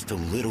even just a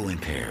little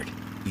impaired,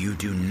 you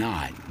do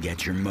not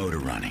get your motor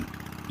running.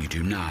 You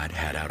do not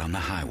head out on the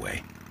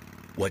highway.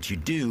 What you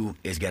do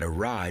is get a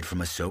ride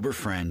from a sober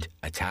friend,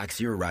 a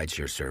taxi or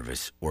rideshare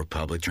service, or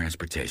public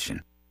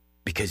transportation.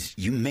 Because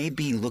you may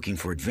be looking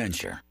for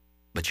adventure,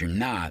 but you're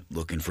not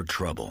looking for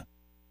trouble.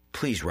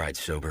 Please ride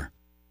sober.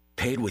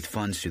 Paid with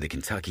funds through the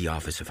Kentucky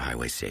Office of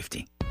Highway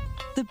Safety.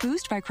 The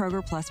Boost by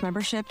Kroger Plus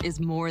membership is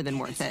more than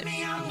worth it.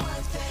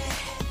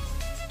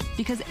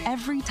 Because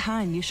every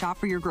time you shop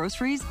for your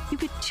groceries, you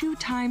get 2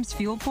 times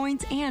fuel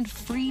points and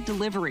free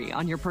delivery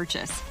on your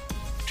purchase.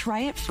 Try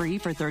it free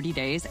for 30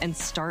 days and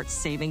start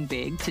saving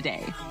big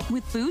today.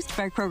 With Boost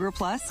by Kroger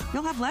Plus,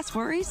 you'll have less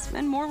worries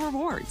and more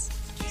rewards.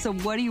 So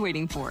what are you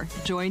waiting for?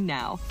 Join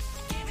now.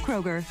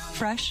 Kroger,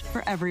 fresh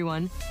for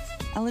everyone.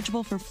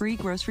 Eligible for free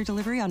grocery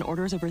delivery on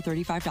orders over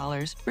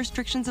 $35.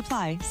 Restrictions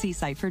apply. See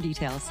site for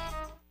details.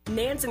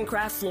 Nansen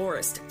Craft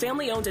Florist,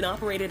 family owned and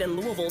operated in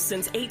Louisville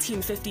since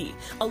 1850.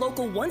 A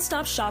local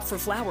one-stop shop for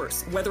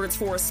flowers, whether it's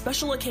for a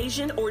special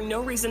occasion or no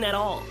reason at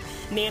all.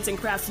 Nansen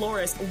Craft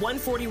Florist,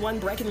 141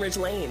 Breckenridge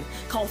Lane.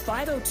 Call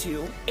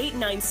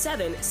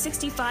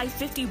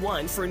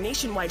 502-897-6551 for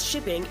nationwide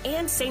shipping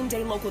and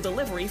same-day local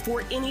delivery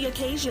for any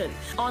occasion.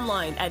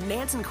 Online at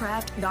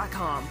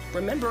nansencraft.com.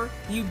 Remember,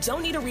 you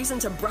don't need a reason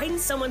to brighten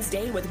someone's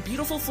day with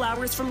beautiful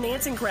flowers from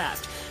Nansen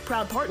Craft,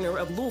 proud partner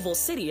of Louisville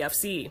City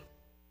FC.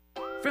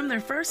 From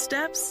their first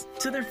steps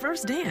to their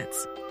first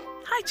dance,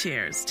 high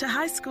chairs to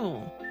high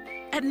school.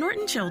 At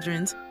Norton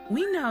Children's,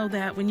 we know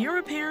that when you're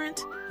a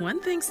parent,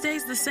 one thing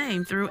stays the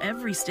same through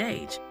every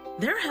stage.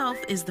 Their health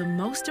is the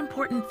most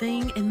important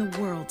thing in the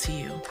world to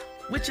you,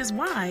 which is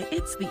why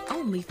it's the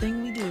only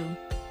thing we do.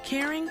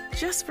 Caring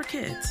just for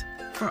kids,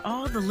 for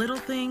all the little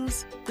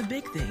things, the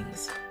big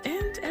things,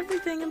 and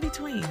everything in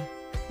between.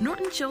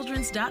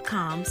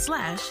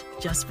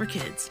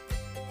 NortonChildren's.com/justforkids.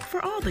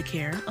 For all the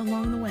care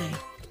along the way.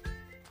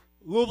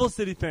 Louisville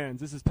City fans,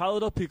 this is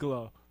Paolo Del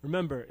Piccolo.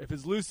 Remember, if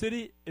it's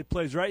LouCity, it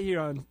plays right here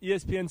on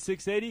ESPN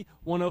 680,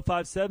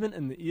 105.7,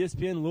 and the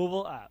ESPN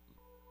Louisville app.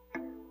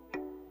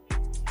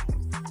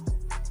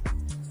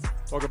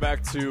 Welcome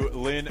back to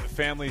Lynn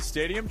Family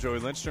Stadium. Joey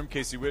Lindstrom,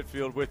 Casey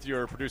Whitfield with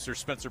your producer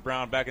Spencer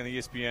Brown back in the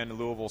ESPN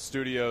Louisville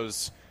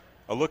studios.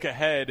 A look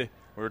ahead,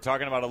 we were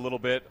talking about a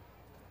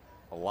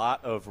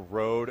lot of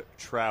road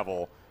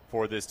travel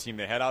for this team.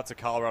 They head out to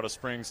Colorado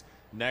Springs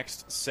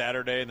next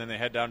Saturday, and then they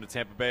head down to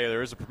Tampa Bay.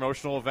 There is a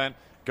promotional event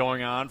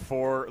going on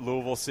for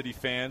Louisville City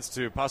fans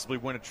to possibly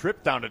win a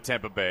trip down to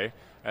Tampa Bay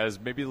as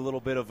maybe a little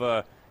bit of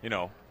a,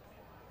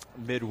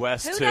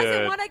 Midwest Who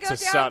doesn't want to go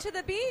down to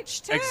the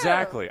beach, too?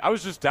 Exactly. I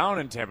was just down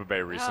in Tampa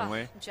Bay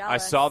recently. Jealous. I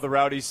saw the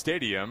Rowdies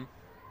Stadium.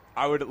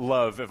 I would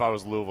love if I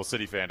was a Louisville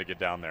City fan to get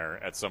down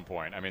there at some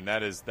point. I mean,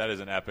 that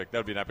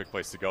would be an epic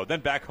place to go. Then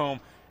back home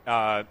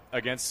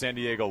against San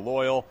Diego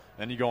Loyal.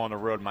 Then you go on the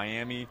road,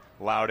 Miami,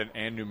 Loudoun,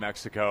 and New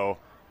Mexico.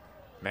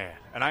 Man,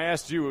 and I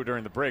asked you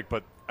during the break,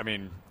 but I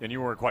mean, and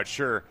you weren't quite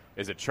sure.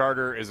 Is it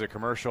charter? Is it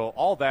commercial?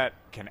 All that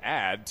can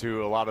add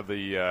to a lot of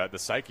the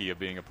psyche of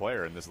being a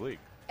player in this league.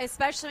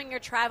 Especially when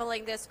you're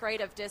traveling this great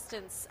of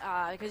distance,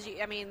 because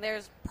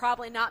there's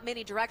probably not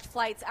many direct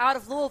flights out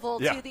of Louisville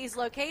to these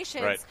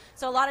locations. Right.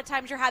 So a lot of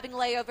times you're having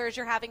layovers,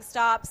 you're having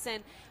stops,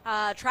 and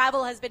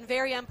travel has been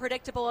very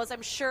unpredictable, as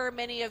I'm sure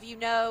many of you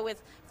know,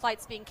 with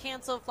flights being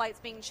canceled, flights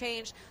being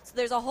changed. So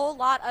there's a whole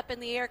lot up in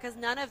the air because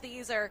none of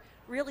these are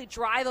really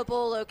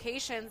drivable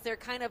locations. They're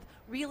kind of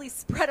really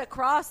spread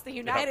across the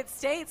United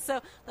States. So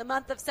the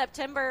month of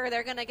September,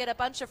 they're going to get a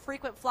bunch of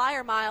frequent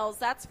flyer miles,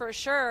 that's for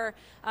sure.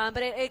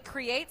 But it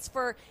creates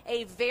for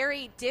a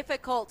very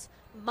difficult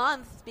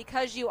month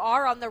because you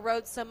are on the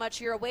road so much.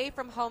 You're away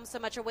from home so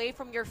much, away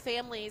from your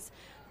families,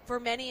 for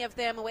many of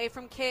them, away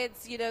from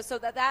kids, so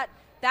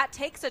that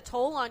takes a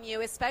toll on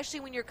you, especially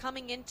when you're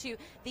coming into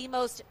the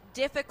most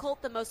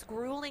difficult, the most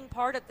grueling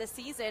part of the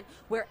season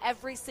where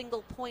every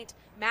single point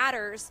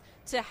matters.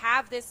 To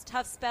have this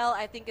tough spell,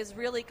 I think, is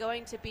really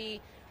going to be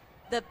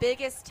the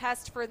biggest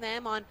test for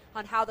them on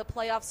how the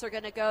playoffs are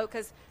going to go,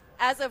 because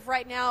as of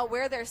right now,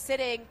 where they're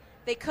sitting,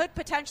 they could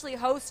potentially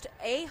host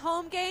a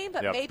home game,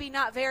 but maybe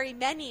not very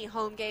many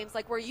home games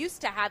like we're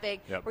used to having.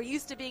 We're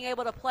used to being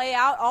able to play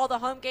out all the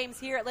home games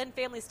here at Lynn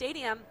Family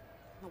Stadium.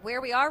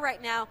 Where we are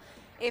right now,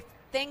 if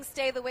things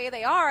stay the way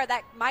they are,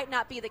 that might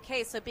not be the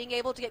case. So being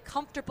able to get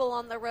comfortable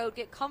on the road,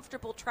 get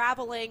comfortable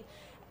traveling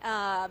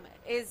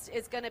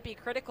is going to be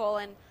critical.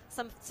 And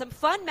some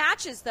fun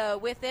matches, though,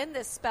 within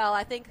this spell.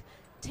 I think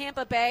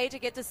Tampa Bay, to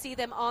get to see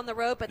them on the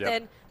road, but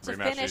then to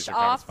finish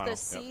off the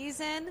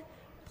season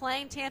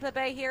playing Tampa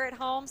Bay here at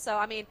home. So,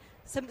 I mean,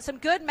 some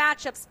good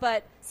matchups,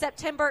 but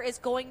September is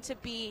going to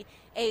be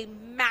a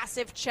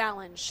massive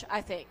challenge, I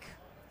think.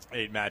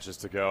 8 matches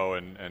to go,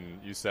 and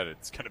you said it.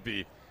 It's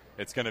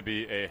going to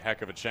be a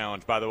heck of a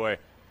challenge. By the way,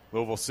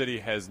 Louisville City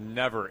has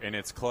never in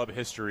its club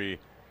history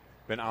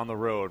been on the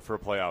road for a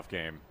playoff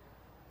game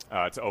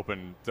to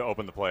open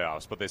the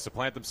playoffs, but they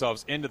supplant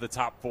themselves into the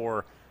top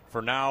 4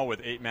 for now with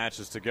 8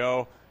 matches to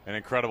go. An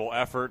incredible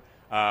effort.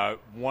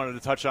 Wanted to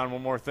touch on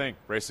one more thing.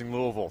 Racing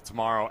Louisville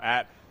tomorrow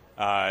at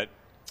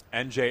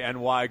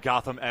NJNY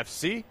Gotham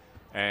FC,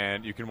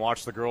 and you can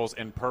watch the girls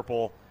in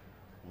purple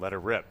let it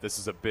rip. This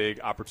is a big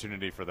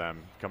opportunity for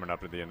them coming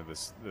up at the end of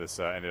this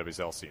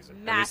NWSL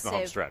season. At least in the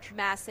home stretch.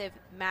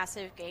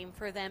 Massive game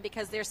for them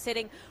because they're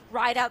sitting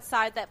right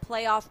outside that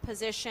playoff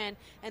position.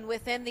 And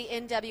within the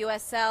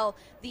NWSL,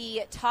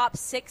 the top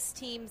 6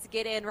 teams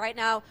get in. Right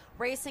now,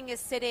 Racing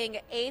is sitting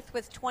 8th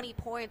with 20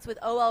 points with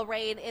OL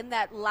Reign in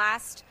that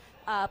last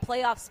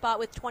playoff spot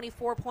with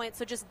 24 points,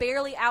 so just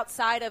barely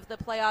outside of the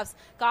playoffs.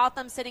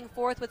 Gotham sitting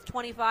 4th with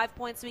 25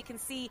 points. We can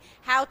see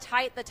how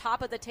tight the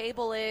top of the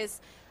table is.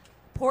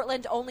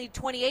 Portland only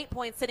 28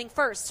 points, sitting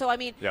first. So, I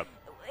mean,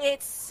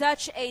 it's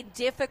such a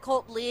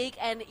difficult league,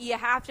 and you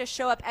have to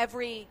show up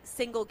every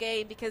single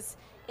game because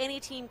any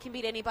team can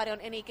beat anybody on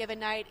any given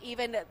night.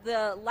 Even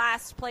the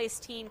last place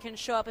team can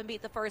show up and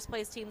beat the first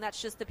place team.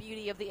 That's just the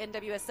beauty of the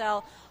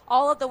NWSL.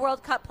 All of the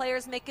World Cup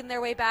players making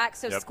their way back,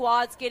 so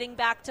squads getting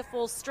back to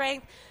full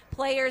strength,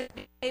 players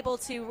being able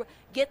to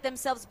get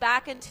themselves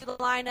back into the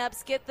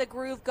lineups, get the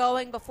groove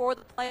going before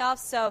the playoffs.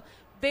 So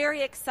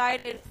very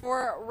excited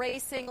for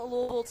Racing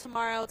Louisville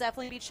tomorrow.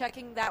 Definitely be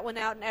checking that one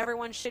out, and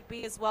everyone should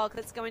be as well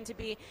because it's going to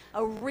be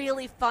a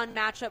really fun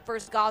matchup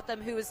versus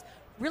Gotham, who's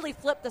really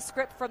flipped the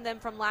script from them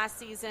from last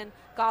season.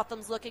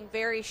 Gotham's looking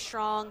very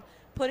strong,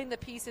 putting the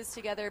pieces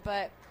together,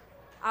 but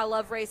I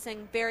love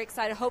Racing. Very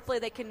excited. Hopefully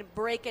they can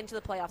break into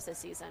the playoffs this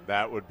season.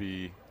 That would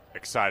be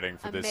exciting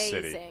for this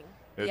city.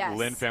 Yes.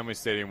 Lynn Family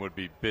Stadium would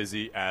be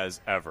busy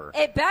as ever.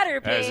 It better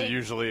be. As it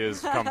usually is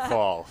come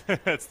fall.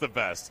 It's the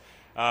best.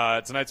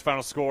 Tonight's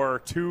final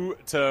score,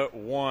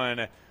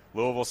 2-1.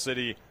 Louisville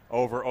City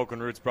over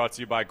Oakland Roots, brought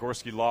to you by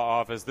Gorski Law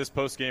Office. This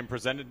postgame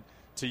presented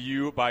to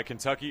you by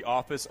Kentucky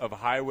Office of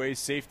Highway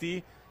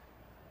Safety.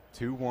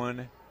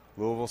 2-1,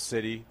 Louisville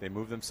City. They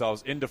move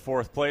themselves into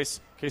 4th place.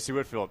 Casey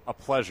Whitfield, a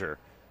pleasure.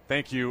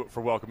 Thank you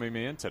for welcoming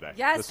me in today.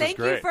 Yes, thank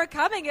you for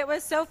coming. It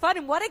was so fun.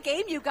 And what a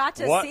game you got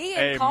to see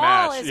and call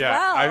match. as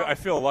well. I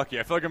feel lucky.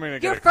 I feel like I'm going to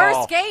get a call. Your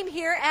first game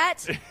here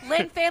at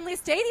Lynn Family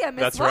Stadium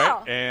as well.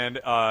 That's right. And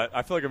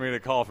I feel like I'm going to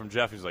get a call from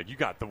Jeff. He's like, you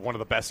got one of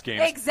the best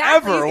games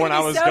ever when I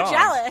was so gone.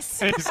 Jealous.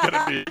 He's going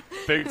to be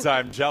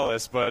big-time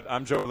jealous. But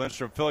I'm Joey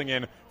Lindstrom filling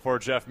in for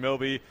Jeff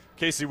Milby.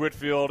 Casey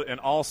Whitfield, an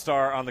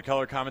all-star on the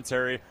color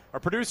commentary. Our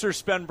producer,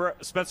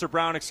 Spencer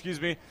Brown,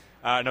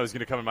 I know he's going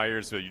to come in my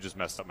ears, so you just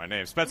messed up my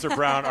name. Spencer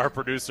Brown, our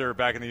producer,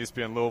 back in the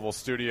ESPN Louisville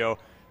studio.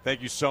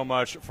 Thank you so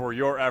much for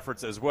your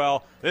efforts as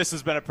well. This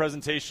has been a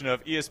presentation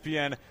of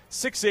ESPN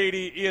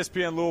 680,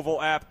 ESPN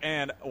Louisville app,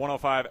 and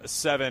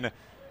 105.7.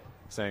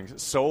 Saying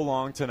so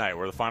long tonight.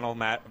 We're the final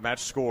match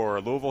score.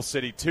 Louisville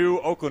City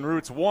 2, Oakland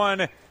Roots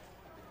 1.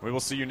 We will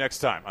see you next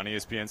time on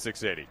ESPN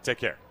 680. Take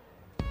care.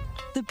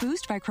 The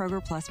Boost by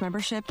Kroger Plus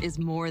membership is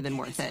more than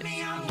worth it.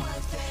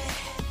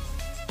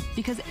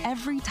 Because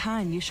every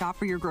time you shop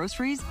for your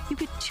groceries, you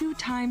get 2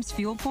 times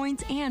fuel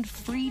points and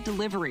free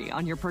delivery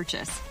on your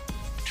purchase.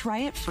 Try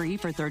it free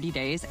for 30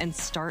 days and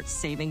start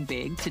saving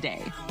big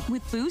today.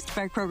 With Boost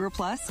by Kroger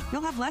Plus,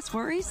 you'll have less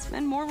worries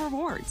and more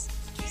rewards.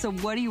 So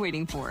what are you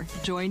waiting for?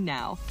 Join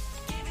now.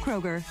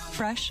 Kroger,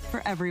 fresh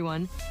for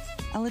everyone.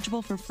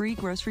 Eligible for free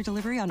grocery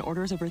delivery on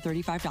orders over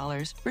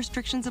 $35.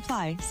 Restrictions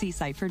apply. See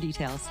site for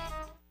details.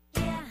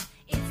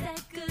 It's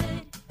that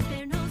good,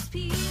 Verno's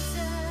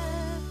Pizza.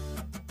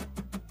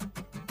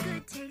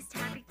 Good taste,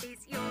 happy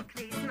face, your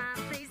place, my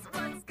place.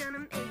 What's gonna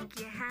make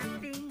you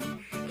happy?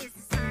 It's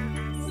the smile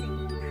I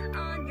see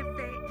on your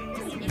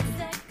face. It's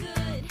that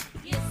good,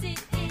 yes it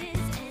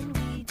is, and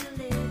we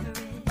deliver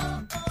it.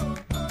 Oh, oh,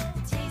 oh,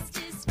 taste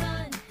is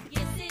fun,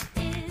 yes it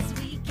is,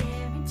 we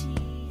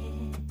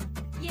guarantee it.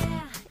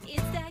 Yeah,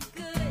 it's that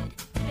good,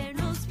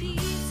 Verno's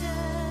Pizza.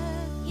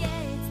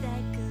 Yeah, it's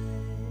that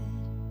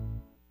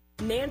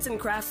good. Nansen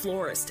Craft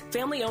Florist,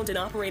 family owned and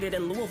operated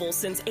in Louisville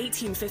since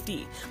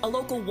 1850. A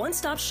local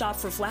one-stop shop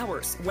for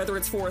flowers, whether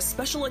it's for a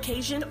special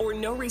occasion or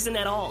no reason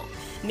at all.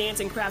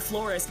 Nansen Craft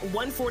Florist,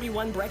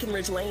 141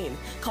 Breckenridge Lane.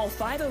 Call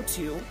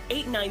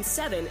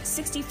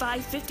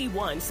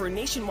 502-897-6551 for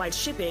nationwide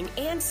shipping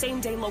and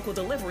same-day local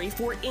delivery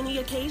for any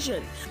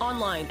occasion.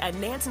 Online at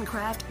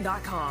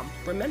nansencraft.com.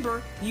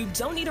 Remember, you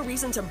don't need a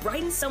reason to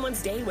brighten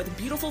someone's day with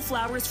beautiful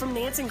flowers from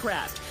Nansen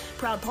Craft,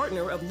 proud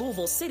partner of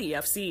Louisville City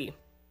FC.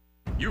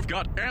 You've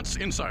got ants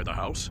inside the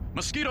house,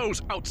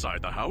 mosquitoes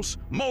outside the house,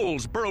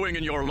 moles burrowing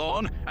in your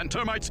lawn, and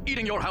termites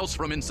eating your house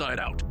from inside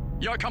out.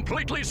 You're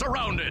completely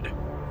surrounded.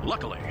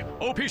 Luckily,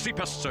 OPC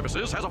Pest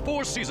Services has a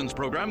 4 seasons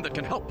program that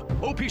can help.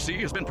 OPC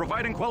has been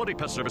providing quality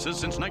pest services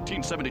since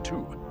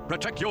 1972.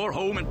 Protect your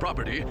home and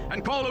property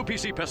and call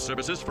OPC Pest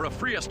Services for a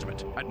free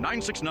estimate at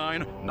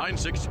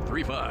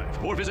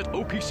 969-9635 or visit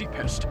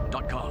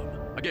opcpest.com.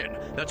 Again,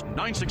 that's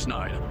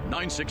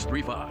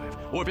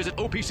 969-9635 or visit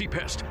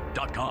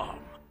opcpest.com.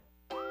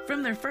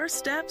 From their first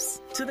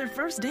steps to their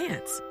first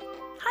dance,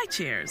 high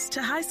chairs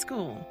to high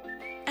school.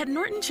 At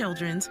Norton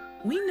Children's,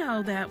 we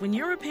know that when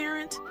you're a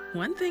parent,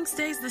 one thing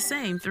stays the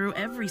same through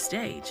every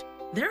stage.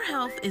 Their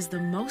health is the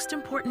most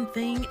important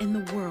thing in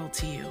the world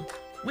to you,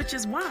 which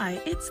is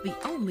why it's the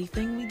only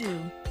thing we do.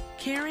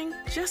 Caring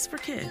just for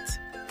kids,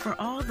 for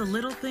all the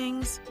little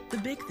things, the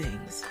big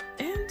things,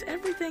 and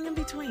everything in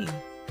between.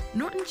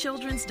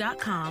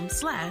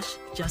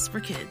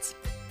 NortonChildren's.com/justforkids.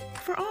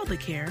 For all the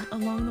care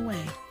along the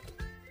way.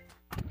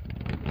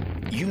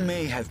 You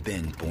may have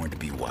been born to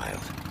be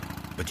wild,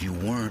 but you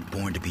weren't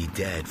born to be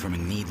dead from a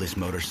needless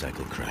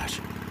motorcycle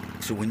crash.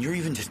 So when you're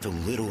even just a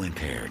little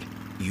impaired,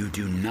 you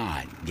do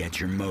not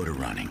get your motor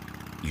running.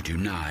 You do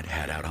not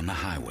head out on the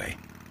highway.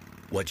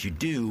 What you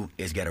do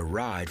is get a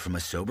ride from a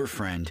sober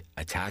friend,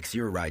 a taxi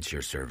or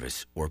rideshare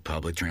service, or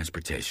public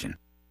transportation.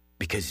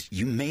 Because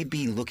you may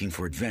be looking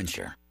for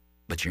adventure,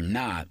 but you're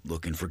not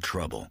looking for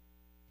trouble.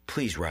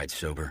 Please ride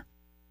sober.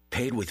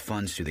 Paid with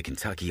funds through the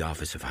Kentucky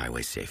Office of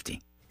Highway Safety.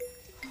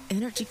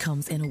 Energy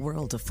comes in a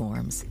world of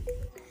forms.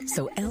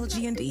 So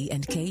LG&E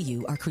and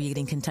KU are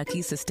creating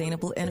Kentucky's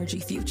sustainable energy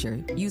future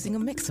using a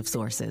mix of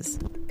sources.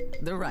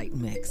 The right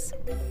mix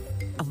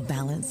of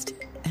balanced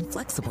and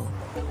flexible,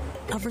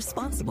 of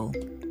responsible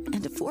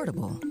and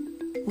affordable.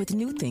 With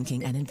new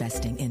thinking and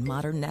investing in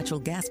modern natural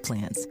gas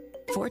plants,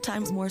 4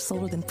 times more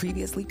solar than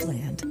previously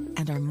planned,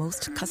 and our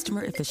most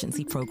customer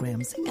efficiency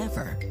programs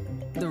ever.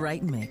 The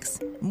right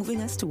mix,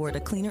 moving us toward a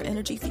cleaner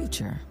energy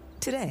future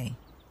today.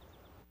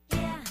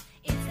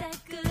 It's that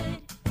good,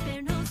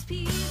 Verno's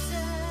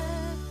Pizza.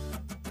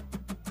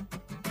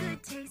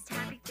 Good taste,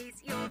 happy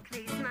face, your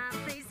place, my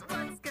place.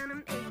 What's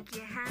gonna make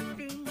you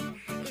happy?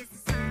 It's the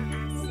smile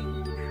I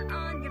see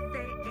on your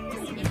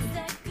face. It's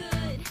that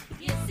good,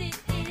 yes it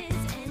is,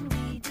 and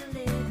we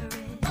deliver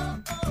it.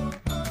 Oh, oh,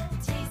 oh,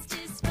 taste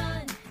is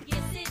fun,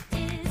 yes it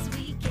is,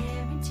 we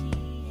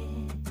guarantee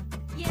it.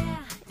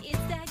 Yeah,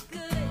 it's that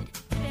good,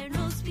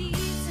 Verno's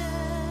Pizza.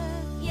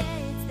 Yeah,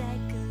 it's that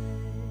good.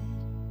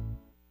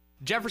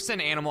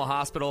 Jefferson Animal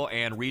Hospital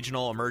and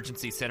Regional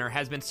Emergency Center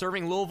has been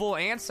serving Louisville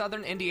and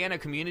Southern Indiana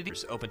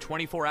communities. Open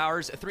 24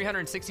 hours,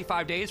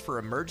 365 days for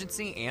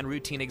emergency and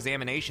routine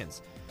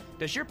examinations.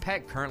 Does your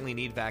pet currently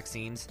need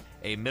vaccines?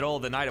 A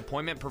middle-of-the-night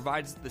appointment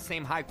provides the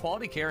same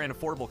high-quality care and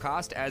affordable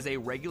cost as a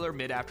regular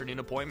mid-afternoon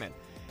appointment.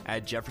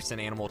 At Jefferson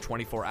Animal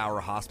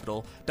 24-Hour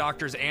Hospital,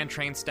 doctors and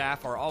trained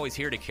staff are always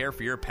here to care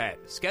for your pet.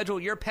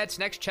 Schedule your pet's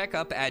next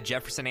checkup at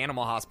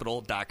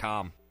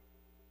jeffersonanimalhospital.com.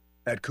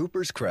 At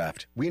Cooper's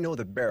Craft, we know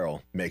the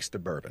barrel makes the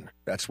bourbon.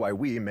 That's why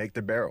we make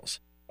the barrels.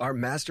 Our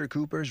master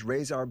coopers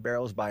raise our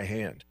barrels by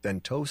hand,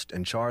 then toast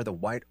and char the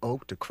white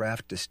oak to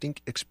craft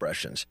distinct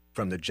expressions,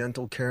 from the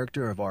gentle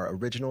character of our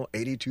original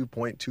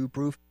 82.2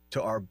 proof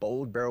to our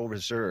bold barrel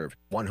reserve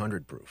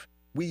 100 proof.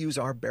 We use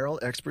our barrel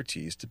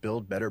expertise to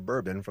build better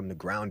bourbon from the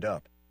ground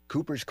up.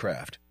 Cooper's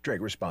Craft.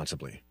 Drink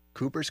responsibly.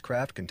 Cooper's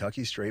Craft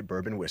Kentucky Straight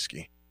Bourbon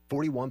Whiskey.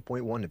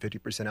 41.1 to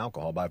 50%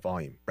 alcohol by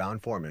volume.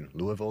 Brown-Forman,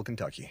 Louisville,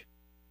 Kentucky.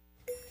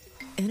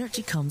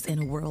 Energy comes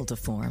in a world of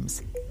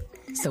forms.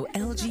 So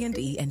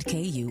LG&E and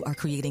KU are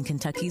creating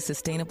Kentucky's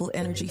sustainable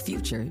energy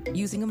future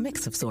using a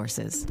mix of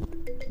sources.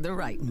 The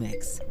right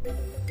mix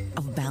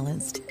of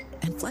balanced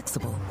and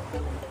flexible,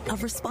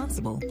 of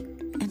responsible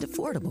and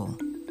affordable.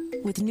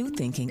 With new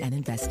thinking and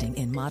investing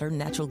in modern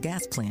natural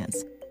gas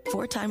plants,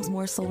 4 times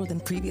more solar than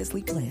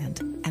previously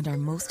planned, and our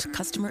most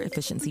customer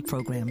efficiency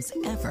programs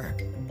ever.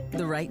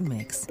 The right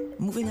mix,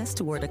 moving us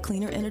toward a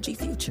cleaner energy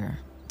future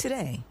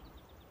today.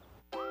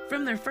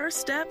 From their first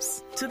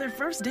steps to their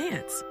first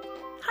dance,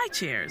 high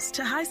chairs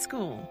to high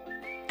school.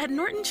 At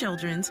Norton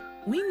Children's,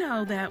 we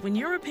know that when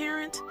you're a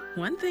parent,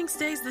 one thing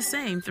stays the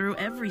same through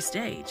every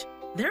stage.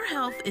 Their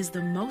health is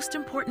the most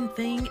important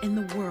thing in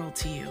the world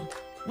to you,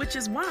 which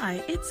is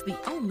why it's the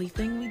only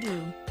thing we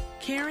do.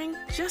 Caring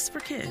just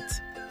for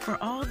kids. For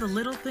all the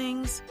little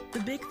things, the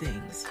big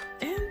things,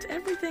 and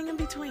everything in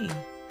between.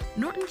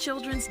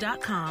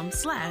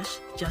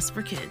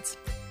 NortonChildren's.com/justforkids.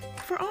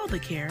 For all the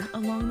care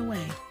along the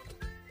way.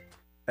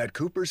 At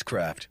Cooper's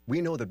Craft,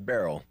 we know the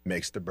barrel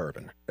makes the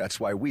bourbon. That's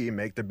why we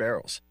make the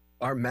barrels.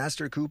 Our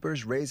master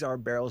coopers raise our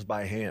barrels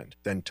by hand,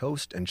 then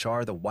toast and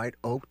char the white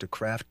oak to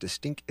craft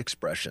distinct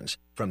expressions,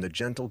 from the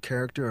gentle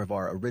character of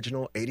our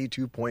original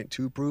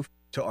 82.2 proof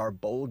to our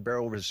bold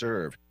barrel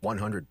reserve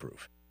 100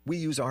 proof. We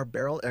use our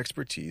barrel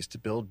expertise to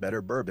build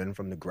better bourbon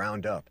from the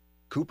ground up.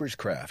 Cooper's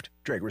Craft.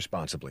 Drink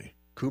responsibly.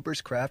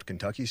 Cooper's Craft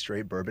Kentucky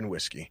Straight Bourbon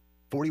Whiskey.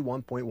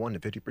 41.1 to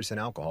 50%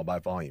 alcohol by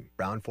volume.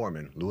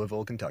 Brown-Forman,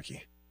 Louisville,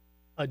 Kentucky.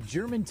 A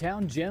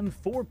Germantown gem,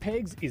 4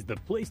 Pegs, is the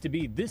place to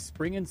be this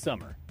spring and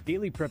summer.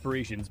 Daily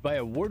preparations by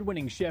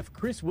award-winning chef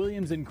Chris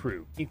Williams and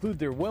crew include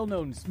their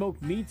well-known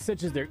smoked meats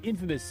such as their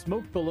infamous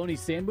smoked bologna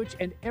sandwich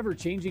and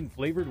ever-changing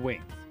flavored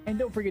wings. And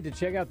don't forget to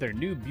check out their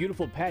new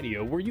beautiful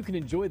patio where you can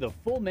enjoy the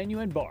full menu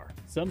and bar.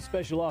 Some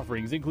special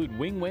offerings include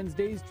Wing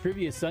Wednesdays,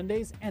 Trivia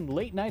Sundays, and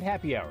late-night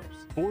happy hours.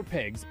 4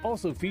 Pegs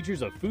also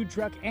features a food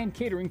truck and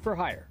catering for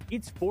hire.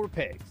 It's 4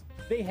 Pegs.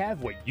 They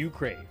have what you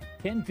crave.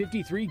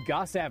 1053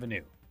 Goss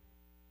Avenue.